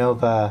stop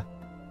Jenova,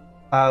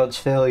 Cloud's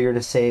failure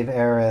to save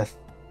Aerith.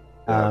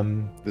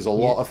 There's a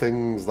lot of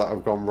things that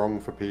have gone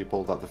wrong for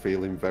people that they're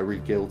feeling very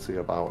guilty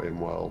about in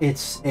world.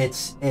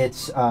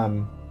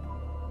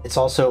 It's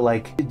also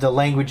like the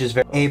language is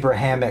very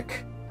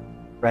Abrahamic,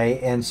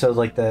 right? And so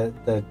like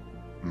the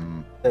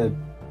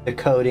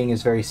coding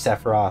is very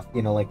Sephiroth,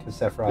 like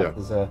Sephiroth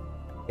is a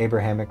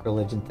Abrahamic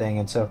religion thing.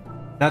 And so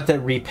not that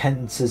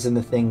repentance isn't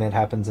a thing that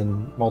happens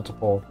in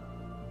multiple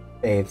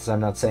faiths, I'm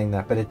not saying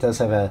that, but it does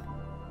have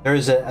there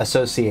is an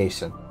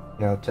association,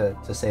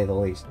 to say the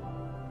least.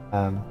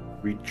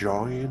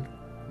 Rejoin?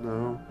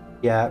 No.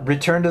 Yeah,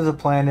 return to the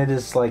planet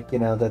is like,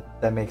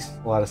 that makes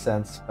a lot of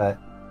sense, but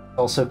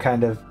also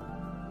kind of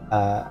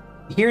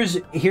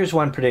here's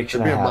one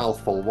prediction I have. It'd be a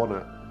mouthful,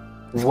 wouldn't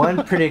it?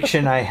 One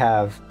prediction I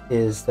have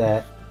is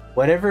that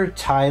whatever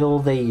title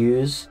they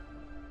use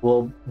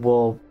will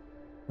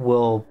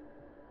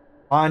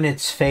on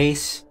its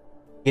face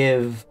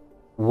give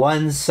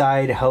one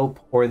side hope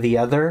or the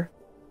other,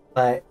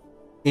 but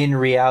in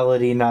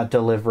reality not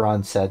deliver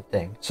on said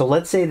thing. So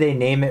let's say they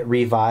name it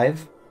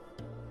Revive.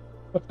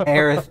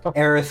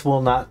 Aerith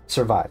will not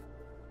survive.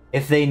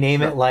 If they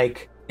name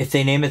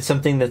it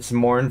something that's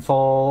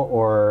mournful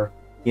or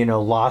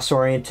loss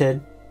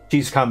oriented,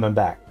 she's coming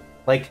back.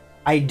 Like,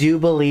 I do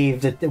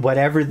believe that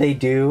whatever they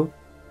do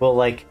will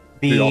like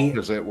be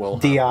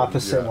the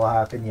opposite will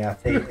happen. Yeah,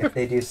 if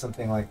they do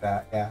something like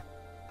that. Yeah.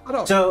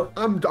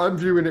 I'm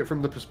viewing it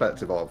from the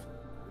perspective of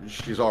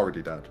she's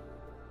already dead.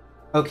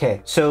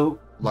 Okay, so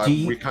like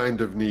we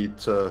kind of need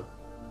to.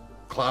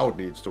 Cloud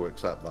needs to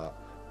accept that,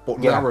 but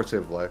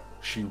narratively,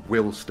 she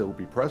will still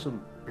be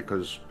present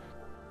because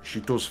she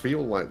does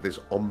feel like this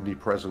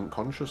omnipresent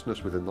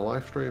consciousness within the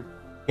live stream.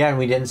 Yeah, and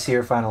we didn't see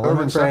her final Her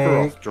limit and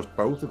break. Sephiroth, just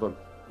both of them.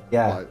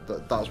 Yeah,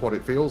 like, that's what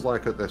it feels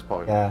like at this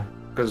point. Yeah,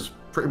 because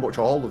pretty much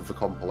all of the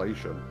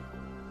compilation,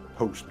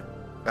 post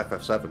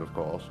FF7, of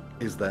course,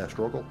 is their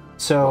struggle.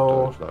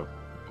 So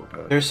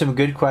there's some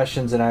good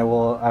questions, and I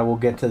will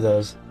get to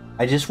those.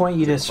 I just want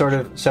you to sort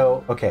of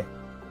okay.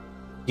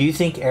 Do you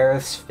think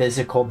Aerith's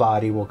physical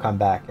body will come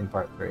back in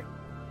part 3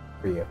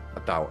 for you? I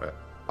doubt it.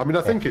 I mean,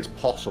 I think it's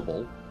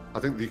possible. I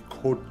think they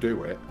could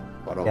do it,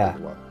 but I don't think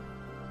they will.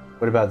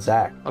 What about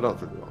Zack? I don't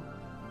think they will.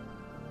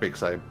 Big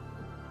same.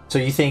 So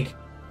you think?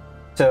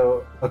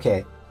 So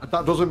okay.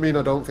 That doesn't mean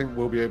I don't think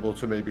we'll be able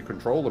to maybe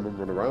control them and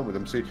run around with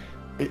them. See,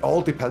 it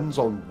all depends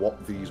on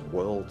what these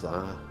worlds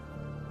are.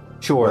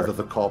 Sure. Whether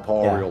they're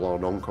corporeal or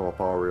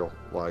non-corporeal.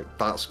 Like,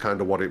 that's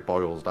kind of what it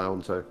boils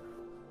down to.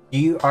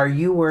 Are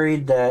you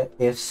worried that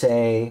if,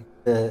 say,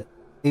 the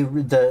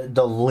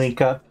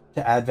link up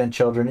to Advent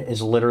Children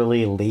is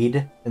literally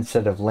lead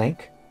instead of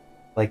link,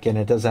 like, and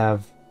it doesn't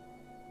have,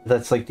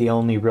 that's like the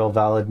only real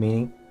valid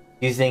meaning?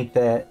 Do you think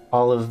that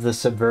all of the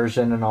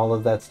subversion and all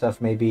of that stuff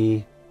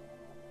maybe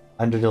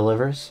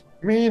underdelivers?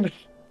 I mean,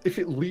 if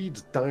it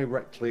leads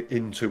directly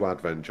into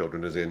Advent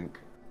Children, as in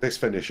this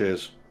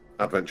finishes,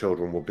 Advent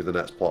Children will be the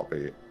next plot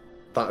beat,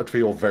 that'd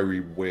feel very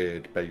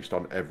weird based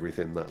on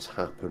everything that's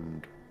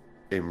happened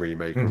in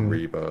Remake and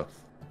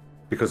Rebirth.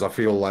 Because I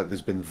feel like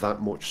there's been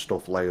that much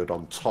stuff layered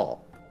on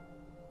top.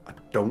 I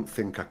don't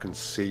think I can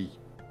see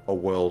a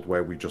world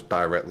where we just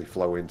directly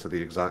flow into the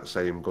exact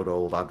same good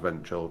old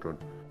Advent Children.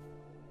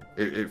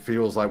 It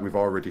feels like we've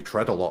already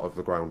tread a lot of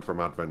the ground from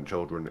Advent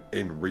Children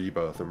in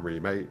Rebirth and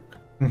Remake.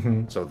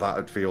 So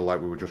that'd feel like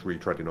we were just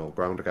retreading old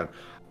ground again.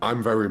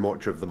 I'm very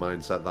much of the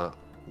mindset that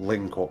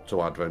link up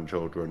to Advent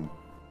Children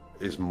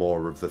is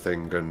more of the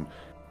thing, and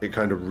it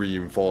kind of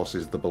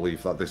reinforces the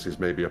belief that this is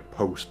maybe a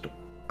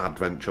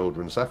post-Advent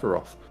Children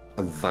Sephiroth,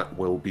 and that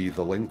will be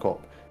the link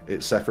up.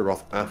 It's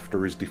Sephiroth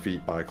after his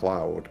defeat by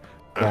Cloud,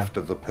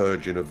 after the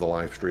purging of the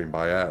live stream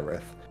by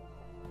Aerith,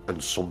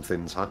 and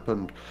something's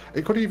happened.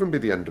 It could even be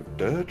the end of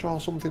Dirge or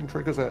something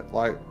triggers it.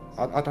 Like,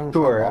 I don't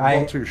know.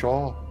 I'm not too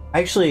sure.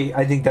 Actually,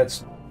 I think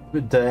that's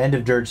the end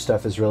of Dirge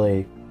stuff is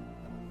really...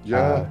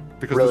 because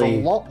there's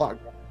a lot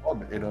that goes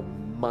on in a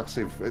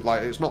massive...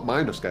 Like, it's not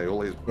minor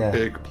scale, it's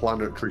big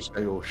planetary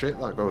scale shit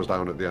that goes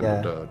down at the end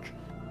of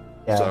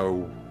Dirge.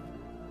 So...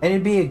 And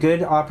it'd be a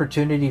good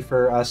opportunity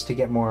for us to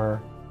get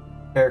more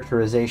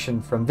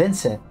characterization from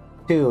Vincent,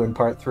 too, in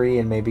Part 3,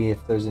 and maybe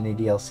if there's any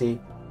DLC.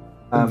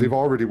 And they've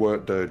already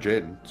worked Dirge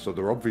in, so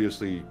they're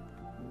obviously,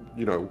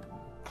 you know,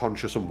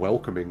 conscious and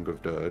welcoming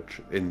of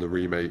Dirge in the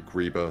Remake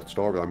Rebirth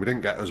storyline. We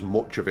didn't get as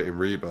much of it in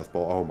Rebirth, but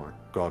oh my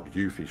god,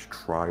 Yuffie's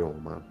trial,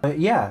 man.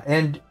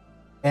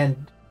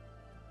 And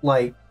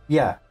like,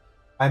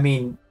 I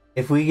mean,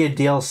 if we get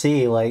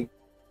DLC, like,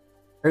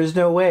 there's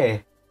no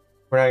way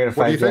we're not gonna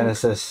fight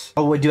Genesis.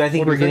 Oh, do I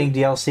think we're getting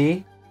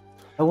DLC?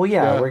 Oh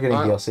well, we're getting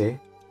DLC.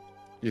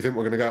 You think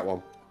we're gonna get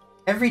one?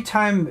 Every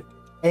time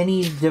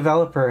any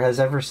developer has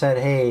ever said,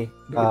 hey,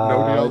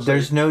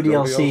 there's no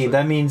DLC,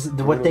 that means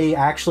what they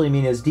actually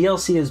mean is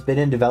DLC has been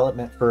in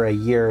development for a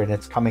year and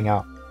it's coming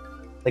out.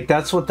 Like,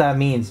 that's what that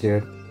means,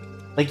 dude.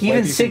 Like,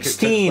 even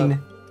 16,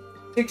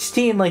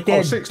 like, they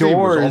had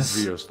doors. Was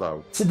obvious,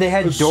 though. So they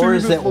had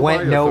doors that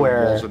went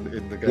nowhere. Wasn't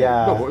in the game.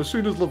 No, but as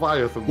soon as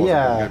Leviathan wasn't in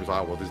the game, it was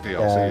like, well, there's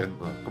DLC in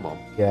there. Come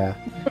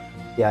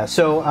on.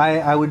 So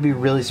I would be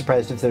really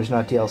surprised if there's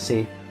not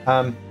DLC.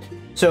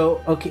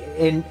 So,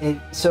 okay,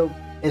 so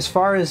as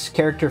far as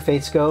character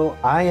fates go,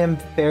 I am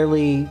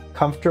fairly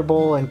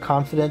comfortable and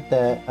confident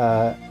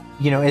that,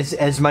 you know,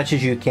 as much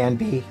as you can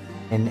be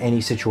in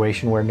any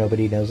situation where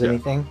nobody knows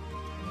anything.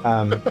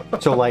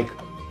 So, like,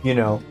 you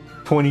know,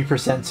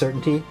 20%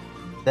 certainty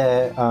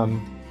that,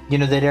 you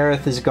know, that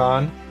Aerith is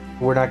gone.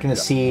 We're not going to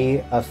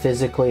see a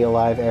physically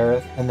alive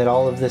Aerith, and that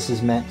all of this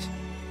is meant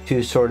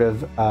to sort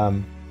of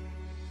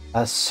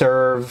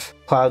serve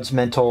Cloud's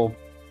mental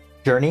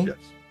journey.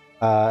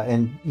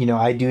 And, you know,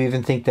 I do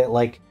even think that,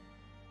 like,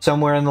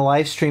 somewhere in the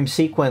live stream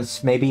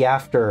sequence, maybe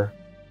after,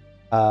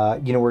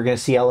 you know, we're going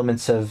to see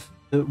elements of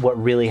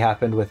what really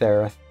happened with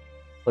Aerith.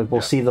 Like,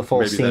 we'll see the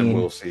full scene. Maybe then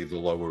we'll see the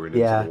lowering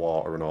into the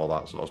water and all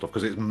that sort of stuff,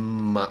 because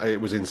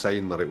it was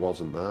insane that it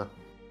wasn't there.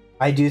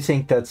 I do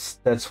think that's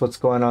what's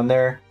going on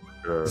there.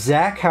 Sure.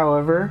 Zack,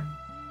 however,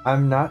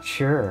 I'm not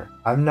sure.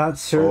 I'm not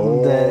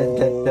certain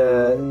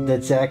that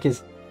Zack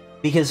is...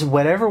 Because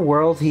whatever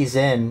world he's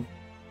in,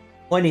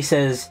 when he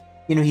says,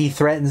 you know, he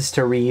threatens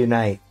to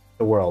reunite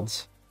the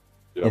worlds.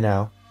 You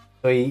know,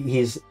 so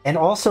he's, and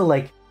also,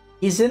 like,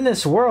 he's in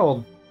this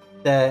world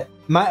that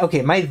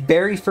my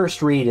very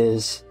first read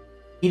is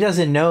he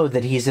doesn't know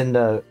that he's in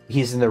the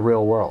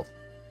real world.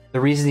 The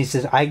reason he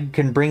says I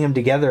can bring him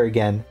together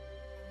again,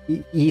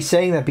 he's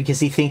saying that because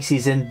he thinks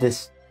he's in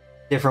this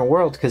different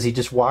world, because he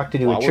just walked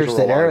into a church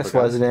that Aerith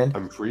wasn't in.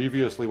 And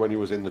previously, when he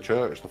was in the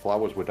church, the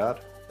flowers were dead.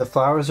 The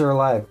flowers are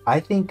alive. I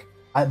think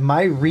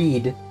my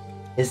read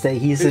is that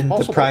he's in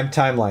the prime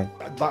timeline.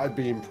 That'd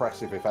be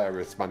impressive if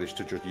Aerith managed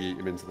to just yeet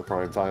him into the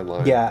prime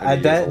timeline. Yeah,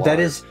 that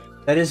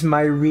is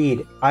my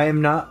read.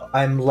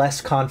 I'm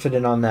less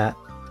confident on that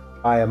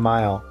by a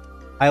mile.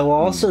 I will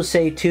also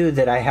say too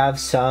that I have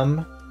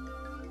some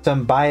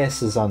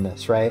biases on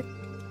this, right?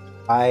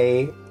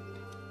 I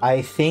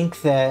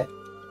think that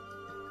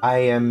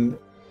and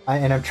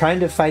I'm trying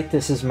to fight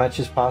this as much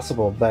as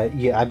possible, but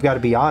I've got to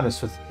be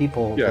honest with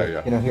people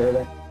that, you know, here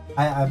that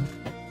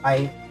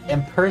I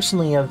am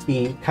personally of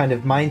the kind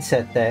of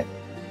mindset that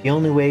the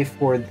only way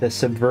for the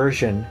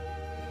subversion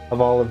of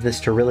all of this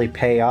to really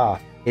pay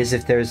off is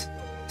if there's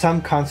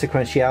some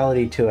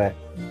consequentiality to it.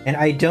 And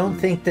I don't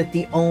think that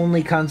the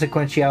only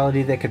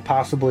consequentiality that could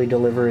possibly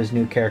deliver is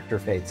new character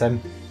fates.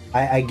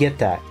 I get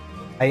that.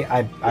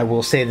 I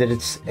will say that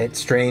it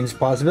strains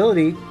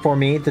plausibility for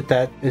me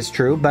that is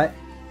true, but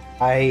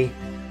I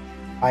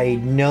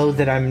know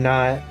that I'm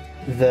not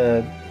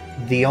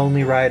the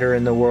only writer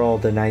in the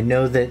world, and I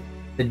know that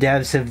the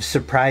devs have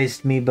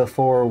surprised me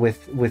before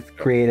with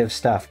creative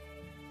stuff.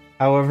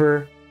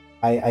 However,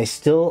 I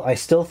still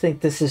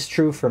think this is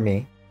true for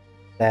me,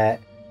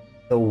 that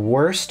the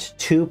worst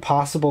two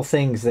possible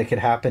things that could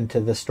happen to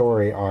the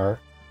story are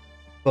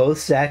both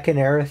Zack and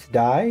Aerith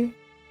die,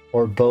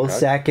 or both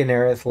Zack and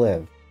Aerith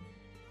live.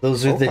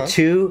 Those are the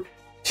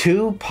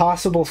two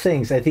possible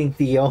things. I think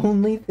the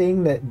only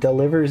thing that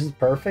delivers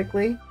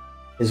perfectly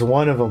is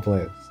one of them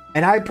lives.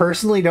 And I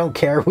personally don't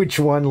care which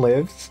one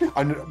lives.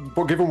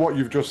 But given what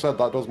you've just said,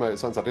 that does make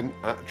sense. I didn't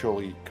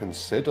actually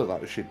consider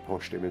that she'd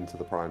pushed him into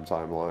the prime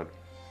timeline.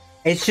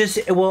 It's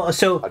just, well,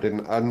 so... I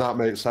didn't, and that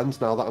makes sense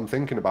now that I'm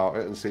thinking about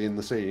it and seeing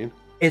the scene.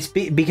 It's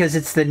because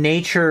it's the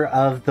nature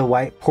of the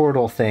white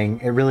portal thing.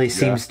 It really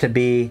seems to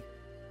be...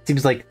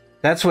 Seems like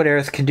that's what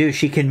Aerith can do.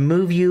 She can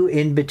move you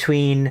in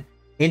between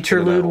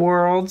interlude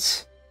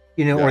worlds,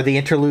 you know, or the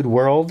interlude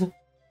world,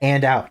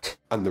 and out.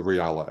 And the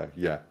reality,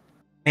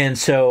 And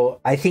so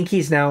I think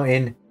he's now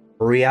in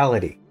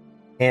reality.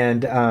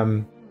 And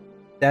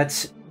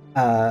that's...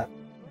 and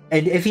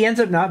if he ends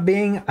up not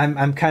being,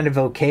 I'm kind of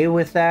okay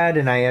with that,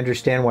 and I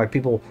understand why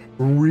people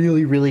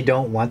really, really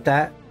don't want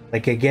that.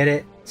 Like, I get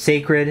it.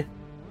 Sacred,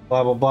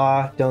 blah, blah,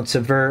 blah. Don't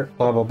subvert,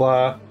 blah, blah,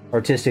 blah.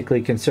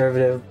 Artistically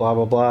conservative, blah,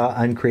 blah, blah.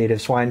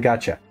 Uncreative swine,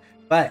 gotcha.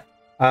 But,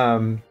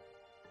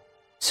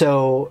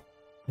 so,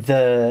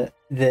 I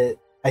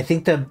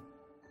think the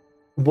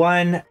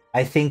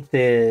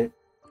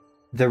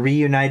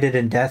reunited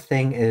in death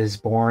thing is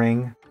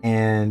boring,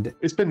 and...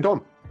 It's been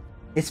done.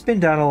 It's been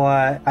done a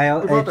lot.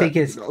 I think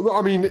it's...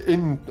 I mean,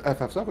 in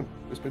FF7,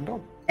 it's been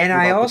done. And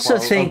I also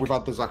think... We've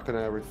had the Zack and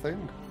Aerith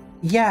thing.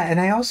 Yeah, and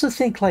I also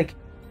think, like,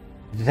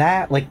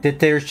 that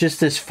there's just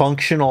this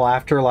functional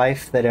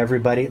afterlife that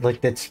everybody...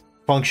 Like, that's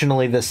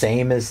functionally the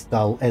same as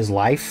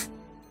life.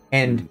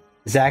 And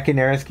Zack and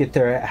Aerith get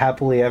their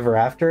happily ever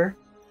after.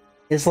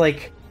 Is,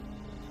 like,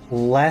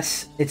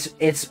 less...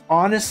 It's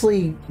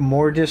honestly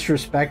more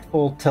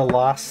disrespectful to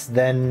Lost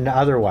than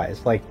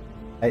otherwise. Like...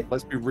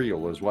 Let's be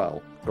real as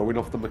well. Going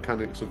off the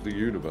mechanics of the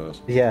universe,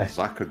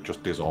 Zack could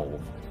just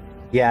dissolve.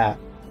 Yeah.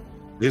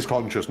 His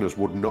consciousness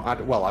would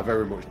not... Well, I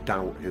very much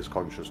doubt his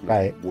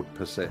consciousness would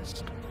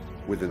persist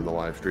within the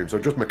live stream. So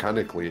just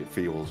mechanically, it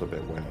feels a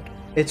bit weird.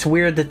 It's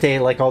weird that they,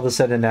 like, all of a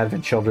sudden in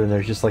Advent Children,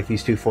 there's just, like,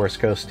 these two Force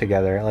ghosts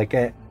together. Like,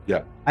 I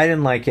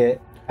didn't like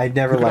it. I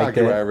never liked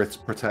it. It's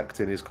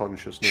protecting his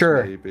consciousness,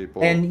 maybe,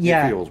 but and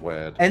it feels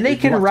weird. And they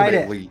can write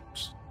it.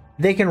 Leaps.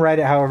 They can write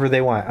it however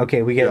they want.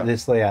 Okay, we get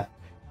this layout.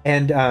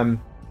 And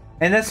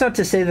that's not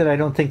to say that I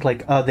don't think,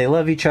 like, oh, they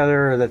love each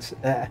other. Or that's.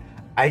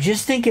 I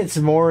just think it's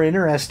more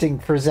interesting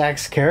for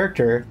Zack's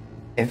character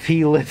if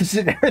he lives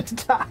and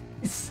Aerith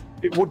dies.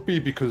 It would be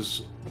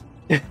because,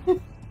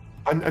 and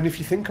if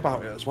you think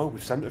about it as well,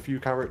 we've sent a few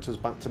characters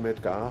back to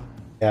Midgar.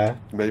 Yeah.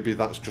 Maybe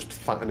that's just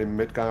fattening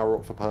Midgar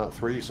up for part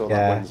 3, so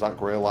that when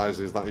Zack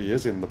realizes that he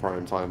is in the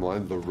prime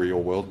timeline, the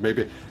real world,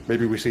 maybe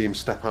we see him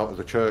step out of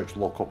the church,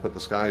 look up at the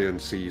sky, and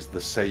sees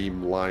the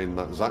same line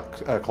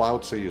that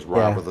Cloud sees,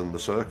 rather than the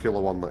circular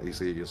one that he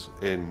sees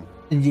in.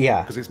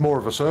 Yeah. Because it's more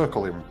of a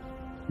circle in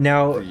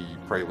the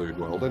Prelude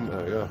world, isn't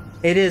it? Yeah.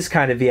 It is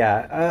kind of,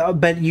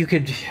 but you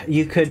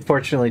could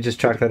fortunately just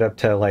chalk that up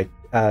to, like,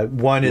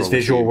 one is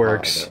Visual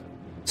Works,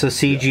 so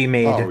CG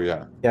made.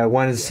 Oh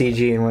one is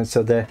CG and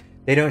one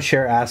they don't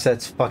share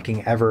assets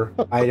fucking ever.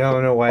 I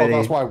don't know why.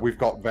 That's why we've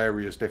got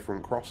various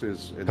different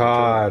crosses. In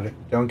God,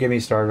 don't get me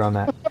started on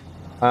that.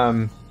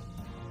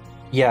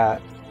 Yeah,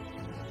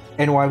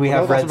 and why we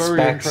have red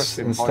specs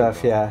and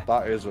stuff. Yeah,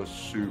 that is a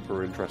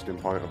super interesting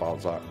point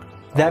about Zack.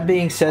 That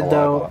being said,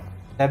 though,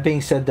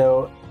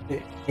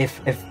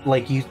 if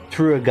like you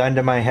threw a gun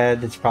to my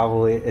head, I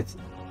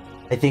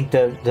think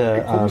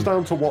it comes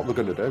down to what they're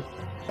gonna do.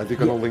 Are they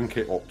going to link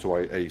it up to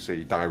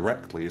AC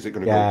directly? Is it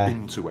going to go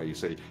into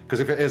AC?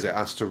 Because if it is,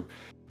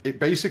 it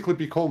basically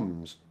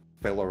becomes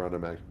filler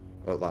anime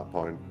at that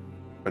point,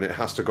 and it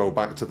has to go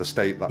back to the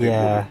state that it would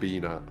have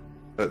been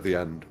at the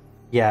end.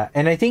 Yeah,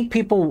 and I think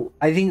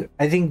I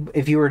think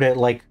if you were to,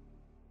 like,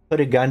 put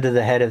a gun to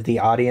the head of the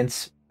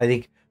audience, I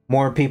think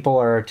more people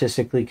are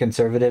artistically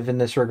conservative in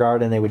this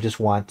regard, and they would just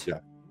want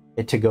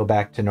it to go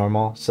back to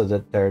normal so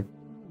that their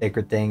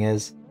sacred thing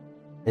is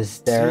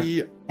there.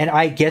 See, and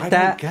I get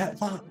that. I don't get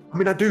that. I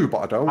mean, I do,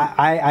 but I don't.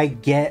 I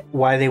get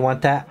why they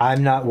want that.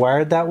 I'm not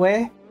wired that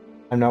way.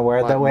 I'm not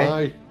wired that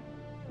way.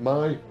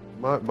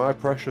 My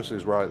precious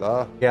is right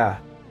there. Yeah.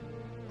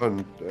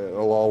 And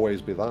it'll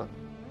always be that.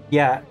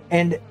 Yeah,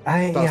 and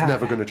that's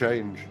never going to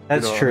change.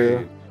 That's true. I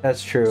mean?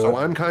 That's true. So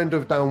I'm kind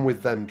of down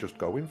with them just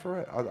going for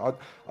it.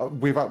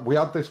 We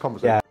had this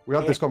conversation. Yeah. We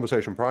had this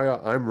conversation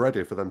prior. I'm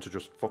ready for them to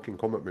just fucking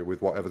come at me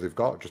with whatever they've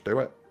got. Just do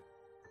it.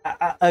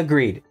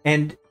 Agreed.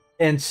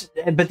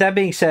 But that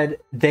being said,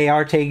 they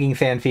are taking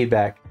fan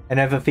feedback,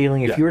 and I have a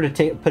feeling if you were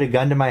to put a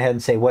gun to my head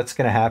and say what's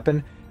going to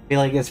happen, I feel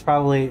like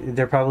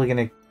they're probably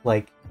going to,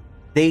 like,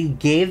 they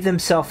gave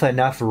themselves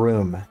enough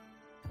room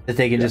that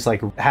they can just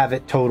like have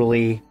it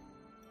totally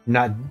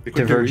not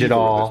diverge at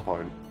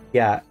all.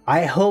 Yeah,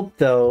 I hope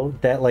though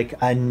that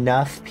like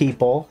enough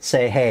people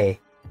say, hey,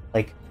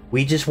 like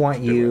we just want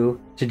you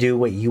to do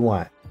what you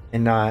want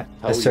and not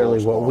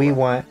necessarily what we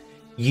want.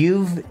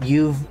 You've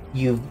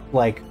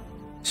like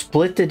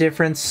split the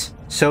difference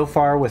so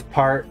far with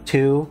part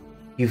 2.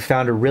 You've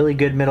found a really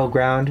good middle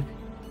ground.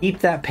 Keep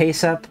that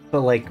pace up,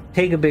 but like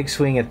take a big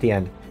swing at the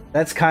end.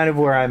 That's kind of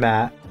where I'm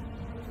at.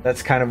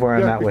 That's kind of where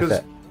I'm at with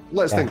it.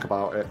 Let's think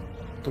about it.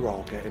 They're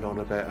all getting on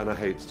a bit, and I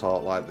hate to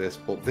talk like this,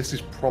 but this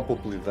is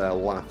probably their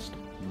last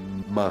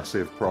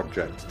massive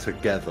project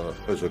together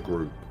as a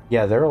group.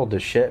 Yeah, they're old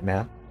as shit,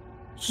 man.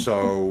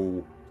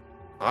 So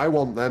I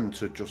want them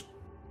to just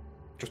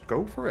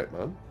go for it,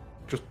 man.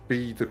 Just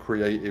be the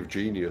creative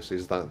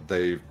geniuses that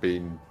they've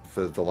been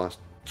for the last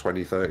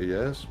 20, 30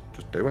 years.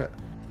 Just do it.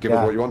 Give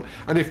us what you want.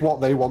 And if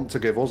what they want to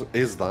give us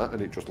is that,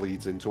 and it just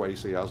leads into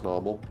AC as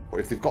normal,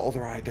 but if they've got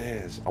other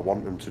ideas, I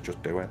want them to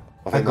just do it.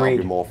 I think that'll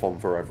be more fun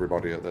for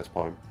everybody at this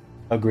point.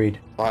 Agreed.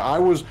 I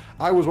was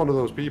one of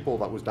those people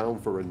that was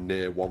down for a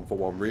near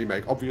one-for-one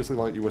remake. Obviously,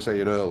 like you were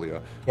saying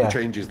earlier, the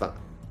changes that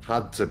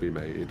had to be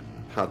made,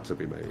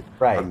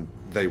 right? And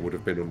they would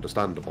have been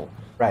understandable,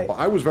 right? But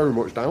I was very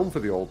much down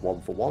for the old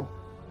one-for-one.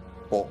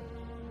 But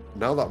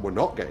now that we're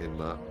not getting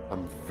that,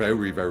 I'm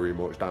very, very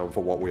much down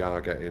for what we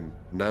are getting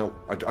now.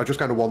 I just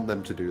kind of want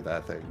them to do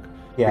their thing,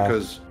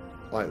 because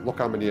like look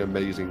how many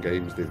amazing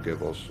games they've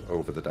given us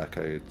over the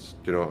decades.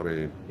 Do you know what I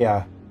mean?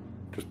 Yeah.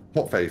 Just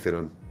put faith in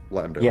them.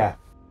 Let them do it. Yeah,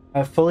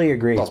 I fully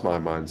agree. That's my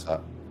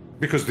mindset.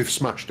 Because they've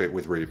smashed it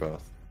with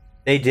Rebirth.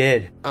 They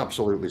did.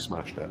 Absolutely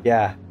smashed it.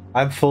 Yeah,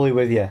 I'm fully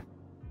with you.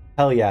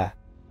 Hell yeah.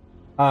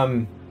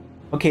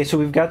 Okay, so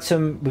we've got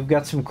some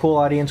cool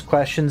audience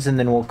questions, and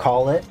then we'll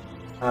call it.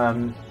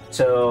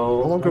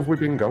 So how long have we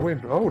been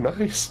going? Oh,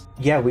 nice.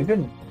 Yeah, we've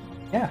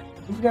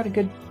got a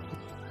good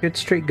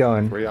streak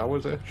going. 3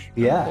 hours-ish.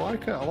 Yeah.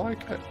 I like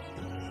it.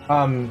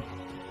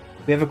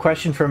 We have a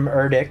question from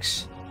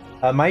Erdix.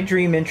 My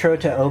dream intro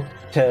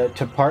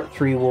to part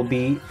 3 will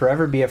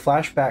forever be a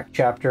flashback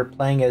chapter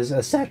playing as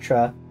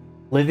Acetra,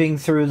 living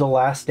through the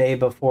last day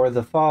before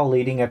the fall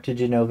leading up to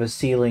Jenova's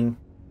sealing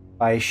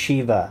by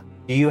Shiva.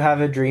 Do you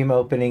have a dream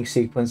opening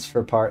sequence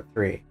for part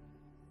 3?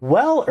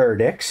 Well,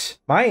 Erdix,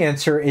 my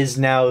answer is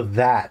now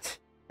that.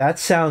 That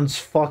sounds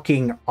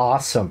fucking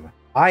awesome.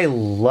 I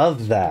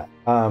love that.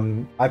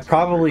 I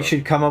probably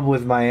should come up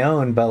with my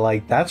own, but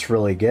like that's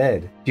really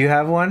good. Do you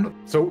have one?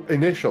 So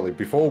initially,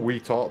 before we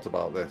talked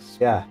about this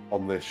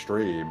on this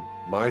stream,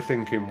 my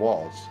thinking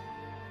was,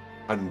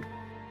 and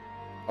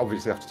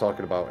obviously after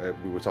talking about it,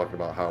 we were talking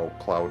about how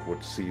Cloud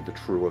would see the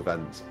true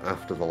events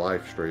after the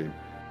live stream,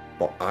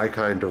 but I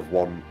kind of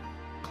want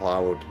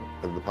Cloud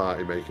and the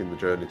party making the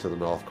journey to the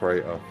North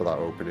Crater for that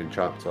opening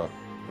chapter,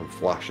 and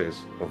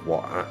flashes of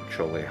what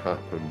actually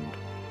happened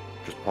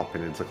just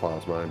popping into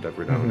Cloud's mind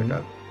every now and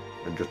again,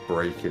 and just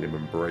breaking him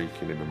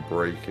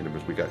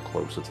as we get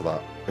closer to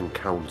that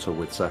encounter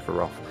with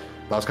Sephiroth.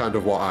 That's kind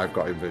of what I've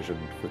got envisioned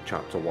for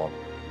chapter 1.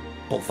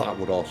 But that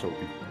would also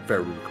be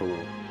very cool.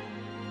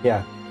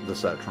 Yeah. The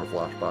Cetra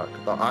flashback.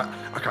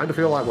 I kind of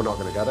feel like we're not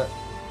going to get it.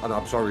 And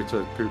I'm sorry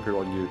to poo-poo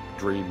on your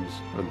dreams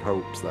and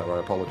hopes there, I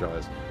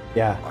apologise.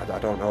 Yeah. I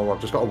don't know,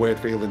 I've just got a weird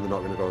feeling they're not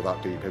going to go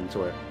that deep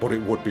into it. But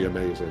it would be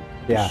amazing.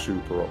 Yeah.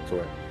 Super up to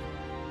it.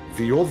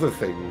 The other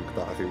thing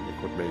that I think we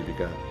could maybe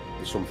get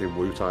is something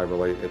Wutai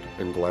related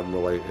and Glenn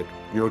related.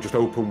 You know, just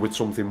open with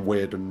something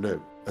weird and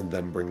new and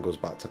then bring us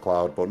back to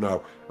Cloud. But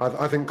no,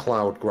 I think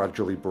Cloud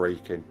gradually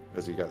breaking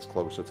as he gets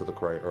closer to the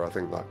crater. I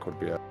think that could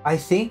be it. I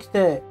think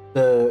that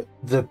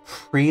the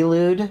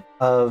prelude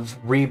of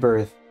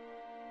Rebirth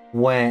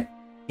went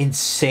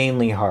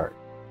insanely hard.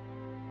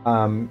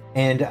 And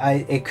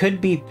it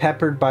could be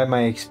peppered by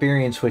my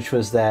experience, which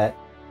was that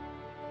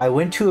I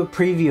went to a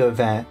preview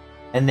event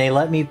and they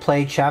let me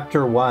play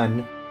chapter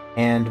 1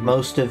 and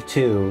most of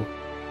 2.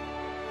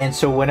 And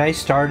so when I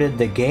started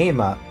the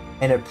game up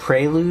and a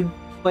prelude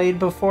played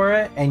before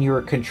it and you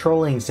were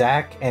controlling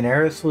Zack and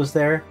Aerith was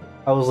there,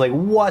 I was like,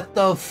 what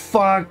the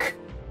fuck?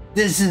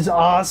 This is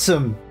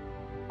awesome.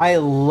 I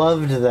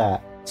loved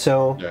that.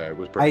 So yeah, it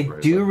was I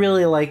do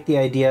really like the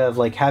idea of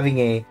like having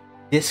a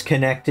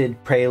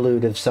disconnected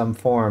prelude of some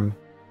form.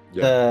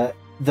 Yeah.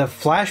 The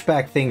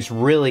flashback thing's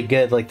really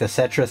good, like the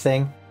Cetra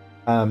thing.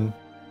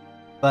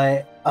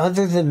 But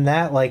other than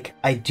that, like,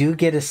 I do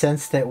get a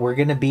sense that we're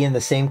going to be in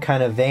the same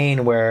kind of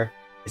vein where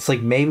it's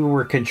like maybe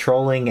we're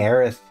controlling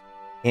Aerith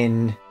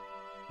in,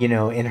 you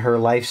know, in her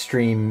live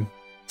stream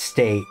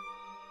state,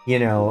 you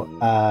know,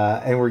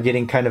 and we're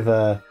getting kind of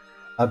a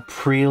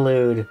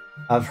prelude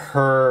of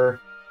her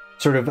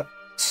sort of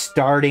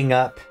starting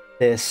up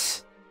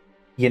this,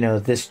 you know,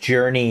 this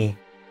journey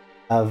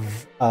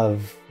of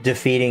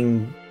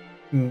defeating,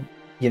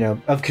 you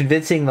know, of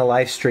convincing the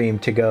live stream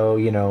to go,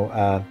 you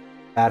know,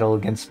 battle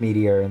against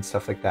Meteor and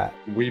stuff like that.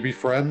 We be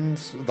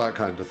friends, that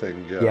kind of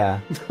thing. Yeah. Yeah.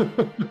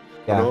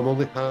 I know I'm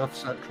only half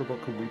Cetra,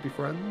 but can we be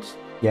friends?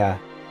 Yeah.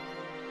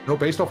 No,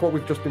 based off what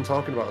we've just been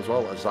talking about as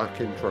well, a Zack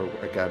intro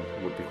again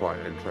would be quite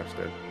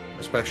interesting,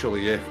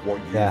 especially if what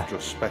you've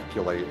just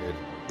speculated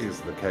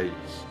is the case.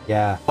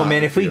 Yeah. Oh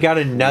man, if we got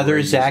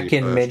another Zack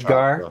in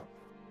Midgar,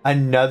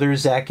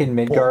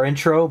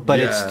 intro, but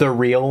it's the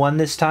real one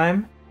this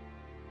time.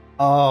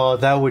 Oh,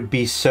 that would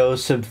be so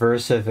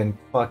subversive and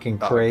fucking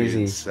crazy.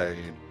 Be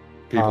insane.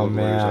 People would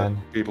lose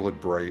it. People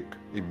would break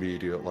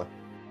immediately.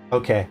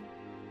 Okay.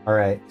 All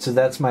right. So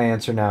that's my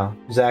answer now.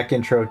 Zack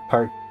intro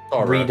part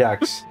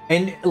Redux.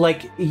 And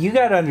like, you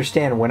got to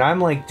understand, when I'm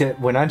like,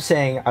 when I'm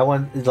saying I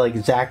want like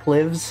Zack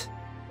lives,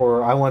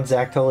 or I want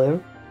Zack to live,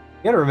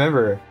 you got to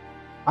remember,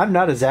 I'm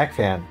not a Zack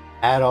fan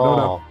at all.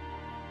 No.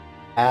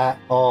 At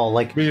all.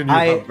 Like, me and you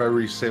have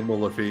very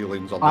similar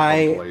feelings on the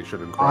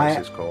Constellation and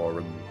Crisis Core,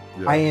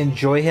 and I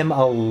enjoy him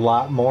a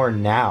lot more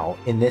now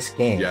in this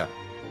game. Yeah.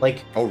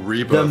 Like,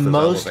 Rebirth the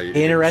most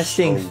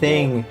interesting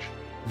thing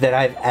that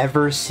I've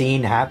ever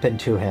seen happen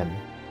to him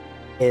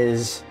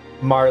is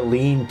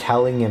Marlene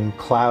telling him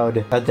Cloud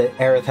that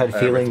Aerith had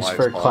feelings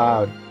for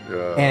Cloud.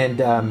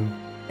 Yeah.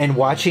 And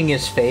watching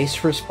his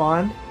face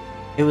respond,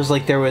 it was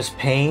like there was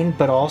pain,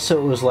 but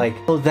also it was like,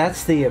 oh,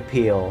 that's the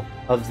appeal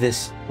of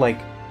this like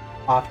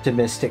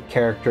optimistic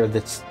character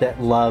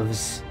that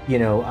loves, you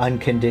know,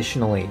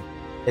 unconditionally.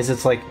 Is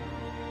it's like,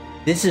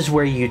 this is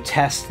where you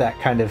test that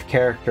kind of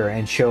character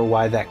and show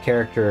why that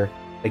character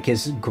like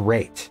is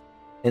great.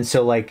 And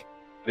so like,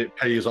 it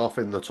pays off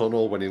in the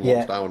tunnel when he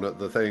looks down at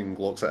the thing,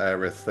 looks at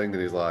Aerith thing,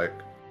 and he's like,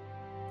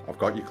 I've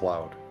got you,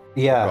 Cloud.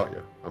 Yeah. I've got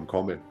you. I'm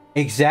coming.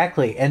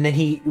 Exactly. And then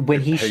he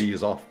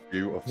pays off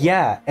beautiful.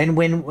 Yeah. And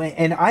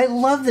and I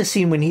love the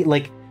scene when he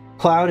like,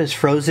 Cloud is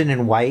frozen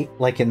in white,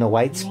 like in the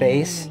white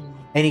space,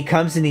 and he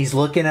comes and he's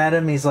looking at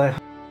him, and he's like,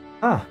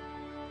 huh,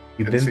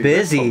 you've been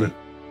busy.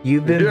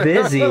 You've been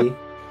busy.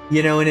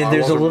 You know, and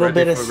there's a little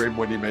bit of for him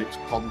when he makes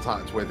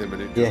contact with him,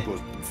 and it just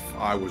goes.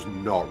 I was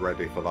not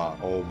ready for that.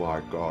 Oh my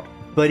god!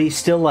 But he's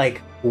still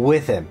like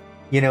with him.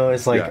 You know,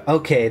 it's like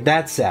okay,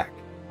 that's Zack.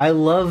 I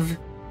love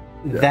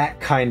that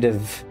kind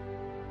of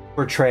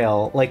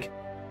portrayal. Like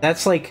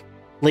that's like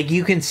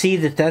you can see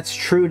that that's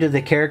true to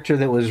the character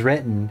that was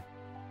written,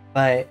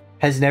 but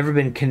has never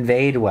been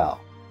conveyed well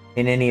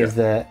in any of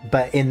the.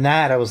 But in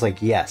that, I was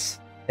like,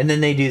 yes. And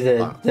then they do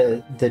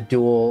the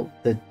dual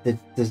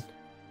the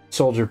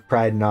soldier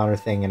pride and honor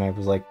thing, and I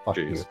was like, fuck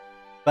you.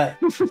 But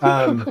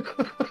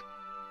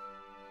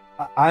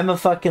I'm a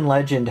fucking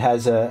legend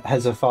has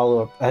a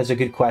follow-up, has a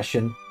good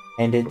question,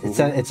 and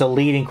it's a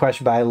leading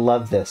question, but I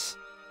love this.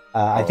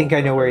 I think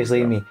I know where he's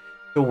leading me.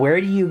 So where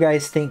do you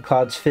guys think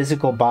Cloud's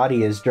physical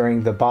body is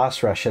during the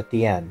boss rush at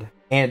the end?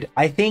 And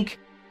I think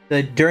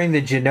during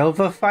the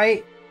Jenova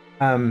fight,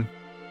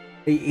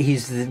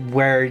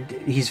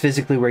 he's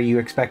physically where you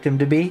expect him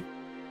to be.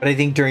 But I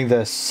think during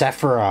the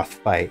Sephiroth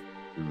fight,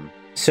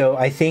 so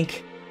I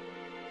think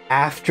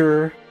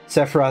after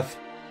Sephiroth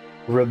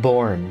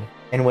Reborn,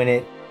 and when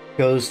it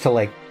goes to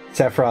like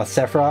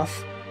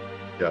Sephiroth,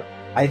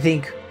 I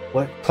think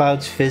what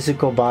Cloud's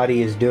physical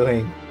body is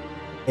doing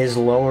is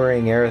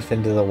lowering Aerith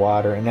into the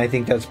water, and I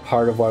think that's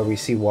part of why we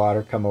see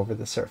water come over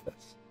the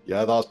surface.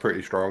 Yeah, that's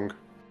pretty strong.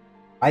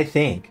 I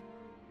think.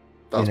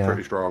 That's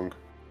pretty strong.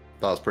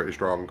 That's pretty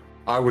strong.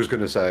 I was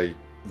going to say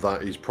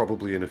that he's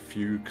probably in a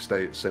fugue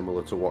state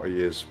similar to what he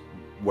is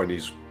when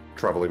he's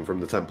traveling from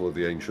the Temple of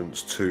the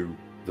Ancients to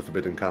the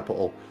Forbidden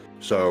Capital.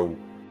 So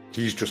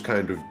he's just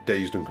kind of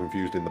dazed and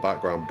confused in the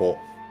background, but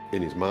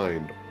in his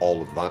mind,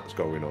 all of that's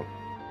going on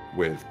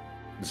with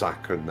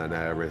Zack and then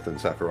Aerith and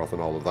Sephiroth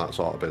and all of that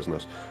sort of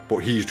business. But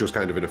he's just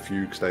kind of in a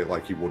fugue state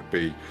like he would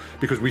be,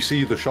 because we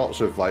see the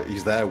shots of like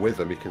he's there with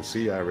them, he can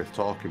see Aerith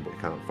talking, but he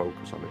can't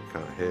focus on it, he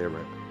can't hear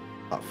it.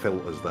 That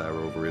filter's there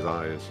over his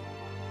eyes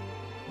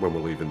when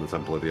we're leaving the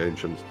Temple of the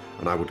Ancients,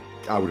 and I would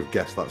have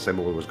guessed that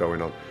similar was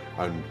going on.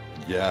 And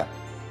yeah,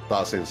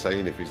 that's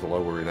insane if he's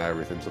lowering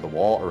Aerith into the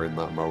water in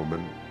that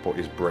moment, but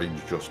his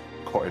brain's just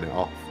cutting it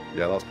off.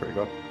 Yeah, that's pretty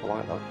good. I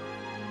like that.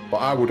 But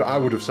I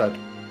would have said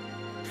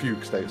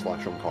fugue state /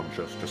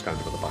 unconscious, just kind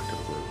of at the back of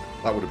the group.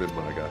 That would have been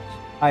my guess.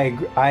 I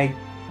agree.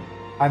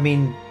 I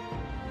mean,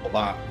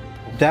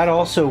 that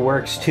also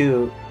works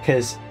too,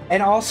 because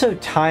and also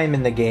time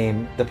in the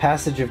game, the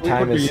passage of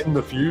time is in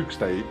the fugue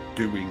state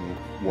doing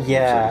what he's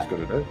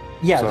going to do.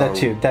 Yeah, so...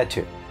 that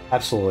too,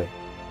 absolutely.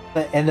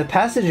 And the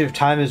passage of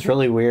time is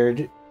really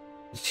weird.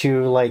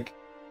 To like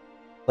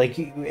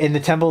in the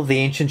Temple of the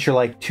Ancients, you're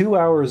like 2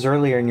 hours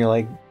earlier, and you're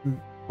like,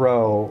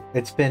 bro,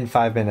 it's been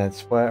 5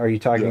 minutes. What are you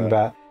talking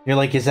about? You're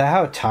like, is that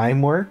how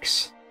time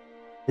works?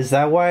 Is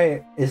that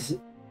why?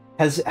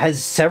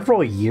 Has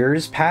several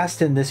years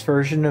passed in this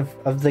version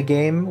of the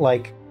game?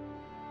 Like,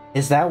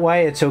 is that why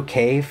it's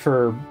okay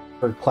for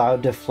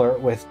Cloud to flirt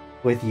with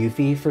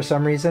Yuffie for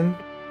some reason?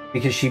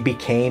 Because she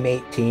became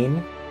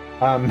 18?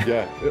 Over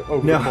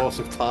the course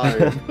of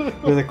time.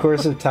 Over the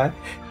course of time.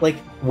 Like,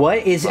 what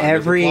is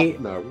every...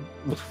 No.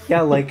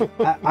 Yeah, like,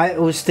 I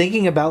was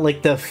thinking about,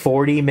 like, the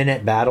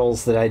 40-minute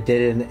battles that I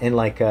did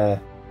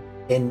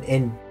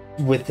in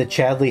with the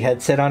Chadley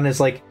headset on. Is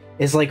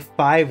is like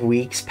 5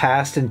 weeks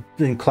past, and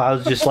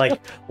Cloud's just like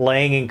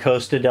laying in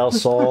Costa del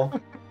Sol.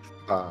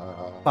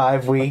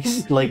 5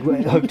 weeks, like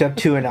hooked up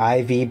to an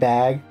IV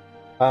bag.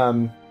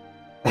 But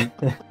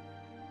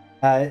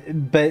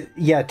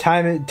yeah,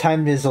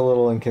 time is a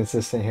little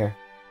inconsistent here.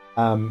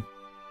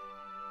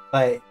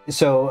 But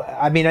so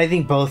I mean, I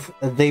think both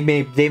they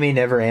may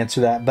never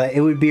answer that, but it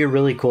would be a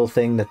really cool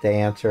thing that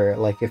they answer.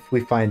 Like if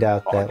we find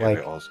out that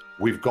like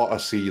we've got to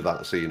see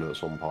that scene at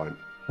some point.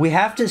 We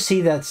have to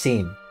see that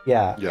scene.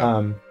 Yeah.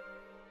 Yeah.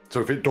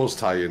 So if it does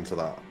tie into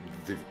that,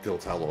 they'll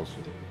tell us.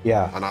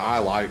 Yeah. And I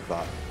like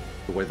that,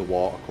 the way the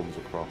water comes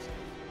across.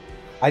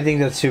 I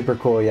think that's super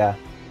cool. Yeah.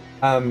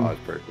 That's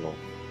pretty cool.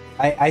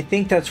 I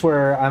think that's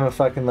where I'm a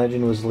Fucking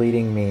Legend was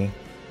leading me.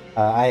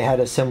 I had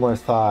a similar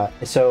thought.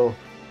 So.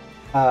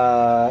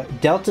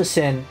 Delta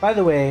Sin, by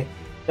the way,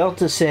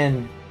 Delta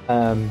Sin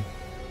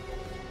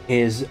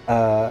is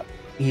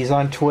he's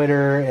on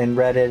Twitter and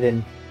Reddit,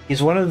 and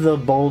he's one of the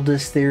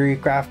boldest theory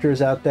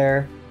crafters out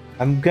there.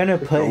 I'm gonna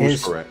put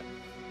his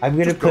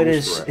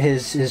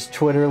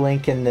Twitter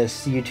link in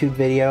this YouTube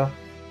video.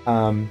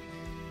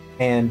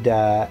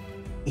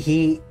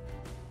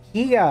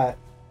 He got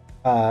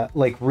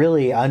like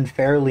really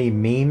unfairly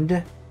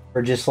memed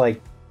for just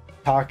like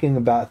talking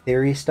about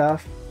theory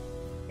stuff.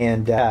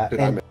 And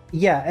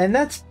yeah, and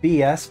that's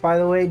BS, by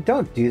the way.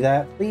 Don't do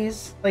that,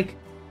 please. Like,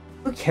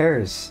 who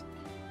cares?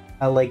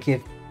 Like,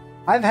 if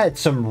I've had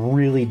some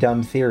really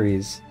dumb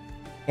theories,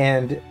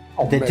 and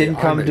didn't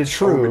come to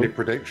true. So many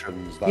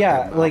predictions. That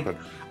didn't happen.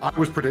 I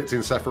was predicting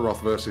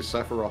Sephiroth versus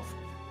Sephiroth.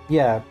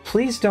 Yeah,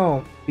 please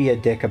don't be a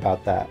dick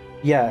about that.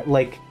 Yeah,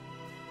 like,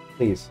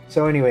 please.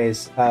 So,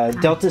 anyways,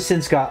 Delta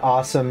Sin's got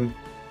awesome,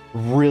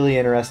 really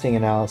interesting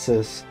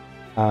analysis.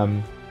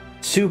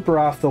 Super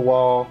off the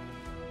wall.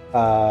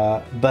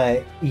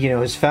 But you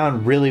know, has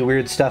found really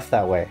weird stuff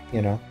that way,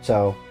 you know.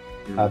 So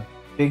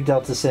big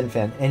Delta Sin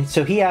fan. And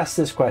so he asked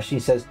this question.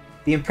 He says,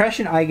 the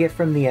impression I get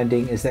from the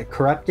ending is that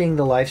corrupting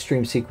the live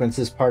stream sequence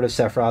is part of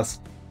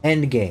Sephiroth's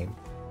endgame.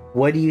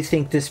 What do you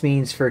think this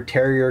means for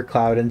Terrier,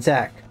 Cloud, and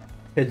Zack?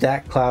 Could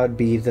that Cloud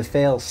be the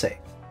failsafe?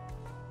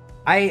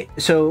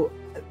 So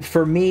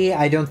for me,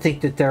 I don't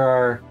think that there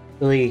are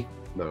really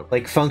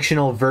like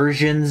functional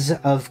versions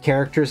of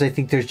characters. I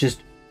think there's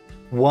just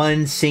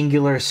one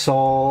singular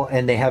soul,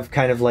 and they have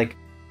kind of like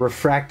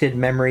refracted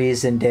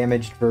memories and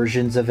damaged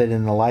versions of it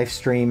in the live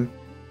stream.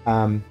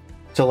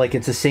 So like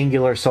it's a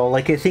singular soul.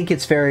 Like I think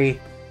it's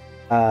very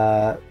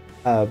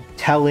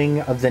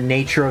telling of the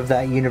nature of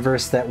that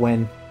universe that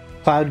when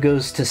Cloud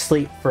goes to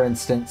sleep, for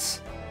instance,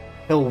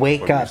 he'll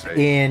wake up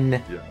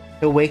in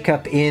the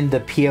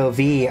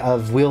POV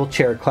of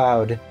wheelchair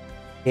Cloud.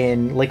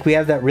 In like we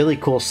have that really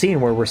cool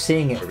scene where we're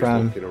seeing it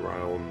from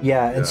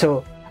and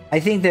so I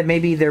think that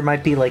maybe there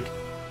might be like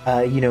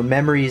you know,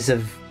 memories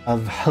of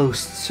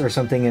hosts or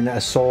something, and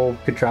a soul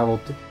could travel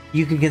to,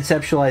 you can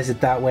conceptualize it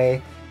that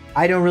way.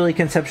 I don't really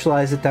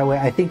conceptualize it that way.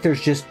 I think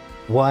there's just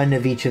one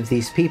of each of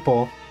these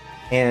people,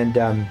 and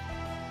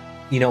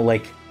you know,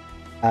 like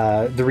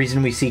the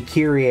reason we see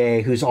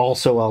Kyrie, who's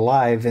also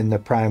alive in the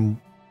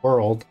Prime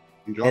world,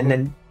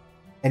 and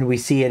we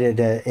see it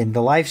in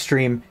the live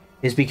stream,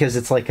 is because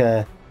it's like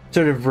a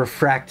sort of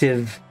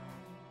refractive,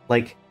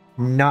 like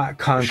not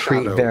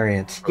concrete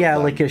variant. Yeah,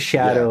 like a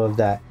shadow of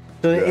that.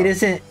 So it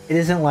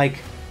isn't like,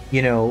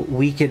 you know,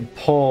 we could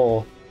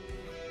pull,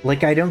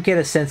 like I don't get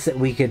a sense that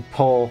we could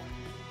pull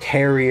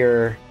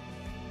Terrier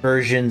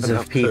versions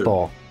of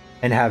people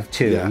and have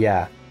two.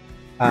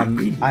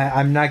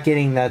 I'm not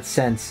getting that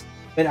sense,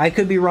 but I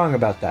could be wrong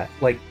about that.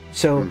 Like,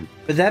 so,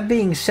 but that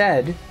being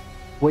said,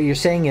 what you're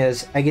saying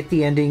is I get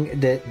the ending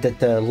that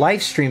the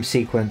live stream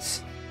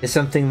sequence is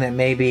something that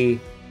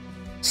maybe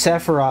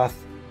Sephiroth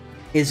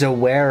is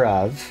aware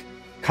of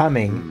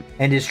coming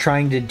and is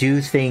trying to do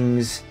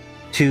things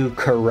to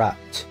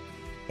corrupt.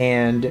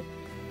 And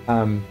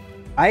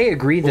I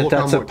agree that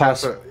that's a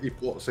possibility. He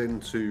puts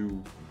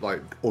into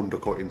like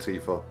undercutting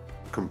Tifa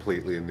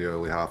completely in the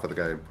early half of the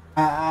game.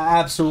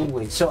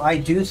 Absolutely. So I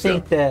do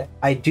think that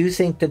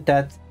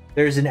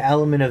there's an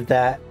element of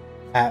that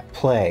at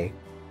play.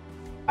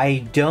 I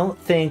don't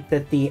think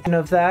that the end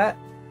of that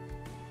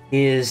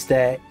is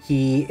that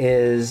he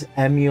is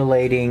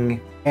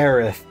emulating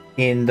Aerith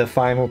in the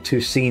final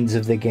two scenes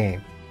of the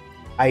game.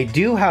 I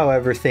do,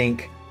 however,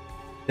 think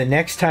the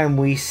next time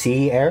we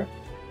see Aerith,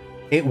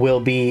 it will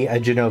be a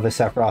Jenova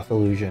Sephiroth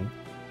illusion,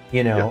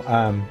 you know,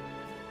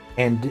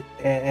 and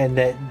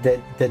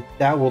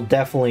that will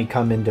definitely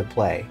come into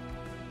play.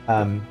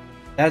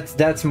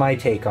 That's my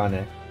take on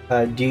it.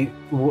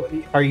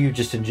 Are you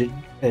just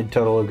in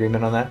total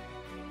agreement on that?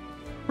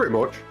 Pretty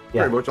much.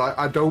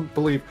 I don't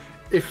believe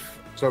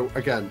so.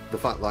 Again, the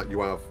fact that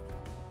you have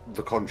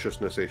the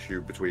consciousness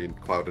issue between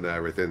Cloud and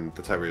Aerith in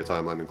the Terrier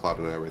timeline and Cloud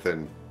and Aerith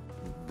in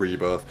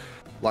Rebirth,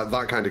 like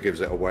that kind of gives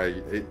it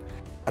away.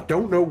 I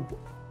don't know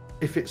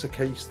if it's a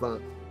case that,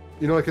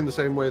 you know, like in the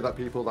same way that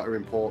people that are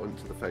important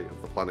to the fate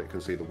of the planet can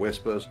see the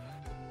whispers,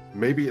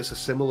 maybe it's a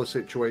similar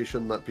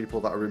situation that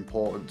people that are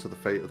important to the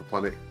fate of the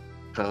planet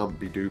can't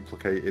be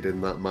duplicated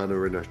in that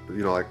manner. In a,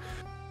 you know, like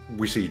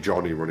we see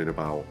Johnny running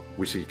about,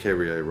 we see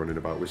Kyrie running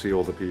about, we see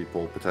other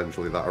people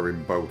potentially that are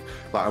in both.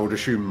 Like, I would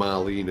assume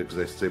Marlene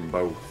exists in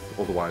both,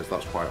 otherwise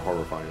that's quite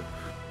horrifying.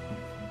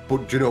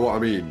 But do you know what I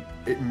mean?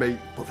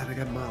 But then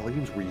again,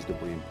 Marlene's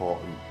reasonably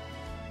important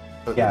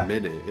at the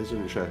minute,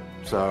 isn't she?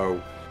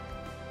 So,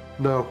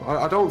 no,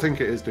 I don't think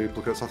it is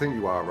duplicates. I think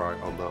you are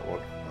right on that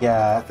one.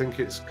 Yeah. I think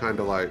it's kind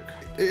of like,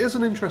 it is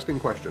an interesting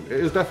question. It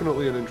is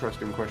definitely an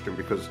interesting question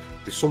because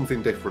there's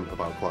something different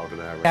about Cloud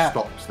and Aerith. Yeah.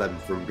 Stops them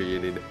from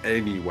being in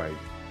any way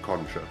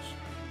conscious.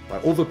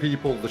 Like other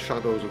people, the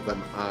shadows of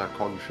them are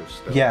conscious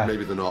still. Yeah.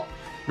 Maybe they're not.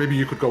 Maybe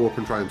you could go up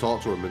and try and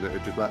talk to them and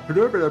it'd just like,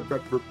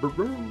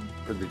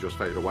 and they just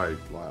fade away.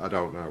 Like, I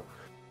don't know.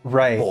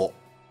 Right. But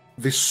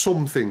there's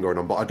something going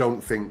on, but I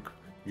don't think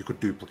you could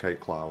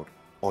duplicate Cloud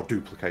or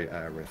duplicate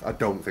Aerith. I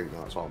don't think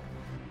that's on.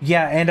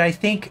 Yeah, and I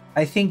think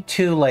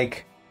too,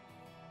 like,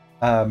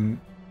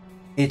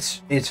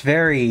 it's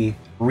very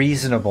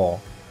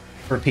reasonable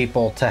for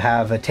people to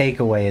have a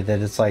takeaway that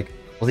it's like,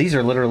 well, these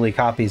are literally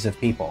copies of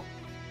people.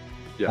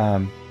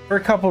 Yeah. For a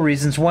couple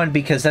reasons. One,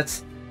 because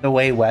that's the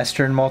way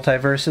Western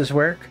multiverses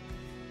work.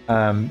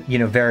 You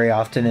know, very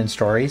often in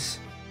stories,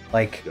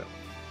 like,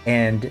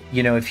 and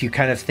you know, if you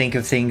kind of think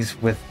of things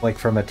with like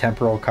from a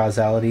temporal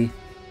causality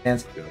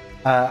stance.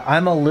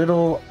 I'm a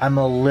little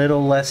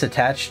less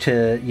attached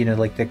to, you know,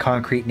 like the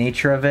concrete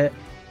nature of it,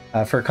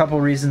 for a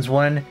couple reasons.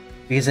 One,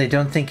 because I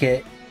don't think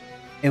it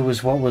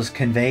was what was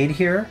conveyed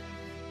here.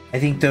 I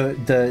think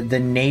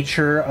the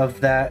nature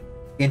of that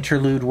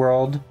interlude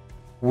world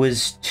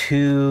was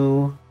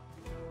too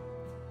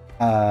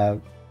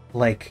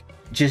like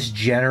just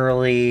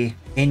generally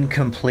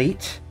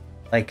incomplete.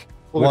 Like,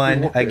 well,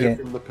 one, again,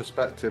 from the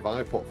perspective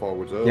I put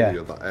forwards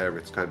earlier, that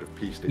Aerith's kind of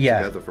pieced it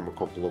together from a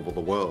couple of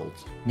other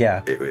worlds.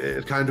 Yeah.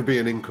 It'd kind of be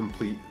an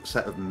incomplete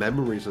set of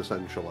memories,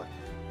 essentially.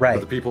 Right.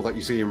 But the people that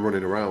you see him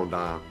running around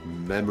are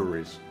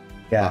memories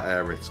that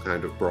Aerith's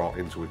kind of brought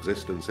into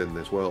existence in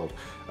this world.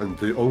 And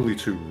the only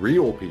two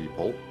real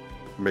people,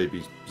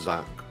 maybe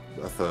Zack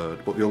a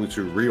third, but the only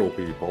two real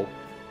people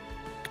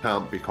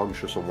can't be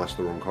conscious unless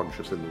they're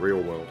unconscious in the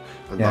real world.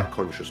 And that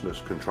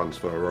consciousness can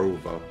transfer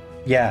over.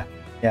 Yeah.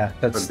 Yeah,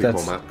 that's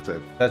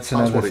active. That's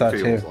another what thought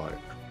it feels too. Like.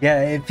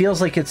 Yeah, it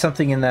feels like it's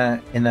something in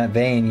that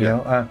vein, you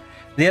know.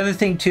 The other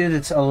thing too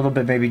that's a little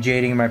bit maybe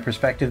jading in my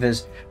perspective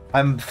is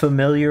I'm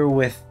familiar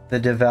with the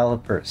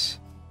developers,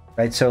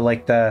 right? So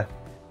like the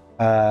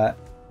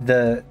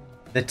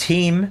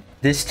team,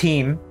 this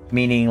team,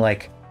 meaning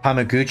like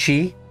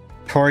Hamaguchi,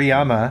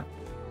 Toriyama,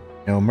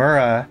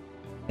 Nomura,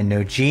 and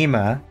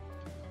Nojima,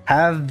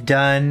 have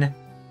done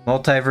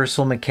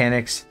multiversal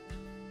mechanics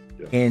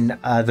in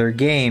other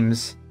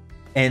games.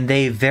 And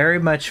they very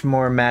much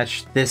more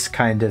match this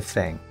kind of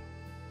thing,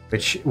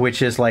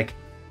 which is like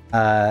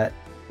sort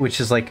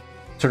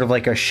of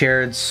like a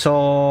shared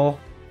soul.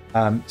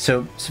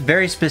 So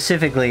very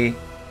specifically,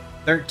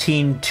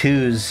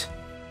 13-2's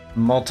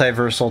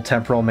multiversal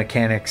temporal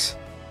mechanics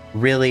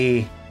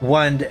really,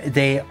 one,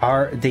 they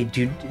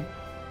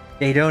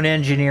don't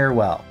engineer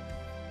well,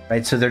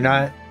 right? So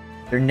they're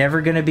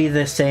never going to be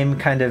the same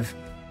kind of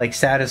like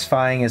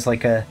satisfying as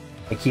like I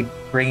keep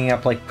bringing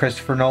up like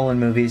Christopher Nolan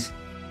movies.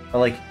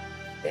 Like,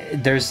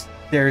 there's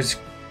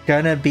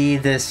gonna be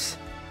this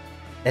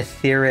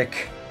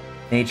etheric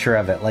nature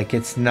of it. Like,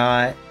 it's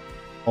not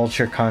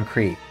ultra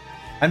concrete.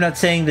 I'm not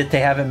saying that they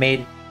haven't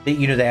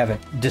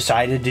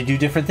decided to do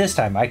different this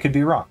time. I could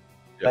be wrong.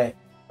 But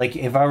like,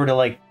 if I were to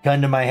like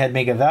gun to my head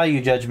make a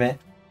value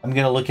judgment, I'm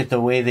gonna look at the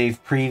way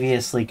they've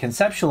previously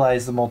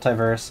conceptualized the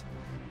multiverse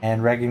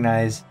and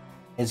recognize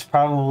it's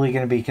probably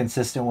gonna be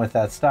consistent with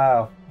that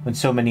style when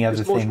so many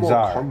other things more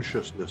are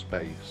consciousness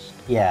based.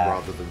 Yeah.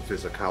 Rather than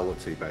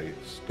physicality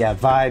based. Yeah,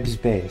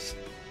 vibes based.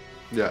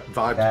 Yeah,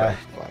 vibes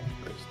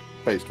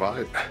based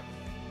vibe.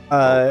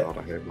 Oh God,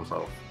 I hate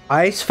myself.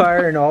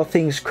 Icefire and All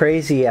Things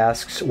Crazy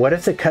asks, what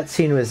if the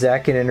cutscene with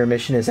Zack in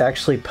Intermission is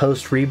actually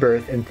post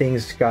Rebirth and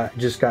things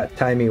just got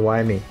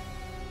timey-wimey?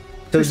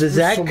 So the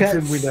Zack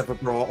something we never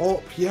brought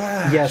up.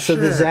 Yeah, so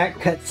the Zack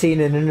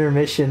cutscene and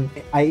Intermission,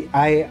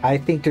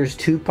 I think there's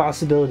two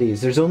possibilities.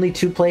 There's only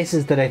two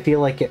places that I feel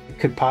like it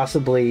could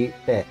possibly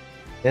fit.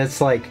 It's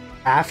like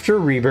after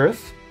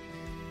Rebirth.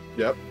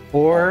 Yep.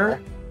 Or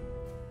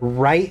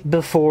right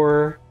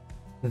before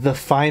the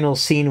final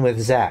scene with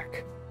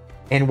Zack.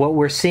 And what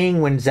we're seeing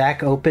when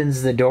Zack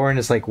opens the door and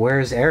is like,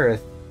 where's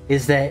Aerith?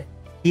 Is that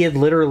he had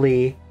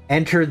literally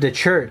entered the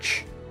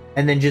church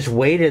and then just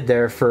waited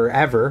there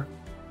forever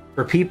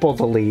for people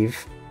to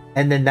leave.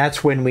 And then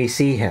that's when we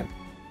see him,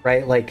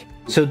 right? Like,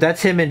 so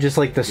that's him in just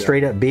like the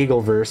straight up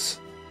Beagleverse,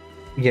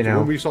 you know?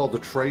 When we saw the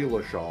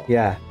trailer shot.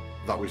 Yeah.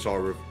 That we saw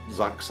of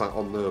Zack sat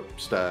on the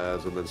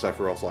stairs and then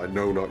Sephiroth's like,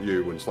 no, not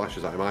you, and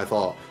slashes at him. I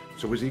thought,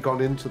 so has he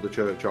gone into the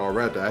church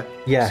already?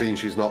 Yeah. Seeing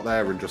she's not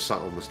there and just sat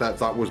on the steps.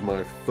 That was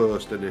my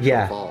first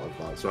initial thought of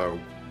that. So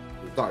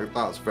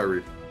that's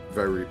very,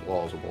 very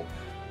plausible.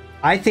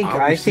 Are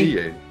we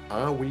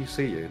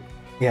seeing?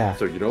 Yeah.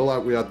 So, you know,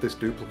 like we had this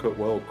duplicate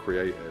world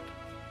created,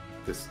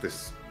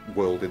 this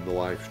world in the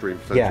live stream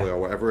potentially, or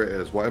whatever it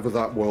is, whatever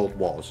that world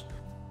was.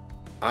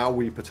 are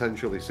we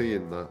potentially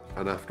seeing that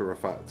an after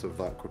effect of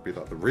that could be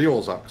that the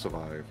real Zack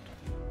survived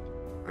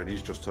and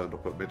he's just turned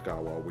up at Midgar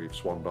while we've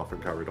swanned off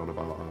and carried on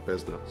about our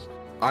business?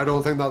 I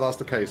don't think that that's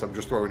the case. I'm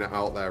just throwing it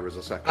out there as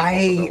a second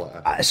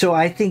possibility. So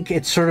I think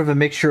it's sort of a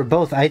mixture of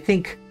both. I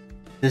think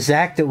the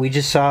Zack that we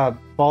just saw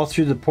fall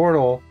through the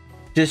portal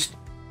just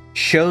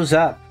shows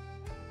up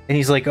and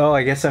he's like, oh,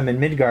 I guess I'm in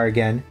Midgar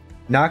again,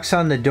 knocks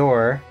on the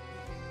door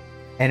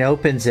and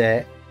opens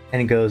it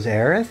and goes,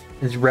 Aerith?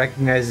 And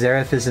recognizes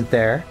Aerith isn't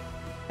there,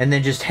 and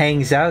then just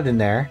hangs out in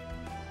there.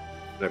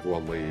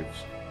 Everyone leaves.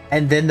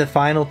 And then the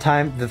final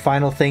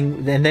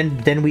thing, and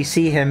then we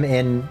see him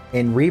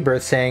in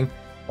Rebirth saying,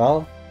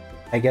 well,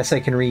 I guess I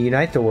can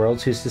reunite the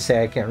worlds. Who's to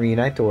say I can't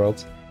reunite the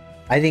worlds?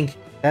 I think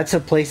that's a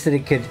place that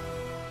it could,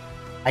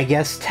 I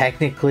guess,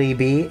 technically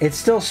be. It's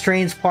still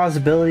strange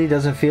plausibility,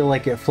 doesn't feel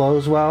like it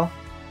flows well.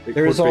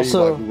 There is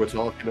also, like we were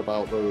talking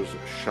about those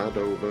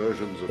shadow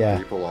versions of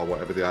people or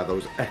whatever they are,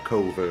 those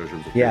echo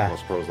versions of people. I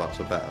suppose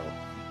that's a better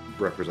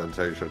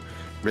representation.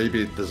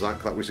 Maybe the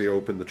Zack that we see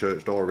open the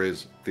church door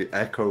is the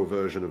echo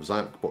version of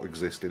Zack, but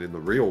existing in the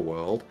real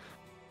world.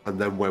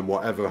 And then when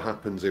whatever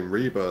happens in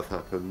Rebirth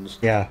happens,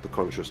 the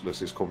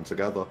consciousnesses come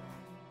together.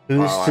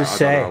 Who's to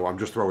say? I don't know. I'm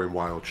just throwing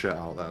wild shit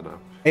out there now.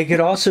 It could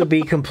also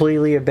be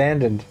completely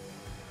abandoned.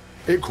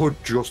 It could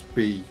just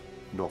be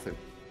nothing.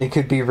 It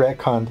could be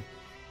retconned.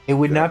 It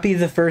would not be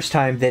the first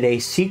time that a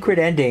secret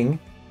ending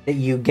that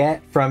you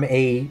get from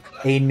a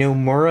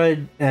Nomura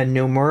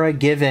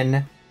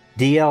given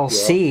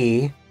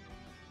DLC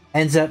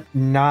ends up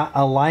not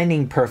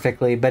aligning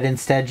perfectly, but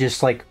instead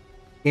just like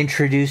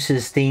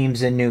introduces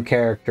themes and new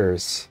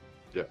characters.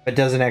 Yeah. But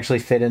doesn't actually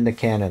fit in the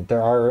canon.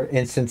 There are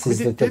instances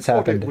that's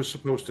happened. What it was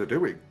supposed to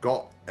do. It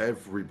got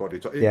everybody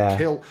to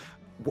kill.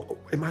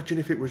 Imagine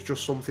if it was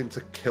just something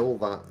to kill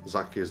that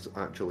Zack is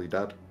actually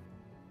dead.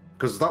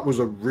 Because that was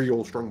a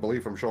real strong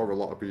belief. I'm sure a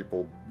lot of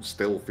people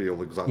still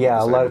feel exactly the same.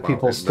 Yeah, a lot of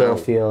people still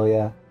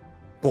feel,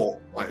 But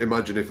like,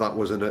 imagine if that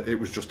was it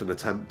was just an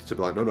attempt to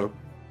be like, no,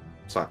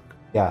 Zack.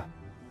 Yeah.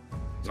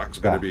 Zack's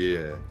going to be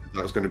here.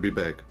 That's going to be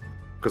big.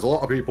 Because a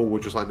lot of people were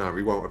just like, no,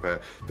 he won't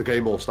appear. The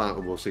game will start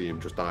and we'll see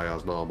him just die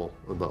as normal,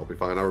 and that'll be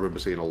fine. I remember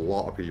seeing a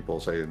lot of people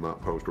saying that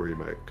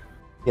post-remake.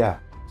 Yeah.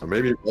 So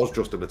maybe it was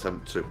just an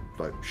attempt to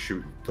like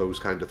shoot those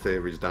kind of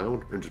theories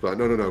down and just be like,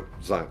 no,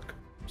 Zack.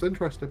 It's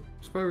interesting.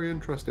 It's very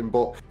interesting,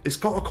 but it's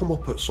got to come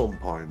up at some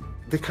point.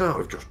 They can't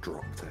have just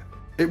dropped it.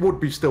 It would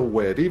be still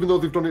weird, even though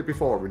they've done it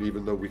before, and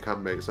even though we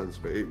can make sense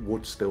of it, it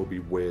would still be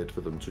weird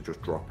for them to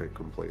just drop it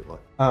completely.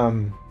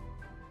 There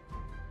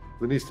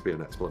needs to be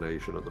an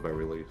explanation at the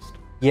very least.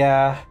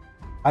 Yeah,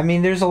 I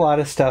mean, there's a lot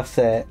of stuff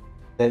that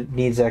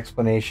needs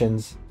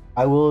explanations.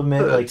 I will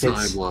admit, like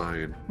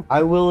timeline.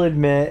 I will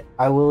admit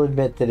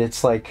that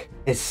it's like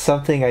it's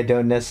something I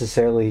don't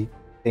necessarily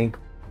think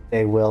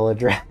they will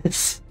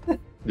address.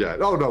 Yeah,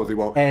 no, they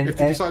won't. If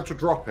they decide to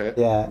drop it,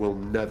 we'll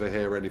never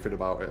hear anything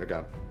about it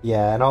again.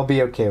 Yeah, and I'll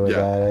be okay with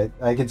that.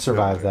 I can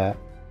survive that.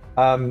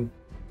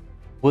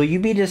 Will you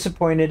be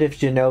disappointed if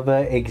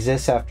Jenova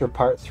exists after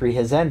Part 3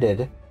 has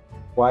ended?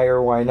 Why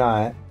or why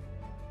not?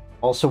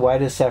 Also, why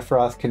does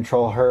Sephiroth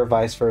control her,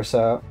 vice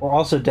versa? Or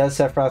also, does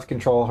Sephiroth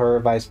control her,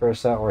 vice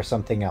versa, or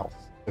something else?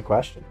 Good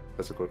question.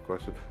 That's a good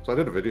question. So I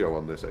did a video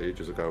on this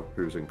ages ago,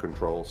 who's in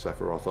control,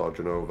 Sephiroth or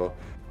Jenova.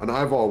 And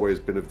I've always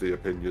been of the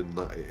opinion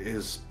that it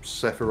is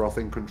Sephiroth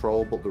in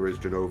control, but there is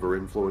Jenova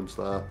influence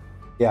there.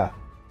 Yeah.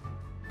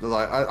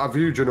 Like, I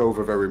view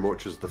Jenova very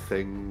much as the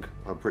thing.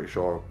 I'm pretty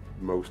sure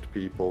most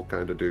people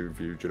kind of do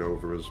view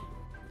Jenova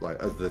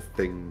as the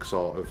thing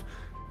sort of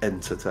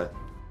entity.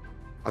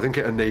 I think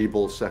it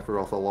enables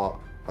Sephiroth a lot.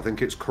 I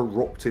think it's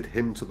corrupted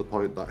him to the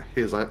point that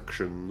his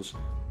actions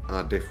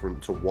are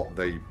different to what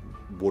they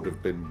would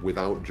have been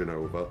without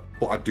Jenova.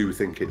 But I do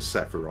think it's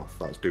Sephiroth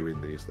that's doing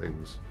these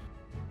things.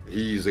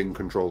 He's in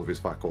control of his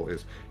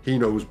faculties. He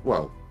knows,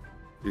 well,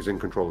 he's in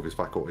control of his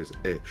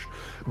faculties-ish.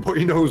 But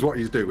he knows what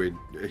he's doing.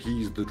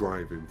 He's the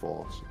driving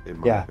force, in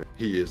my opinion.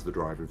 He is the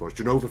driving force.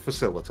 Jenova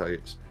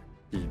facilitates.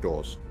 He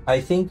does. I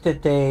think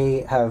that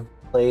they have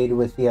played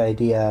with the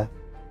idea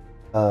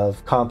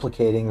of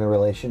complicating the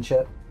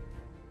relationship.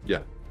 Yeah.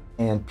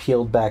 And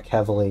peeled back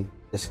heavily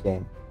this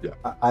game. Yeah.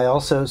 I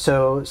also,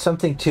 so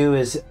something too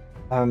is,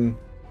 and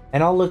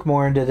I'll look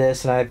more into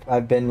this, and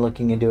I've been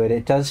looking into it.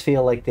 It does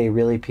feel like they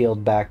really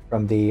peeled back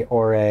from the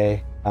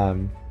Ore,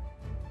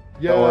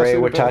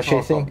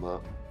 Watashi thing.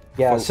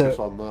 Yeah, focus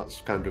on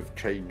that's kind of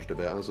changed a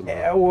bit, hasn't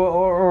it?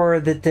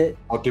 Or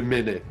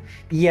diminished.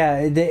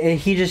 Yeah,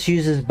 he just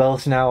uses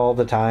both now all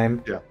the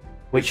time. Yeah.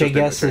 Which I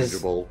guess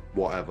is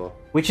whatever.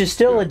 Which is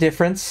still a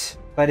difference,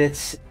 but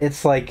it's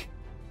like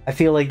I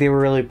feel like they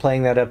were really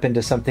playing that up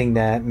into something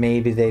that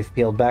maybe they've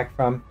peeled back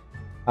from.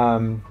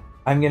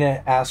 I'm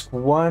gonna ask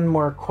one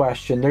more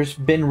question. There's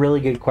been really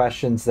good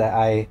questions that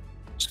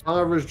as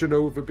far as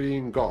Jenova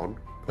being gone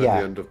at the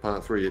end of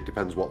Part 3, it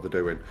depends what they're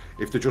doing.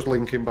 If they're just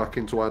linking back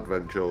into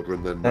Advent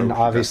Children, then no,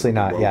 obviously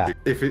not. Yeah.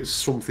 If it's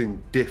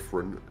something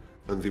different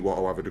and they want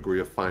to have a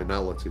degree of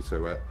finality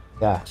to it,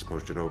 I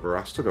suppose Jenova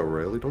has to go,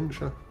 really, doesn't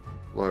she?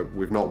 Like,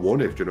 we've not won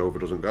if Jenova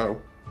doesn't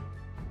go.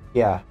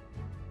 Yeah.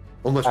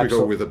 Unless we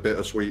go with a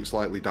bittersweet,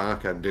 slightly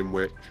dark ending,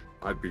 which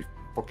I'd be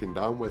fucking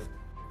down with.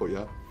 But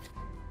yeah.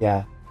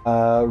 Yeah.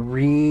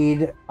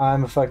 Read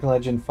I'm a Fucking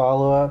Legend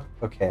follow-up.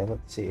 Okay,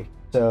 let's see.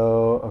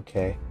 So,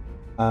 okay.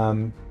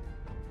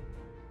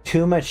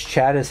 Too much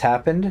chat has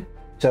happened,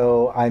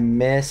 so I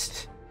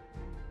missed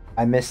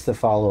the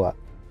follow-up.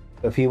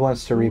 So if he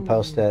wants to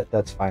repost it,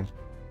 that's fine.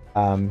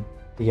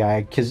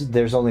 Yeah, because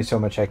there's only so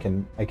much I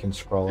can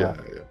scroll up.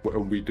 Yeah.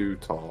 And we do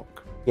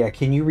talk. Yeah,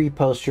 can you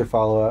repost your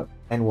follow-up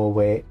and we'll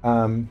wait.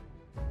 No.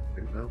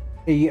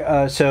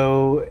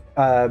 So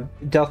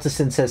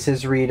Deltason says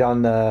his read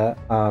on the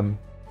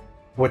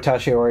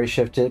Watashi Ori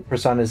shifted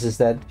personas is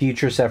that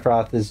future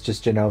Sephiroth is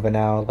just Jenova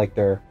now, like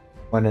they're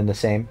one and the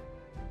same.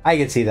 I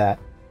can see that.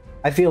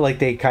 I feel like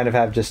they kind of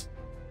have just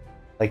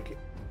like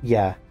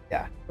yeah.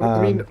 I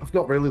mean, I've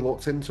not really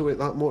looked into it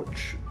that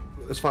much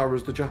as far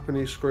as the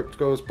Japanese script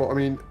goes, but I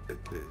mean,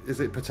 is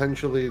it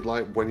potentially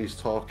like when he's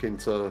talking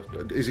to,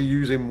 is he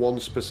using one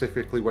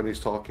specifically when he's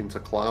talking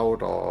to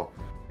Cloud, or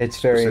it's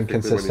very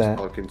inconsistent when he's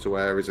talking to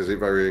Aerith? Is it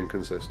very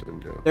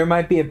inconsistent? Yeah. There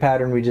might be a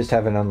pattern we just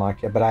haven't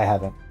unlocked yet, but I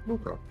haven't.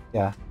 Okay.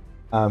 Yeah.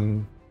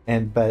 I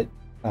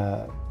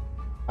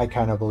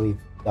kind of believe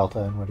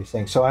Delta and what he's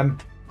saying. So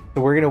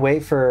we're gonna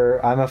wait for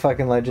I'm a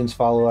Fucking Legends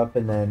follow up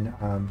and then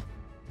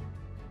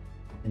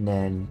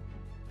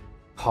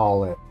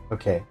call it.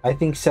 Okay. I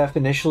think Seth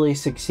initially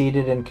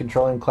succeeded in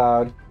controlling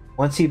Cloud.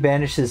 Once he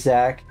banishes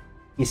Zack,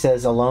 he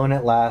says alone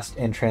at last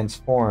and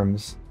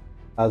transforms.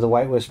 The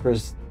White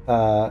Whispers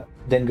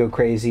then go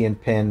crazy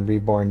and pin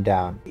Reborn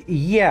down.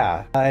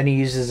 Yeah. And he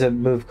uses a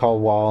move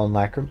called Wall and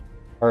Lacrima.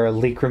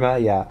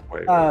 Yeah.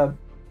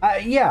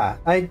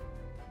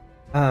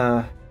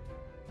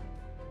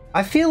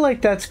 I feel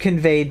like that's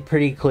conveyed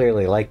pretty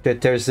clearly, like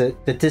that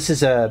this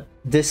is a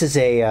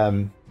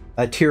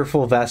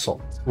tearful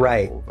vessel,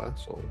 right?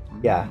 Vessel.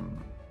 Yeah,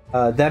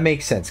 that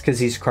makes sense because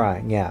he's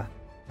crying. Yeah,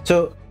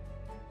 so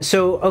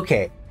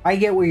okay, I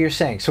get what you're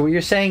saying. So what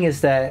you're saying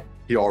is that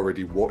he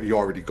already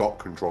got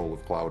control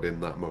of Cloud in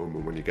that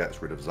moment when he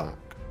gets rid of Zack.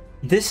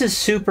 This is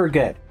super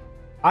good.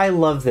 I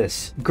love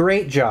this.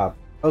 Great job.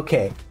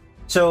 Okay,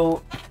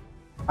 so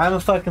I'm a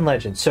Fucking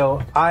Legend.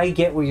 So I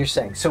get what you're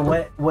saying.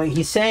 So what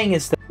he's saying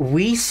is that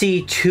we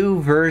see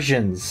two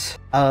versions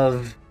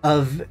of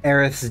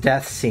Aerith's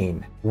death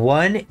scene.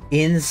 One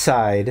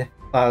inside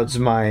Cloud's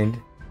mind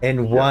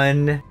and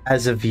one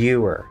as a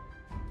viewer.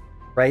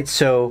 Right?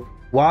 So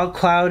while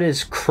Cloud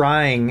is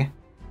crying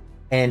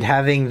and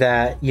having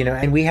that,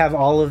 and we have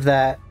all of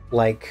that,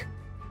 like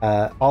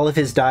all of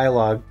his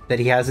dialogue that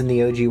he has in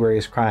the OG where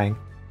he's crying.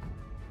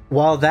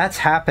 While that's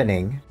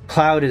happening,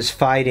 Cloud is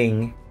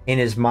fighting in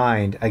his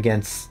mind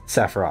against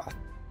Sephiroth.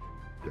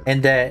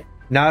 And that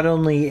not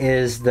only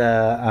is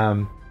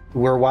the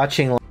we're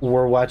watching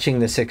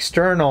this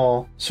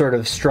external sort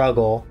of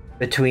struggle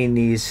between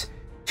these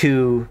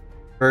two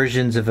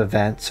versions of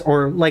events,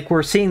 or like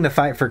we're seeing the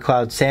fight for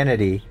Cloud's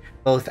sanity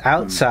both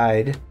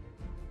outside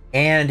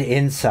and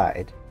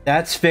inside.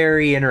 That's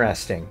very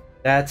interesting.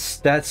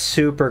 That's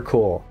super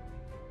cool.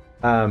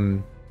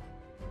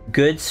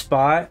 Good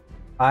spot.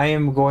 I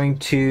am going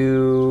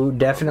to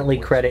definitely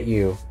credit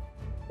you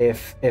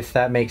if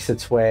that makes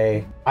its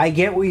way. I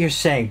get what you're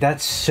saying.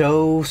 That's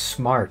so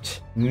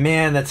smart.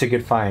 Man, that's a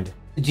good find.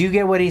 Do you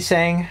get what he's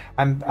saying?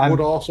 Would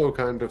also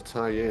kind of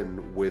tie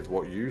in with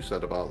what you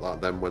said about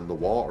that. Then when the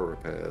water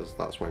appears,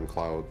 that's when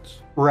Cloud's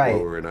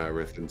lowering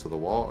Aerith into the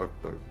water.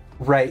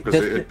 Right.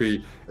 Because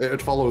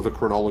it'd follow the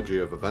chronology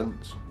of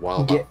events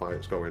while that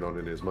fight's going on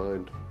in his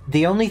mind.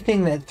 The only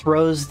thing that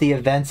throws the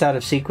events out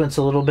of sequence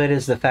a little bit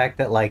is the fact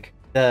that like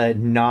the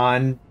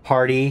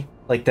non-party,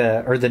 like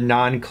the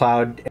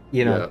non-Cloud,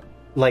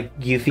 like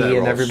Yuffie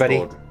and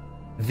everybody,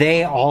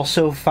 they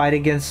also fight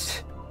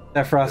against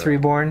Sephiroth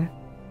Reborn.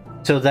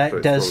 So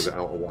that does it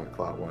out of whack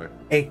that way.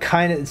 It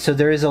kind of, so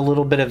there is a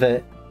little bit of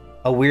a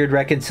weird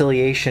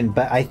reconciliation,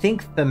 but I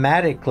think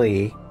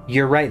thematically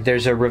you're right.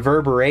 There's a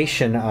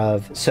reverberation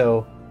of,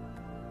 so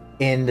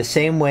in the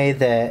same way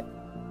that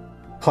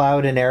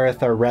Cloud and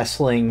Aerith are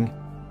wrestling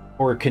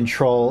for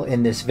control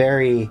in this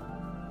very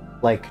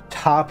like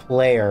top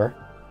layer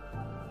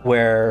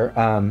where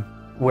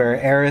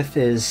Aerith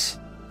is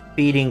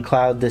feeding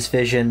Cloud this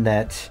vision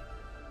that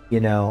he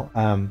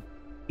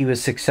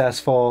was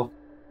successful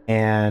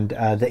and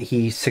that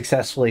he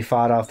successfully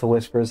fought off the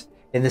Whispers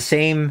in the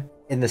same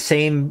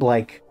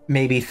like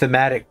maybe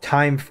thematic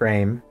time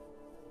frame.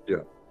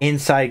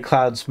 Inside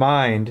Cloud's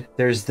mind,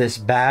 there's this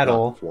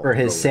battle for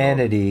his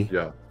sanity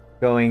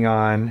going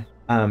on.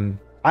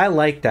 I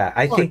like that.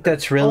 I think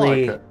that's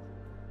really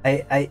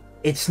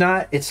it's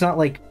not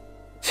like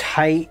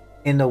tight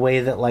in the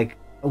way that like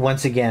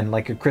once again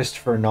like a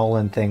Christopher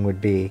Nolan thing would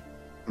be.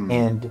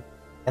 And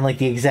like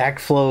the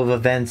exact flow of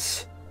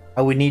events,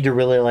 I would need to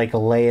really like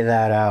lay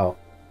that out.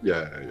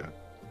 Yeah.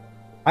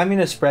 I'm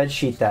gonna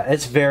spreadsheet that.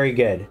 It's very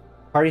good.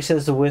 Party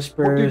says the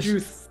Whispers. What did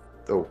you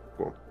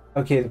cool.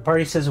 Okay, the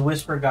party says a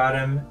Whisper got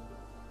him,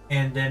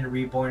 and then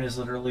Reborn is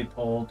literally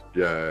pulled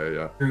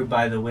through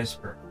by the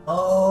Whisper.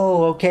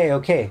 Oh, okay.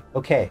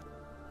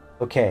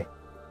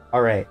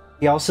 All right.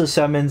 He also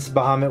summons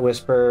Bahamut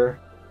Whisperer.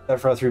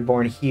 Sephiroth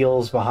Reborn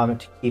heals Bahamut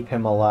to keep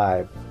him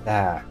alive.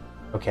 Ah,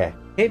 okay.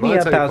 Hit me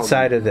up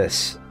outside of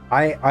this.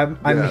 I'm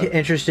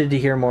interested to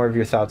hear more of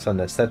your thoughts on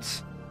this.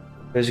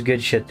 There's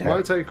good shit there.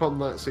 My take on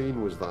that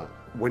scene was that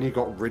when he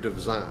got rid of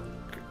Zack,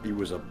 he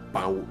was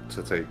about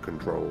to take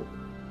control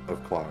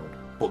of Cloud.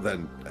 But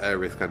then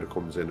Aerith kind of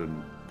comes in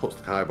and puts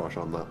the kibosh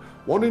on that.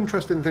 One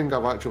interesting thing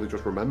I've actually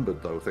just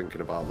remembered, though,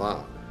 thinking about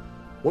that.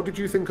 What did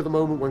you think of the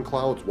moment when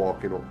Cloud's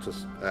walking up to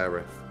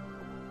Aerith?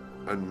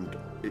 And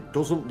it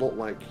doesn't look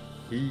like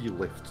he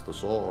lifts the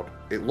sword.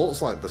 It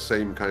looks like the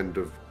same kind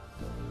of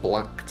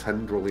black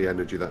tendrily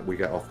energy that we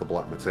get off the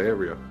black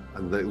materia.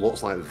 And it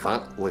looks like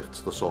that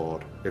lifts the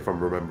sword, if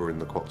I'm remembering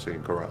the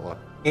cutscene correctly.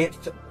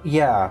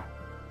 Yeah.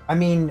 I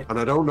mean... And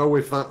I don't know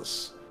if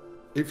that's...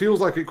 It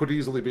feels like it could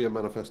easily be a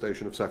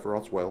manifestation of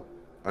Sephiroth's will.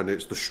 And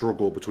it's the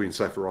struggle between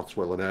Sephiroth's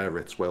will and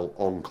Aerith's will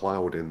on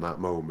Cloud in that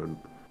moment.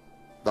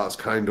 That's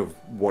kind of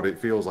what it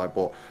feels like,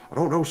 but I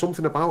don't know,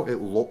 something about it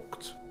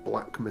looked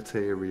black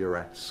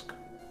materia-esque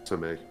to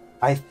me.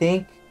 I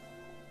think,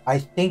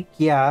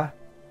 yeah,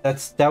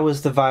 that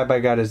was the vibe I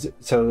got.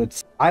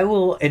 I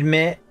will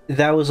admit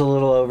that was a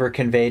little over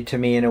conveyed to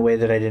me in a way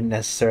that I didn't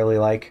necessarily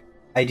like.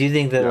 I do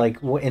think that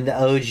like in the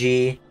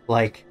OG,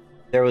 like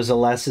there was a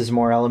less is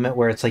more element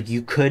where it's like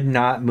you could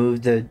not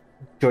move the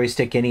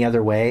joystick any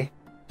other way,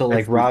 so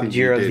like robbed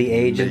you of the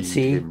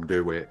agency. Him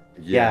do it.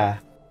 Yeah.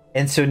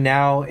 And so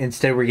now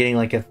instead we're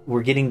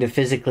getting to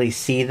physically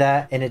see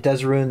that, and it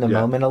does ruin the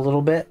moment a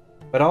little bit.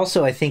 But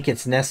also I think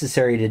it's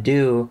necessary to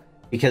do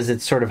because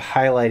it's sort of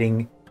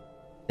highlighting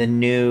the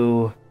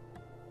new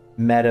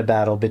meta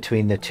battle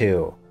between the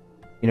two,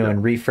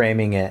 and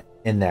reframing it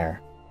in there.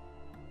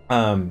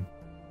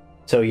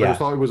 So yeah. I just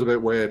thought it was a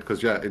bit weird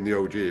because in the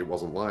OG it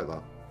wasn't like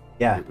that.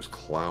 Yeah. It was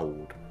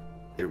Cloud.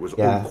 It was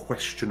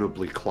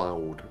unquestionably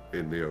Cloud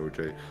in the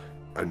OG,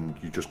 and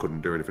you just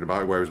couldn't do anything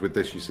about it. Whereas with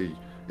this, you see.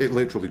 It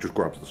literally just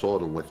grabs the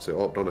sword and lifts it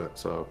up, doesn't it?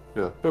 So,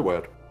 yeah, a bit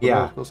weird.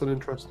 But that's an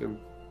interesting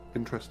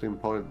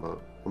point, that.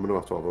 I'm going to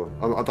have to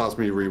have that's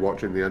me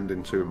rewatching the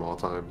ending 2 more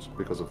times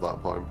because of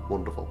that point.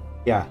 Wonderful.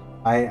 Yeah,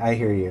 I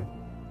hear you.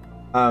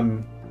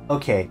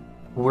 Okay,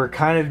 we're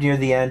kind of near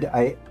the end.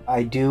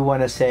 I do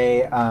want to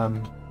say,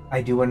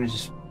 I do want to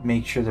just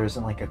make sure there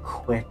isn't like a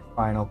quick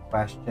final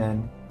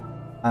question.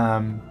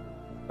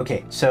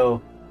 Okay,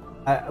 so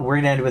we're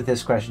going to end with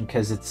this question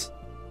because it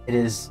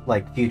is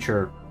like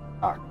future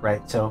talk,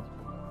 right? So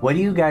what do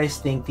you guys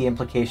think the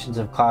implications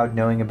of Cloud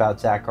knowing about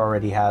Zack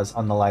already has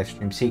on the live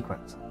stream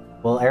sequence?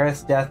 Will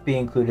Aerith's death be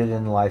included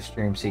in the live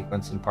stream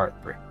sequence in part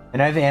 3?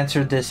 And I've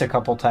answered this a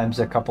couple times,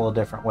 a couple of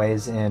different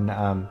ways in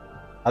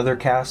other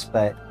casts,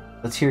 but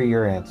let's hear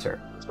your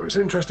answer. So it's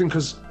interesting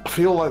because I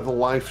feel like the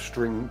live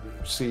stream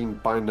scene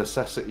by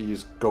necessity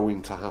is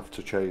going to have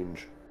to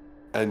change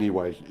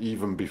anyway,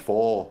 even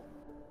before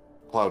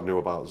Cloud knew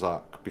about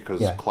Zack,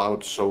 because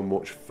Cloud's so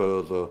much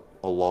further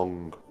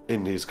along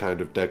in his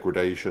kind of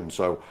degradation.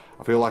 So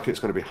I feel like it's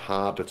going to be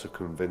harder to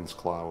convince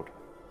Cloud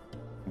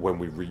when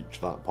we reach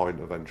that point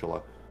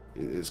eventually.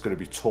 It's going to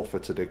be tougher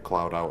to dig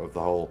Cloud out of the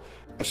hole,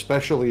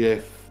 especially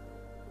if,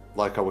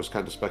 like I was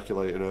kind of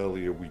speculating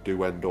earlier, we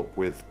do end up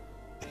with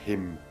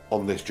him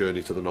on this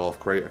journey to the North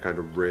Crater kind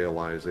of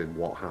realizing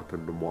what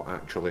happened and what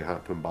actually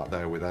happened back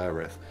there with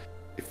Aerith.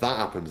 If that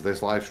happens,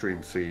 this live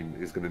stream scene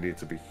is going to need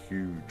to be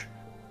huge.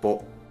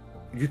 But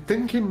you'd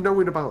think him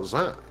knowing about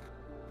Zack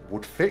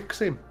would fix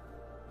him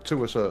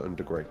to a certain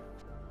degree,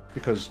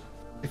 because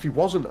if he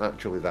wasn't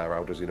actually there,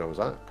 how does he know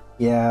Zack?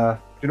 Yeah.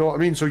 You know what I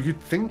mean? So you'd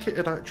think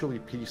it'd actually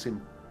piece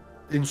him.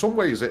 In some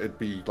ways, it'd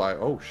be like,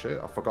 oh shit,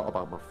 I forgot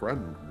about my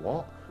friend.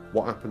 What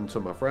happened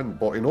to my friend?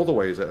 But in other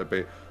ways, it'd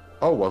be,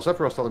 oh well,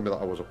 Sephiroth's telling me that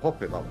I was a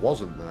puppet that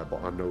wasn't there,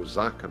 but I know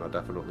Zack and I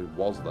definitely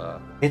was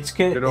there. It's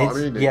good. You know what I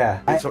mean?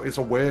 Yeah. It's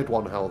a weird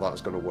one how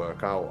that's going to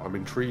work out. I'm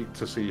intrigued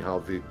to see how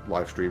the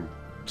live stream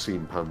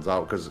scene pans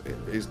out, because it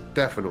is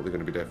definitely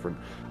going to be different.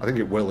 I think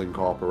it will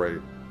incorporate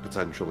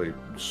potentially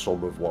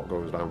some of what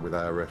goes down with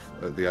Aerith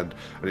at the end,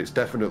 and it's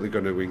definitely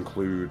going to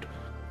include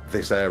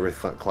this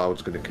Aerith that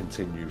Cloud's going to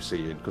continue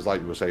seeing, because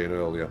like you were saying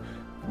earlier,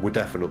 we're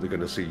definitely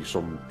going to see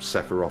some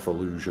Sephiroth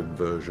illusion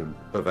version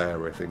of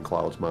Aerith in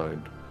Cloud's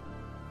mind.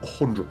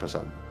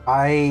 100%.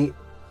 I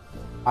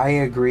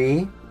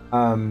agree.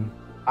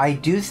 I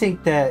do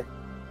think that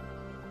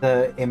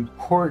the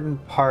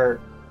important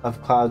part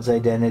of Cloud's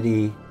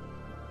identity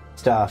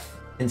stuff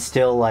can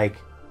still like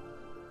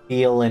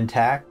feel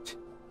intact,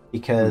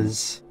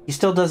 because he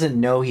still doesn't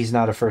know he's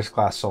not a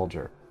first-class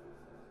soldier,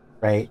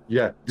 right?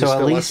 Yeah, so still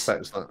at least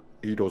aspects that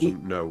he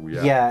doesn't know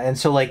yet. Yeah, and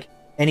so like,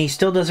 and he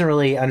still doesn't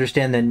really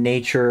understand the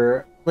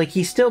nature. Like,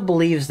 he still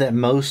believes that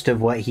most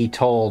of what he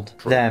told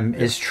them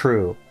is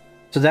true.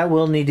 So that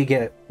will need to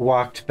get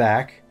walked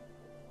back.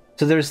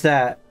 So there's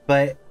that.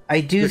 But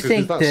I do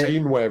think that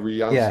scene where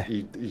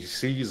he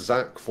sees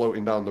Zack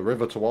floating down the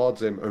river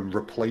towards him and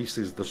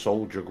replaces the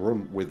soldier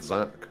grunt with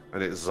Zack,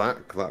 and it's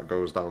Zack that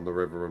goes down the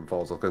river and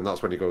falls off, and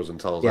that's when he goes and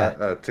tells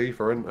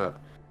Tifa, isn't it?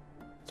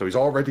 So he's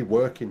already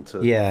working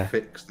to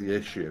fix the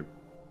issue.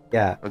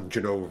 Yeah. And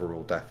Jenova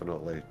will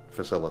definitely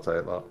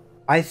facilitate that.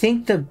 I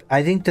think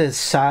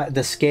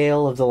the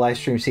scale of the live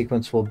stream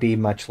sequence will be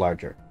much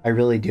larger. I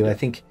really do. Yeah. I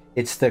think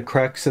it's the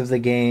crux of the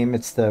game.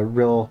 It's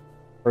the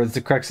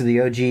crux of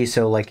the OG.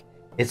 So like,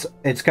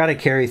 it's got to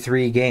carry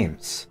 3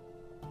 games,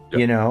 Yep.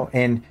 you know.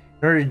 And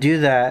in order to do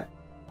that,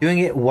 doing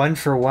it one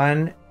for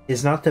one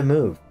is not the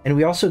move. And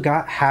we also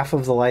got half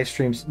of the live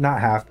streams,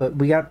 not half, but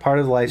we got part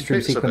of the live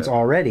stream sequence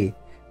already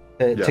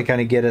to kind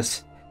of get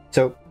us.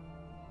 So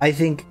I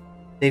think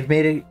they've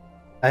made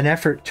an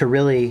effort to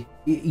really,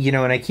 you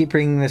know, and I keep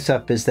bringing this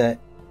up, is that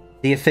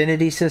the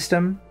affinity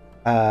system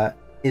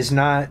is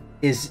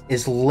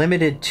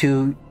limited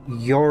to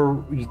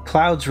your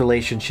Cloud's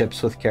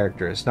relationships with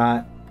characters,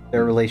 not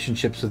their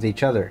relationships with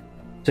each other.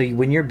 So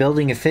when you're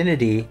building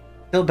affinity,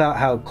 feel about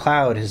how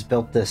Cloud has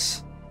built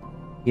this,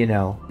 you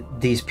know,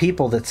 these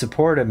people that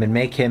support him and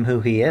make him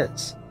who he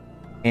is.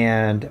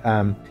 And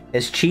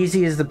as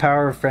cheesy as the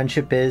power of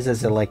friendship is,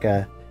 as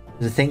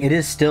the thing, it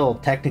is still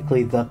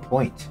technically the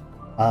point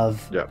of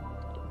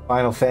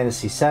Final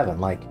Fantasy VII.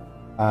 Like,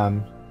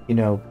 you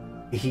know,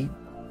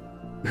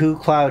 who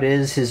Cloud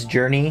is, his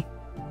journey.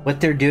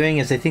 What they're doing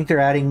is, I think they're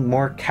adding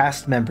more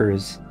cast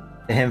members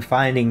to him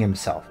finding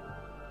himself.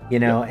 You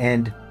know,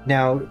 and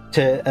now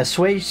to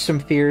assuage some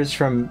fears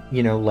from,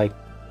 you know, like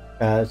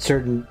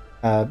certain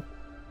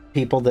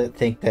people that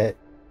think that,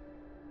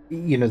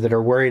 you know, that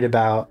are worried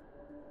about,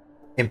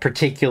 in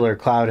particular,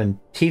 Cloud and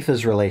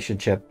Tifa's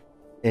relationship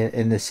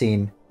in the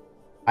scene.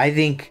 I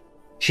think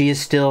she is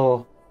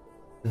still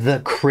the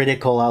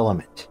critical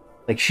element.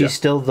 Like, she's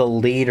still the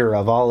leader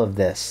of all of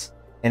this.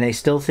 And I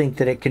still think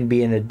that it can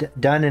be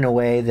done in a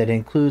way that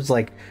includes,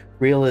 like,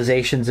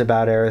 realizations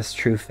about Aerith's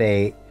true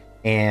fate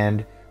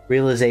and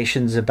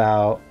realizations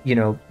about, you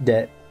know,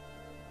 that,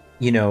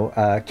 you know,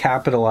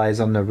 capitalize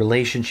on the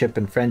relationship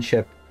and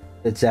friendship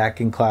that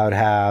Zack and Cloud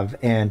have,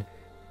 and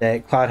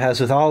that Cloud has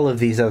with all of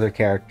these other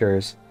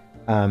characters.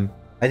 I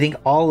think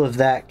all of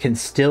that can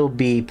still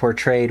be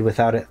portrayed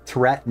without it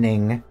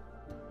threatening,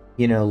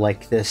 you know,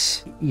 like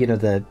this, you know,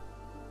 the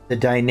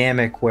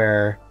dynamic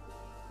where,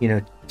 you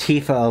know,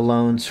 Tifa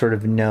alone sort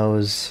of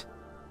knows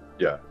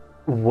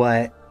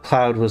what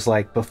Cloud was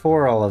like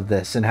before all of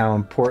this and how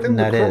important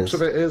that is. The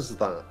crux of it is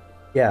that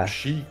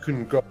she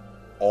can go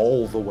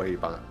all the way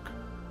back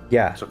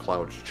to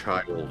Cloud's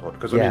childhood.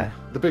 Because, I mean,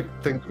 the big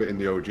thing of it in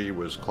the OG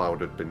was Cloud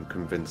had been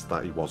convinced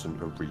that he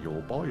wasn't a real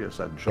boy,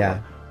 essentially.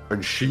 Yeah.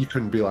 And she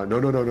can be like,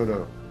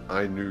 no,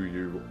 I knew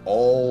you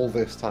all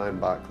this time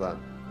back then.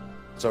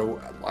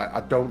 So I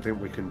don't think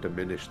we can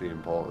diminish the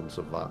importance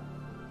of that.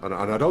 And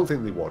I don't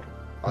think they would.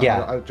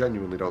 I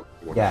genuinely don't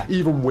think they would. Yeah.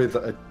 Even with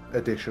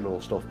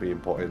additional stuff being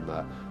put in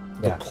there,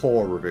 the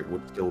core of it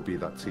would still be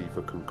that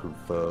Tifa can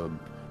confirm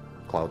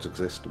Cloud's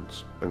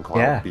existence and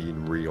Cloud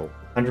being real.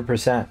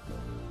 100%.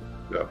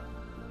 Yeah.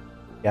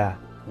 Yeah.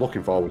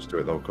 Looking forward to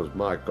it, though, because,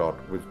 my God,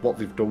 with what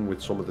they've done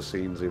with some of the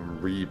scenes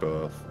in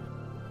Rebirth,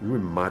 you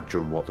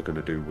imagine what they're going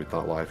to do with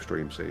that live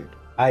stream scene.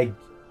 I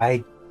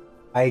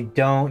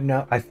don't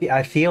know.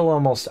 I feel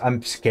almost,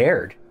 I'm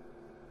scared,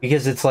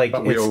 because it's like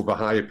we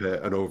overhype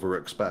it and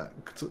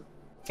over-expect.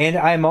 And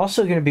I'm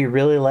also going to be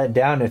really let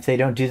down if they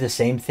don't do the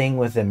same thing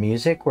with the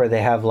music, where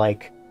they have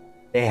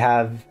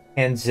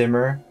Hans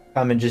Zimmer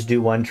come and just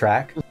do one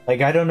track.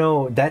 Like, I don't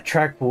know, that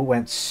track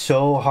went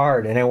so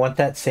hard, and I want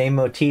that same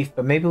motif,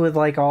 but maybe with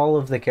like all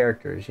of the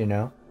characters, you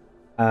know?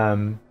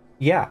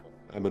 Yeah.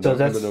 Emma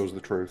knows the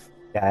truth.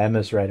 Yeah,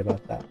 Emma's right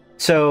about that.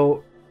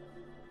 So,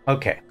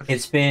 okay.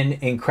 It's been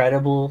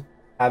incredible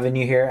having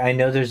you here. I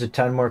know there's a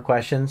ton more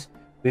questions.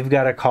 We've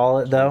got to call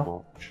it,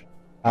 though.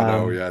 I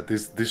know, yeah.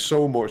 There's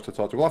so much to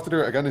talk to. We'll have to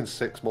do it again in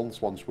 6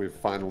 months once we've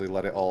finally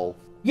let it all.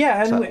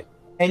 Yeah,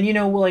 and you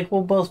know,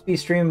 we'll both be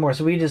streaming more,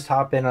 so we just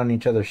hop in on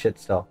each other's shit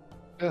still.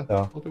 Yeah,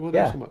 so,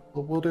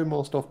 we'll do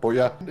more stuff. But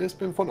yeah, it's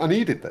been fun. I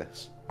needed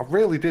this. I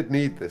really did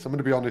need this. I'm going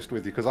to be honest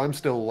with you, because I'm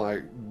still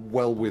like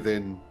well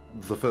within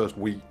the first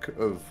week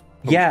of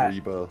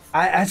Rebirth.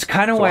 That's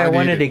kind of why I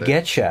wanted to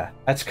get you.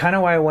 That's kind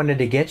of why I wanted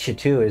to get you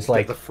too. Is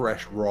like the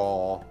fresh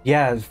raw.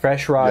 Yeah,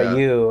 fresh raw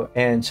you.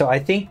 And so I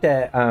think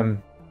that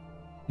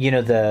you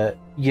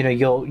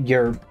know,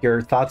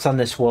 your thoughts on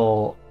this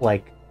will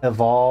like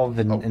evolve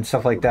and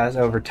stuff like that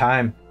over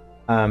time.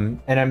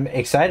 And I'm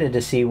excited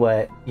to see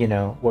what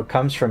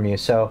comes from you.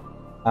 So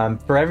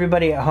for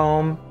everybody at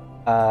home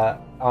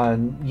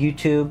on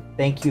YouTube,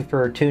 thank you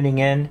for tuning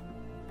in.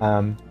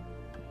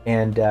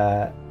 And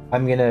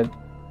I'm gonna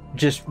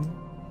just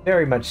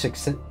very much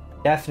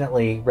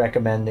definitely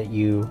recommend that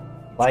you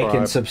like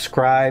and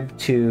subscribe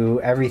to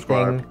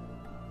everything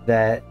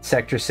that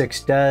Sector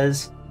 6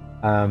 does.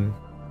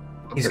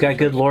 He's got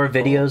good lore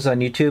videos on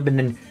YouTube, and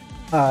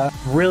then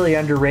really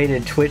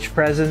underrated Twitch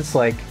presence.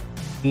 Like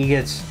he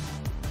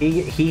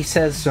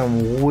says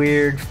some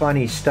weird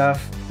funny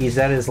stuff. He's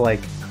at his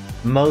like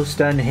most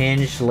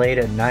unhinged late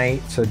at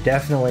night, so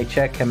definitely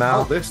check him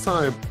out. About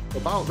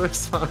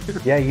this time.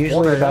 Yeah,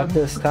 usually about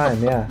this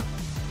time, yeah.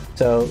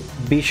 So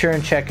be sure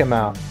and check him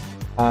out.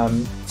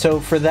 So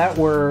for that,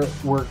 we're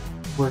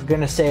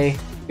gonna say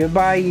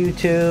goodbye,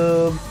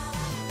 YouTube.